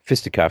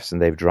fisticuffs,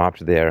 and they've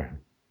dropped their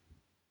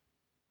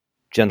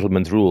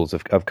gentleman's rules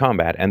of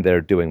combat, and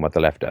they're doing what the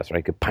left does,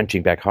 right?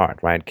 Punching back hard,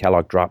 right?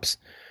 Kellogg drops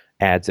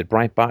ads at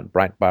Breitbart.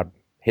 Breitbart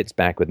hits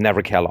back with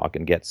Never Kellogg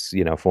and gets,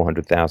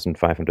 400,000,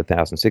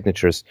 500,000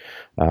 signatures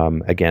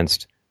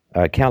against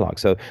Kellogg.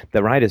 So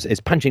the right is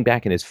punching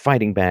back and is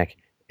fighting back,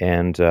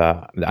 and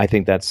I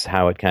think that's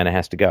how it kind of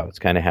has to go. It's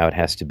kind of how it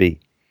has to be.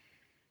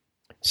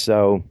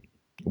 So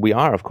we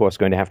are, of course,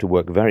 going to have to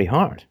work very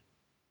hard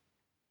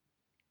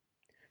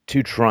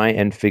to try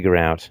and figure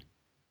out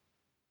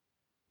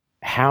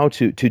how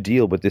to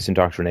deal with this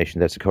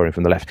indoctrination that's occurring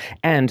from the left.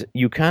 And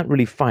you can't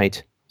really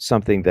fight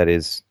something that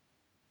is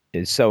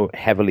so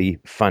heavily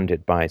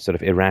funded by sort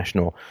of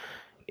irrational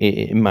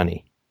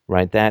money,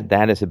 right?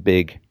 That is a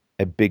big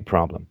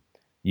problem.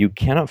 You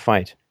cannot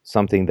fight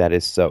something that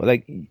is so,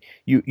 like,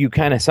 you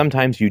kind of,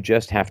 sometimes you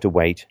just have to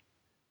wait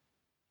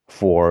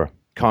for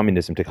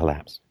communism to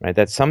collapse,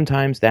 right?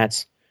 Sometimes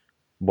that's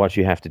what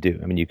you have to do.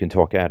 I mean, you can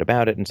talk out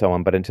about it and so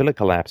on, but until it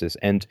collapses,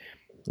 and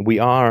we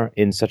are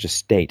in such a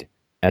state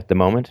at the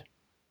moment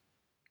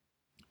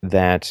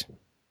that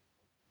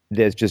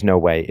there's just no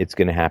way it's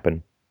going to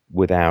happen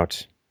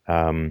without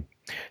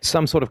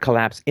some sort of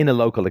collapse in a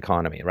local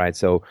economy, right?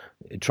 So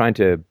trying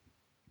to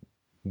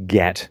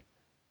get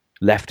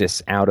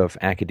leftists out of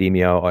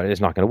academia, or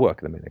it's not going to work.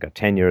 I mean, they got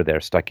tenure,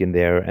 they're stuck in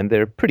there, and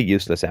they're pretty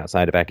useless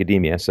outside of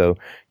academia. So,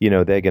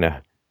 they're going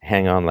to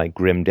hang on like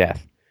grim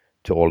death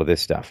to all of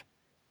this stuff.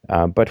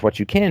 But what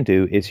you can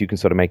do is you can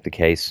sort of make the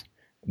case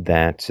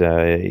that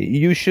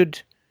you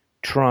should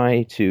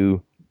try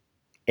to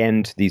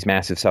end these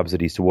massive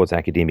subsidies towards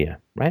academia,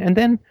 right? And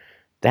then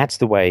that's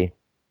the way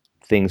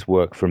things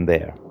work from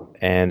there.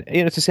 And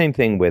it's the same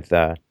thing with,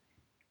 can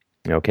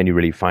you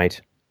really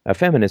fight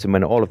feminism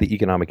when all of the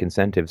economic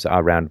incentives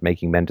are around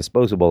making men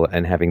disposable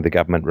and having the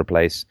government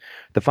replace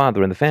the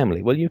father in the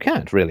family? Well, you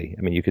can't really.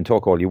 I mean, you can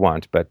talk all you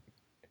want, but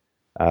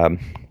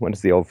what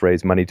is the old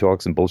phrase? Money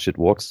talks and bullshit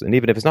walks. And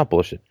even if it's not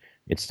bullshit,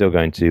 it's still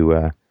going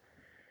to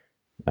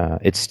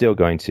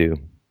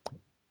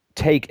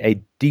take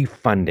a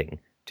defunding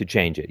to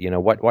change it.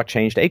 What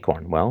changed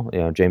Acorn? Well,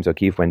 James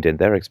O'Keefe went in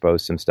there,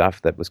 exposed some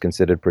stuff that was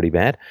considered pretty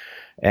bad,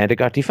 and it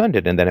got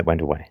defunded, and then it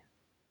went away.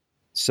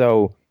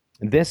 So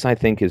this, I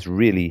think, is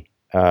really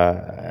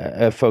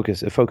important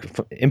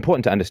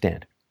to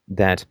understand,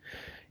 that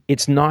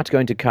it's not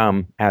going to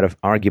come out of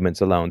arguments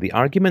alone. The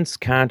arguments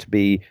can't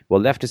be, well,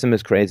 leftism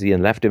is crazy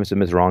and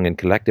leftism is wrong and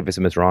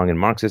collectivism is wrong and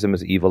Marxism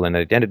is evil and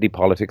identity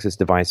politics is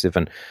divisive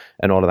and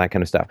all of that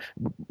kind of stuff.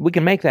 We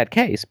can make that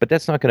case, but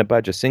that's not going to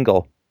budge a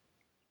single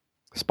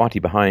spotty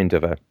behind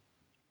of a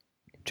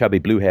chubby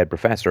blue-haired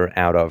professor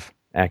out of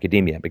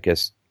academia,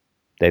 because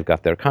they've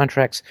got their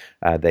contracts,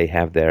 they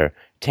have their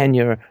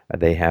tenure,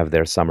 they have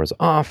their summers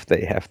off,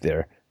 they have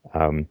their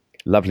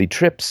lovely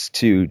trips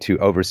to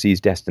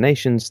overseas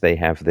destinations, they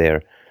have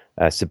their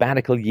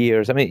sabbatical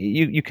years. I mean,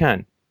 you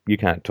can't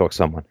talk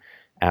someone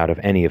out of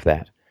any of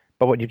that.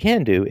 But what you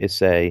can do is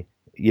say,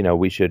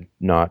 we should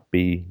not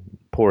be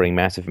pouring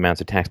massive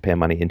amounts of taxpayer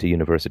money into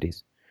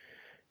universities.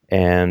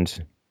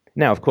 And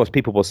now, of course,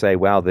 people will say,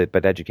 well,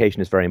 but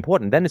education is very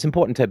important. Then it's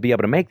important to be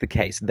able to make the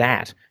case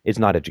that it's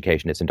not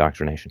education, it's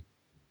indoctrination.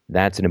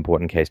 That's an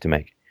important case to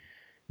make.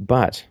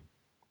 But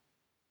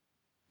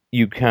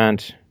you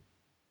can't,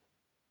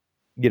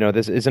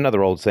 there's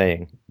another old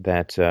saying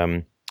that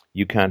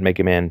you can't make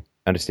a man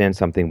understand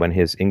something when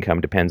his income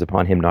depends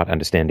upon him not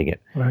understanding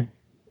it. Right.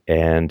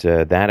 And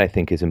that, I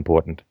think, is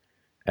important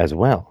as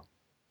well.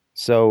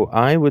 So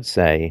I would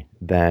say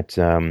that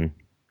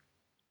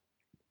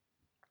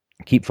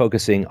keep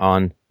focusing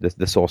on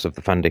the source of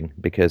the funding,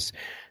 because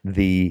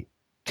the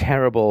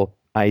terrible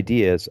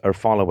ideas are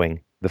following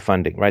the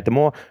funding, right? The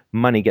more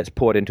money gets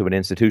poured into an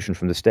institution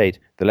from the state,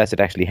 the less it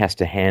actually has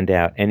to hand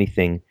out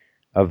anything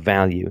of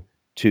value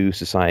to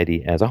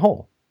society as a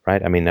whole,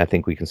 right? I mean, I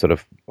think we can sort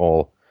of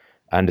all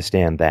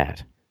understand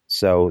that.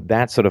 So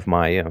that's sort of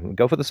my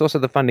go for the source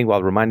of the funding,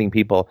 while reminding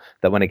people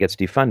that when it gets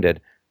defunded,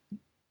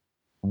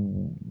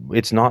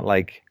 it's not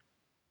like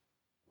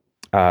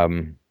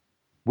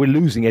we're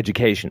losing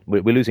education,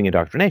 we're losing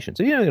indoctrination.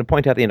 So,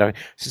 point out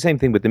it's the same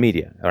thing with the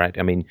media, all right?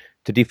 I mean,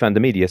 to defund the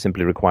media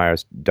simply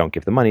requires don't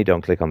give them money,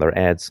 don't click on their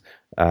ads,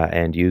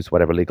 and use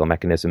whatever legal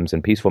mechanisms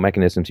and peaceful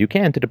mechanisms you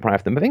can to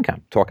deprive them of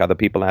income. Talk other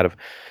people out of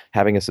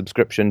having a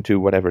subscription to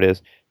whatever it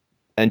is,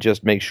 and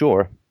just make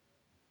sure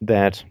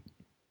that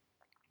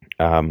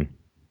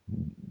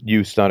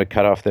you start to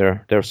cut off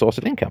their source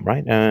of income,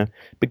 right?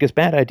 Because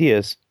bad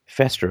ideas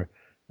fester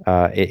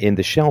in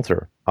the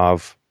shelter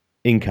of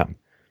income.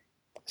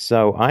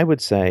 So I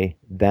would say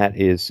that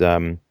is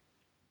the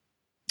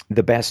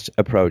best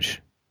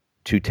approach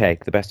to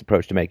take, the best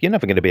approach to make. You're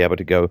never going to be able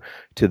to go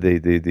to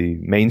the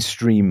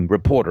mainstream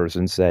reporters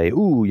and say,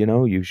 ooh,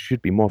 you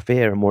should be more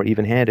fair and more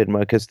even-handed,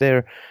 because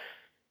they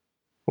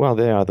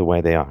are the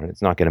way they are.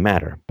 It's not going to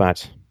matter.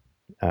 But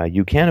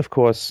you can, of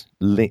course,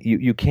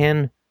 you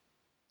can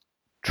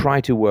try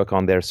to work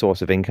on their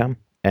source of income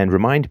and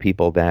remind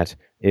people that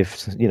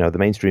if, the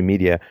mainstream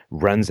media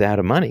runs out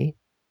of money,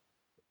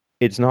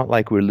 it's not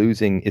like we're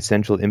losing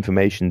essential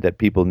information that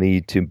people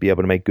need to be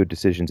able to make good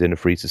decisions in a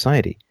free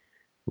society.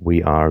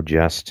 We are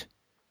just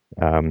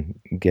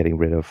getting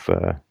rid of,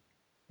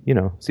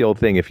 it's the old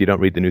thing. If you don't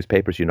read the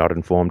newspapers, you're not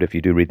informed. If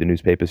you do read the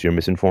newspapers, you're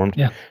misinformed.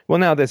 Yeah. Well,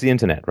 now there's the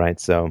internet,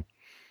 right? So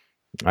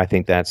I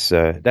think that's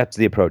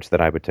the approach that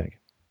I would take.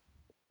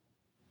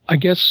 I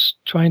guess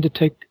trying to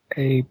take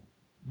a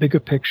bigger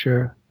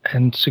picture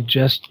and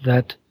suggest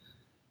that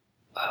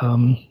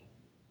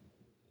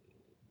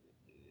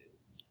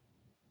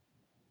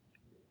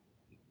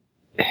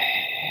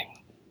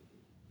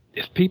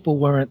if people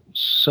weren't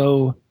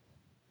so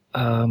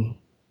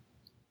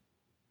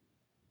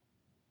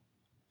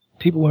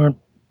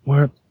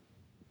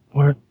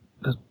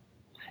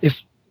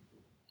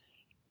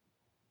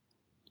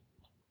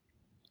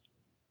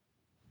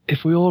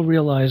if we all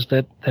realize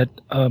that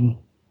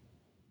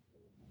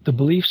the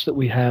beliefs that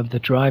we have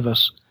that drive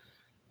us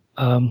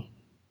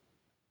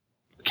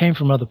came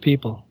from other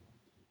people,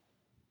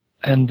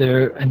 and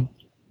they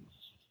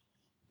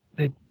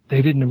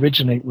didn't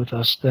originate with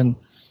us, then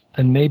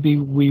maybe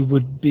we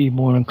would be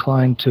more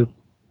inclined to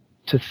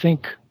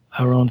think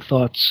our own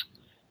thoughts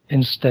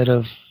instead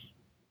of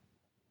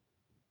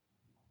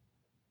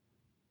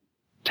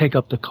take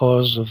up the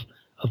cause of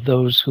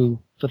those who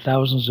for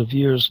thousands of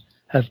years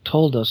have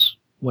told us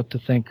what to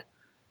think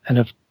and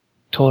have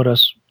taught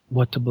us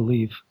what to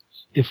believe.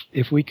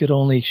 If we could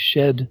only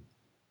shed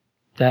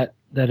that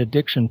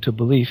addiction to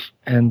belief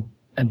and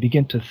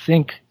begin to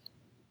think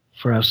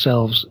for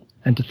ourselves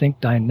and to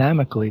think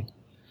dynamically,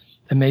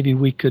 and maybe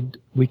we could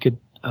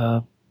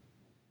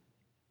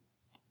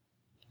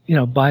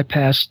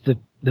bypass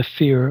the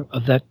fear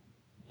of that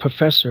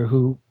professor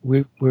who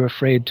we're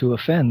afraid to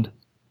offend,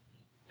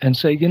 and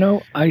say,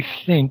 I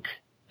think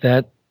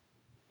that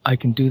I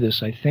can do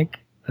this. I think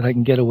that I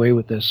can get away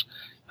with this.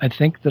 I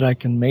think that I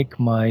can make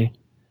my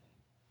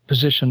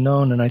position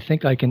known, and I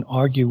think I can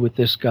argue with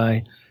this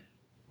guy,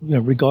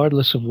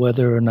 regardless of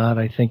whether or not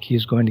I think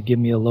he's going to give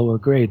me a lower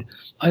grade.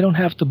 I don't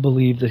have to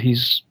believe that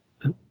he's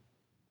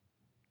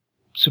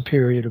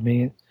superior to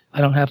me.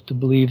 I don't have to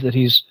believe that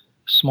he's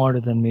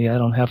smarter than me. I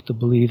don't have to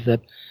believe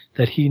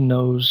that he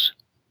knows.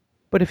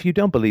 But if you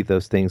don't believe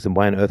those things, then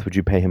why on earth would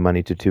you pay him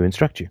money to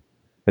instruct you?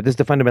 But this is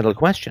the fundamental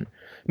question.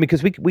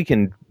 Because we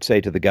can say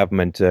to the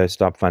government,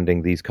 stop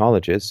funding these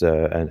colleges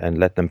and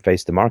let them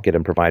face the market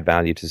and provide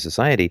value to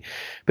society.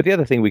 But the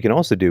other thing we can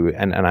also do,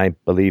 and I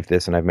believe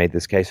this, and I've made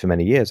this case for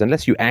many years,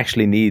 unless you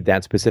actually need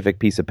that specific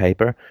piece of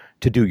paper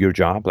to do your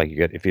job, like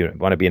if you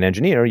want to be an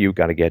engineer, you've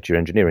got to get your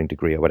engineering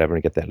degree or whatever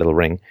and get that little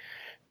ring.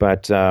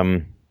 But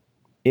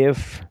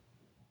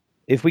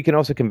if we can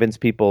also convince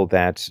people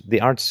that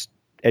the arts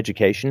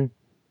education,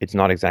 it's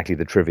not exactly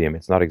the trivium,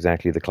 it's not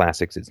exactly the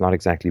classics, it's not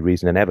exactly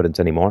reason and evidence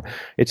anymore,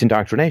 it's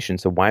indoctrination.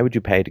 So why would you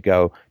pay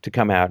to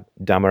come out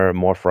dumber,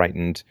 more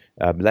frightened,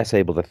 less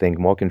able to think,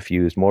 more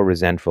confused, more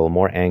resentful,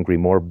 more angry,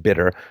 more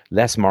bitter,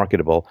 less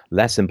marketable,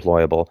 less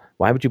employable?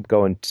 Why would you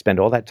go and spend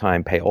all that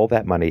time, pay all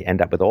that money,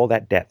 end up with all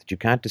that debt that you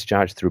can't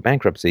discharge through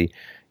bankruptcy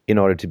in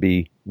order to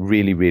be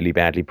really, really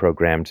badly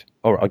programmed,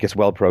 or I guess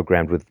well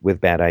programmed with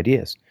bad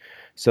ideas?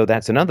 So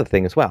that's another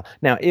thing as well.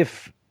 Now,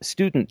 if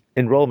student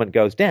enrollment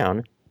goes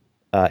down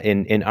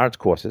in arts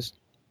courses,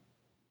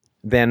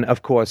 then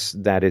of course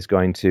that is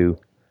going to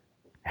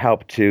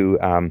help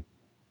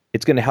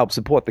it's going to help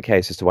support the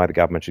case as to why the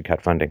government should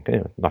cut funding.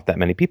 Not that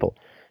many people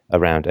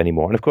around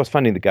anymore. And of course,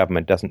 funding the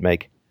government doesn't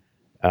make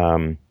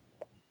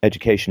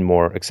education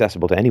more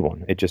accessible to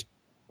anyone. It just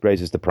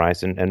raises the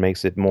price and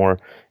makes it more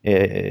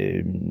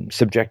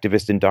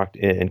subjectivist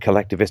and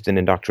collectivist and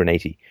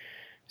indoctrinatey.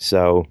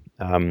 So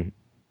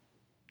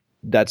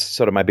that's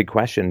sort of my big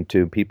question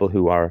to people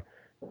who are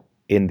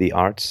in the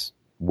arts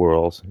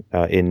world,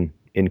 in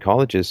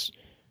colleges.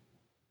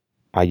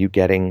 Are you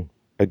getting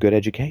a good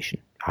education?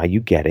 Are you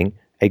getting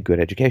a good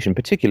education,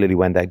 particularly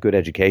when that good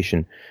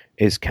education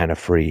is kind of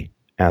free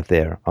out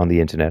there on the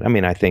internet? I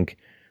mean, I think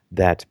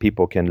that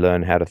people can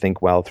learn how to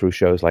think well through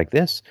shows like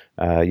this.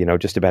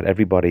 Just about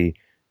everybody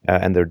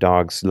and their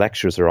dogs'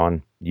 lectures are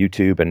on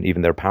YouTube, and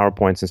even their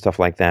PowerPoints and stuff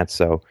like that.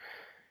 So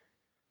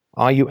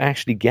are you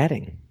actually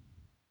getting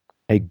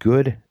a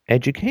good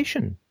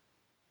education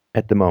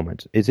at the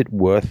moment? Is it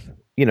worth,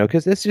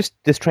 because there's just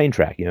this train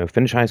track,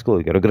 finish high school,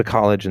 you got to go to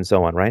college and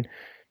so on, right?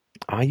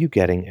 Are you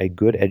getting a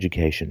good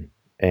education?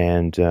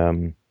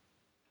 And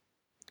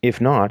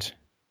if not,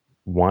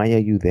 why are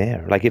you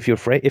there? Like if you're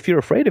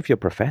afraid of your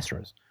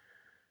professors,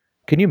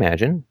 can you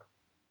imagine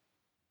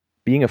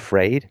being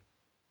afraid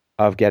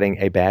of getting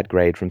a bad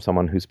grade from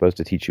someone who's supposed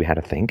to teach you how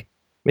to think?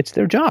 It's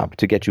their job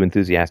to get you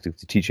enthusiastic,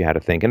 to teach you how to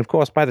think. And of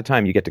course, by the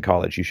time you get to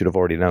college, you should have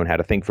already known how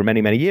to think for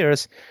many, many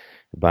years.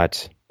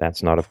 But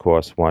that's not, of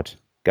course, what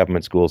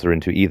government schools are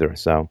into either.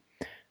 So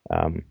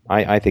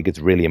I think it's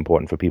really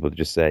important for people to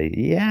just say,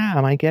 yeah,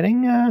 am I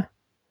getting a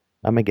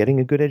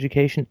good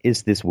education?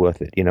 Is this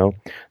worth it?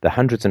 The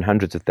hundreds and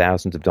hundreds of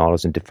thousands of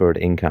dollars in deferred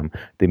income,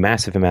 the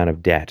massive amount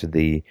of debt,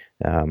 the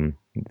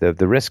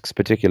risks,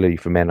 particularly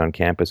for men on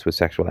campus with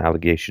sexual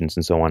allegations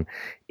and so on.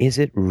 Is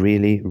it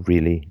really,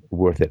 really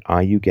worth it?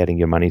 Are you getting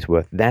your money's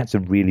worth? That's a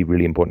really,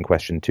 really important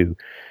question to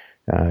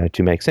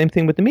make. Same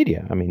thing with the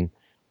media. I mean,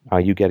 are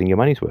you getting your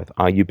money's worth?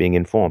 Are you being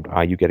informed?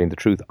 Are you getting the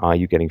truth? Are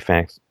you getting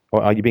facts?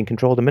 Or are you being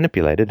controlled and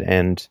manipulated?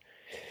 And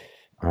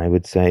I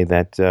would say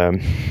that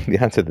the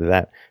answer to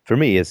that, for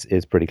me,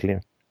 is pretty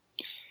clear.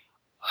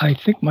 I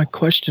think my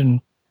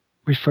question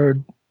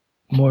referred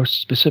more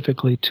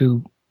specifically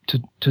to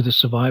the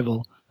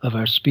survival of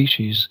our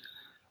species,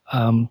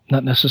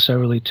 not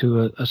necessarily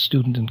to a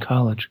student in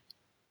college.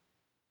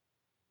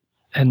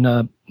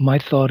 And my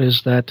thought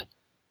is that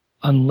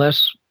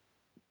unless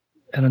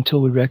and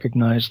until we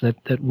recognize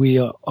that we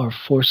are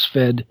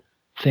force-fed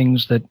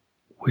things that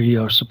we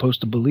are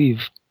supposed to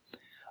believe,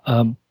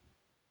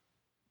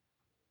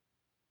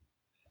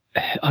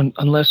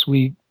 unless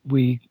we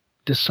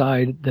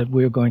decide that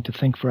we're going to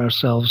think for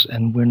ourselves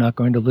and we're not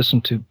going to listen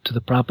to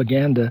the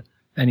propaganda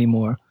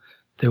anymore,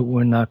 that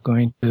we're not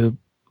going to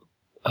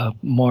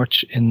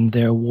march in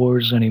their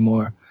wars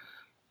anymore,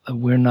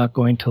 we're not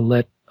going to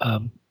let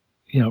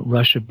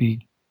Russia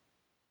be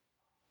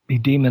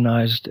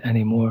demonized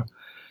anymore.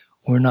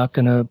 We're not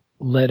going to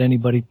let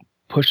anybody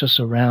push us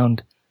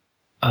around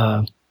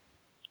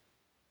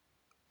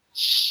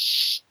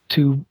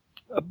to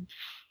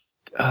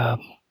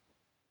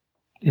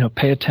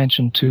pay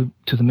attention to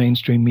the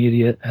mainstream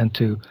media and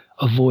to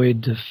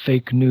avoid the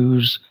fake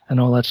news and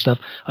all that stuff.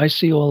 I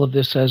see all of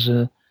this as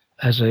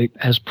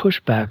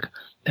pushback,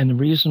 and the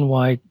reason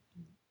why,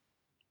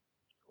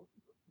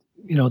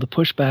 the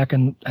pushback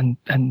and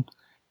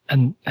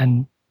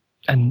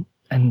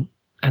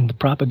the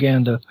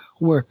propaganda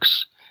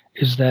works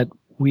is that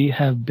we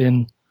have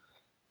been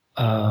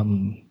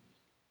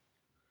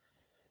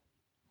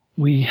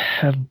we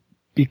have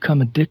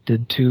become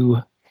addicted to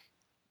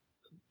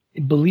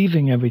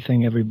believing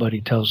everything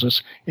everybody tells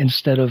us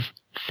instead of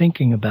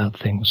thinking about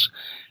things.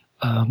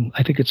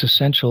 I think it's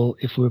essential,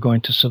 if we're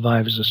going to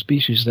survive as a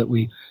species, that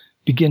we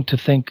begin to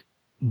think,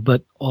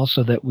 but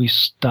also that we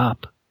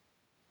stop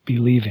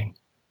believing.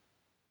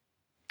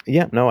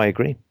 Yeah, no, I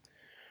agree.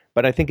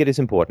 But I think it is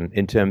important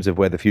in terms of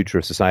where the future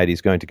of society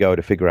is going to go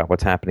to figure out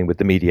what's happening with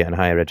the media and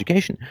higher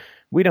education.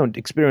 We don't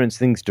experience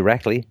things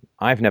directly.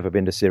 I've never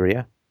been to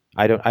Syria.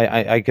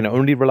 I can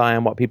only rely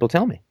on what people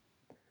tell me.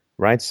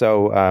 Right?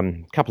 So a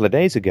couple of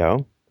days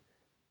ago,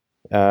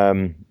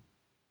 there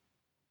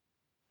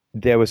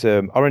was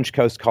an Orange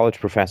Coast College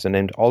professor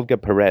named Olga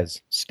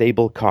Perez,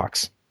 Stable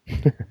Cox.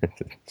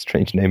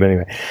 Strange name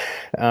anyway.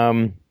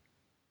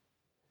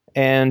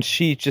 And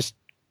she just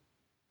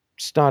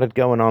started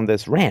going on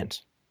this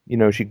rant.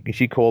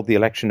 She called the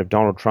election of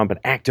Donald Trump an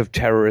act of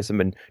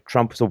terrorism, and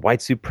Trump was a white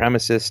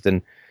supremacist,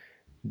 and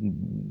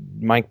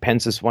Mike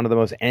Pence is one of the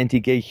most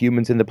anti-gay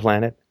humans in the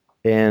planet.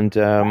 And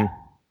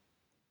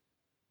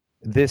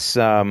this,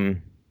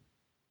 one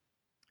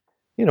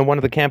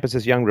of the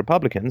campus's young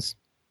Republicans,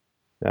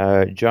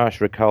 Josh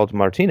Ricald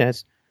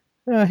Martinez,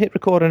 hit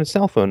record on his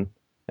cell phone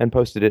and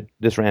posted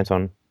this rant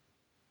on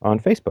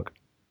Facebook.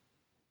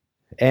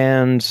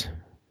 And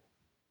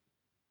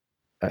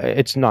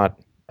it's not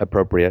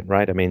appropriate,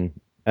 right? I mean,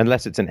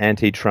 unless it's an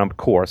anti-Trump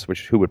course,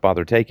 which who would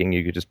bother taking?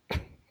 You could just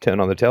turn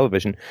on the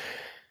television.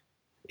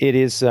 It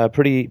is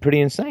pretty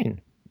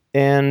insane.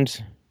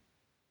 And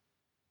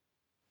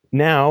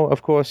now,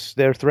 of course,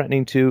 they're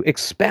threatening to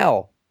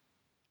expel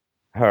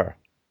her.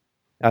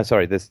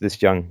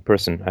 This young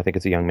person. I think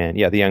it's a young man.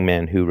 Yeah, the young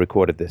man who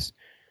recorded this,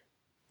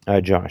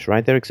 Josh.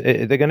 Right? They're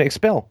going to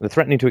expel. They're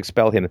threatening to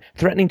expel him.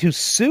 Threatening to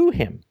sue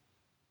him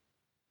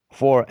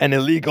for an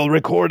illegal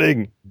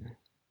recording.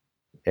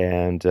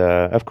 And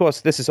of course,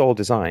 this is all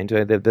designed.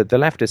 The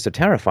leftists are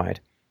terrified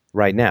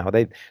right now.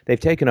 They've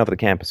taken over the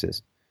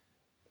campuses.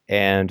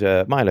 And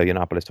Milo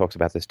Yiannopoulos talks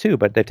about this too,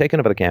 but they've taken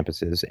over the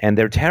campuses, and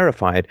they're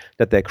terrified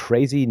that their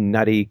crazy,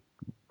 nutty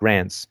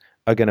rants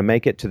are going to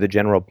make it to the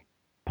general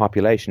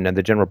population, and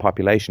the general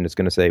population is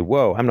going to say,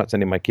 whoa, I'm not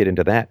sending my kid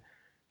into that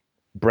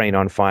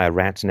brain-on-fire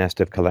rat's nest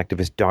of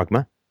collectivist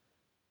dogma.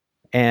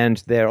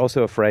 And they're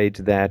also afraid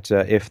that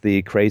if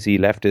the crazy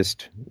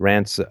leftist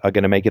rants are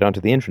going to make it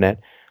onto the internet,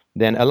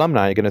 then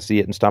alumni are going to see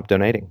it and stop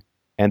donating,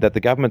 and that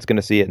the government's going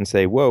to see it and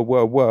say, whoa,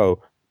 whoa,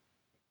 whoa,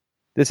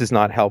 this is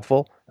not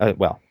helpful.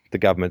 The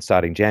government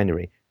starting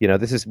January. We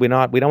don't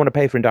want to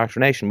pay for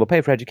indoctrination. We'll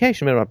pay for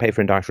education. We don't want to pay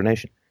for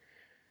indoctrination.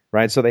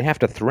 Right? So they have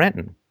to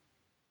threaten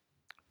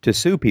to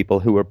sue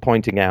people who are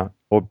pointing out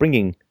or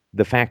bringing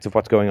the facts of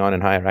what's going on in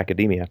higher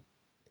academia.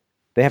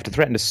 They have to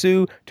threaten to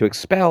sue, to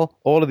expel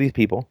all of these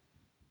people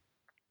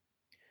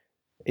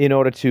in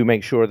order to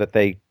make sure that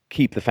they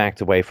keep the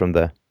facts away from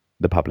the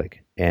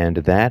public. And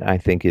that, I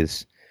think,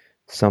 is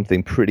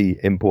something pretty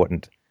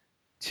important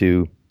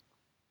to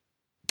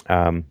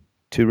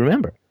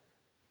remember.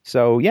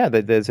 So, yeah,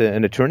 there's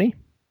an attorney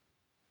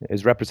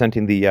is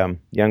representing the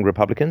young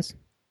Republicans.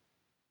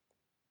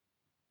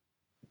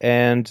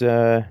 And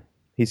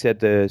he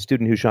said the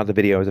student who shot the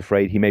video is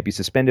afraid he may be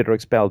suspended or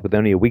expelled with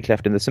only a week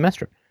left in the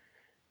semester.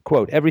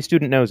 Quote, every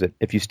student knows it.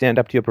 If you stand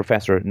up to your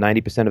professor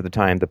 90% of the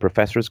time, the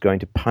professor is going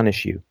to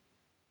punish you,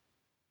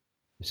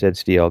 said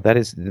Steele. That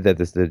is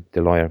the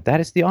lawyer. That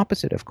is the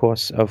opposite, of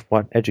course, of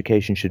what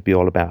education should be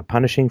all about.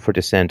 Punishing for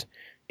dissent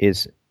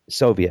is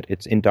Soviet.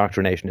 It's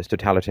indoctrination. It's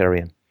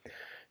totalitarian.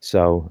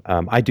 So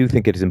I do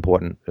think it is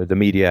important the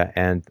media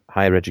and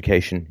higher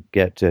education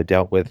get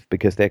dealt with,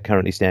 because they're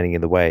currently standing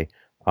in the way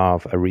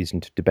of a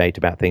reasoned debate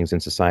about things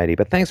in society.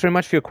 But thanks very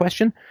much for your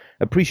question.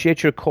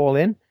 Appreciate your call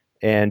in,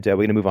 and we're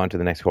going to move on to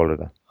the next caller,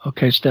 though.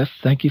 Okay, Steph,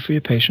 thank you for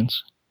your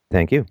patience.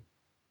 Thank you.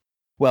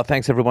 Well,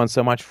 thanks everyone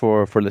so much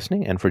for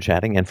listening and for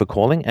chatting and for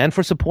calling and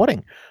for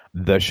supporting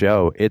the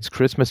show. It's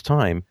Christmas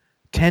time.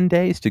 10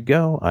 days to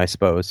go, I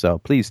suppose. So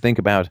please think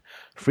about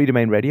Free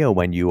Domain Radio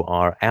when you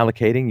are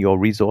allocating your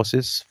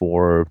resources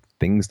for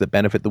things that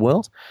benefit the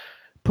world.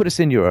 Put us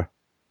in your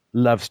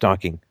love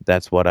stocking.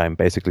 That's what I'm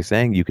basically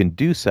saying. You can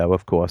do so,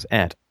 of course,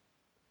 at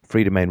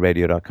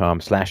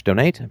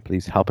freedomainradio.com/donate.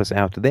 Please help us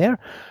out there.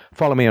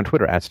 Follow me on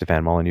Twitter at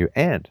Stefan Molyneux,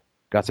 and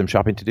got some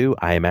shopping to do.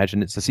 I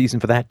imagine it's the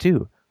season for that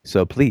too.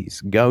 So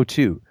please go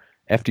to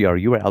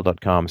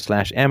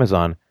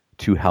fdrurl.com/Amazon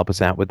to help us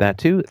out with that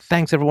too.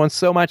 Thanks everyone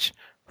so much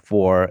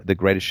for the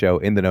greatest show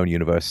in the known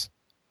universe.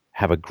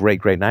 Have a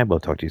great, great night. We'll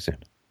talk to you soon.